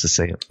how else to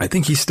say it. I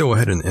think he's still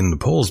ahead in the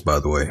polls, by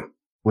the way.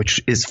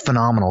 Which is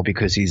phenomenal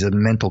because he's a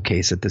mental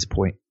case at this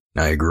point.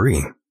 I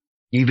agree.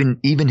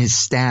 Even his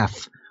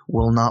staff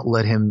will not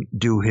let him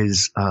do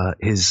his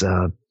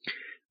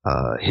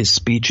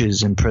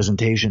speeches and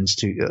presentations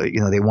to,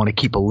 they want to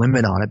keep a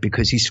limit on it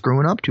because he's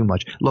screwing up too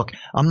much. Look,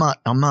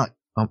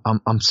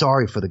 I'm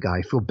sorry for the guy.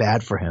 I feel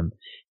bad for him.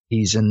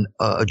 He's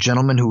a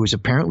gentleman who is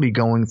apparently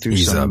going through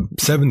He's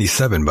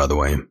 77, by the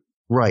way.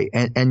 Right.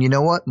 And you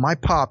know what? My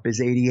pop is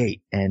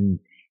 88 and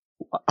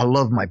I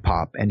love my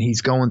pop and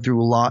he's going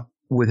through a lot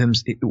with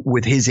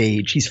his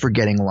age. He's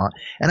forgetting a lot.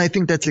 And I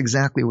think that's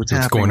exactly what's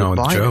happening going on with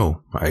with Biden.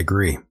 Joe. I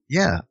agree.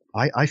 Yeah.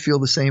 I feel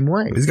the same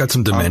way. He's got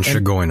some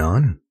dementia going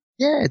on.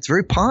 Yeah, it's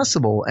very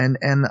possible. And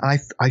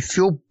I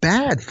feel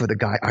bad for the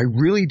guy. I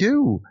really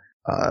do.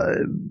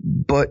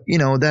 But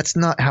that's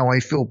not how I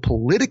feel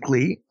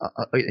politically.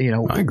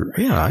 I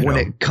agree. Yeah, I know.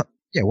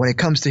 When it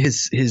comes to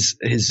his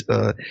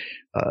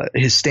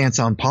stance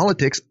on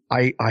politics,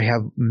 I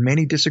have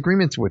many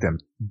disagreements with him.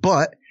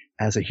 But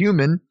as a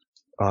human,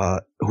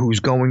 who's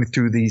going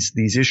through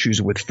these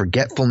issues with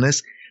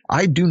forgetfulness,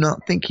 I do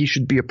not think he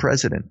should be a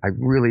president. I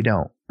really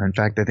don't. In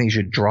fact, I think he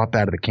should drop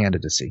out of the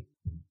candidacy.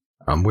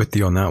 I'm with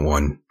you on that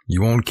one.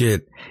 You won't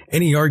get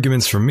any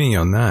arguments from me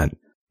on that.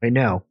 I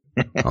know.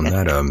 On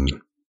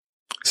that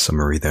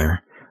summary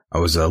there. I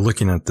was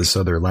looking at this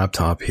other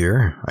laptop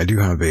here. I do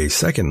have a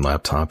second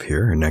laptop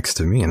here next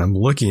to me, and I'm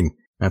looking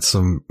at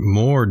some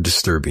more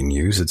disturbing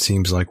news. It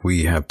seems like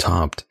we have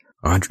topped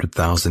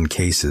 100,000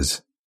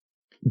 cases.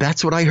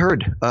 That's what I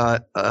heard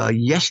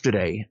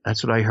yesterday.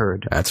 That's what I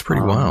heard. That's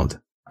pretty wild.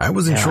 I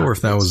wasn't sure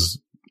if that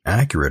was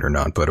accurate or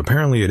not, but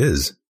apparently it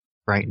is.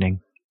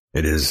 Frightening.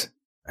 It is.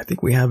 I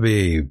think we have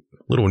a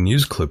little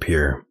news clip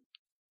here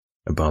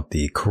about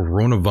the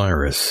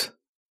coronavirus.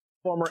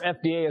 Former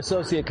FDA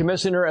Associate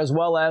Commissioner, as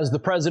well as the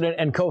president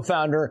and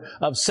co-founder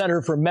of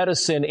Center for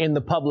Medicine in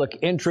the Public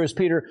Interest.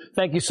 Peter,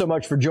 thank you so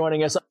much for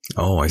joining us.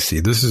 Oh, I see.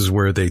 This is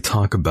where they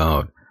talk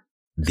about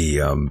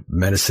the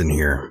medicine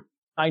here.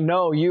 I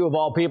know you, of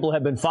all people,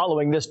 have been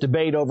following this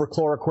debate over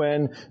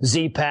chloroquine,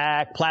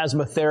 Z-Pak,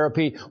 plasma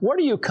therapy. Where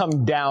do you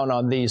come down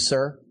on these,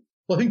 sir?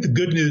 Well, I think the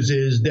good news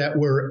is that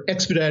we're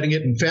expediting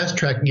it and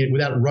fast-tracking it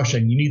without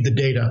rushing. You need the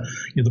data.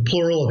 The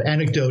plural of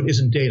anecdote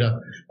isn't data,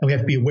 and we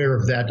have to be aware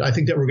of that. I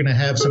think that we're going to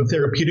have some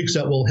therapeutics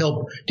that will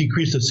help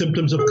decrease the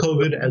symptoms of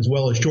COVID as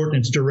well as shorten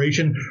its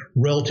duration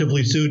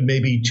relatively soon,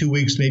 maybe 2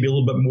 weeks, maybe a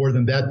little bit more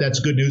than that. That's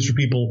good news for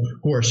people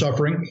who are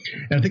suffering.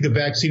 And I think the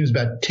vaccine is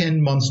about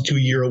 10 months to a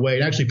year away.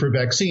 And actually for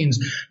vaccines,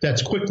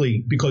 that's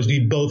quickly because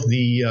you need both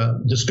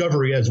the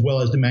discovery as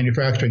well as the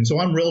manufacturing. So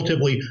I'm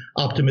relatively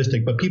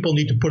optimistic, but people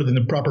need to put it in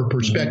the proper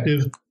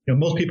perspective.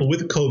 Most people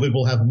with COVID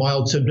will have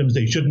mild symptoms.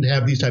 They shouldn't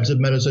have these types of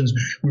medicines.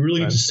 We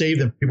really need to save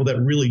them for people that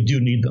really do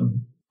need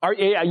them.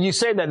 You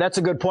say that. That's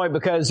a good point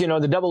because,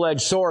 the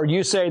double-edged sword,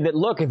 you say that,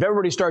 look, if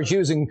everybody starts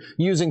using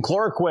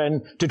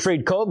chloroquine to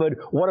treat COVID,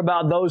 what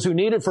about those who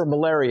need it for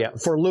malaria,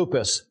 for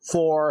lupus,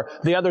 for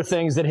the other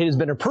things that it has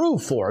been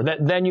approved for?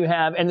 That then you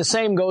have, and the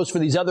same goes for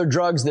these other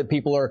drugs that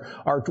people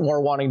are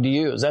more wanting to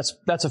use.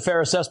 That's a fair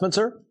assessment,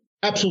 sir?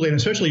 Absolutely, and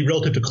especially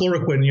relative to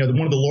chloroquine,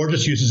 one of the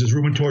largest uses is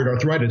rheumatoid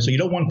arthritis. So you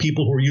don't want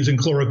people who are using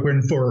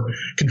chloroquine for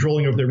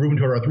controlling of their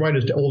rheumatoid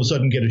arthritis to all of a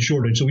sudden get a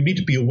shortage. So we need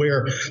to be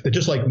aware that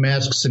just like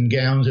masks and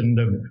gowns and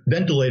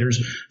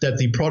ventilators, that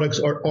the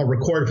products are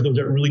required for those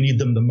that really need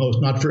them the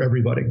most, not for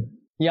everybody.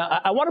 Yeah,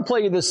 I want to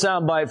play you this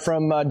soundbite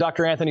from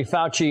Dr. Anthony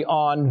Fauci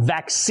on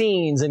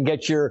vaccines and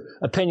get your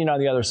opinion on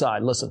the other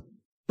side. Listen.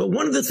 But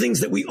one of the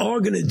things that we are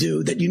going to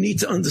do that you need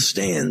to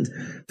understand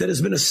that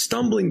has been a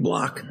stumbling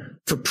block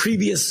for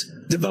previous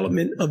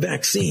development of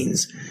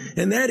vaccines,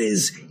 and that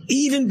is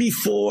even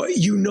before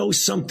you know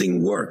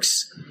something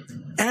works,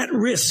 at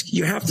risk,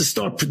 you have to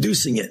start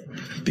producing it.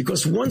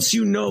 Because once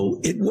you know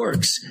it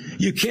works,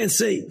 you can't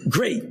say,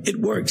 great,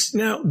 it works.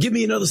 Now give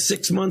me another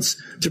 6 months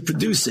to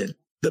produce it.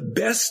 The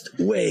best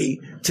way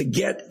to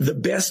get the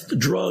best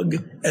drug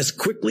as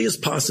quickly as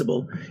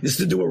possible is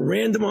to do a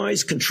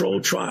randomized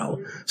controlled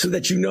trial so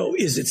that you know,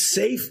 is it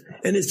safe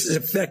and is it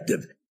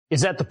effective?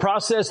 Is that the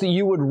process that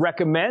you would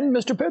recommend,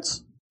 Mr.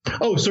 Pitts?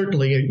 Oh,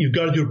 certainly. You've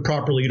got to do it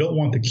properly. You don't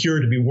want the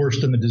cure to be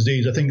worse than the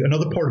disease. I think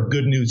another part of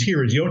good news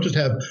here is you don't just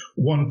have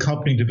one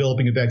company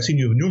developing a vaccine.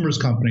 You have numerous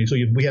companies. So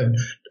we have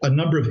a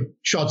number of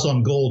shots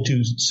on goal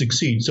to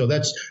succeed. So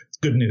that's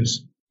good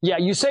news. Yeah,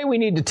 you say we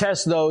need to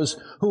test those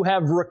who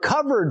have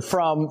recovered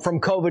from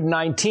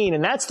COVID-19.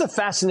 And that's the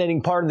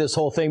fascinating part of this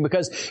whole thing,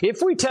 because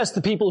if we test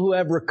the people who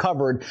have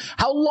recovered,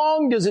 how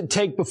long does it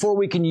take before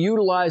we can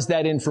utilize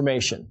that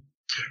information?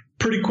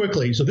 Pretty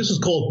quickly. So this is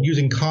called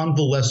using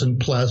convalescent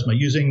plasma,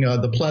 using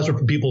the plasma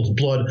from people's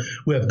blood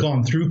who have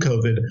gone through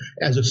COVID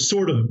as a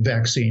sort of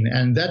vaccine.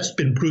 And that's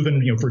been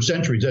proven, for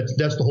centuries.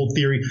 That's the whole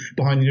theory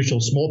behind the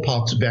initial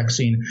smallpox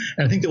vaccine.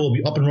 And I think that we'll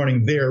be up and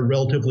running there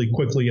relatively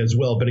quickly as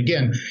well. But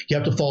again, you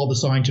have to follow the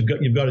science.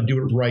 You've got to do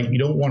it right. You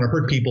don't want to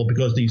hurt people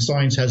because the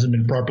science hasn't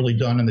been properly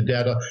done and the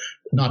data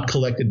not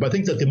collected. But I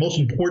think that the most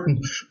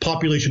important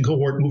population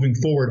cohort moving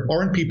forward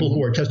aren't people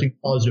who are testing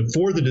positive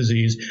for the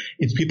disease.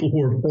 It's people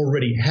who have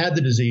already had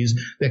the disease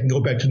that can go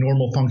back to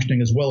normal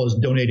functioning, as well as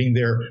donating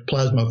their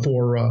plasma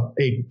for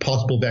a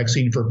possible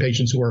vaccine for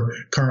patients who are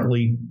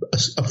currently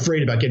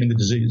afraid about getting the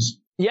disease.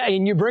 Yeah,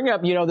 and you bring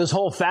up, this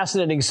whole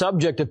fascinating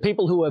subject of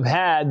people who have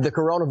had the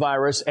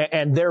coronavirus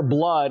and their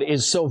blood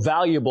is so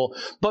valuable.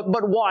 But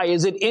why?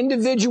 Is it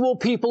individual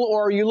people,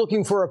 or are you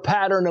looking for a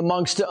pattern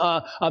amongst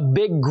a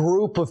big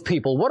group of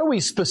people? What are we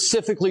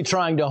specifically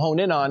trying to hone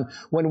in on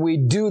when we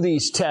do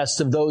these tests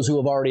of those who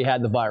have already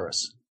had the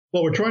virus?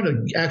 Well, we're trying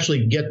to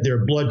actually get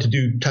their blood to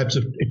do types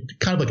of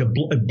kind of like a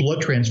blood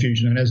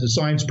transfusion. And as the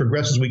science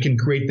progresses, we can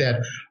create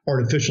that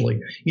artificially.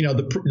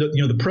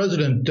 The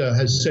president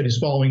has said he's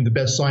following the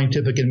best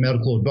scientific and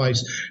medical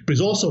advice, but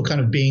he's also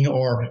kind of being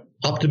our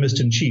optimist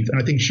in chief.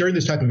 And I think sharing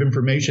this type of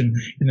information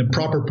in the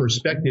proper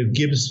perspective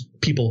gives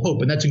people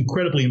hope. And that's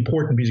incredibly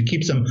important because it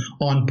keeps them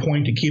on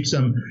point. It keeps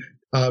them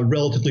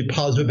relatively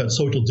positive about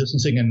social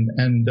distancing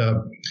and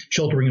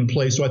sheltering in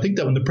place. So I think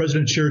that when the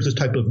president shares this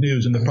type of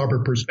news in the proper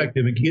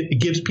perspective, it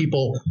gives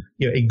people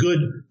a good,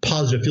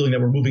 positive feeling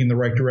that we're moving in the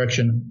right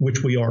direction,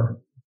 which we are.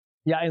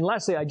 Yeah, and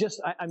lastly,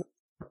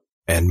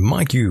 And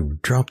Mike, you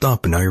dropped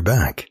off, and now you're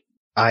back.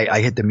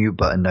 I hit the mute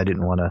button. I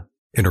didn't want to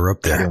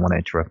interrupt there. I didn't want to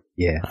interrupt.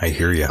 Yeah, I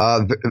hear you.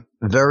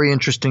 Very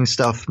interesting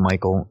stuff,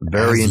 Michael.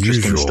 Very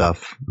interesting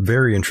stuff.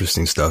 Very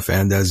interesting stuff.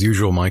 And as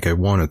usual, Mike, I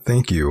want to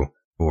thank you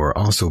for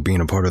also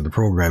being a part of the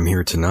program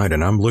here tonight.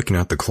 And I'm looking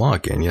at the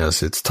clock, and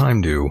yes, it's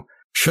time to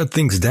shut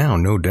things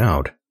down, no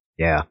doubt.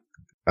 Yeah.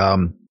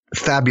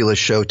 Fabulous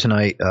show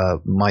tonight.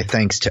 My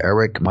thanks to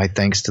Eric. My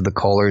thanks to the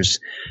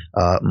callers.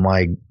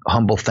 My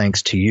humble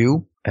thanks to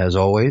you, as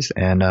always.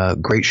 And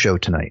great show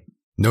tonight.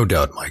 No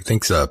doubt, Mike.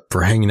 Thanks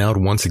for hanging out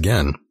once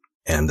again.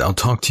 And I'll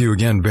talk to you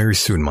again very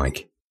soon,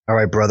 Mike. All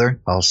right,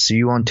 brother. I'll see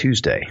you on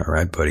Tuesday. All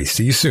right, buddy.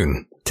 See you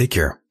soon. Take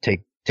care.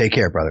 Take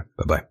care, brother.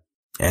 Bye-bye.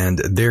 And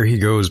there he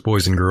goes,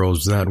 boys and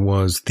girls. That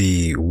was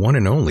the one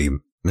and only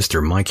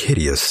Mr. Mike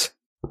Hideous,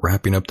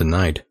 wrapping up the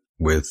night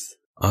with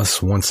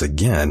us once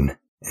again.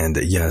 And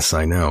yes,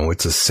 I know,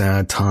 it's a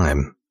sad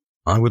time.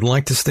 I would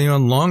like to stay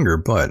on longer,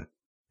 but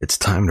it's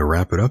time to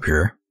wrap it up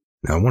here.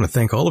 Now, I want to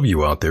thank all of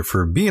you out there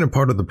for being a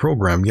part of the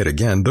program yet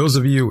again. Those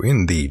of you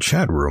in the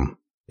chat room,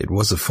 it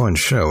was a fun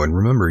show. And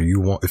remember,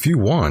 if you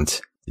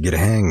want to get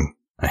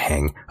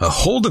a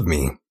hold of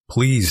me,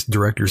 please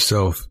direct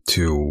yourself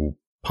to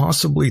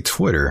possibly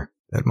Twitter.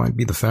 That might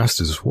be the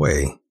fastest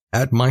way,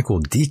 at Michael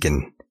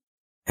Deacon.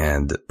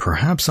 And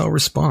perhaps I'll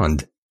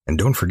respond. And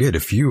don't forget,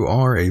 if you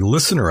are a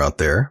listener out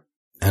there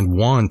and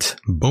want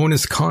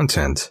bonus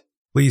content,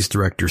 please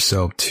direct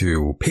yourself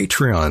to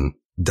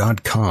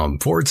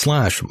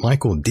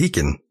patreon.com/Michael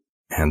Deacon.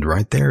 And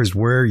right there is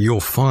where you'll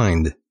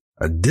find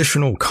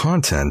additional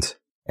content.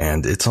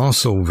 And it's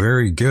also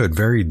very good,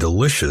 very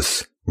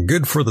delicious,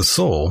 good for the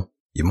soul.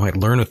 You might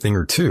learn a thing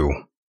or two,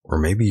 or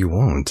maybe you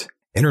won't.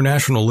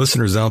 International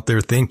listeners out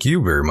there, thank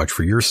you very much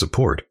for your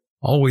support.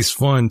 Always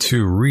fun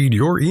to read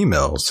your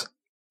emails.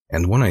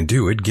 And when I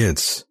do, it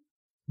gets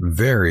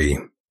very,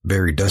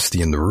 very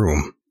dusty in the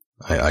room.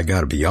 I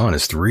gotta be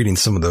honest, reading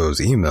some of those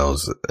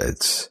emails,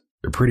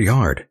 they're pretty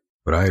hard.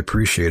 But I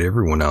appreciate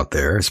everyone out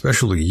there,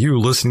 especially you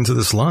listening to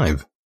this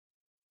live.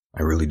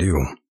 I really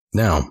do.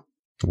 Now,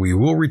 we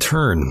will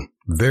return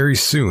very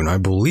soon. I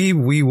believe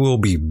we will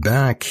be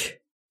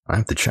back. I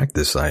have to check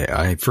this.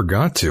 I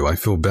forgot to. I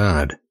feel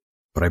bad.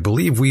 But I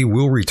believe we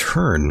will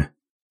return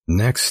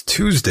next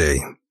Tuesday.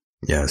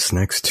 Yes,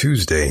 next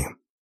Tuesday.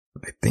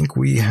 I think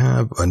we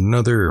have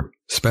another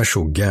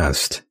special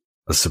guest,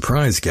 a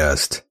surprise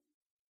guest,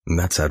 and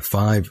that's at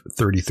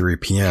 5:33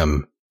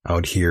 p.m.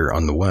 out here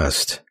on the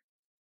West,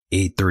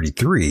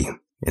 8:33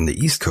 in the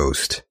East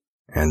Coast.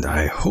 And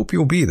I hope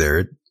you'll be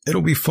there.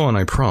 It'll be fun,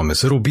 I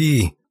promise. It'll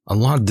be a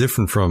lot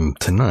different from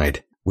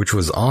tonight, which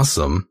was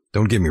awesome.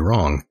 Don't get me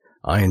wrong.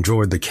 I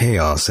enjoyed the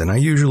chaos, and I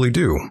usually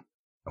do.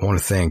 I want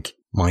to thank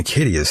Mike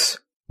Hideous,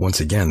 once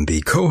again,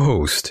 the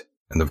co-host,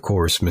 and of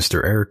course,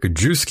 Mr. Eric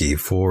Gajewski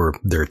for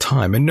their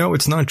time. And no,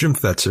 it's not Jim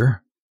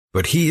Fetzer,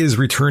 but he is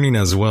returning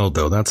as well,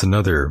 though. That's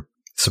another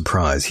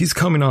surprise. He's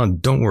coming on,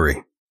 don't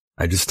worry.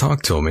 I just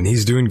talked to him, and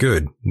he's doing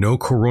good. No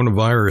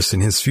coronavirus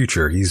in his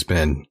future. He's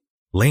been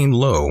laying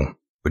low.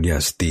 But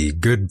yes, the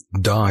good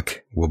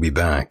doc will be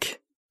back.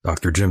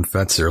 Dr. Jim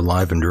Fetzer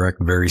live and direct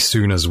very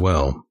soon as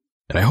well.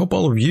 And I hope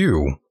all of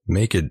you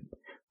make it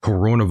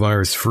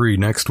coronavirus free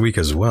next week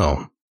as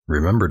well.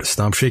 Remember to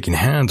stop shaking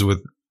hands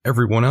with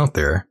everyone out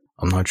there.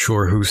 I'm not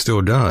sure who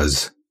still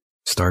does.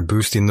 Start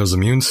boosting those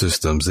immune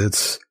systems.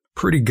 It's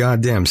pretty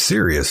goddamn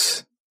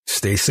serious.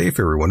 Stay safe,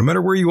 everyone, no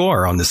matter where you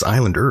are on this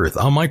island Earth.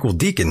 I'm Michael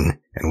Deacon,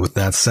 and with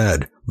that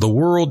said, the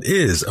world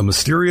is a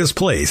mysterious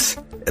place,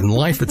 and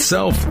life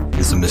itself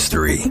is a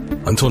mystery.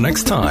 Until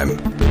next time,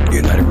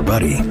 good night,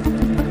 everybody.